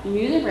what, you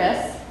knew the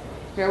risks,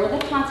 here were the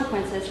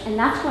consequences, and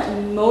that's what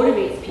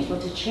motivates people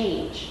to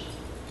change.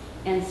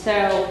 And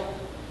so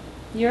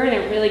you're in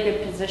a really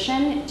good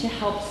position to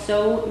help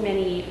so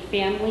many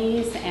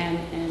families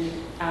and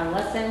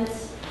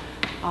adolescents.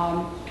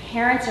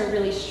 Parents are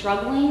really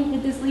struggling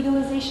with this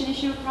legalization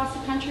issue across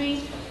the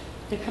country.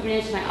 They're coming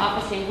into my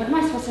office saying, what am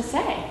I supposed to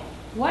say?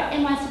 What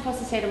am I supposed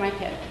to say to my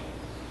kid?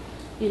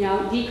 You know,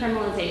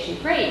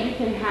 decriminalization, great, you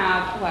can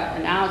have, what,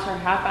 an ounce or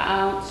half an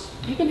ounce.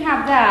 You can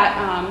have that,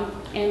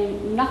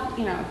 and nothing,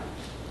 you know,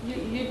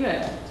 you're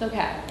good, it's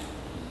okay.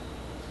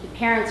 The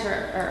parents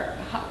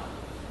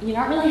you're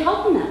not really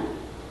helping them,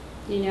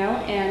 you know?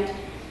 And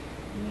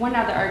one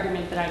other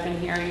argument that I've been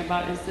hearing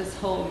about is this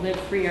whole live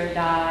free or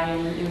die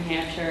in New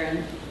Hampshire.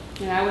 And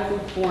you know, I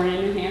wasn't born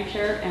in New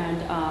Hampshire,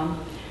 and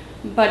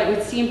but it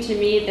would seem to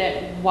me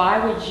that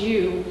why would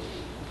you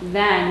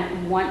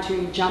then want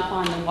to jump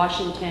on the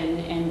Washington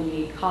and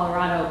the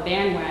Colorado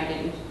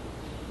bandwagon?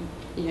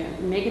 You know,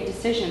 make a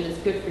decision that's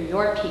good for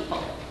your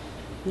people,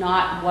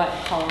 not what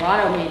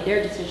Colorado made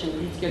their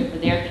decision that's good for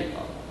their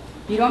people.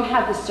 You don't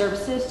have the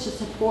services to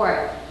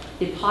support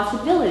the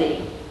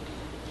possibility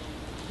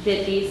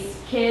that these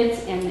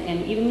kids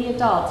and even the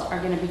adults are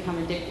going to become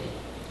addicted.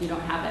 You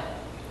don't have it.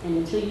 And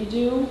until you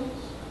do,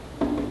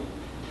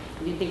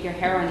 you think your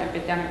heroin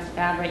epidemic's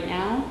bad right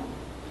now?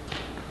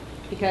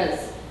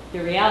 Because the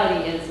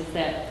reality is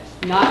that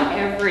not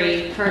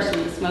every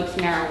person that smokes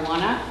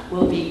marijuana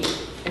will be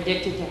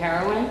addicted to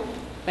heroin,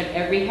 but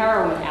every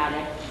heroin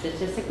addict,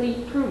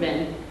 statistically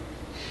proven,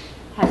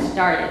 has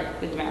started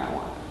with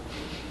marijuana.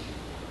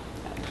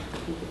 So,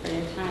 thank you for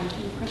your time.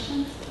 Any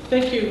questions?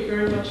 Thank you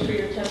very much for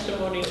your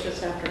testimony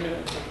this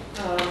afternoon.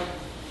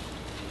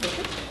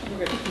 Okay,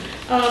 we're good.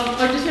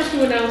 I just have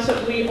to announce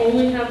that we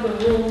only have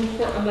the room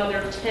for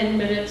another 10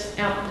 minutes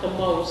at the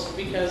most,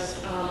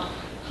 because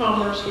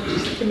Commerce, which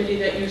is the committee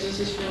that uses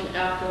this room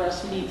after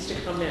us, needs to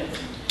come in.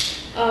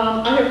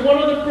 I have one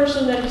other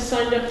person that has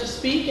signed up to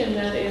speak, and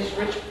that is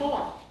Rich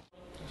Paul.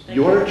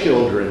 Your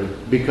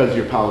children, because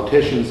you're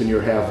politicians and you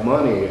have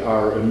money,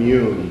 are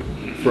immune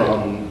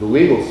from the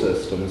legal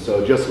system.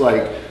 So just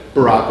like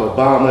Barack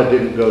Obama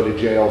didn't go to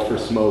jail for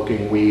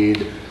smoking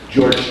weed,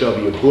 George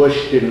W.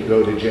 Bush didn't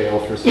go to jail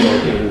for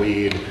smoking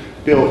weed,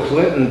 Bill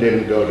Clinton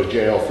didn't go to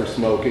jail for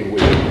smoking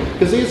weed,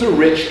 because these are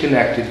rich,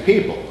 connected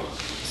people.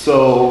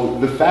 So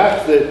the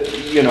fact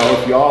that, you know,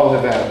 if you all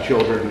have had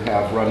children and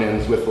have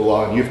run-ins with the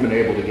law and you've been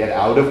able to get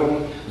out of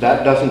them,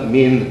 that doesn't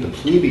mean that the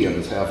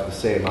plebeians have the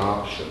same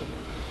option.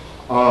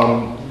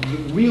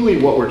 Really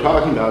what we're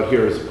talking about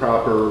here is a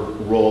proper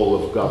role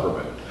of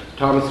government.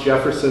 Thomas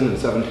Jefferson in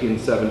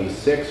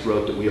 1776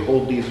 wrote that we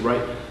hold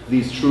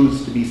these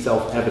truths to be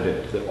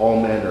self-evident, that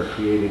all men are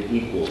created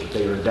equal, that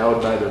they are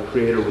endowed by their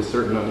Creator with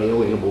certain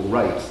unalienable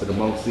rights, that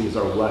amongst these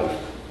are life,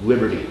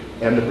 liberty,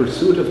 and the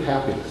pursuit of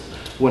happiness.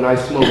 When I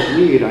smoke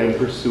weed, I am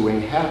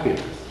pursuing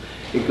happiness.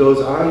 It goes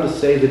on to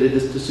say that it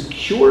is to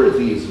secure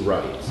these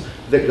rights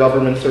that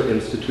governments are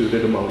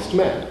instituted amongst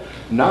men.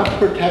 Not to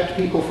protect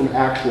people from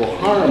actual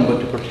harm, but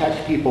to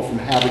protect people from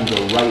having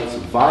their rights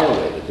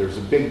violated. There's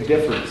a big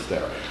difference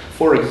there.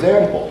 For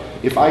example,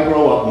 if I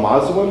grow up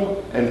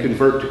Muslim and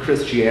convert to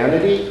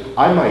Christianity,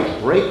 I might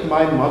break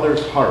my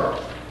mother's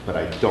heart, but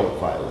I don't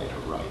violate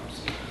her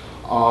rights.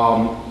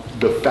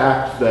 The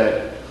fact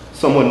that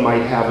someone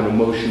might have an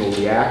emotional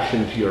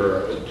reaction to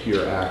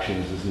your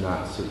actions is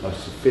not a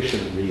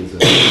sufficient reason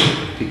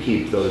to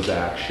keep those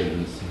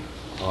actions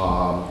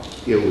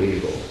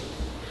illegal.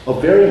 A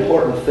very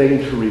important thing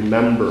to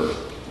remember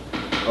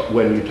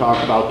when you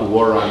talk about the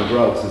war on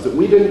drugs is that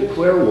we didn't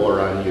declare war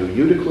on you.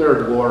 You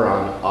declared war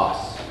on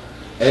us.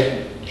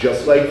 And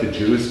just like the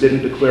Jews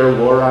didn't declare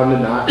war on the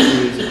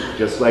Nazis,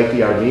 just like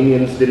the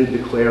Armenians didn't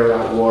declare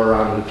war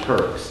on the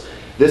Turks.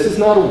 This is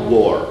not a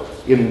war.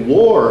 In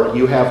war,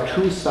 you have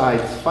two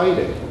sides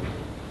fighting.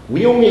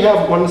 We only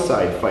have one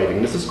side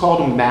fighting. This is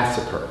called a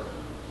massacre,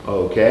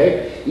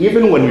 okay?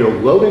 Even when you're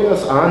loading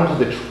us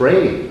onto the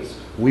trains,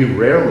 we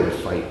rarely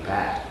fight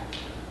back,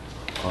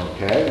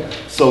 okay?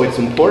 So it's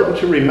important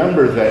to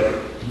remember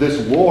that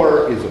this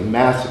war is a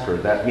massacre.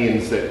 That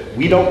means that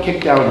we don't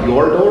kick down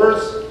your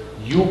doors,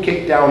 you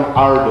kick down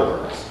our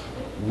doors.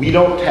 We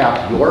don't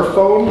tap your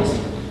phones,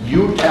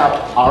 you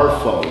tap our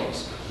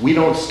phones. We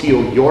don't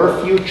steal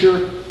your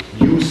future,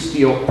 you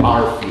steal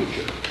our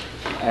future.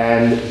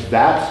 And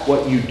that's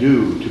what you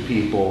do to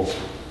people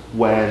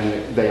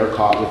when they are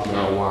caught with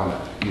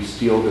marijuana. You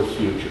steal their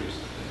futures.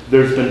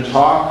 There's been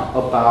talk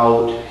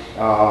about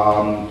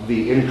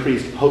the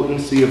increased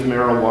potency of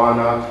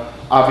marijuana.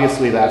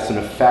 Obviously, that's an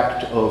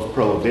effect of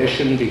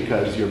prohibition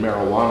because your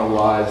marijuana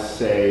laws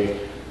say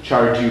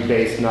charge you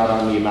based not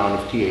on the amount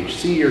of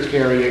THC you're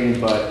carrying,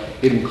 but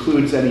it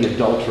includes any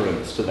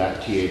adulterants to that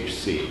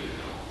THC.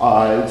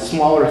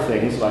 Smaller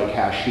things like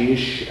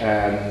hashish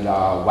and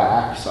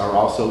wax are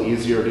also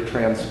easier to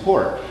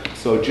transport.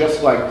 So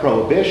just like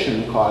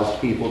prohibition caused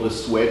people to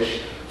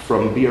switch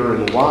from beer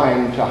and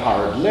wine to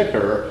hard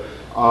liquor,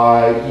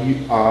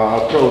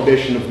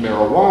 prohibition of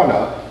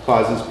marijuana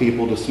causes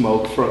people to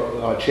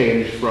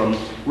change from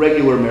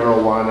regular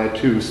marijuana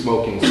to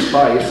smoking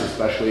spice,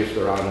 especially if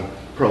they're on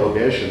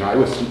prohibition.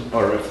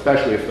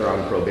 Especially if they're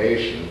on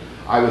probation.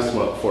 I was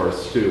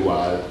forced to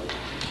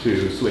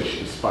switch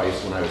to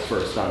spice when I was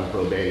first on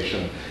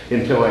probation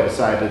until I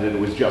decided it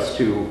was just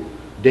too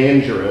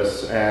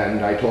dangerous,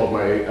 and I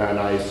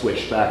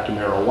switched back to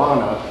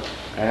marijuana,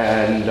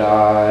 and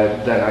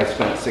then I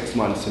spent 6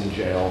 months in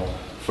jail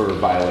for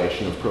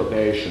violation of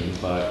probation,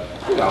 but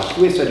you know, at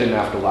least I didn't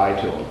have to lie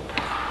to him.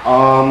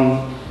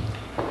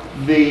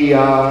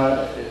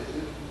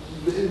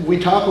 We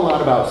talk a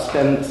lot about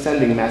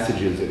sending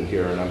messages in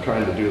here, and I'm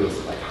trying to do this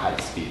like high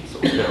speed, so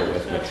bear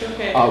with me. That's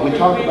okay. We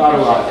talk about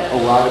a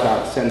lot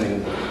about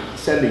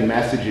sending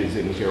messages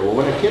in here. Well,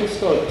 when a kid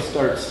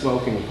starts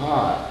smoking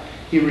pot,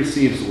 he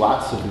receives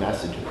lots of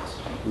messages.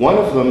 One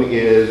of them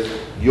is,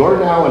 you're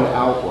now an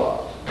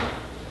outlaw.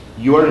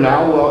 You're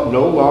now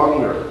no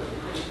longer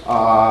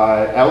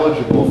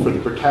eligible for the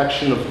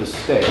protection of the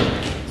state.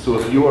 So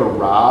if you are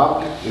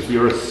robbed, if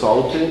you're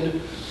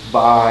assaulted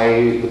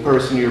by the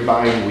person you're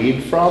buying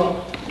weed from,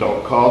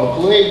 don't call the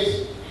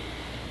police.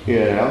 You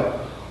know?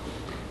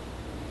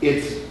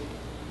 It's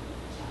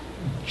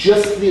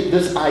just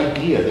this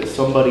idea that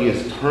somebody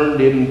is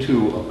turned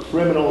into a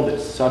criminal,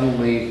 that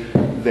suddenly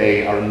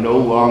they are no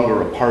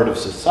longer a part of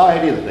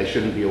society, that they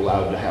shouldn't be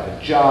allowed to have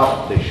a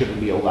job, they shouldn't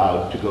be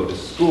allowed to go to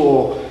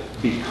school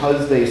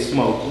because they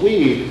smoke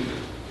weed,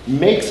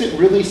 makes it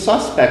really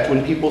suspect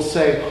when people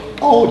say,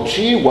 oh,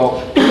 gee,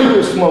 well, people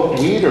who smoke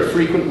weed are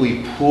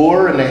frequently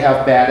poor and they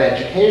have bad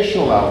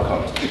educational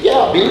outcomes.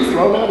 Yeah, being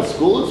thrown out of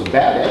school is a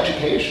bad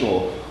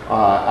educational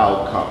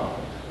outcome,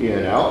 you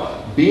know?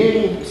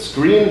 Being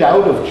screened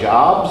out of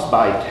jobs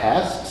by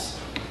tests,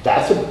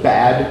 that's a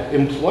bad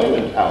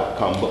employment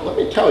outcome. But let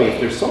me tell you, if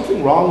there's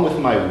something wrong with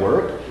my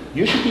work,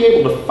 you should be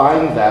able to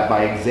find that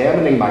by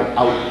examining my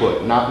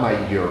output, not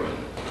my urine.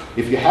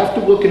 If you have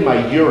to look in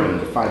my urine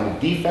to find the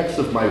defects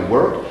of my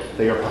work,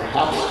 they are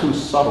perhaps too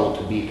subtle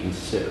to be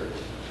considered.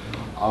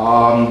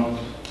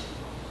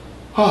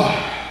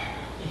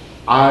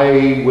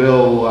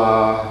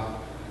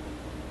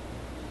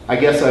 I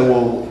guess I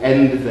will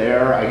end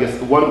there. I guess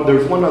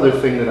there's one other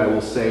thing that I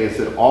will say is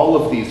that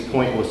all of these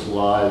pointless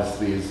laws,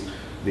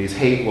 these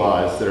hate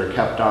laws that are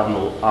kept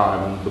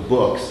on the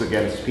books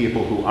against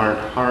people who aren't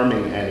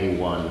harming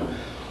anyone,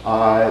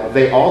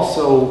 they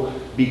also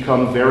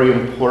become very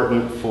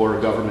important for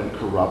government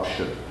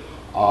corruption.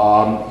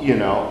 You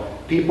know,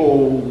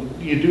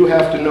 you do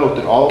have to note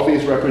that all of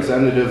these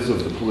representatives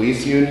of the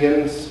police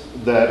unions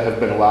that have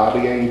been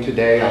lobbying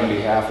today on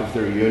behalf of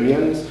their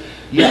unions,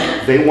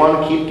 yeah, they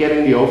want to keep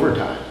getting the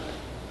overtime.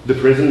 The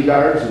prison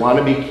guards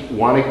want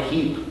to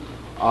keep,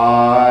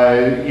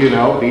 you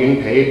know,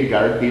 being paid to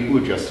guard people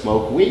who just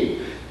smoke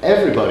weed.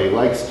 Everybody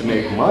likes to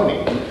make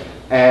money.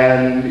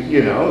 And,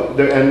 you know,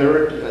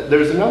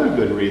 there's another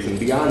good reason.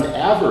 Beyond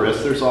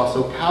avarice, there's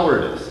also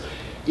cowardice.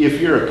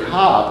 If you're a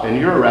cop and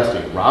you're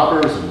arresting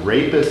robbers and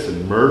rapists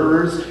and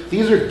murderers,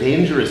 these are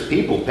dangerous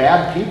people,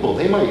 bad people.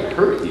 They might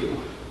hurt you.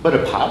 But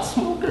a pot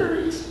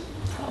smoker, he's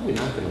probably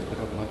not going to put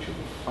up much of a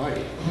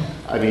fight.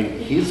 I mean,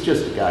 he's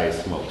just a guy who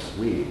smokes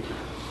weed.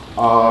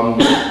 On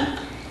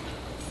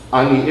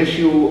the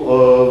issue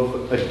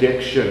of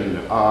addiction,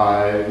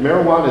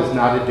 marijuana is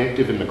not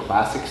addictive in the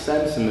classic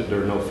sense in that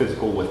there are no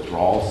physical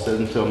withdrawal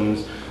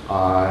symptoms.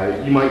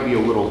 You might be a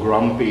little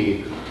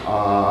grumpy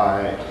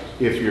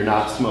if you're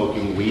not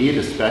smoking weed,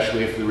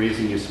 especially if the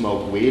reason you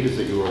smoke weed is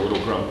that you were a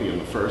little grumpy in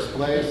the first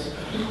place.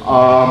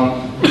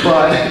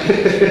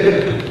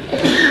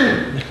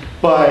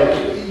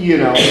 But you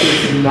know,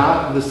 it's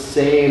not the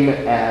same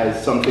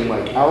as something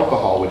like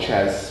alcohol, which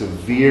has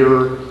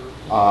severe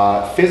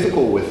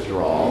physical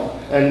withdrawal.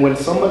 And when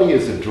somebody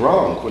is a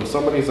drunk, when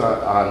somebody's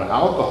on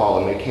alcohol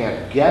and they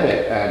can't get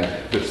it and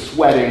they're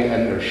sweating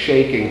and they're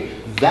shaking,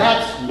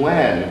 that's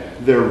when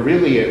they're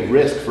really at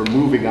risk for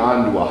moving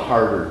on to a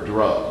harder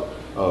drug,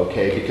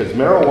 okay? Because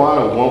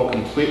marijuana won't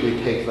completely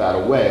take that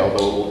away,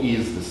 although it will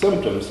ease the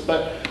symptoms,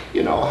 but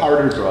you know, a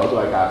harder drug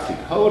like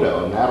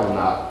oxycodone, that'll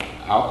knock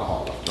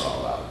alcohol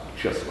withdrawal out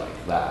just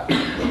like that.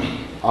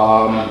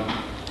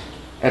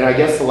 And I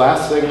guess the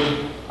last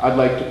thing I'd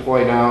like to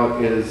point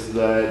out is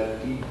that,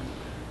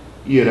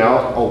 you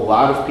know, a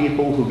lot of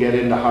people who get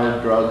into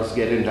hard drugs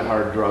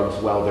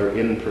while they're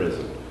in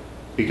prison.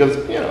 Because,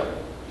 you know,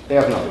 they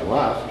have nothing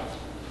left.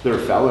 They're a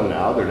felon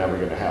now, they're never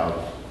gonna have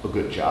a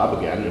good job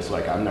again, just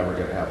like I'm never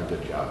gonna have a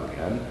good job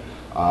again.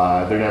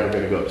 They're never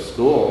gonna go to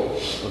school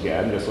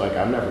again, just like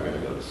I'm never gonna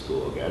go to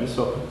school again.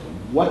 So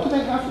what do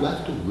they have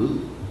left to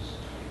lose?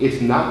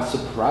 It's not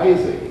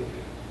surprising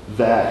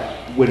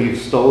that when you've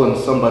stolen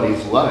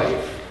somebody's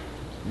life,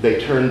 they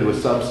turn to a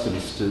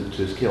substance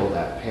to kill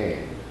that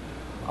pain.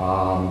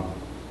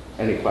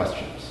 Any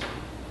questions?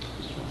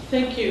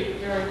 Thank you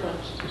very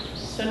much.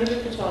 Senator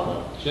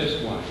Cataldo.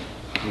 Just one.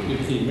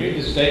 If you read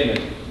the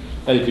statement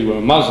that if you were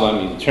a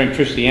Muslim, you turn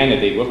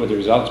Christianity, what would the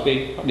results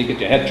be? Probably get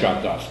your head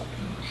chopped off.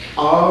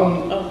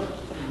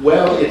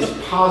 Well, it's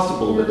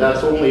possible, but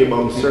that's only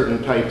among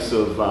certain types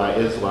of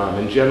Islam.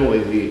 And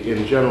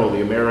in general,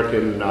 the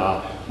American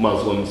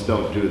Muslims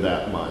don't do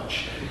that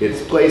much.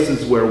 It's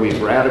places where we've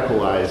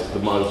radicalized the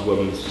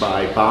Muslims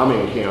by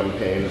bombing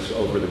campaigns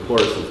over the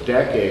course of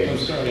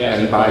decades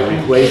and by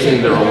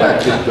replacing their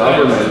elected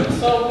governments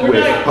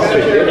with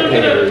puppet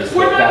dictators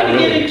that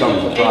really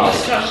becomes a problem.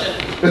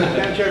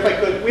 Madam Chair, if I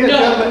could, we had a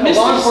gentleman, a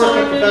law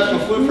enforcement professional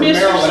flew from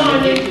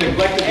Maryland and he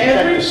neglected to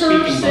check the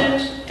speaking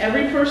box.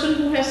 Every person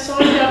who has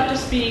signed up to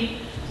speak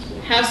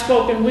has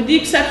spoken, with the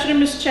exception of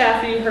Ms.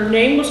 Chaffee. Her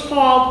name was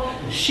called.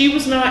 She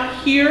was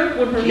not here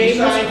when her name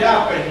was called. He signed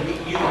up, and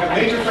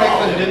Major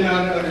Franklin did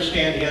not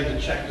understand he had to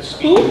check the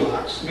speaking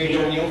box.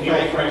 Major Neil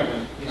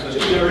Franklin. He's a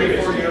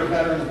 34-year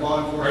veteran of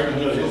law enforcement.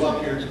 He flew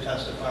up here to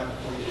testify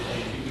before you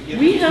today.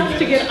 We have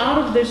to get out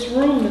of this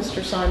room,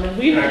 Mr. Simon.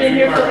 We've been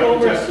here for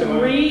over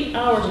 3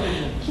 hours.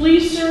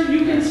 Please, sir,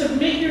 you can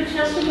submit your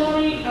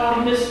testimony.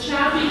 Ms.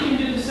 Chaffee can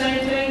do the same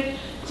thing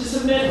to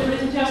submit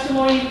written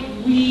testimony.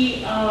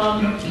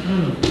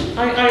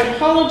 I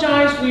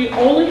apologize. We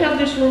only have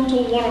this room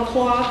till 1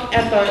 o'clock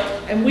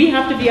and we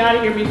have to be out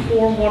of here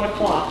before 1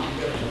 o'clock.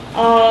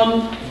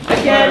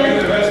 Again,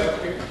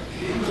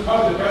 he was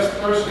probably the best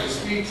person to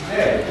speak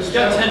today. It's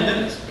got 10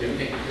 minutes.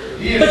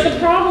 But the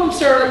problem,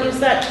 sir, is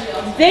that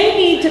they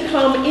need to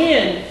come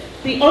in.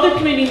 The other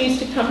committee needs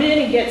to come in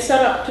and get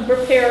set up to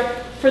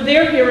prepare for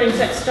their hearings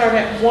that start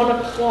at 1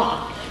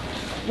 o'clock.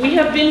 We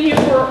have been here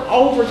for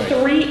over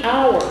 3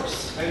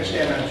 hours. I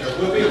understand, Madam Chair.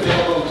 We'll be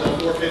available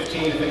until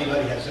 4:15 if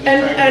anybody has any.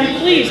 And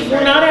please,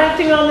 we're not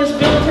acting on this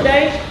bill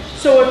today,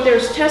 so if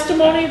there's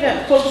testimony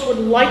that folks would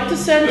like to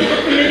send to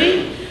the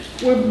committee,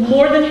 we're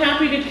more than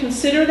happy to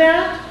consider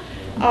that.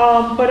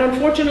 But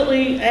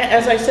unfortunately,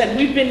 as I said,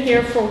 we've been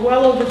here for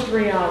well over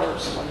 3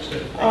 hours.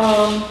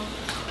 I'm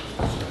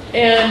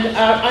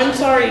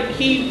sorry,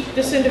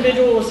 this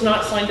individual was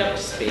not signed up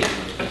to speak.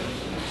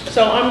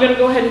 So I'm going to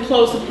go ahead and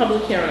close the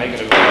public hearing.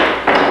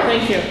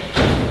 Thank you.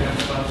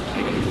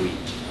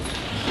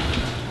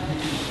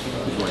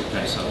 Before I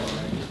pass out.